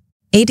Friday.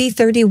 AD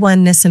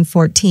 31 Nisan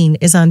 14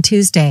 is on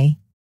Tuesday.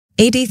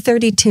 AD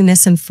 32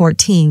 Nisan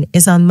 14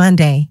 is on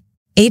Monday.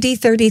 AD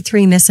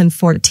 33 Nisan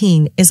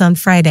 14 is on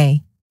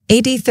Friday.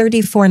 AD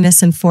 34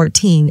 Nisan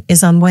 14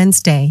 is on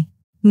Wednesday.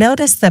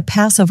 Notice that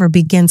Passover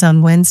begins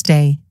on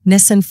Wednesday,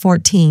 Nisan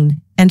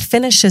 14, and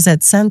finishes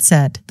at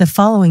sunset the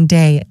following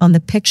day on the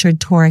pictured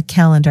Torah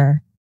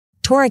calendar.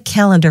 Torah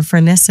calendar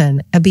for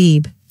Nisan,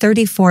 Abib,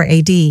 34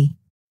 AD.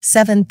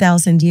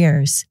 7,000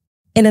 years.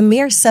 In a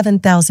mere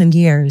 7,000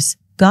 years,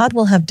 God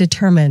will have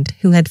determined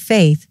who had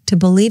faith to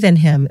believe in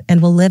Him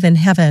and will live in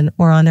heaven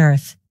or on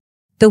earth.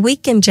 The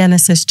week in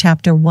Genesis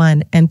chapter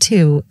 1 and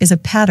 2 is a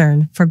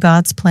pattern for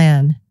God's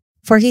plan.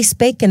 For He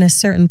spake in a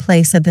certain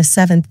place of the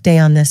 7th day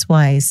on this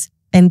wise,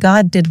 and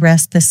God did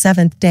rest the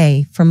 7th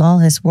day from all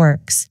His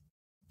works.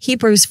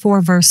 Hebrews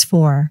 4 verse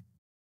 4.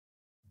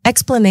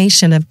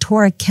 Explanation of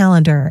Torah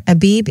calendar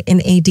Abib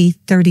in AD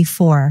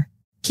 34.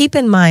 Keep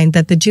in mind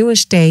that the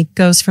Jewish day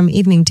goes from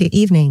evening to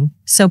evening,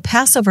 so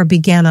Passover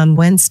began on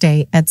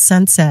Wednesday at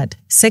sunset,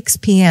 6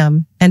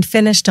 p.m., and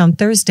finished on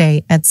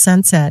Thursday at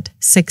sunset,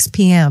 6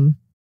 p.m.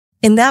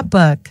 In that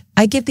book,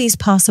 I give these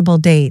possible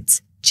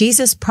dates.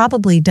 Jesus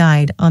probably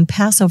died on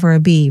Passover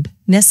Abib,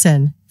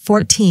 Nisan,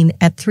 14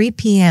 at 3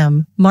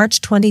 p.m.,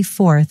 March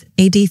 24,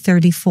 AD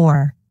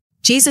 34.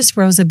 Jesus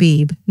rose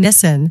Abib,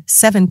 Nisan,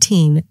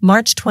 17,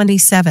 March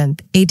 27,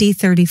 AD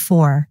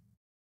 34.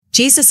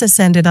 Jesus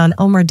ascended on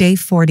Omer Day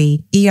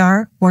 40,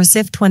 ER, or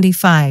Ziv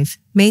 25,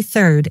 May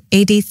 3,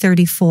 AD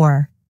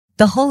 34.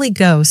 The Holy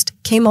Ghost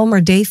came Omer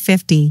Day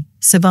 50,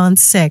 Sivan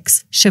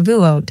 6,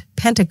 Shavuot,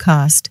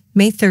 Pentecost,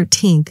 May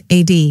 13,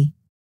 AD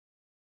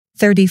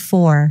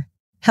 34.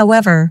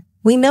 However,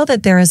 we know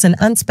that there is an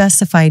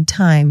unspecified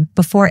time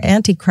before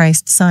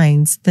Antichrist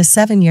signs the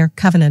 7-year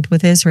covenant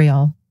with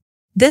Israel.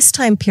 This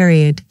time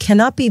period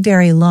cannot be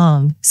very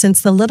long,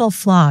 since the little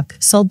flock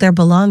sold their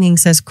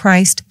belongings as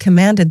Christ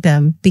commanded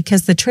them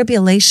because the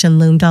tribulation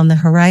loomed on the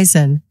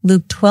horizon.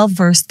 Luke 12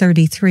 verse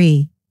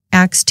 33,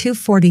 Acts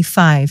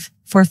 2:45,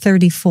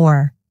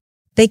 4:34.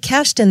 They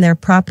cashed in their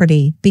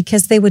property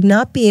because they would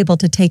not be able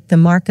to take the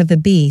mark of the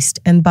beast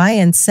and buy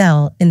and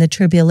sell in the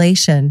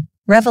tribulation.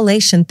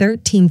 Revelation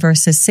 13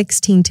 verses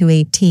 16 to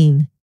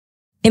 18.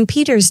 In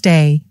Peter's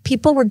day,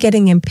 people were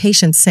getting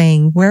impatient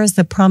saying, "Where is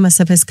the promise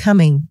of His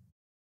coming?"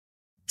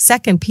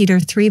 2 Peter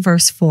 3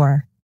 verse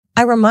 4.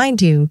 I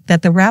remind you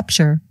that the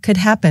rapture could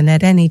happen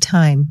at any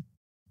time.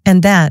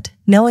 And that,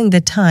 knowing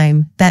the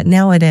time, that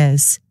now it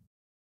is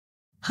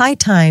high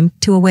time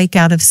to awake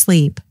out of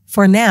sleep,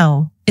 for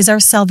now is our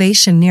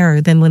salvation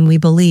nearer than when we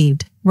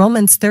believed.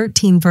 Romans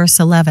 13 verse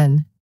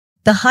 11.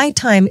 The high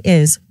time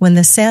is when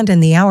the sand in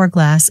the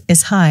hourglass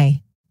is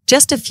high.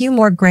 Just a few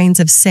more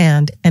grains of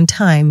sand and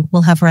time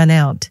will have run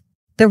out.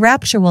 The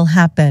rapture will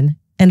happen,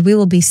 and we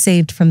will be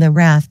saved from the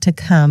wrath to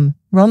come.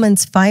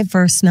 Romans 5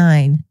 verse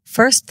 9,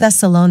 1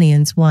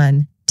 Thessalonians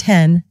 1,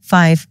 10,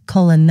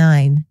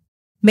 5:9.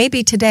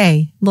 Maybe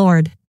today,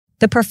 Lord.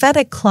 The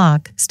prophetic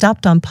clock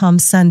stopped on Palm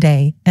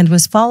Sunday and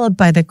was followed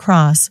by the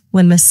cross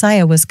when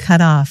Messiah was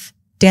cut off.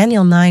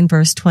 Daniel 9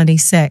 verse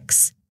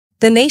 26.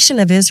 The nation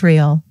of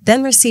Israel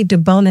then received a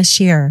bonus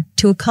year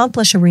to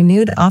accomplish a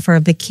renewed offer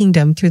of the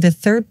kingdom through the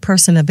third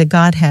person of the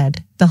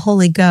Godhead, the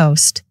Holy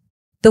Ghost.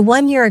 The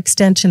 1-year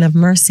extension of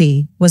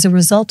mercy was a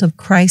result of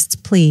Christ's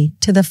plea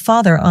to the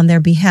Father on their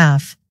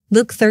behalf.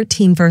 Luke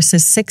 13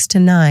 verses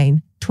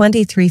 6-9,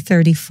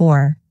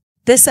 23-34.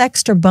 This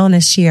extra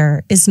bonus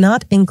year is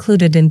not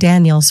included in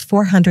Daniel's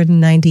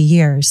 490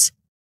 years.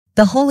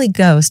 The Holy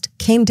Ghost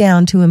came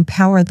down to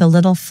empower the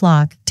little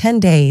flock 10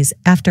 days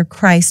after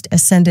Christ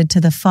ascended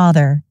to the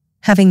Father,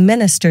 having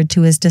ministered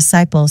to his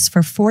disciples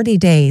for 40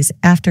 days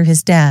after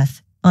his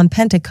death, on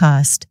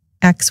Pentecost,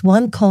 Acts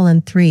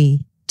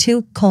 1:3,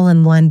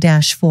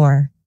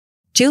 2:1-4.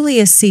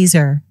 Julius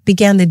Caesar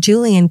began the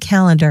Julian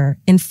calendar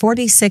in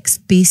 46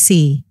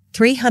 BC,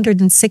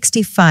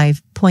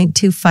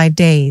 365.25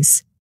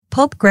 days.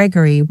 Pope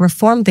Gregory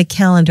reformed the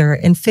calendar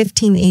in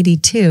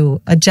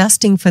 1582,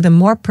 adjusting for the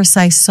more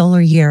precise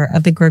solar year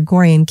of the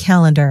Gregorian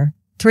calendar,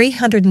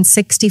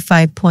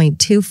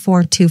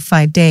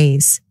 365.2425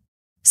 days.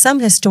 Some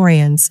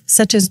historians,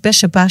 such as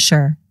Bishop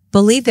Ussher,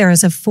 believe there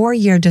is a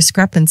 4-year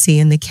discrepancy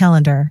in the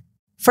calendar.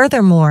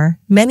 Furthermore,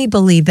 many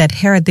believe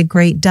that Herod the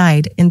Great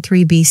died in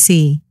 3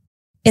 BC.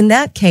 In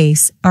that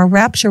case, our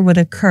rapture would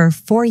occur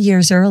 4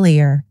 years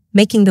earlier,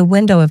 making the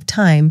window of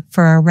time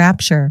for our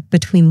rapture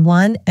between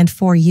 1 and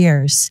 4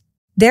 years.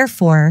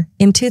 Therefore,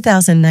 in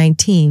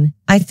 2019,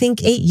 I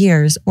think 8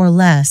 years or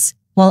less,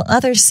 while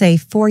others say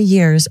 4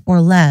 years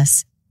or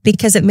less,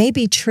 because it may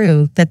be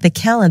true that the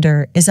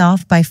calendar is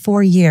off by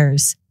 4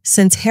 years,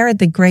 since Herod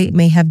the Great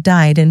may have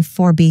died in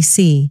 4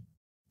 BC.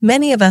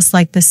 Many of us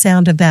like the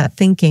sound of that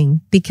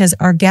thinking because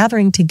our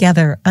gathering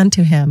together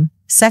unto him,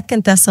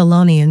 2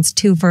 Thessalonians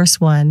 2 verse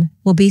 1,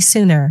 will be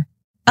sooner.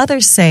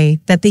 Others say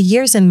that the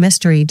years in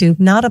mystery do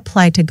not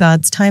apply to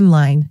God's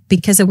timeline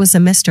because it was a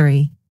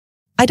mystery.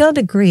 I don't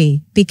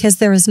agree because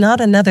there is not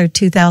another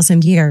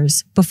 2,000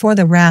 years before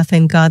the wrath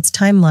in God's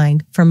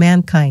timeline for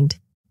mankind.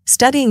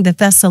 Studying the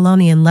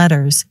Thessalonian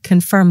letters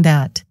confirm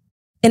that.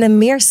 In a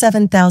mere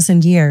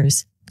 7,000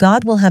 years,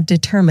 God will have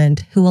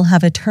determined who will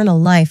have eternal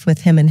life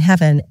with him in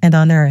heaven and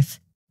on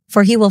earth.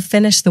 For he will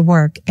finish the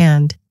work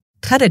and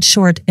cut it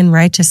short in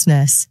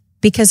righteousness,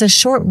 because a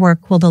short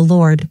work will the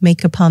Lord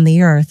make upon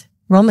the earth.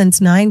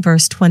 Romans 9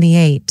 verse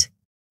 28.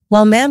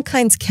 While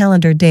mankind's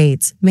calendar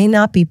dates may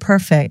not be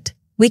perfect,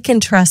 we can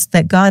trust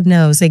that God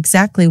knows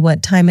exactly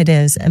what time it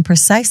is and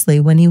precisely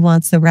when he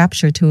wants the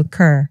rapture to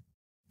occur.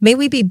 May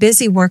we be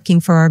busy working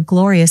for our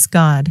glorious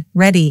God,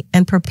 ready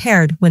and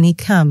prepared when he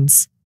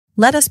comes.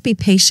 Let us be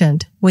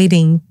patient,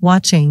 waiting,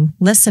 watching,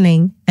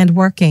 listening, and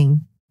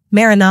working.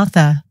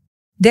 Maranatha.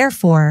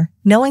 Therefore,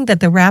 knowing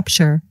that the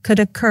rapture could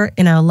occur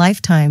in our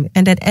lifetime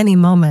and at any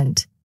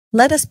moment,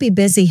 let us be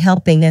busy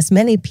helping as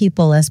many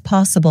people as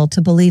possible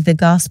to believe the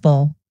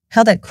gospel,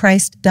 how that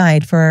Christ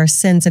died for our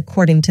sins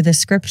according to the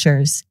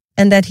scriptures,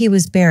 and that he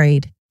was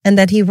buried, and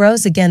that he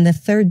rose again the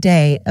third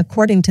day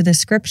according to the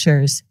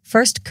scriptures,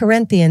 1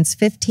 Corinthians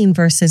 15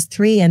 verses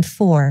 3 and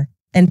 4,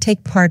 and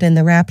take part in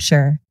the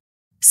rapture.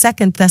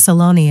 2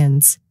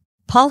 Thessalonians.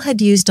 Paul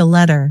had used a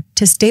letter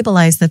to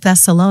stabilize the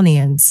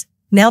Thessalonians.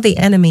 Now the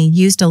enemy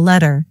used a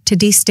letter to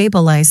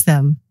destabilize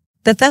them.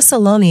 The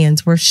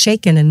Thessalonians were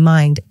shaken in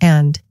mind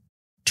and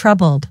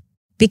troubled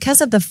because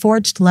of the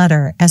forged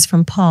letter as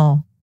from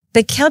Paul.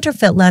 The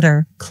counterfeit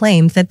letter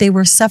claimed that they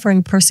were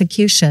suffering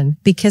persecution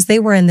because they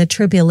were in the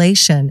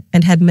tribulation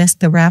and had missed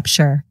the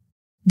rapture.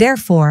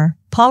 Therefore,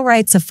 Paul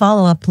writes a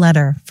follow-up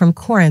letter from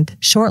Corinth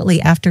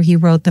shortly after he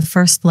wrote the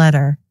first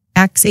letter,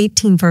 Acts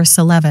 18 verse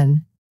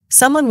 11.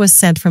 Someone was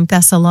sent from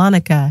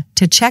Thessalonica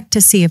to check to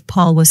see if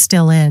Paul was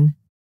still in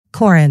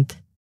Corinth.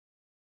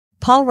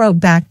 Paul wrote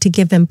back to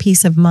give them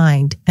peace of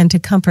mind and to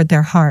comfort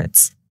their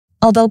hearts.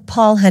 Although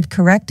Paul had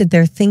corrected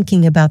their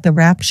thinking about the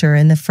rapture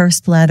in the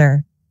first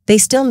letter, they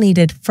still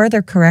needed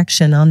further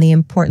correction on the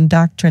important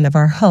doctrine of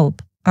our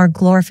hope, our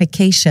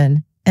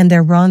glorification, and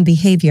their wrong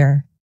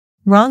behavior.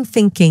 Wrong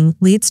thinking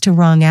leads to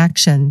wrong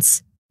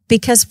actions.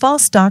 Because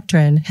false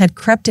doctrine had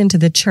crept into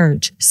the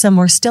church, some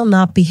were still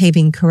not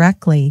behaving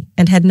correctly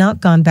and had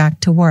not gone back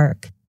to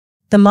work.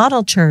 The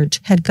model church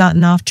had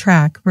gotten off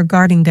track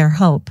regarding their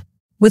hope.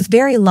 With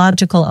very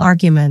logical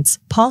arguments,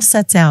 Paul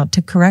sets out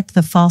to correct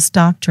the false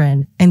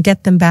doctrine and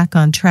get them back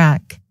on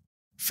track.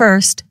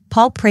 First,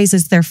 Paul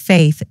praises their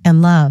faith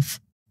and love.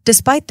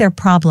 Despite their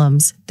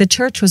problems, the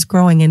church was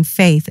growing in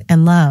faith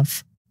and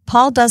love.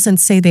 Paul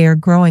doesn't say they are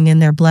growing in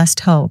their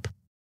blessed hope.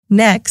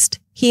 Next,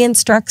 he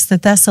instructs the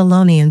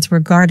Thessalonians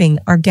regarding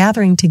our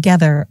gathering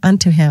together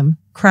unto him,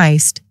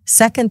 Christ,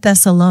 2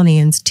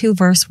 Thessalonians 2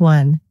 verse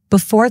 1,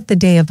 before the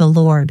day of the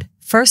Lord,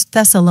 1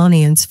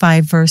 Thessalonians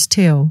 5 verse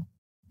 2.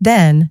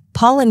 Then,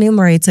 Paul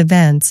enumerates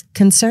events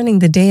concerning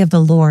the day of the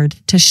Lord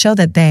to show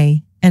that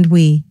they, and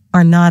we,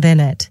 are not in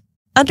it.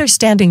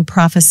 Understanding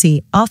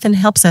prophecy often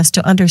helps us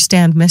to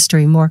understand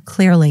mystery more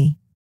clearly.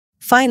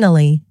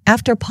 Finally,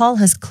 after Paul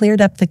has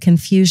cleared up the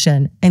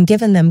confusion and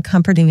given them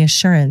comforting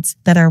assurance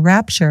that our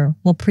rapture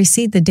will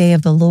precede the day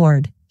of the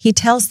Lord, he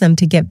tells them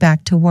to get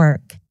back to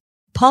work.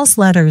 Paul's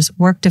letters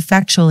worked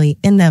effectually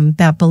in them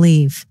that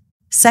believe.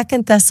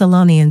 2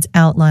 Thessalonians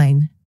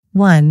outline.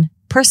 1.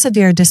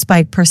 Persevere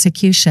despite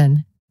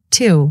persecution.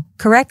 2.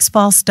 Corrects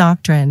false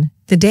doctrine.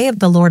 The day of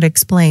the Lord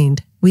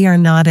explained, we are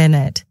not in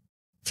it.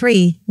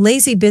 3.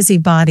 Lazy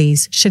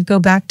busybodies should go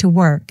back to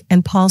work,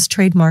 and Paul's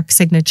trademark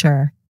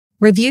signature.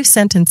 Review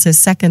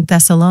sentences. 2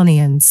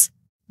 Thessalonians.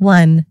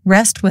 1.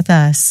 Rest with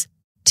us.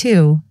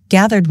 2.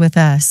 Gathered with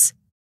us.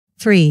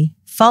 3.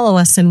 Follow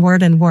us in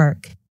word and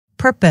work.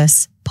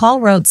 Purpose. Paul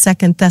wrote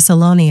 2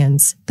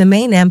 Thessalonians. The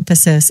main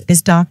emphasis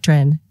is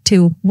doctrine.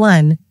 2.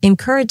 1.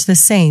 Encourage the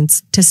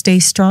saints to stay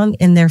strong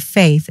in their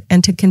faith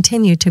and to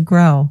continue to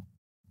grow.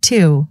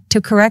 2.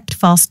 To correct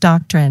false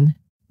doctrine.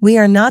 We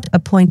are not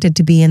appointed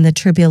to be in the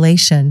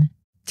tribulation.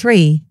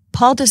 3.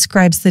 Paul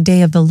describes the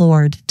day of the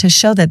Lord to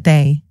show that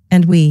they,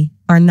 and we,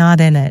 are not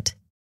in it.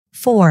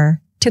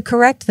 4. To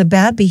correct the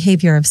bad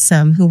behavior of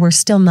some who were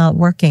still not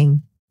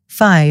working.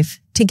 5.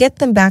 To get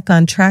them back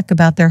on track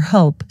about their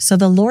hope so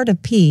the Lord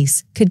of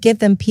peace could give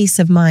them peace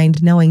of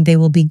mind knowing they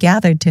will be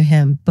gathered to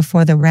him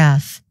before the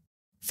wrath.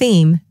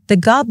 Theme,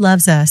 that God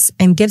loves us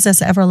and gives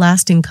us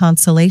everlasting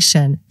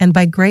consolation and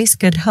by grace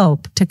good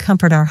hope to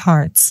comfort our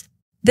hearts.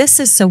 This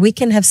is so we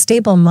can have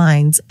stable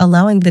minds,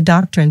 allowing the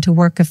doctrine to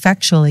work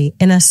effectually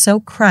in us so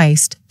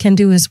Christ can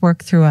do his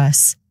work through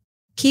us.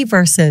 Key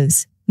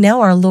verses.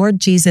 Now our Lord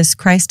Jesus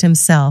Christ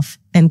himself,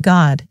 and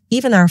God,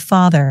 even our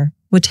Father,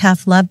 which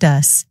hath loved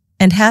us,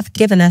 and hath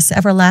given us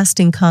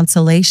everlasting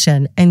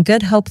consolation and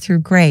good hope through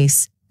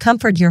grace,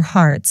 comfort your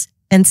hearts,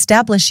 and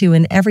establish you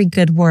in every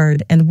good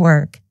word and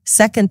work.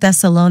 2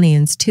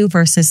 Thessalonians 2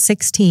 verses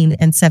 16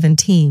 and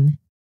 17.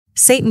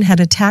 Satan had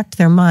attacked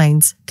their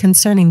minds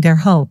concerning their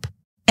hope.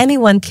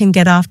 Anyone can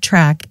get off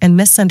track and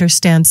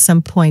misunderstand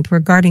some point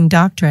regarding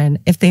doctrine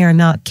if they are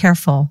not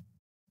careful.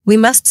 We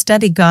must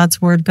study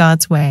God's word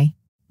God's way.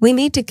 We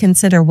need to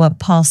consider what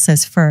Paul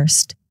says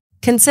first.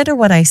 Consider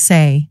what I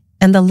say,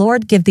 and the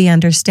Lord give thee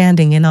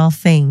understanding in all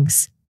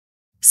things.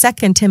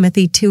 2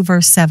 Timothy 2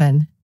 verse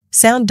 7.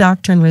 Sound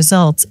doctrine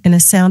results in a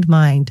sound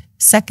mind.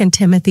 2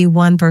 Timothy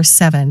 1 verse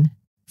 7.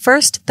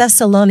 1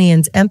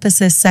 Thessalonians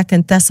emphasis.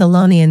 2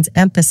 Thessalonians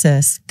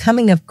emphasis.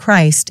 Coming of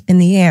Christ in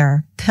the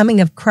air, coming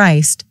of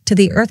Christ to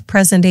the earth,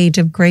 present age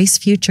of grace,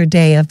 future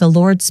day of the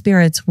Lord,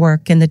 Spirit's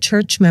work in the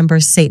church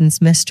members. Satan's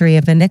mystery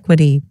of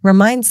iniquity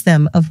reminds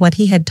them of what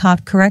he had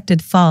taught,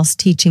 corrected false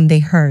teaching they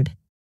heard.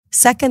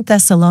 2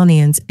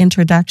 Thessalonians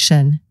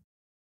introduction.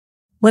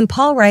 When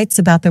Paul writes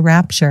about the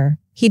rapture,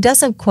 he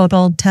doesn't quote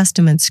Old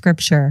Testament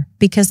scripture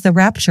because the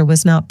rapture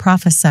was not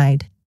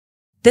prophesied.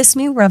 This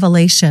new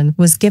revelation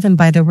was given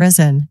by the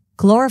risen,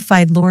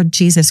 glorified Lord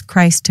Jesus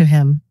Christ to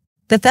him.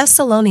 The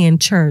Thessalonian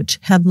church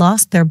had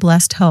lost their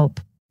blessed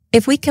hope.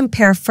 If we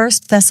compare 1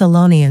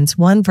 Thessalonians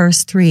 1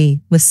 verse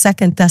 3 with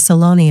 2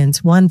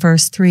 Thessalonians 1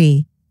 verse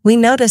 3, we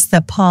notice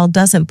that Paul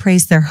doesn't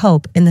praise their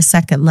hope in the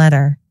second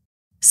letter.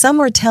 Some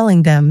were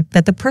telling them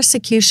that the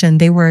persecution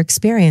they were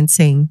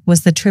experiencing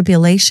was the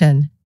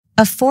tribulation.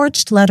 A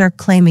forged letter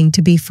claiming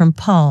to be from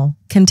Paul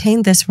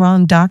contained this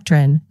wrong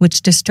doctrine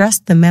which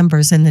distressed the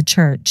members in the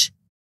church.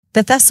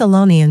 The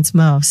Thessalonians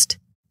most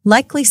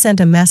likely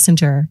sent a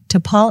messenger to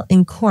Paul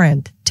in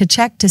Corinth to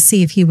check to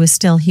see if he was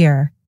still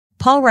here.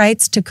 Paul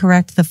writes to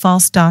correct the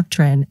false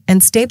doctrine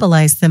and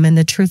stabilize them in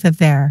the truth of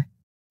their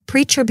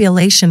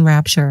pre-tribulation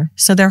rapture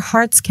so their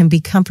hearts can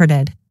be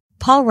comforted.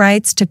 Paul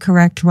writes to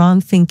correct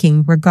wrong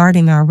thinking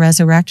regarding our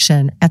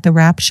resurrection at the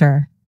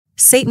rapture.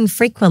 Satan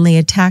frequently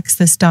attacks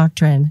this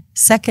doctrine.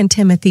 2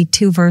 Timothy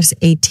 2 verse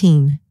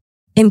 18.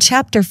 In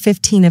chapter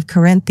 15 of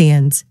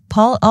Corinthians,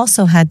 Paul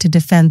also had to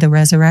defend the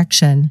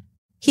resurrection.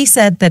 He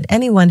said that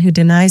anyone who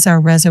denies our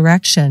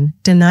resurrection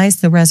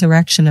denies the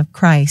resurrection of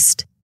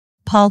Christ.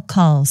 Paul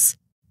calls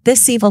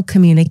this evil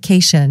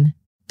communication.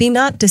 Be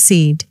not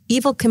deceived,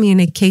 evil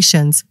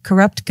communications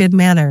corrupt good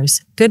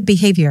manners, good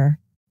behavior.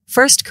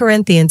 1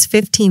 Corinthians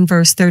 15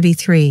 verse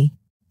 33.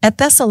 At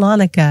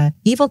Thessalonica,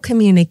 evil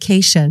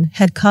communication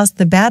had caused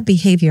the bad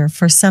behavior,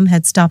 for some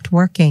had stopped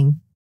working.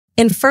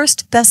 In 1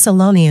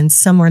 Thessalonians,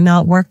 some were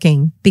not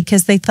working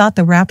because they thought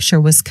the rapture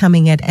was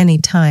coming at any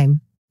time.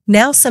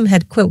 Now some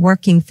had quit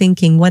working,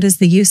 thinking, what is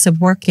the use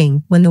of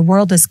working when the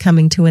world is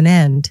coming to an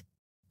end?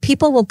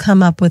 People will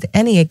come up with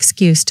any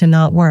excuse to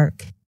not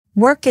work.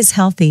 Work is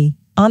healthy,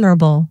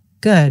 honorable,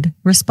 good,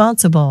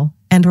 responsible,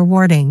 and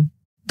rewarding.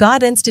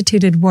 God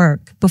instituted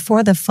work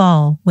before the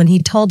fall when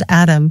he told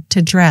Adam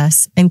to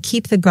dress and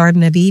keep the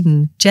Garden of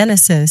Eden,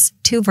 Genesis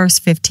 2 verse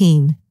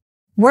 15.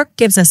 Work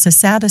gives us a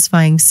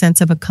satisfying sense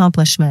of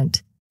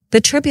accomplishment. The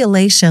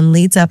tribulation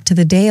leads up to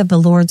the day of the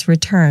Lord's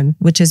return,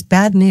 which is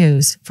bad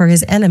news for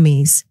his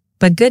enemies,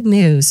 but good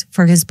news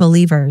for his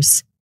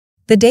believers.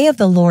 The day of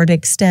the Lord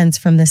extends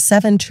from the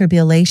 7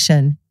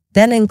 tribulation,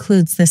 then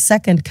includes the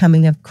second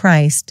coming of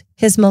Christ,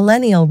 his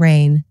millennial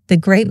reign, the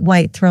great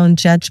white throne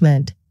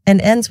judgment,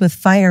 and ends with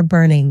fire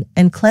burning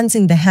and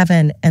cleansing the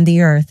heaven and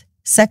the earth,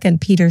 2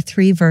 Peter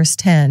 3 verse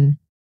 10.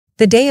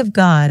 The day of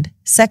God,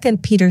 2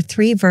 Peter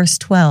 3 verse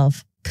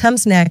 12,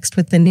 comes next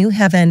with the new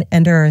heaven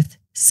and earth,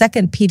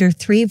 2 Peter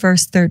 3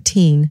 verse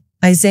 13,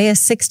 Isaiah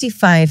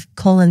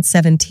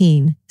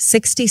 65:17,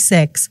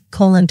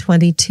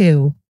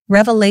 66:22,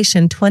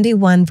 Revelation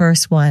 21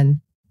 verse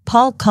 1.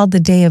 Paul called the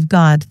day of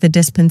God the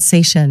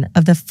dispensation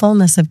of the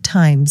fullness of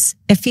times,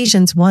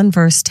 Ephesians 1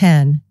 verse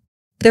 10.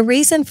 The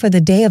reason for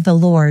the day of the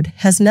Lord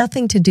has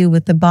nothing to do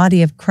with the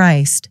body of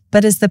Christ,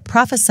 but is the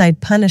prophesied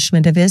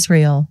punishment of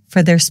Israel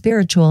for their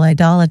spiritual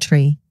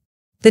idolatry.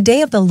 The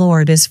day of the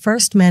Lord is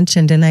first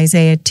mentioned in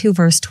Isaiah 2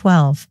 verse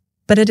 12,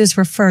 but it is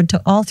referred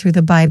to all through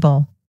the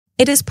Bible.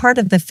 It is part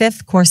of the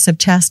fifth course of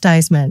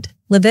chastisement,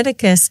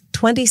 Leviticus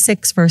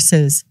 26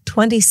 verses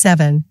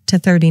 27 to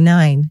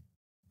 39.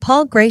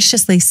 Paul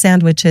graciously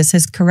sandwiches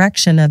his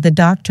correction of the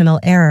doctrinal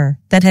error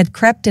that had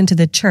crept into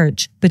the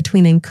church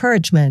between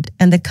encouragement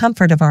and the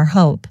comfort of our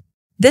hope.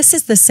 This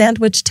is the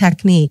sandwich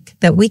technique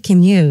that we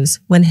can use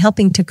when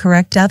helping to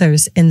correct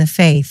others in the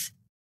faith.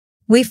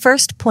 We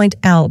first point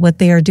out what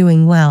they are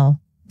doing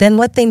well, then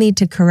what they need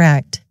to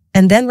correct,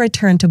 and then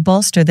return to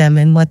bolster them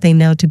in what they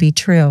know to be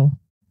true.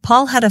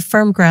 Paul had a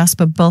firm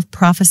grasp of both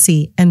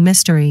prophecy and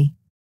mystery.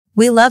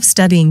 We love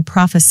studying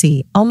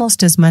prophecy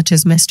almost as much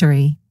as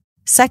mystery.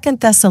 2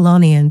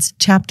 Thessalonians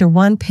chapter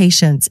 1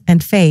 Patience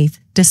and faith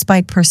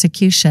despite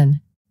persecution.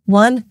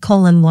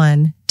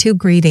 1:1, 2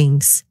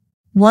 Greetings.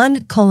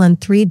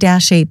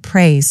 1:3-8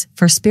 Praise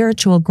for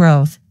spiritual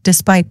growth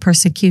despite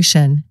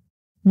persecution.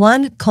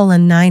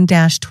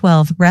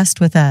 1:9-12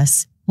 Rest with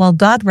us, while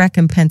God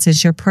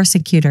recompenses your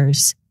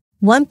persecutors.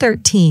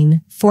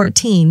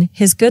 1:13-14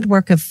 His good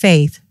work of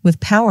faith with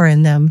power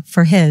in them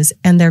for His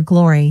and their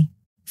glory.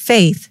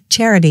 Faith,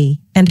 charity,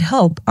 and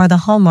hope are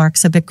the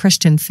hallmarks of the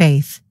Christian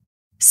faith.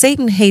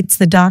 Satan hates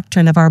the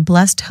doctrine of our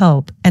blessed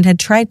hope and had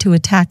tried to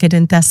attack it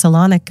in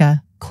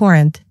Thessalonica,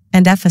 Corinth,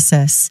 and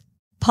Ephesus.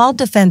 Paul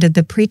defended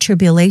the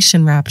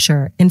pre-tribulation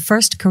rapture in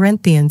 1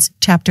 Corinthians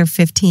chapter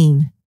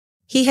 15.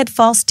 He had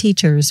false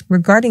teachers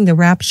regarding the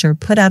rapture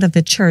put out of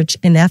the church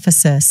in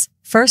Ephesus,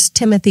 1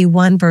 Timothy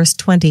 1 verse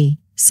 20,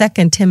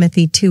 2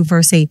 Timothy 2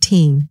 verse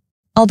 18.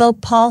 Although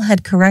Paul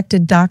had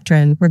corrected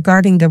doctrine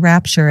regarding the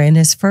rapture in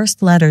his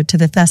first letter to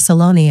the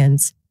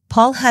Thessalonians,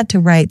 Paul had to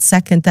write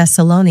 2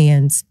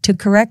 Thessalonians to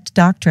correct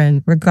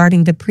doctrine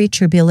regarding the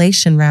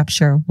pre-tribulation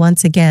rapture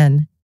once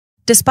again.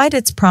 Despite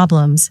its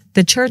problems,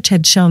 the church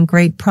had shown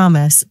great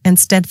promise and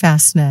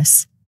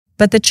steadfastness.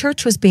 But the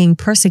church was being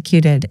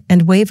persecuted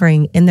and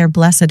wavering in their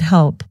blessed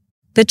hope.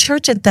 The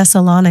church at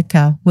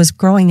Thessalonica was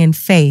growing in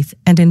faith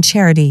and in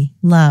charity,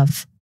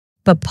 love.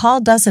 But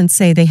Paul doesn't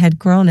say they had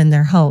grown in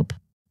their hope.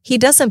 He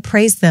doesn't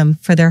praise them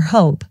for their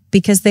hope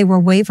because they were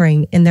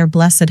wavering in their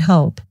blessed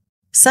hope.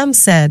 Some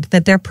said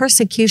that their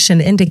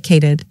persecution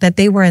indicated that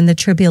they were in the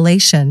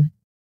tribulation.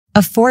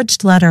 A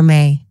forged letter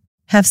may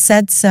have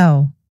said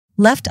so.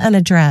 Left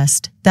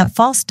unaddressed, that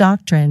false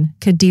doctrine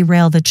could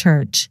derail the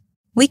church.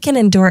 We can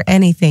endure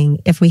anything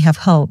if we have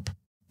hope.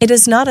 It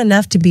is not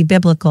enough to be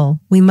biblical,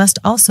 we must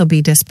also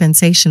be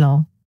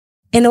dispensational.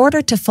 In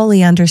order to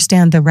fully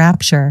understand the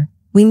rapture,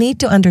 we need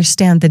to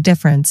understand the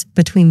difference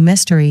between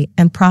mystery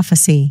and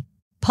prophecy.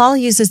 Paul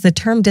uses the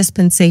term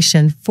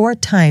dispensation 4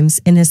 times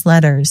in his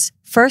letters,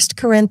 1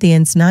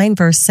 Corinthians 9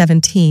 verse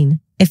 17,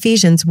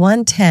 Ephesians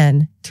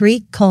 1:10,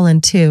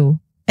 3:2,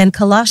 and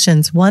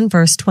Colossians 1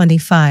 verse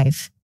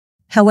 25.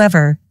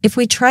 However, if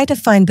we try to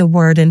find the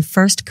word in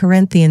 1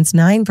 Corinthians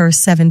 9 verse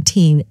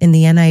 17 in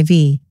the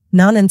NIV,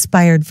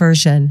 non-inspired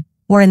version,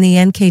 or in the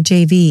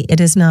NKJV, it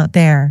is not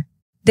there.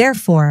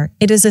 Therefore,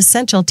 it is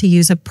essential to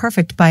use a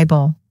perfect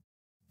Bible.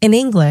 In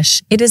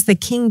English, it is the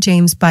King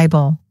James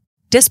Bible.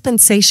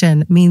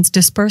 Dispensation means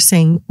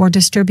dispersing or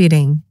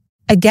distributing.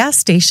 A gas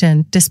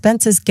station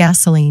dispenses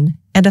gasoline,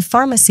 and a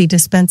pharmacy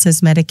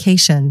dispenses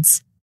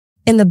medications.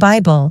 In the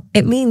Bible,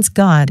 it means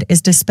God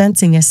is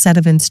dispensing a set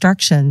of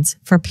instructions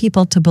for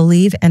people to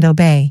believe and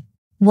obey.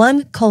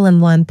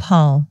 1:1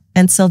 Paul,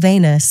 and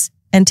Silvanus,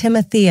 and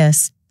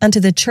Timotheus,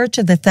 unto the church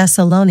of the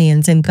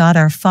Thessalonians in God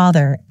our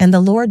Father and the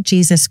Lord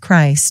Jesus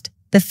Christ.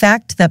 The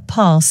fact that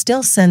Paul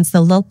still sends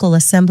the local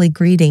assembly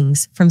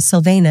greetings from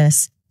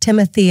Silvanus,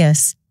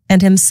 Timotheus,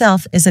 and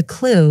himself is a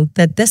clue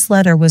that this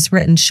letter was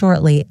written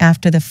shortly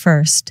after the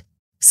first.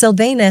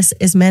 Silvanus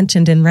is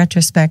mentioned in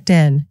retrospect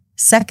in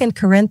 2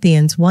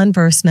 Corinthians 1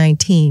 verse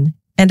 19,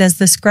 and as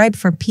the scribe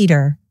for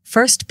Peter,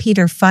 1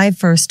 Peter 5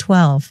 verse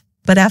 12,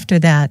 but after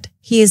that,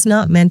 he is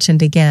not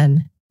mentioned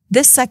again.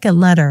 This second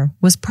letter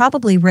was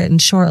probably written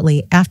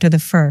shortly after the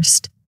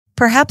first.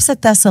 Perhaps a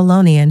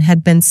Thessalonian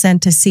had been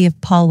sent to see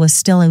if Paul was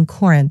still in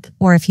Corinth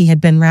or if he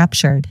had been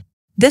raptured.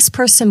 This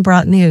person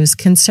brought news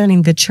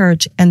concerning the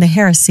church and the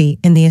heresy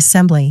in the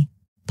assembly.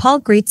 Paul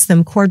greets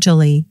them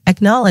cordially,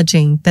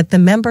 acknowledging that the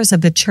members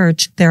of the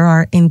church there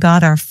are in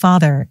God our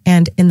Father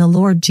and in the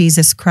Lord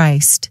Jesus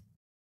Christ.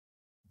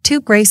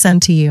 2 Grace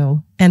unto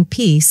you, and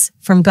peace,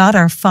 from God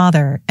our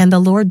Father and the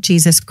Lord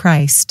Jesus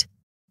Christ.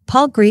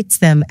 Paul greets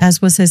them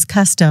as was his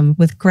custom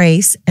with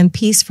grace and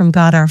peace from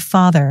God our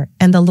Father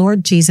and the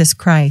Lord Jesus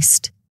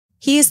Christ.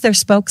 He is their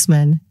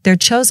spokesman, their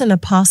chosen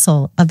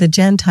apostle of the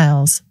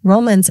Gentiles,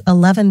 Romans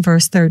 11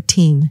 verse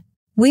 13.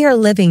 We are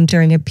living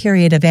during a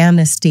period of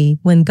amnesty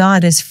when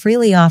God is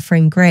freely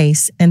offering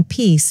grace and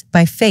peace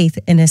by faith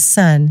in His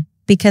Son,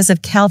 because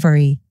of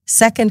Calvary,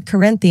 2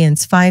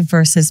 Corinthians 5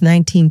 verses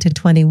 19 to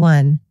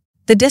 21.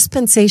 The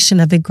dispensation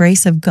of the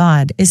grace of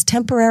God is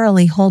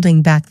temporarily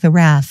holding back the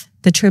wrath,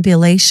 the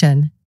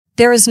tribulation.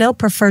 There is no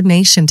preferred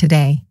nation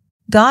today.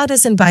 God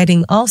is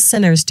inviting all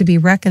sinners to be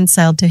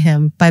reconciled to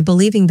Him by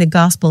believing the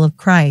gospel of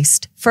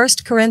Christ, 1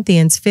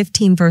 Corinthians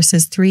 15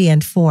 verses 3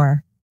 and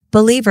 4.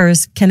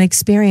 Believers can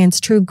experience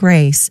true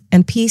grace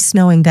and peace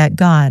knowing that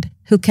God,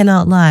 who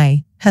cannot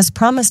lie, has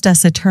promised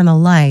us eternal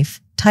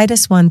life,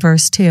 Titus 1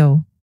 verse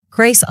 2.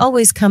 Grace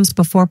always comes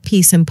before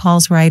peace in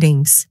Paul's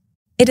writings.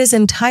 It is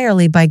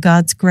entirely by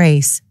God's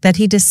grace that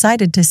He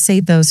decided to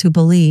save those who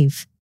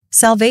believe.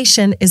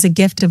 Salvation is a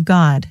gift of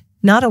God,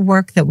 not a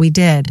work that we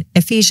did,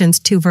 Ephesians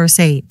 2 verse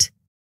 8.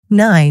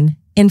 9.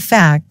 In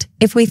fact,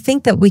 if we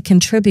think that we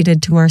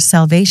contributed to our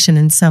salvation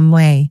in some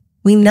way,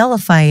 we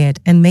nullify it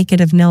and make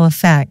it of no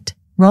effect,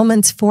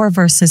 Romans 4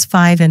 verses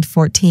 5 and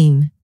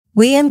 14.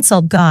 We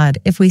insult God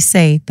if we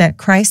say that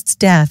Christ's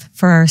death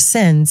for our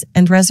sins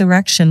and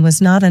resurrection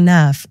was not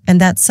enough and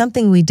that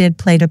something we did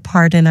played a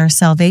part in our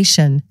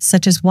salvation,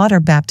 such as water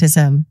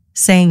baptism,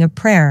 saying a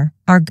prayer,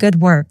 our good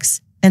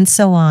works, and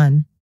so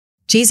on.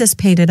 Jesus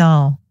paid it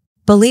all.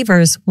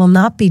 Believers will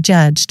not be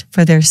judged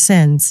for their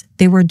sins,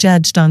 they were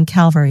judged on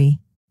Calvary.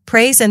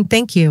 Praise and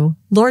thank you,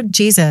 Lord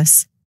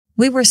Jesus.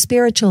 We were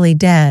spiritually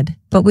dead,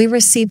 but we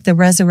received the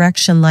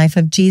resurrection life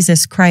of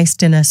Jesus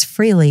Christ in us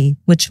freely,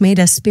 which made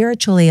us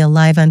spiritually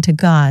alive unto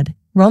God.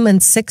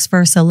 Romans 6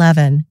 verse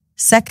 11,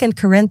 2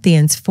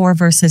 Corinthians 4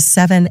 verses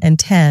 7 and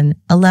 10,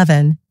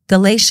 11,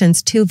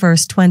 Galatians 2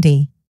 verse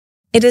 20.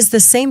 It is the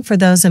same for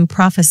those in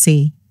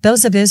prophecy.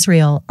 Those of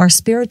Israel are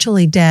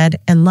spiritually dead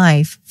and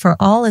life for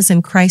all is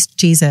in Christ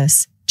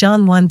Jesus.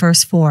 John 1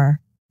 verse 4.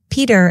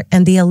 Peter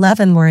and the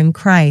 11 were in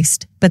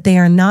Christ, but they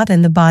are not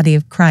in the body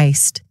of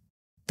Christ.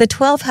 The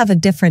 12 have a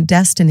different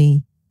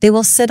destiny. They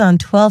will sit on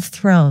 12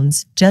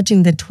 thrones,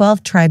 judging the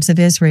 12 tribes of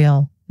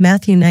Israel.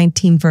 Matthew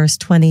 19 verse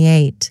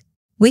 28.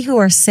 We who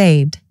are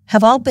saved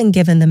have all been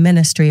given the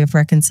ministry of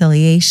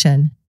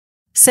reconciliation.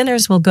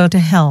 Sinners will go to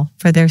hell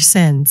for their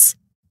sins.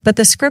 But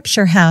the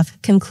Scripture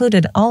hath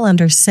concluded all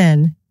under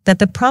sin, that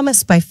the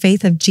promise by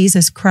faith of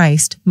Jesus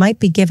Christ might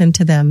be given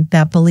to them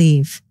that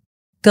believe.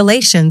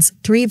 Galatians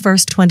 3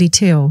 verse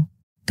 22.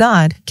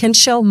 God can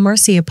show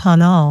mercy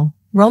upon all.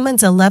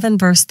 Romans 11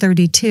 verse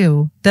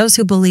 32, those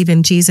who believe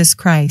in Jesus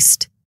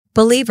Christ.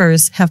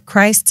 Believers have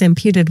Christ's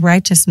imputed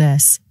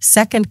righteousness,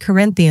 2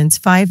 Corinthians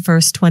 5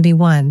 verse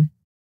 21.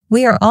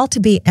 We are all to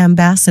be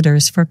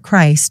ambassadors for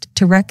Christ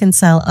to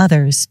reconcile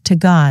others to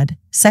God,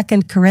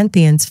 2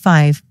 Corinthians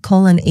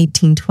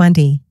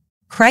 5:18-20.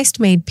 Christ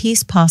made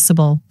peace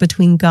possible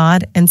between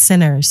God and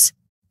sinners.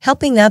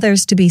 Helping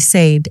others to be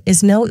saved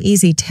is no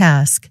easy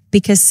task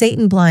because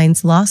Satan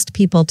blinds lost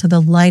people to the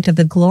light of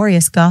the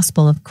glorious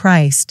gospel of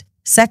Christ,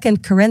 2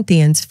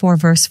 Corinthians 4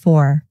 verse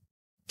 4.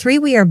 3.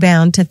 We are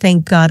bound to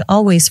thank God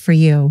always for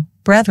you,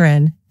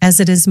 brethren, as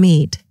it is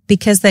meet,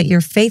 because that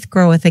your faith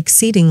groweth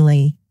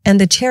exceedingly, and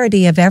the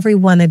charity of every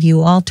one of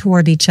you all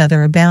toward each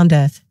other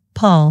aboundeth.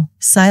 Paul,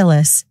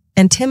 Silas,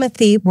 and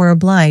Timothy were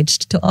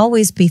obliged to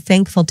always be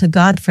thankful to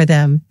God for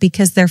them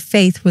because their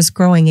faith was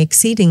growing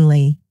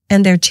exceedingly,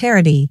 and their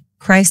charity,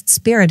 Christ's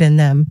Spirit in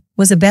them,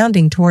 was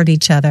abounding toward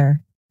each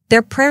other.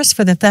 Their prayers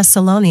for the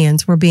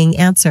Thessalonians were being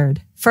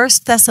answered. 1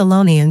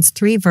 Thessalonians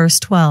 3 verse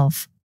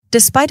 12.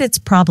 Despite its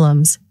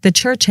problems, the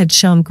church had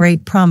shown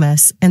great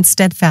promise and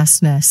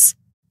steadfastness.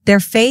 Their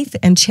faith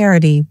and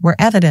charity were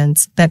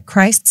evidence that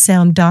Christ's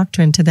sound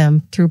doctrine to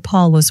them through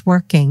Paul was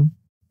working.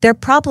 Their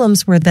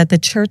problems were that the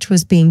church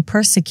was being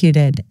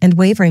persecuted and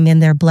wavering in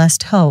their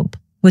blessed hope,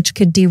 which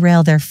could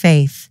derail their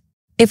faith.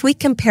 If we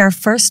compare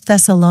 1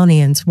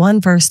 Thessalonians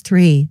 1 verse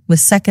 3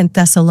 with 2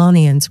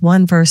 Thessalonians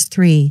 1 verse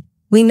 3,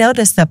 we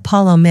notice that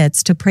Paul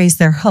omits to praise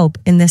their hope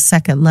in this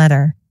second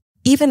letter.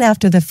 Even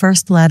after the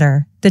first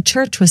letter, the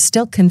church was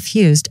still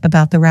confused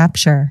about the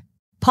rapture.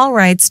 Paul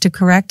writes to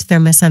correct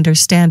their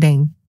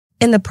misunderstanding.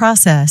 In the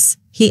process,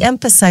 he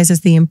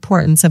emphasizes the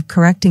importance of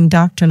correcting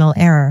doctrinal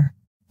error.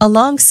 A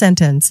long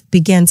sentence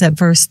begins at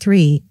verse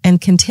 3 and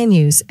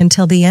continues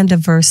until the end of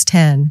verse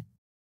 10.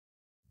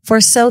 For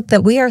so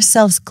that we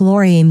ourselves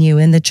glory in you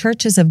in the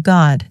churches of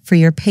God for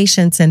your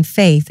patience and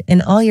faith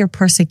in all your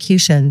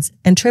persecutions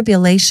and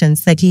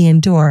tribulations that ye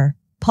endure,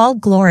 Paul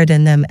gloried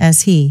in them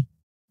as he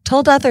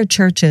told other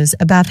churches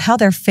about how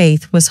their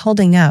faith was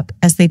holding up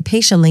as they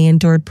patiently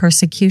endured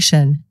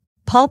persecution.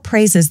 Paul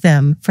praises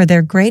them for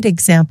their great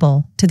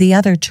example to the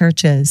other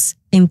churches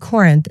in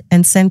Corinth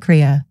and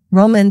Cenchrea,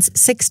 Romans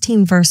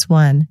 16 verse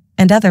 1,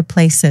 and other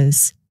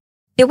places.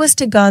 It was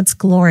to God's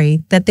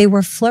glory that they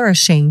were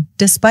flourishing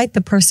despite the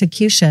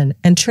persecution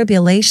and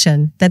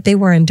tribulation that they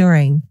were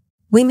enduring.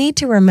 We need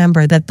to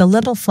remember that the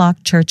little flock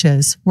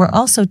churches were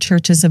also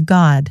churches of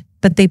God,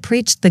 but they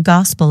preached the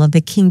gospel of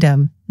the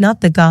kingdom,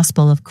 not the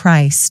gospel of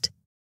Christ.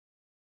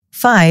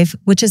 5.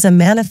 Which is a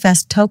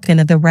manifest token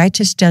of the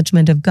righteous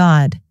judgment of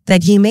God,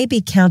 that ye may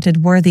be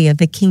counted worthy of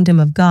the kingdom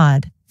of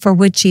God, for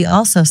which ye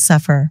also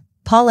suffer.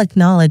 Paul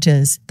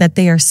acknowledges that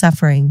they are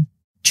suffering.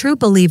 True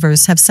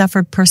believers have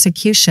suffered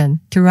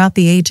persecution throughout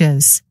the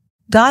ages.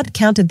 God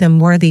counted them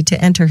worthy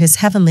to enter his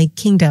heavenly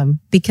kingdom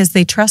because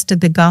they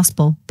trusted the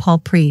gospel Paul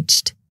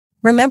preached.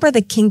 Remember,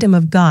 the kingdom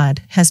of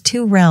God has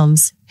two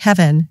realms,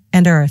 heaven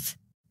and earth.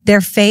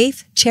 Their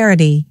faith,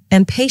 charity,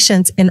 and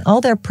patience in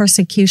all their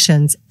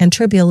persecutions and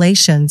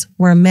tribulations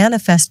were a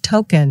manifest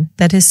token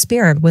that his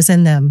Spirit was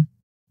in them.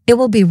 It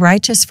will be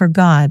righteous for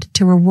God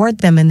to reward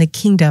them in the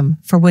kingdom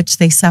for which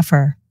they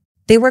suffer.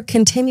 They were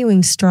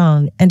continuing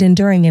strong and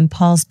enduring in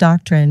Paul's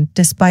doctrine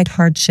despite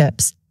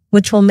hardships,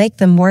 which will make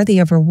them worthy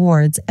of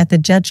rewards at the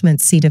judgment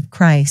seat of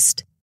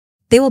Christ.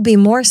 They will be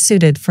more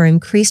suited for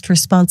increased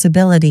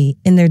responsibility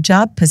in their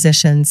job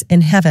positions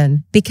in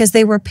heaven because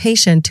they were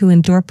patient to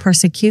endure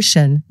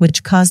persecution,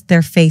 which caused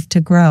their faith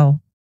to grow.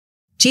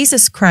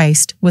 Jesus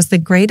Christ was the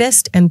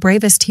greatest and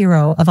bravest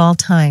hero of all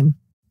time.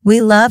 We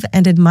love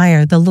and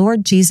admire the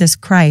Lord Jesus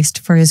Christ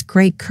for his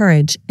great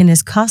courage in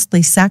his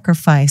costly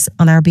sacrifice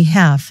on our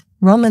behalf.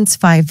 Romans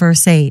 5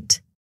 verse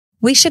 8.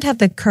 We should have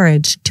the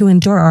courage to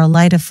endure our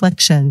light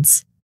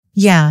afflictions.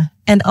 Yeah,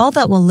 and all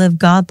that will live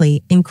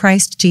godly in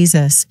Christ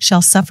Jesus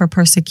shall suffer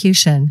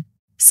persecution.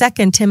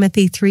 2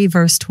 Timothy 3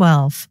 verse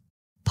 12.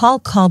 Paul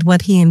called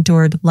what he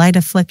endured light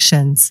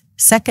afflictions.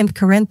 2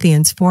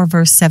 Corinthians 4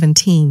 verse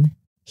 17.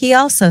 He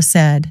also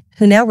said,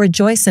 "Who now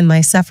rejoice in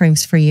my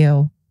sufferings for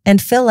you,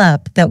 and fill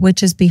up that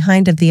which is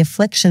behind of the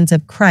afflictions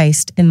of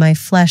Christ in my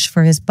flesh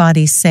for his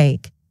body's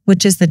sake,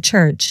 which is the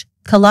church."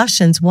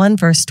 Colossians 1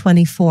 verse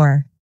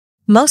 24.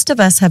 Most of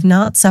us have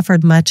not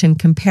suffered much in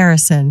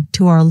comparison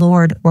to our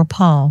Lord or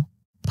Paul.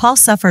 Paul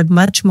suffered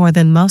much more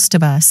than most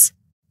of us.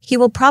 He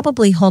will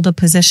probably hold a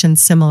position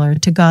similar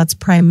to God's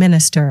prime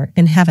minister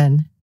in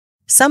heaven.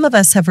 Some of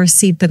us have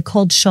received the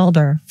cold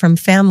shoulder from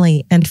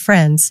family and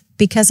friends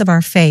because of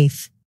our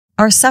faith.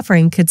 Our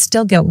suffering could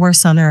still get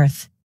worse on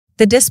earth.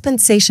 The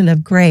dispensation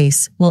of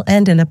grace will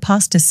end in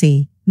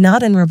apostasy,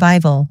 not in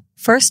revival.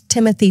 1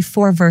 Timothy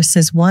 4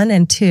 verses 1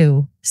 and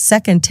 2,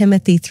 2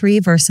 Timothy 3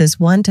 verses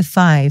 1 to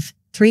 5,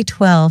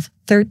 3:12,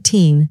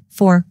 13,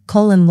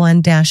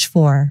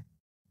 4:1-4.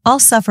 All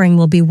suffering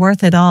will be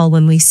worth it all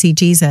when we see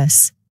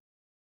Jesus.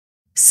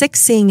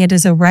 6. Seeing it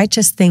is a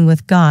righteous thing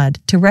with God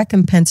to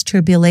recompense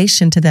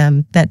tribulation to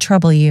them that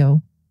trouble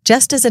you,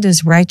 just as it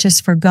is righteous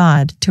for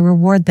God to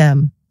reward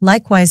them,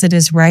 likewise it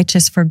is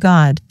righteous for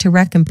God to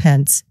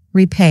recompense,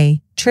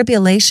 repay,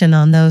 tribulation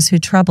on those who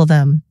trouble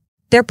them.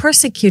 Their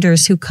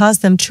persecutors who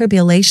caused them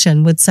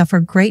tribulation would suffer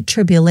great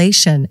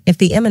tribulation if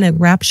the imminent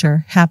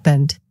rapture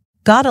happened.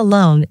 God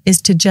alone is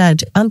to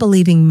judge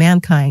unbelieving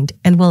mankind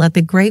and will at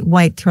the great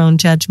white throne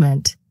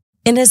judgment.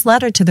 In his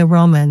letter to the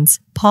Romans,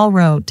 Paul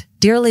wrote,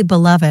 "Dearly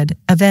beloved,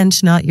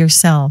 avenge not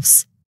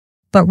yourselves,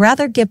 but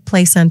rather give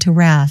place unto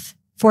wrath,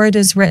 for it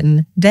is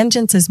written,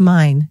 Vengeance is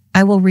mine,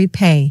 I will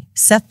repay,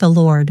 saith the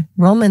Lord."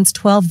 Romans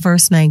 12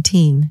 verse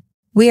 19.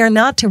 We are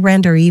not to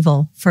render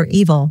evil for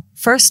evil.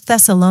 1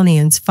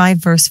 Thessalonians 5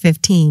 verse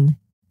 15.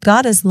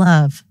 God is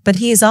love, but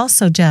he is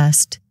also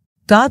just.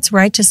 God's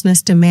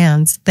righteousness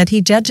demands that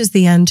he judges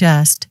the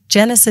unjust.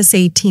 Genesis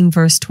 18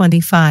 verse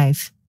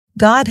 25.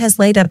 God has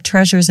laid up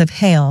treasures of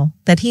hail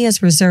that he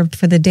has reserved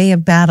for the day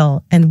of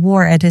battle and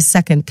war at his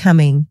second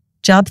coming.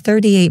 Job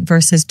 38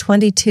 verses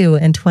 22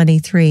 and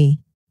 23.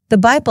 The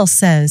Bible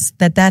says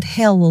that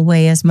hail will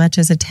weigh as much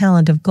as a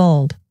talent of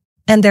gold.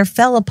 And there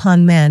fell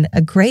upon men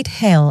a great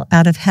hail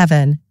out of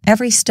heaven,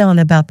 every stone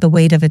about the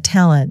weight of a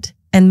talent.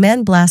 And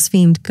men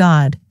blasphemed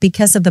God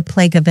because of the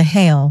plague of the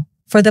hail,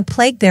 for the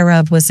plague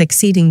thereof was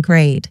exceeding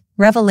great.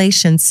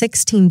 Revelation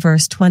 16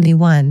 verse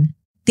 21.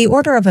 The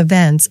order of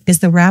events is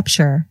the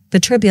rapture, the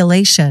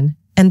tribulation,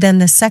 and then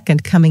the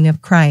second coming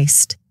of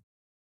Christ.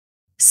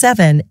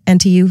 7. And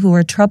to you who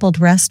are troubled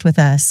rest with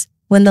us,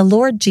 when the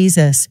Lord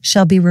Jesus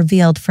shall be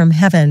revealed from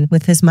heaven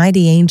with his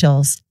mighty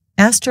angels.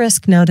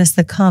 Notice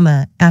the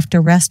comma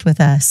after rest with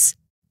us.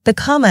 The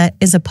comma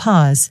is a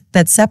pause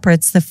that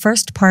separates the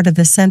first part of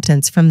the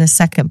sentence from the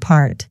second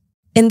part.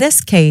 In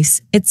this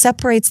case, it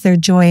separates their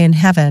joy in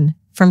heaven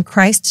from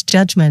Christ's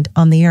judgment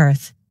on the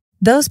earth.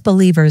 Those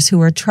believers who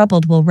are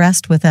troubled will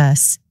rest with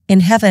us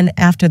in heaven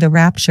after the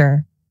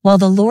rapture, while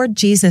the Lord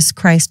Jesus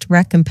Christ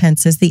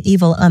recompenses the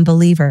evil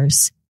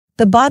unbelievers.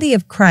 The body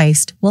of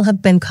Christ will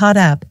have been caught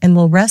up and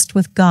will rest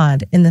with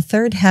God in the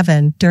third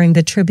heaven during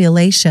the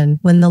tribulation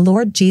when the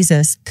Lord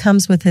Jesus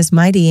comes with his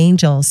mighty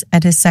angels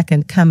at his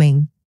second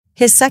coming.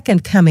 His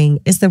second coming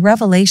is the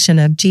revelation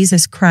of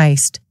Jesus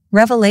Christ,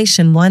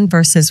 Revelation 1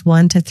 verses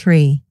 1 to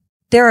 3.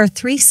 There are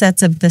 3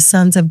 sets of the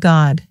sons of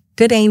God,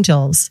 good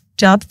angels,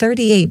 Job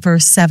 38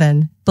 verse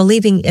 7,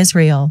 believing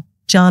Israel,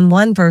 John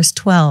 1 verse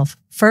 12,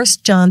 1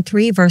 John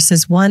 3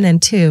 verses 1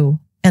 and 2,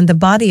 and the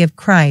body of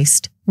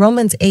Christ,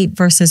 Romans 8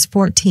 verses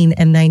 14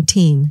 and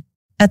 19.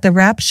 At the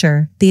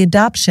rapture, the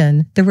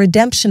adoption, the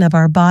redemption of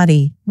our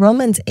body,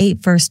 Romans 8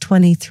 verse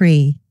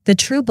 23, the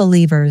true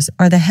believers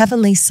are the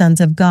heavenly sons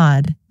of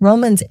God,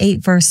 Romans 8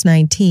 verse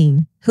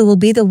 19, who will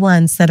be the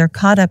ones that are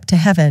caught up to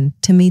heaven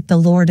to meet the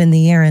Lord in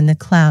the air in the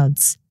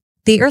clouds.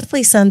 The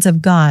earthly sons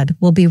of God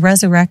will be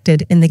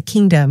resurrected in the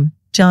kingdom,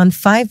 John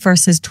 5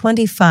 verses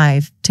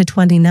 25 to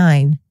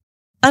 29.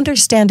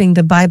 Understanding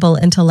the Bible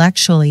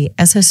intellectually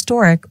as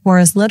historic or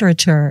as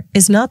literature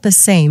is not the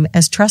same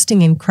as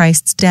trusting in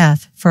Christ's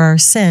death for our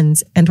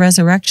sins and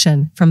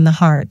resurrection from the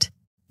heart.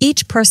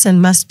 Each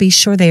person must be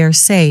sure they are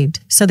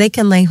saved so they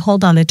can lay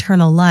hold on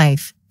eternal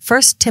life,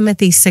 1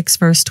 Timothy 6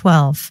 verse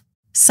 12.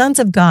 Sons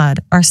of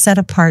God are set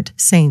apart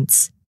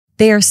saints.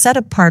 They are set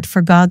apart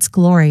for God's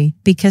glory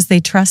because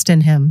they trust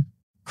in Him.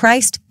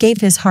 Christ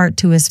gave His heart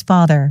to His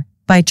Father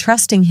by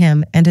trusting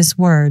Him and His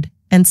Word,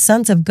 and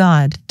sons of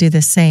God do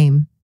the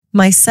same.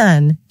 My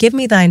son, give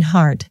me thine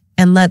heart,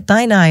 and let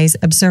thine eyes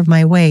observe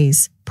my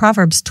ways,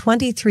 Proverbs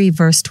 23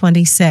 verse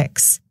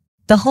 26.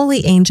 The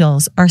holy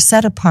angels are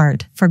set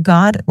apart for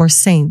God or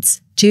saints,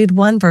 Jude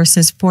 1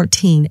 verses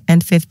 14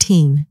 and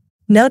 15.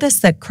 Notice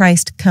that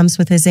Christ comes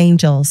with His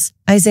angels,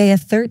 Isaiah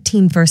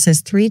 13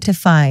 verses 3 to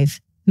 5,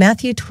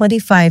 Matthew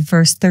 25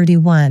 verse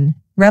 31,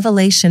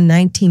 Revelation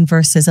 19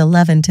 verses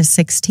 11 to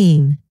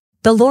 16.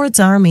 The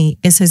Lord's army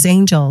is His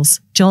angels,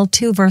 Joel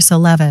 2 verse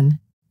 11.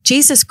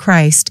 Jesus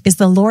Christ is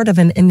the Lord of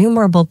an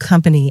innumerable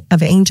company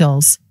of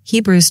angels,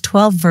 Hebrews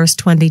 12 verse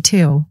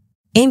 22.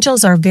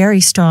 Angels are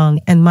very strong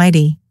and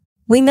mighty.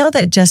 We know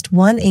that just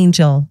one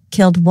angel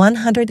killed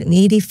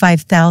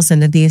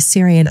 185,000 of the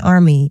Assyrian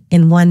army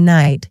in one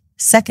night,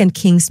 2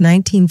 Kings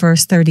 19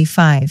 verse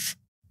 35.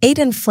 8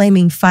 in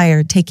flaming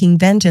fire taking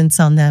vengeance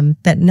on them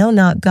that know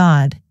not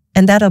God,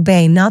 and that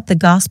obey not the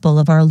gospel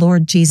of our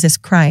Lord Jesus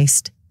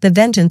Christ, the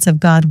vengeance of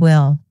God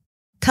will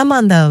come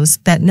on those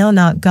that know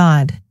not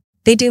God.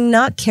 They do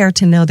not care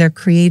to know their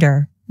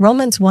Creator,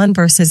 Romans 1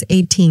 verses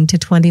 18 to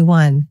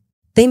 21.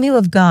 They knew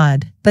of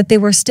God, but they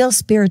were still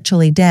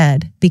spiritually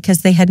dead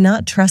because they had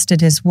not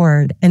trusted His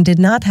Word and did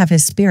not have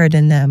His Spirit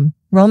in them,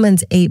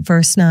 Romans 8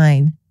 verse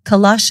 9,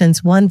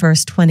 Colossians 1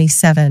 verse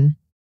 27.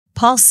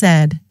 Paul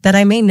said, that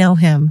I may know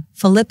Him,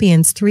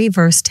 Philippians 3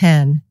 verse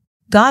 10.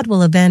 God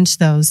will avenge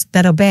those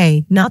that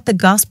obey not the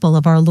gospel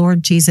of our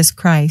Lord Jesus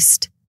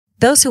Christ.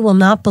 Those who will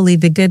not believe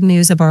the good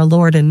news of our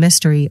Lord in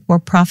mystery or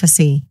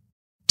prophecy.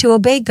 To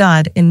obey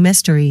God in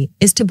mystery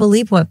is to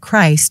believe what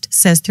Christ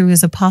says through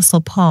His apostle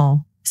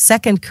Paul,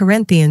 2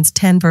 Corinthians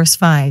 10 verse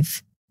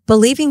 5.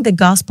 Believing the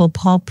gospel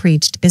Paul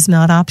preached is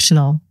not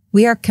optional.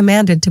 We are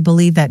commanded to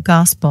believe that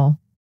gospel.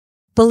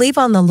 Believe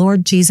on the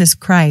Lord Jesus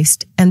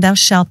Christ, and thou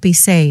shalt be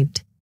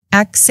saved.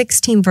 Acts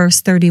 16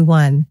 verse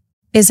 31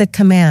 is a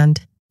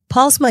command.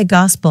 Paul's my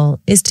gospel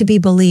is to be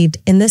believed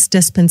in this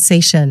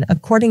dispensation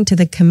according to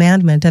the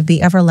commandment of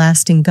the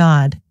everlasting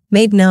God,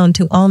 made known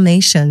to all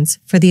nations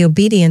for the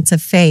obedience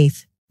of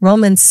faith,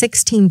 Romans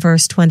 16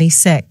 verse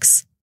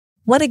 26.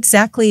 What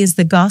exactly is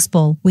the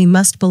gospel we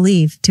must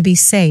believe to be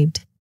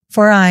saved?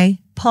 For I,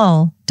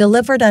 Paul,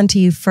 delivered unto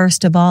you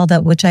first of all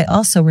that which I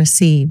also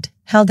received,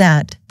 how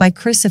that, by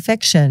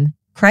crucifixion,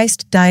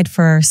 Christ died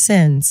for our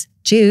sins,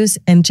 Jews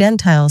and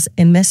Gentiles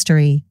in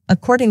mystery,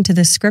 according to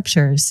the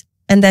Scriptures,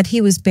 and that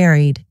He was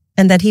buried,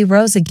 and that He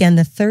rose again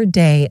the third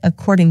day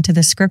according to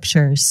the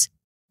Scriptures.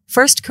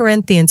 1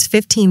 Corinthians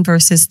 15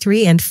 verses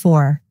 3 and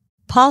 4.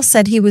 Paul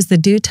said he was the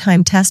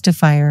due-time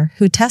testifier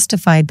who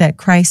testified that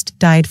Christ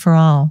died for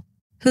all,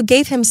 who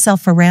gave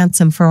Himself a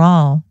ransom for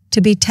all, to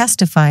be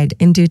testified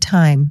in due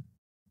time.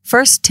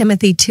 1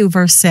 Timothy 2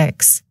 verse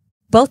 6.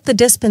 Both the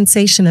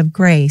dispensation of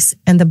grace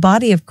and the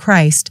body of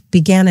Christ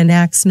began in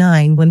Acts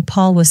 9 when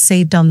Paul was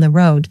saved on the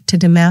road to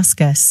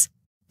Damascus.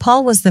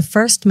 Paul was the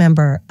first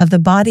member of the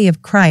body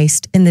of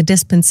Christ in the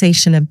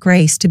dispensation of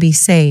grace to be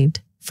saved,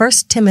 1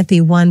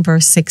 Timothy 1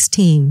 verse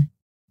 16.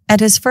 At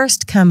His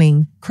first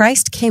coming,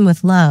 Christ came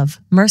with love,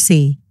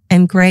 mercy,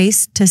 and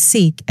grace to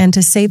seek and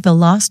to save the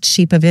lost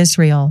sheep of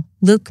Israel,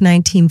 Luke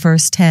 19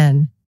 verse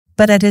 10.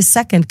 But at His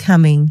second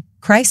coming,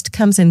 Christ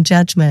comes in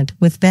judgment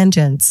with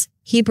vengeance,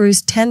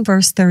 Hebrews 10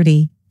 verse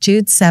 30,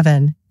 Jude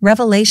 7,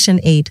 Revelation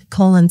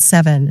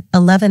 8:7,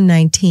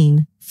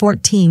 11:19,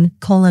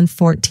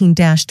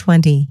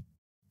 14:14-20.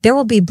 There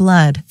will be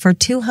blood for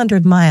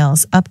 200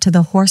 miles up to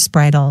the horse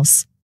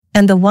bridles.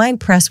 And the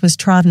winepress was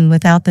trodden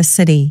without the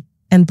city,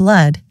 and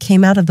blood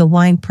came out of the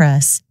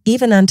winepress,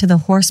 even unto the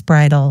horse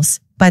bridles,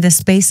 by the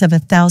space of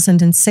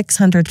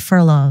 1,600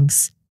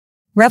 furlongs.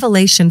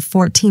 Revelation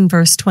 14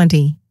 verse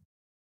 20.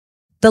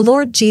 The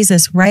Lord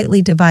Jesus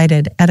rightly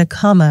divided at a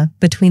comma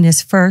between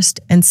His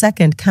first and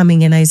second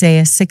coming in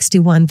Isaiah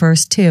 61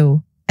 verse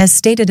 2, as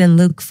stated in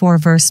Luke 4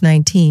 verse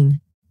 19.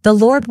 The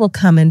Lord will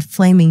come in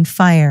flaming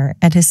fire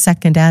at His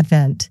second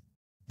advent.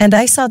 And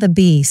I saw the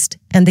beast,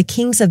 and the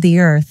kings of the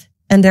earth,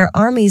 and their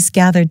armies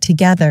gathered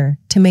together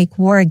to make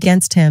war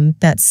against Him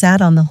that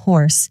sat on the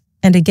horse,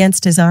 and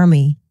against His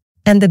army.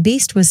 And the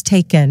beast was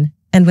taken,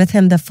 and with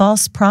him the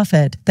false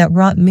prophet that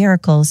wrought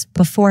miracles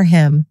before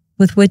him,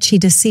 with which he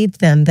deceived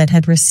them that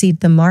had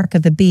received the mark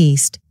of the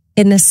beast.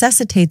 It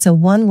necessitates a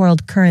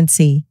one-world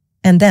currency,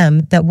 and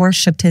them that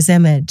worshipped his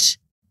image.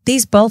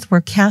 These both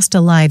were cast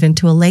alive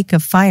into a lake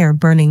of fire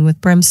burning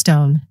with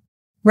brimstone.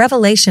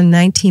 Revelation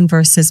 19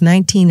 verses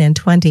 19 and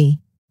 20.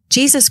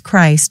 Jesus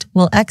Christ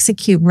will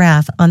execute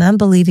wrath on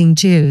unbelieving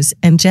Jews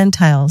and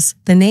Gentiles,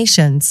 the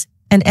nations,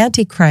 and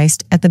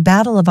Antichrist at the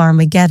battle of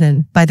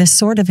Armageddon by the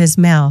sword of his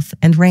mouth,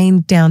 and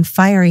rain down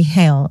fiery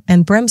hail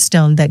and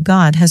brimstone that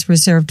God has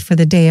reserved for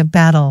the day of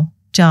battle.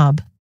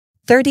 Job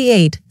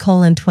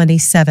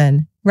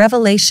 38:27.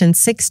 Revelation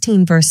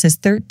 16 verses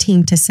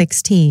 13 to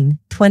 16,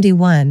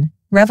 21.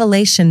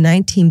 Revelation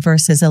 19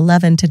 verses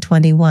 11 to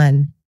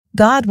 21.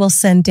 God will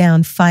send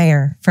down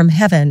fire from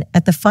heaven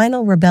at the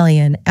final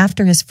rebellion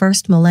after his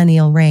first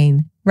millennial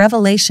reign.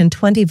 Revelation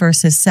 20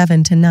 verses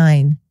 7 to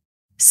 9.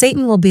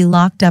 Satan will be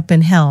locked up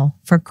in hell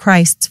for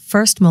Christ's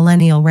first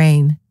millennial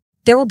reign.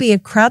 There will be a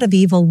crowd of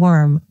evil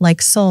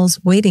worm-like souls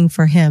waiting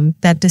for him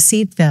that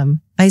deceived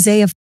them.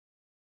 Isaiah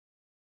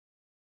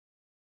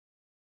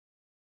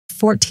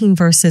 14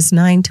 verses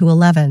 9 to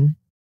 11.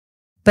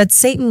 But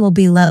Satan will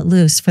be let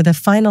loose for the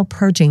final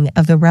purging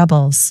of the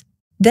rebels.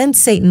 Then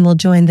Satan will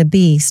join the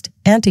beast,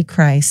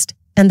 Antichrist,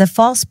 and the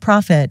false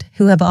prophet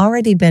who have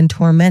already been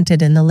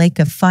tormented in the lake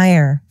of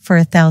fire for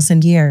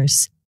 1,000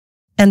 years.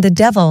 And the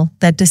devil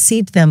that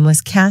deceived them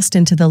was cast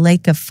into the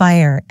lake of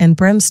fire and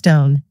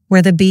brimstone,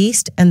 where the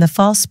beast and the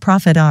false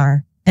prophet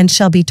are, and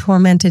shall be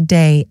tormented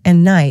day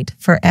and night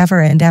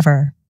forever and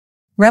ever.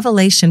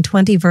 Revelation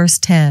 20 verse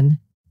 10.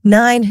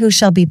 9. Who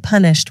shall be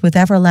punished with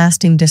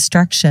everlasting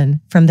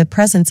destruction from the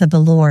presence of the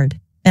Lord,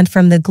 and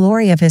from the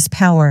glory of his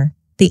power.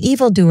 The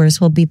evildoers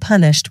will be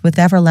punished with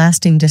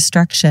everlasting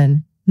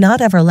destruction,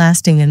 not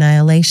everlasting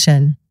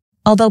annihilation.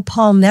 Although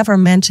Paul never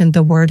mentioned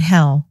the word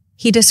hell,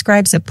 he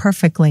describes it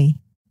perfectly.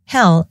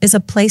 Hell is a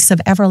place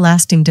of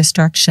everlasting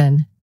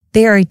destruction.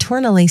 They are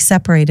eternally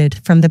separated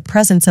from the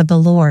presence of the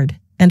Lord,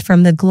 and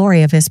from the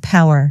glory of his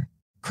power.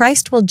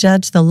 Christ will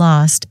judge the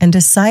lost and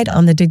decide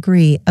on the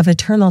degree of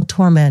eternal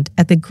torment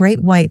at the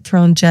great white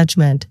throne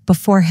judgment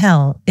before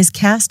hell is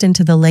cast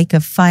into the lake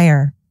of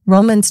fire.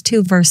 Romans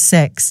 2 verse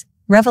 6,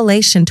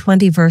 Revelation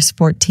 20 verse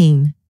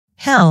 14.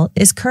 Hell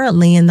is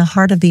currently in the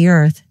heart of the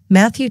earth,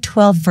 Matthew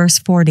 12 verse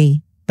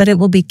 40, but it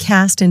will be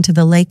cast into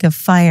the lake of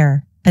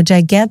fire, a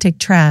gigantic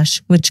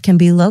trash which can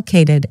be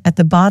located at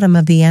the bottom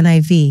of the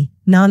NIV,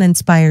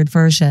 non-inspired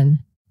version.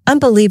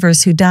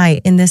 Unbelievers who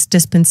die in this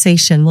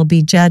dispensation will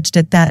be judged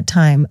at that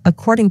time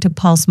according to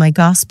Paul's My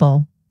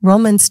Gospel,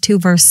 Romans 2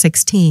 verse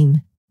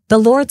 16. The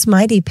Lord's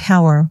mighty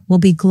power will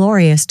be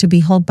glorious to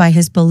behold by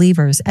his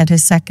believers at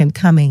his second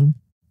coming.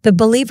 The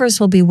believers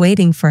will be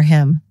waiting for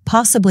him,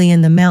 possibly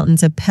in the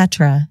mountains of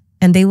Petra,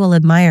 and they will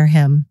admire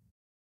him.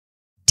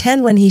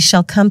 10. When he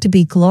shall come to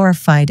be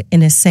glorified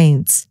in his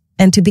saints,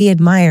 and to be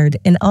admired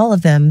in all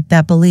of them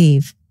that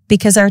believe,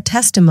 because our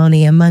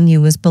testimony among you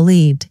was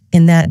believed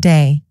in that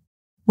day.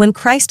 When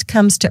Christ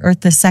comes to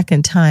earth the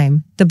second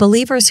time, the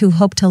believers who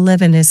hope to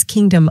live in his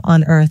kingdom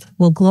on earth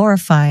will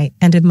glorify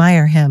and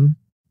admire him.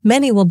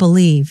 Many will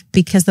believe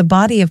because the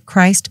body of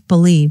Christ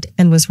believed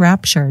and was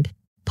raptured.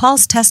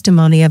 Paul's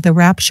testimony of the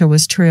rapture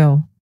was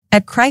true.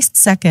 At Christ's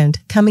second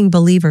coming,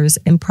 believers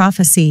in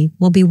prophecy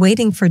will be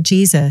waiting for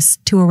Jesus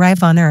to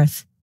arrive on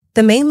earth.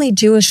 The mainly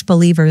Jewish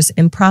believers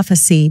in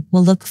prophecy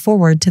will look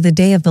forward to the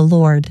day of the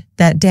Lord,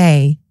 that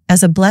day,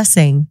 as a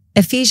blessing.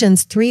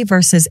 Ephesians 3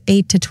 verses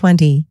 8 to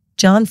 20,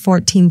 John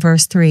 14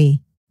 verse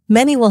 3.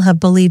 Many will have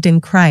believed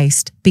in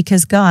Christ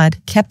because God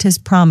kept his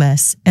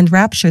promise and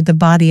raptured the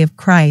body of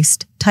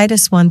Christ,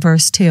 Titus 1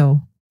 verse 2.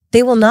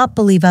 They will not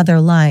believe other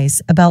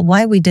lies about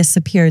why we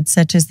disappeared,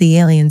 such as the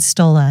aliens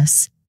stole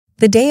us.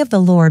 The day of the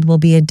Lord will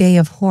be a day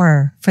of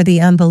horror for the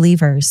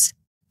unbelievers.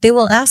 They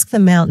will ask the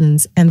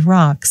mountains and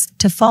rocks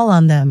to fall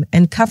on them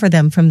and cover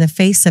them from the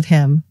face of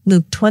him,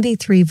 Luke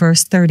 23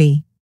 verse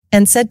 30.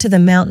 And said to the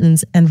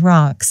mountains and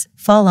rocks,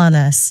 fall on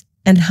us,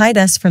 and hide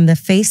us from the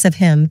face of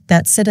him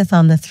that sitteth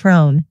on the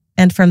throne,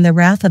 and from the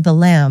wrath of the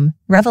Lamb.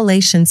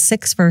 Revelation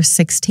 6 verse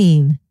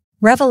 16.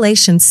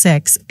 Revelation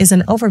 6 is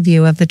an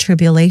overview of the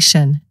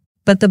tribulation.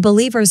 But the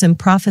believers in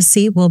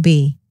prophecy will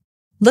be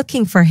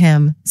looking for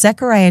him.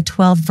 Zechariah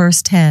 12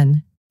 verse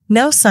 10.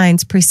 No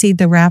signs precede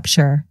the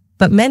rapture,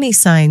 but many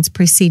signs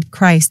precede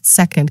Christ's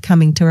second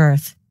coming to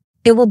earth.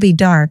 It will be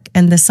dark,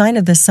 and the sign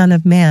of the Son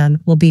of Man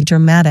will be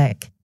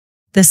dramatic.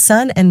 The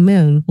sun and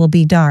moon will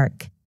be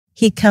dark.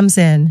 He comes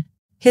in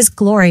his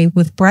glory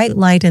with bright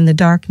light in the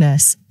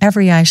darkness,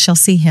 every eye shall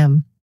see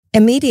him.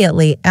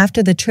 Immediately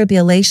after the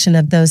tribulation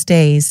of those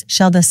days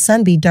shall the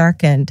sun be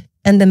darkened,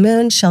 and the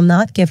moon shall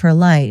not give her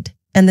light,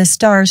 and the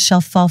stars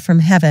shall fall from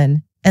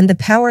heaven, and the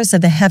powers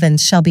of the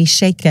heavens shall be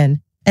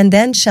shaken, and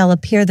then shall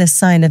appear the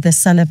sign of the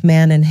Son of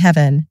Man in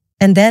heaven,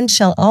 and then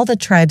shall all the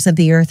tribes of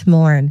the earth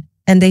mourn,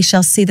 and they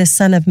shall see the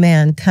Son of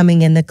Man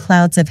coming in the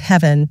clouds of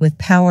heaven with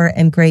power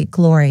and great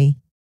glory.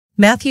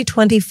 Matthew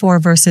 24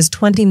 verses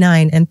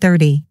 29 and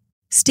 30.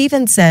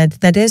 Stephen said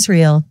that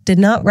Israel did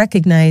not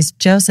recognize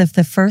Joseph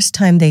the first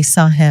time they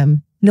saw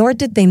him, nor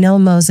did they know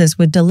Moses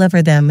would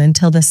deliver them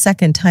until the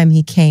second time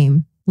he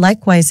came.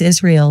 Likewise,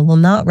 Israel will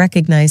not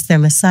recognize their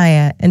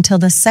Messiah until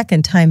the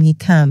second time he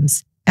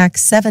comes.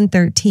 Acts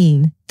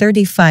 7:13,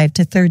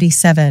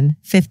 35-37,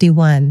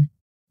 51.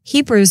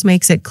 Hebrews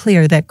makes it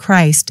clear that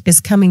Christ is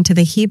coming to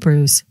the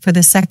Hebrews for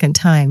the second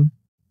time.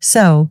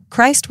 So,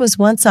 Christ was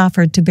once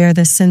offered to bear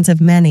the sins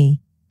of many,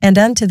 and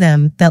unto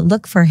them that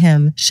look for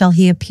him shall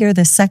he appear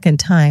the second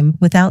time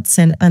without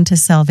sin unto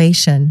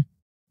salvation.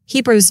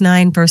 Hebrews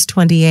 9 verse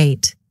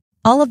 28.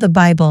 All of the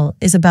Bible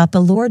is about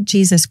the Lord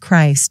Jesus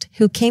Christ,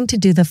 who came to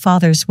do the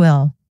Father's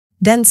will.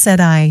 Then said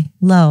I,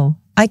 Lo,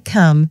 I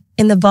come,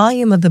 in the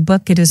volume of the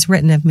book it is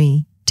written of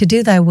me, to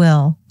do thy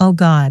will, O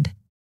God.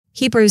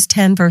 Hebrews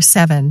 10 verse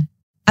 7.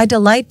 I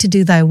delight to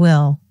do thy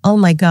will, O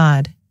my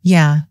God,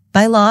 yea,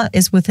 thy law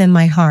is within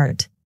my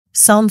heart.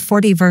 Psalm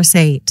 40 verse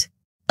 8.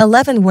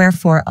 11.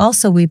 Wherefore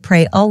also we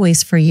pray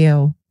always for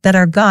you, that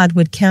our God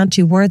would count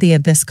you worthy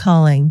of this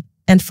calling,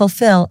 and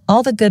fulfill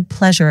all the good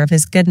pleasure of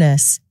his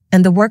goodness,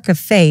 and the work of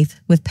faith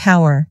with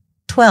power.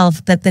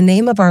 12. That the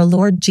name of our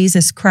Lord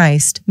Jesus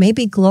Christ may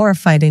be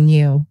glorified in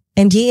you,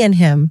 and ye in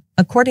him,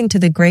 according to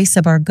the grace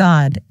of our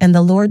God and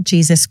the Lord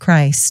Jesus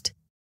Christ.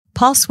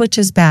 Paul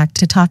switches back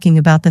to talking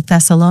about the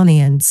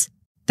Thessalonians.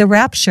 The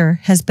rapture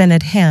has been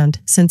at hand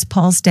since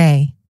Paul's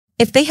day.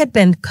 If they had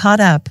been caught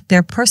up,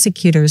 their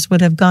persecutors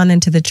would have gone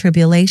into the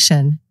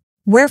tribulation.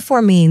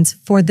 Wherefore means,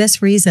 for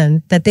this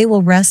reason, that they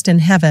will rest in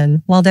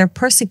heaven while their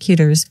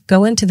persecutors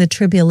go into the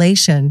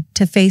tribulation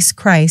to face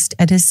Christ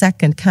at his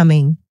second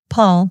coming.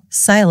 Paul,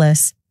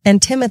 Silas,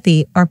 and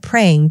Timothy are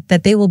praying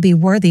that they will be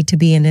worthy to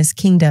be in his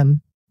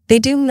kingdom. They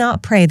do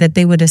not pray that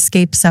they would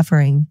escape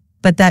suffering,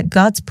 but that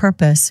God's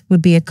purpose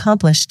would be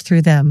accomplished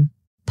through them.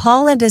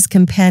 Paul and his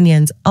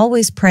companions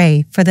always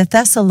pray for the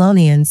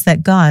Thessalonians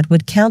that God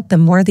would count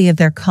them worthy of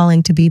their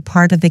calling to be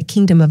part of the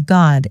kingdom of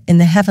God in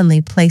the heavenly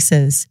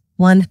places.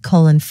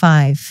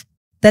 1:5.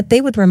 That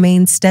they would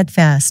remain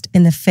steadfast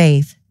in the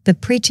faith, the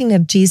preaching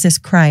of Jesus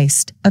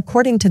Christ,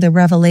 according to the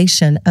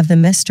revelation of the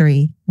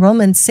mystery.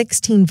 Romans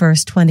 16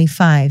 verse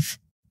 25.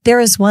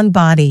 There is one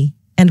body,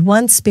 and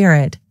one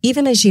Spirit,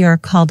 even as ye are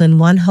called in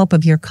one hope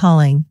of your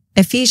calling.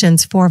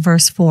 Ephesians 4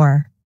 verse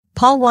 4.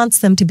 Paul wants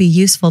them to be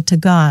useful to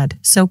God,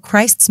 so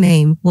Christ's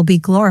name will be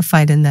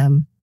glorified in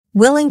them.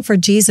 Willing for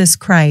Jesus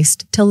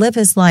Christ to live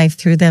his life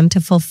through them to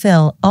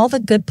fulfill all the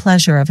good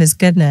pleasure of his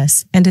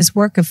goodness and his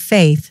work of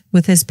faith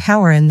with his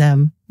power in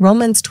them.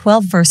 Romans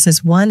 12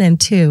 verses 1 and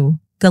 2,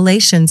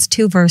 Galatians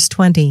 2 verse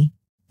 20.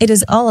 It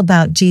is all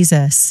about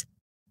Jesus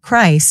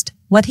Christ,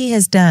 what he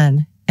has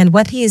done, and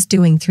what he is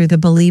doing through the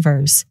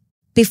believers.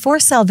 Before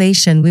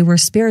salvation we were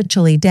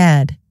spiritually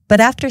dead, but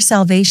after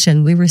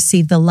salvation we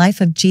receive the life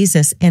of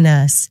Jesus in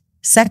us.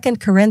 2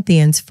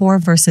 Corinthians 4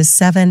 verses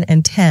 7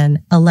 and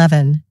 10,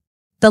 11.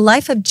 The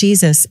life of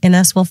Jesus in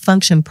us will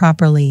function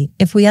properly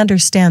if we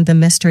understand the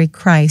mystery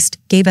Christ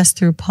gave us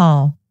through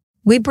Paul.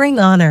 We bring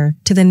honor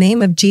to the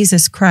name of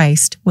Jesus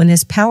Christ when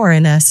his power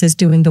in us is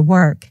doing the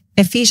work.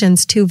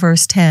 Ephesians 2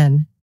 verse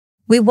 10.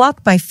 We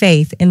walk by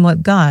faith in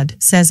what God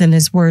says in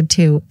his word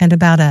to and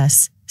about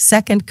us.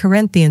 2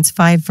 Corinthians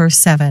 5 verse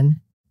 7.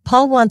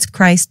 Paul wants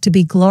Christ to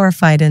be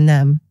glorified in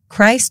them.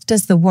 Christ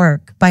does the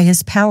work by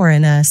his power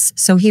in us,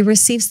 so he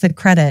receives the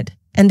credit,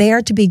 and they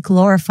are to be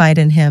glorified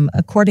in him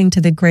according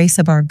to the grace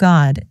of our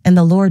God and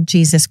the Lord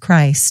Jesus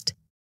Christ.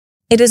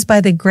 It is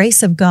by the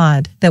grace of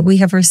God that we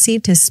have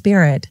received his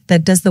Spirit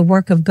that does the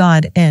work of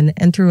God in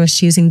and through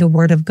us using the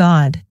word of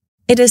God.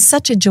 It is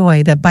such a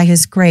joy that by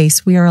his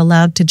grace we are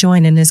allowed to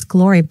join in his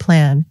glory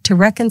plan to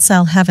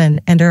reconcile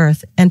heaven and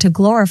earth and to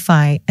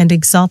glorify and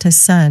exalt his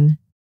Son.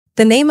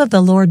 The name of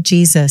the Lord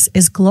Jesus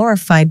is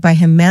glorified by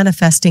him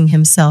manifesting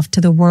himself to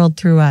the world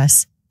through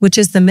us, which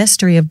is the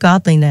mystery of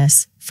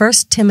godliness. 1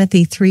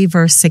 Timothy 3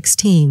 verse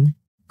 16.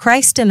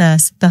 Christ in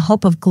us, the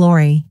hope of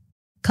glory.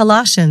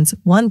 Colossians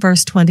 1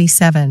 verse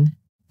 27.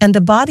 And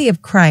the body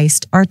of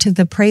Christ are to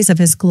the praise of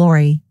his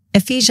glory.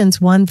 Ephesians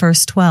 1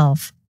 verse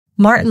 12.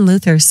 Martin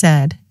Luther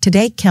said,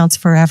 "Today counts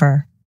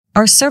forever."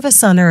 Our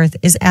service on earth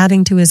is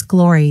adding to his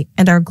glory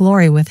and our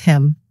glory with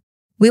him.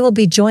 We will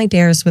be joint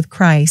heirs with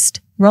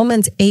Christ.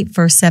 Romans 8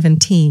 verse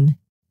 17.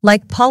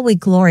 Like Paul, we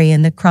glory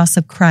in the cross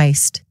of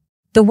Christ.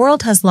 The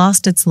world has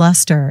lost its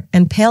luster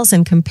and pales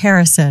in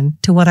comparison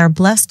to what our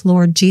blessed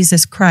Lord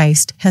Jesus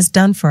Christ has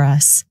done for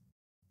us.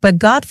 But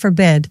God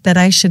forbid that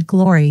I should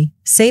glory,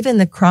 save in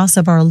the cross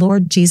of our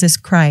Lord Jesus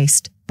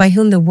Christ, by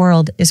whom the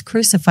world is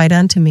crucified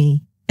unto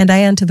me, and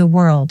I unto the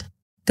world.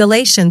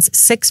 Galatians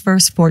 6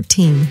 verse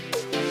 14.